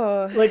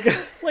 Oh.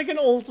 like an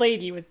old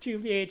lady with 2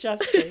 VHS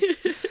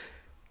tapes.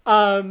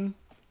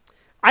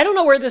 I don't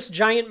know where this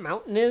giant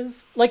mountain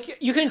is. Like,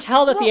 you can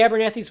tell that the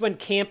Abernathys went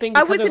camping.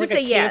 I Because was there's,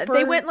 gonna like, say, a yeah, camper.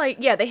 they went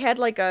they had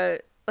like a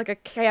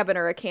cabin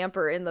or a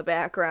camper in the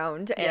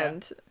background, Yeah.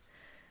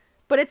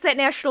 but it's that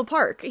national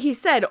park. He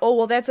said, "Oh,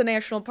 well, that's a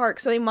national park,"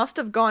 so they must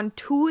have gone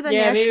to the maybe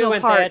we national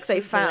went park they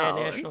to that found.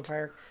 national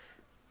park.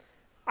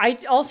 I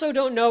also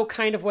don't know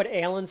kind of what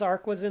Alan's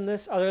arc was in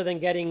this, other than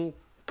getting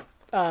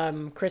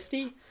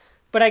Christy.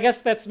 But I guess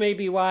that's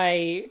maybe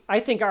why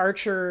I think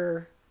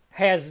Archer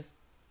has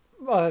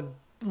a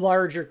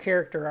larger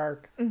character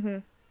arc,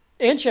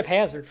 and Chip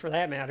Hazard for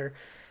that matter.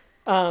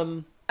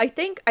 I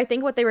think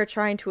what they were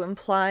trying to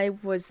imply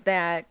was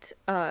that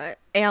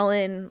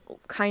Alan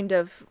kind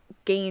of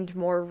gained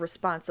more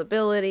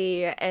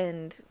responsibility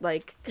and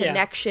like Yeah.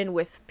 connection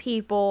with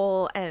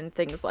people and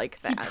things like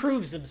He that.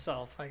 proves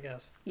himself, I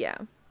guess. Yeah.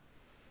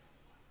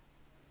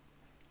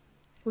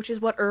 Which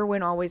is what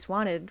Irwin always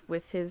wanted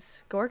with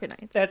his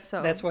Gorgonites.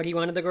 That's what he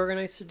wanted the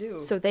Gorgonites to do.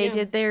 So they Yeah.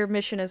 did their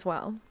mission as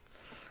well.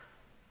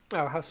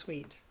 Oh, how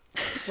sweet!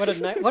 What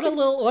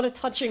a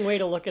touching way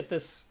to look at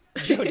this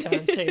Joe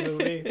Dante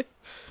movie,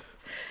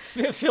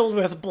 filled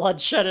with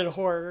bloodshed and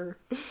horror.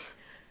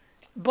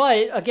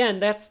 But again,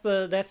 that's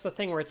the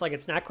thing where it's like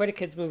it's not quite a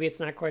kids movie, it's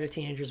not quite a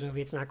teenagers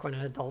movie, it's not quite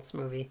an adults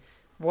movie.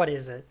 What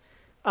is it?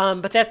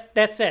 But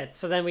that's it.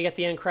 So then we get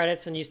the end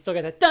credits, and you still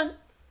get that dun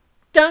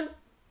dun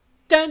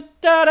dun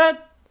dun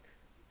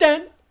dun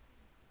dun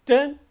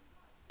dun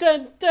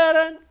dun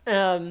dun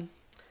dun.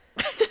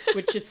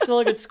 Which it's still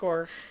a good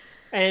score.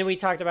 And we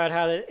talked about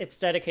how it's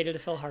dedicated to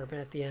Phil Hartman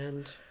at the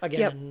end.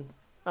 Again,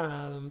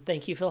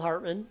 thank you, Phil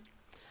Hartman.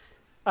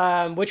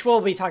 Which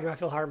we'll be talking about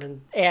Phil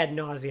Hartman ad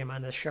nauseum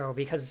on this show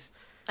because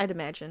I'd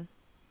imagine.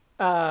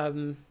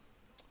 Before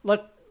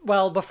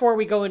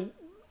we go in,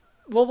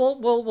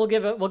 we'll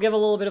give a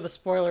little bit of a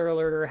spoiler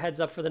alert or a heads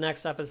up for the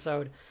next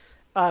episode.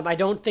 I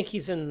don't think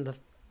he's in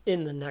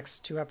the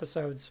next 2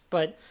 episodes,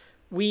 but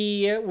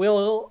we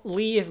will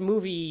leave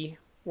Movie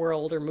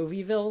World or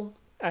Movieville.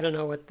 I don't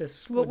know what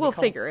this would be We'll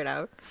called. figure it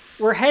out.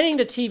 We're heading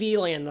to TV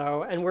Land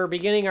though, and we're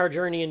beginning our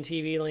journey in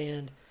TV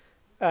Land.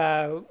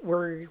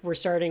 We're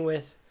starting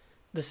with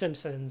The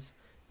Simpsons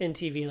in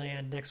TV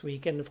Land next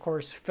week, and of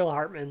course Phil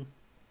Hartman,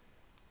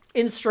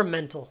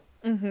 instrumental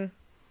in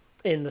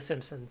The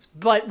Simpsons.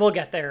 But we'll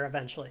get there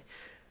eventually.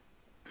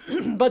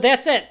 But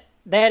that's it.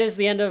 That is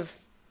the end of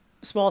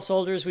Small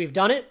Soldiers. We've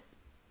done it.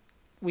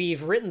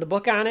 We've written the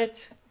book on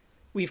it.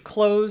 We've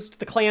closed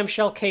the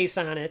clamshell case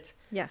on it.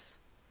 Yes.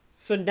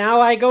 So now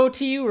I go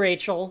to you,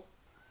 Rachel.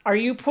 Are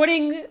you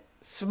putting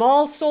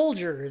Small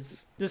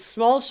Soldiers? Does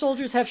Small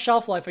Soldiers have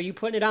shelf life? Are you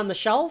putting it on the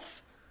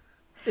shelf?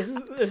 This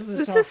is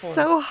a tough one.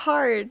 So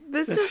hard.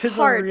 This is a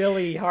hard.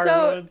 really hard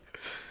one.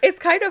 It's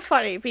kind of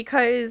funny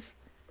because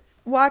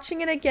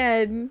watching it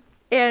again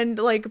and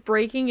like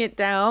breaking it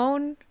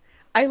down,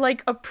 I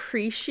like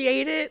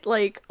appreciate it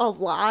like a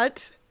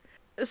lot.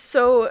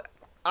 So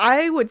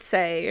I would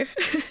say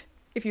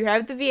if you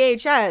have the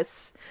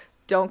VHS,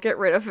 don't get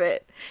rid of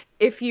it.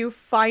 If you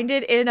find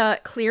it in a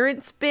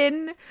clearance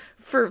bin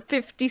for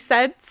 50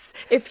 cents,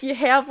 if you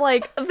have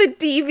like the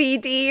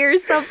DVD or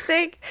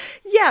something,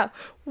 yeah,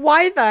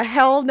 why the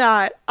hell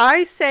not?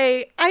 I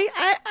say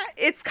I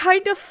it's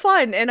kind of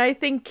fun, and I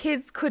think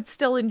kids could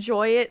still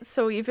enjoy it.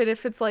 So even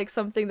if it's like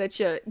something that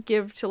you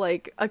give to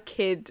like a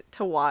kid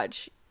to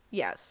watch,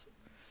 yes.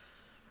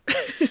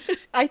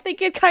 I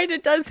think it kind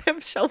of does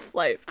have shelf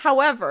life.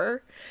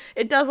 However,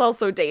 it does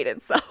also date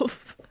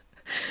itself.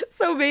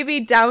 So maybe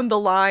down the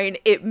line,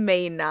 it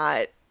may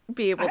not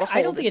be able to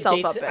hold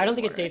itself up anymore. I don't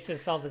think it dates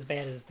itself as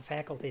bad as The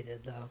Faculty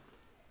did, though.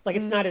 Like,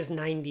 it's not as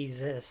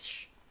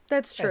 90s-ish.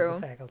 That's true.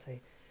 As The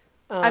Faculty.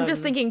 I'm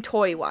just thinking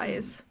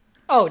toy-wise.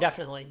 Oh,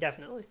 definitely.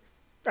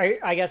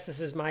 I guess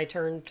this is my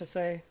turn to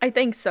say. I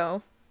think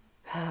so.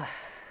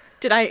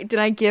 Did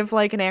I give,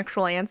 like, an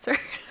actual answer?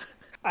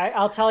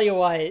 I'll tell you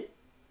what.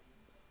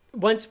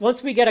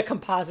 Once we get a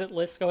composite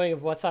list going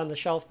of what's on the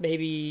shelf,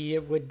 maybe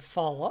it would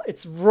fall off.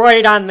 It's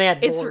right on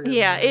that border.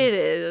 It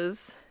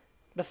is.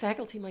 The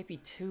Faculty might be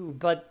too,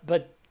 but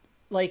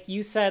like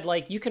you said,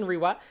 like you can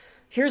rewatch.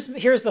 Here's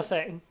the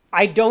thing.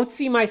 I don't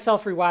see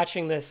myself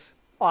rewatching this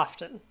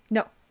often.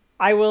 No.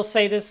 I will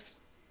say this,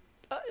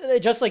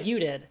 just like you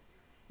did.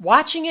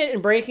 Watching it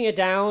and breaking it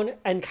down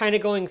and kind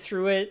of going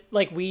through it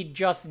like we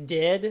just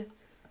did,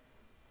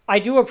 I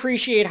do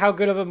appreciate how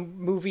good of a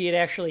movie it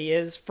actually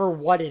is for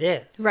what it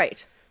is.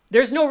 Right.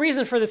 There's no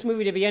reason for this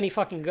movie to be any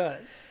fucking good.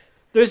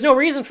 There's no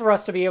reason for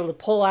us to be able to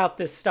pull out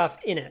this stuff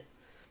in it.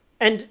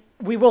 And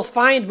we will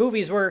find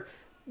movies where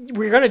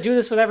we're going to do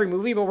this with every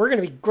movie, but we're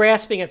going to be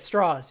grasping at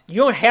straws. You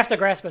don't have to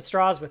grasp at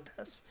straws with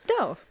this.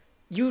 No.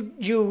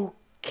 You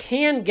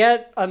can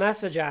get a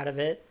message out of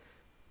it.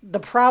 The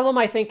problem,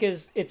 I think,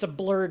 is it's a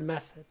blurred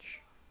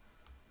message.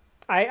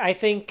 I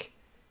think...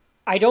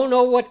 I don't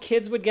know what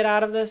kids would get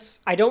out of this.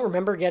 I don't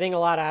remember getting a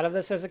lot out of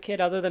this as a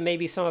kid, other than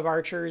maybe some of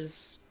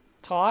Archer's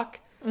talk.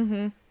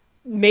 Mm-hmm.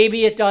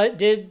 Maybe it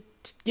did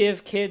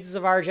give kids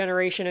of our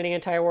generation an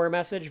anti-war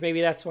message.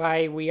 Maybe that's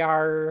why we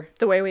are...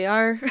 the way we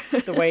are.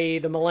 the way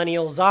the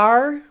millennials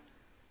are.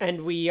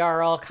 And we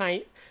are all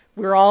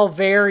we're all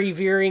very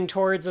veering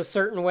towards a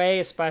certain way,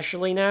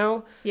 especially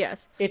now.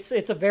 Yes. It's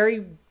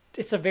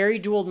a very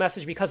dual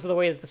message because of the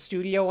way that the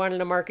studio wanted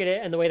to market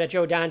it and the way that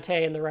Joe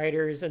Dante and the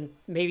writers and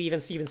maybe even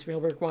Steven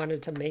Spielberg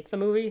wanted to make the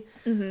movie.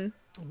 Mm-hmm.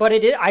 But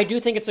I do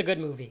think it's a good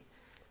movie.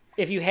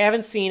 If you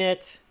haven't seen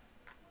it,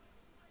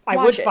 I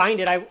would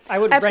find it. I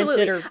would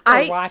Absolutely. rent it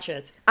or watch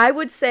it. I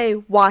would say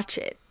watch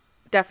it.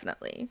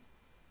 Definitely.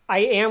 I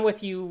am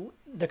with you.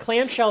 The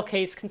clamshell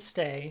case can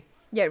stay.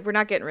 Yeah, we're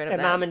not getting rid of at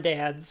that. Mom and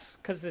Dad's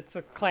because it's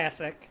a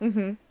classic.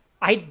 Mm-hmm.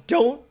 I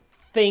don't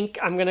think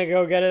I'm gonna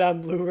go get it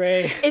on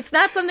Blu-ray. It's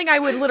not something I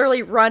would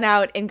literally run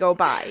out and go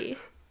buy.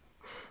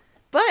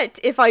 But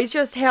if I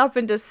just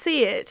happen to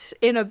see it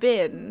in a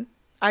bin,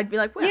 I'd be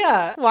like, well,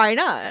 yeah, why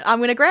not? I'm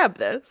gonna grab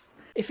this.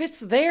 If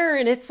it's there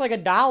and it's like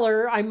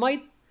 $1, I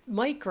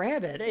might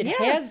grab it.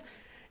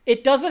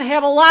 It doesn't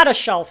have a lot of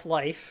shelf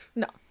life.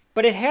 No.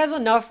 But it has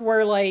enough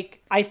where,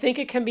 like, I think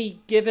it can be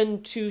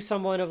given to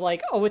someone of,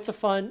 like, oh, it's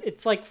fun,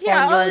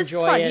 you'll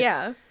enjoy it.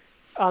 Yeah.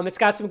 It's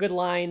got some good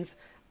lines.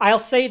 I'll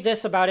say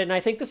this about it, and I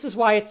think this is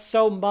why it's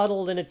so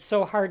muddled and it's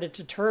so hard to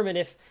determine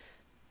if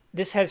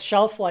this has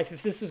shelf life,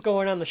 if this is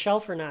going on the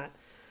shelf or not.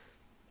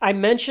 I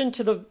mentioned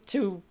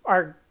to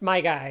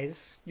my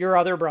guys, your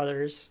other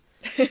brothers,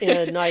 in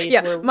a night.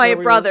 Yeah, my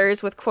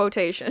brothers with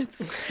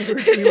quotations.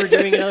 We were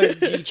doing another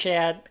G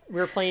chat. We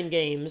were playing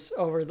games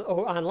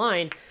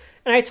online,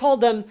 and I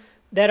told them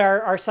that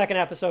our second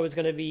episode was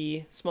going to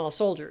be Small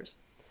Soldiers.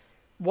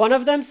 One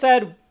of them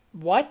said,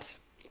 "What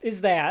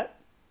is that?"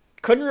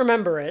 Couldn't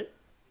remember it.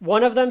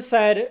 One of them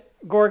said,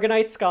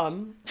 "Gorgonite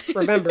scum."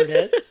 Remembered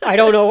it. I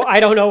don't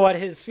know what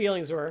his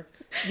feelings were.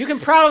 You can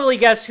probably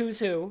guess who's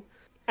who.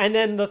 And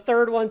then the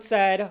third one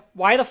said,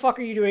 "Why the fuck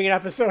are you doing an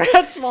episode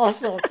on Small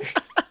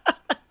Soldiers?"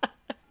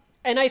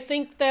 And I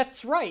think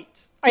that's right.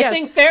 I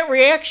think that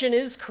reaction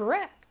is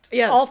correct.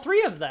 Yes. All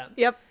three of them.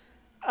 Yep.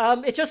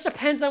 It just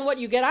depends on what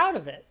you get out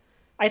of it.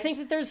 I think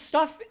that there's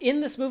stuff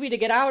in this movie to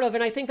get out of,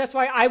 and I think that's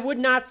why I would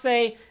not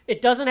say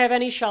it doesn't have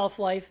any shelf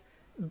life.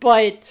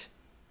 But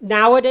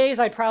nowadays,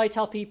 I'd probably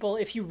tell people,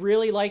 if you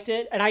really liked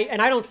it, and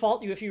I don't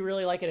fault you if you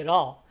really like it at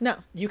all. No.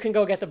 You can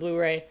go get the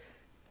Blu-ray.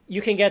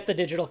 You can get the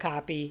digital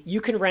copy.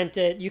 You can rent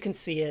it. You can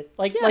see it.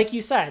 Like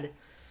you said,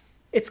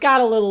 it's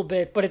got a little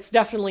bit, but it's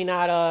definitely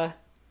not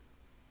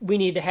we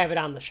need to have it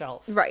on the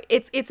shelf. Right.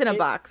 It's in a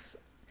box.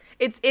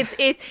 It's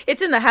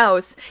in the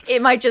house.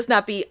 It might just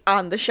not be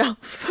on the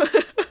shelf.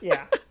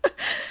 Yeah.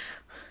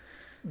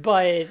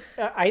 But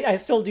I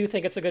still do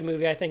think it's a good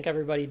movie. I think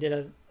everybody did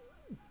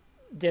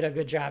a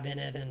good job in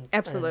it. And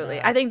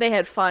absolutely. I think they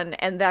had fun,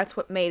 and that's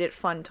what made it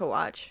fun to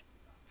watch.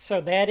 So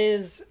that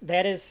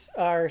is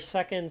our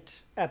second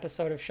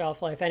episode of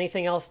Shelf Life.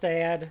 Anything else to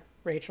add,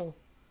 Rachel,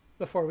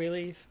 before we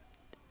leave?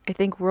 I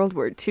think World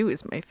War II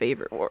is my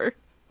favorite war.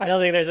 I don't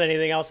think there's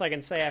anything else I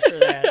can say after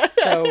that.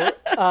 So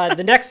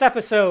the next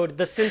episode,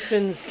 The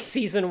Simpsons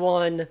Season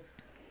 1,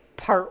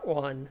 Part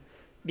 1,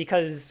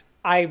 because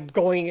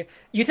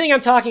you think I'm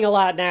talking a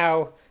lot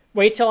now.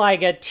 Wait till I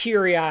get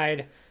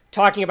teary-eyed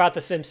talking about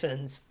The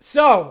Simpsons.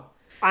 So,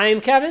 I'm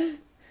Kevin.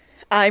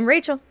 I'm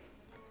Rachel.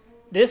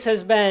 This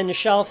has been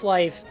Shelf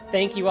Life.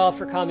 Thank you all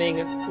for coming.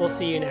 We'll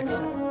see you next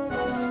time.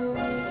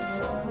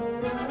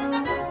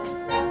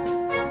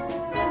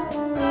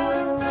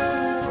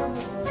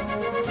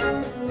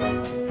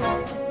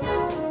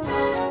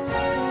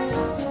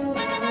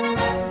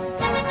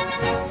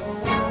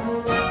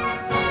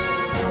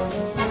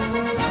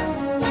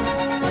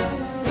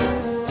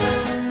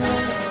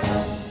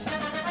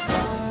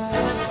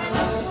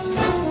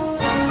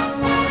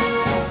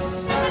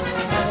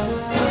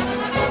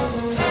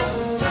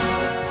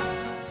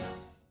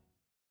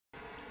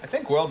 I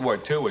think World War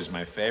II was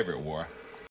my favorite war.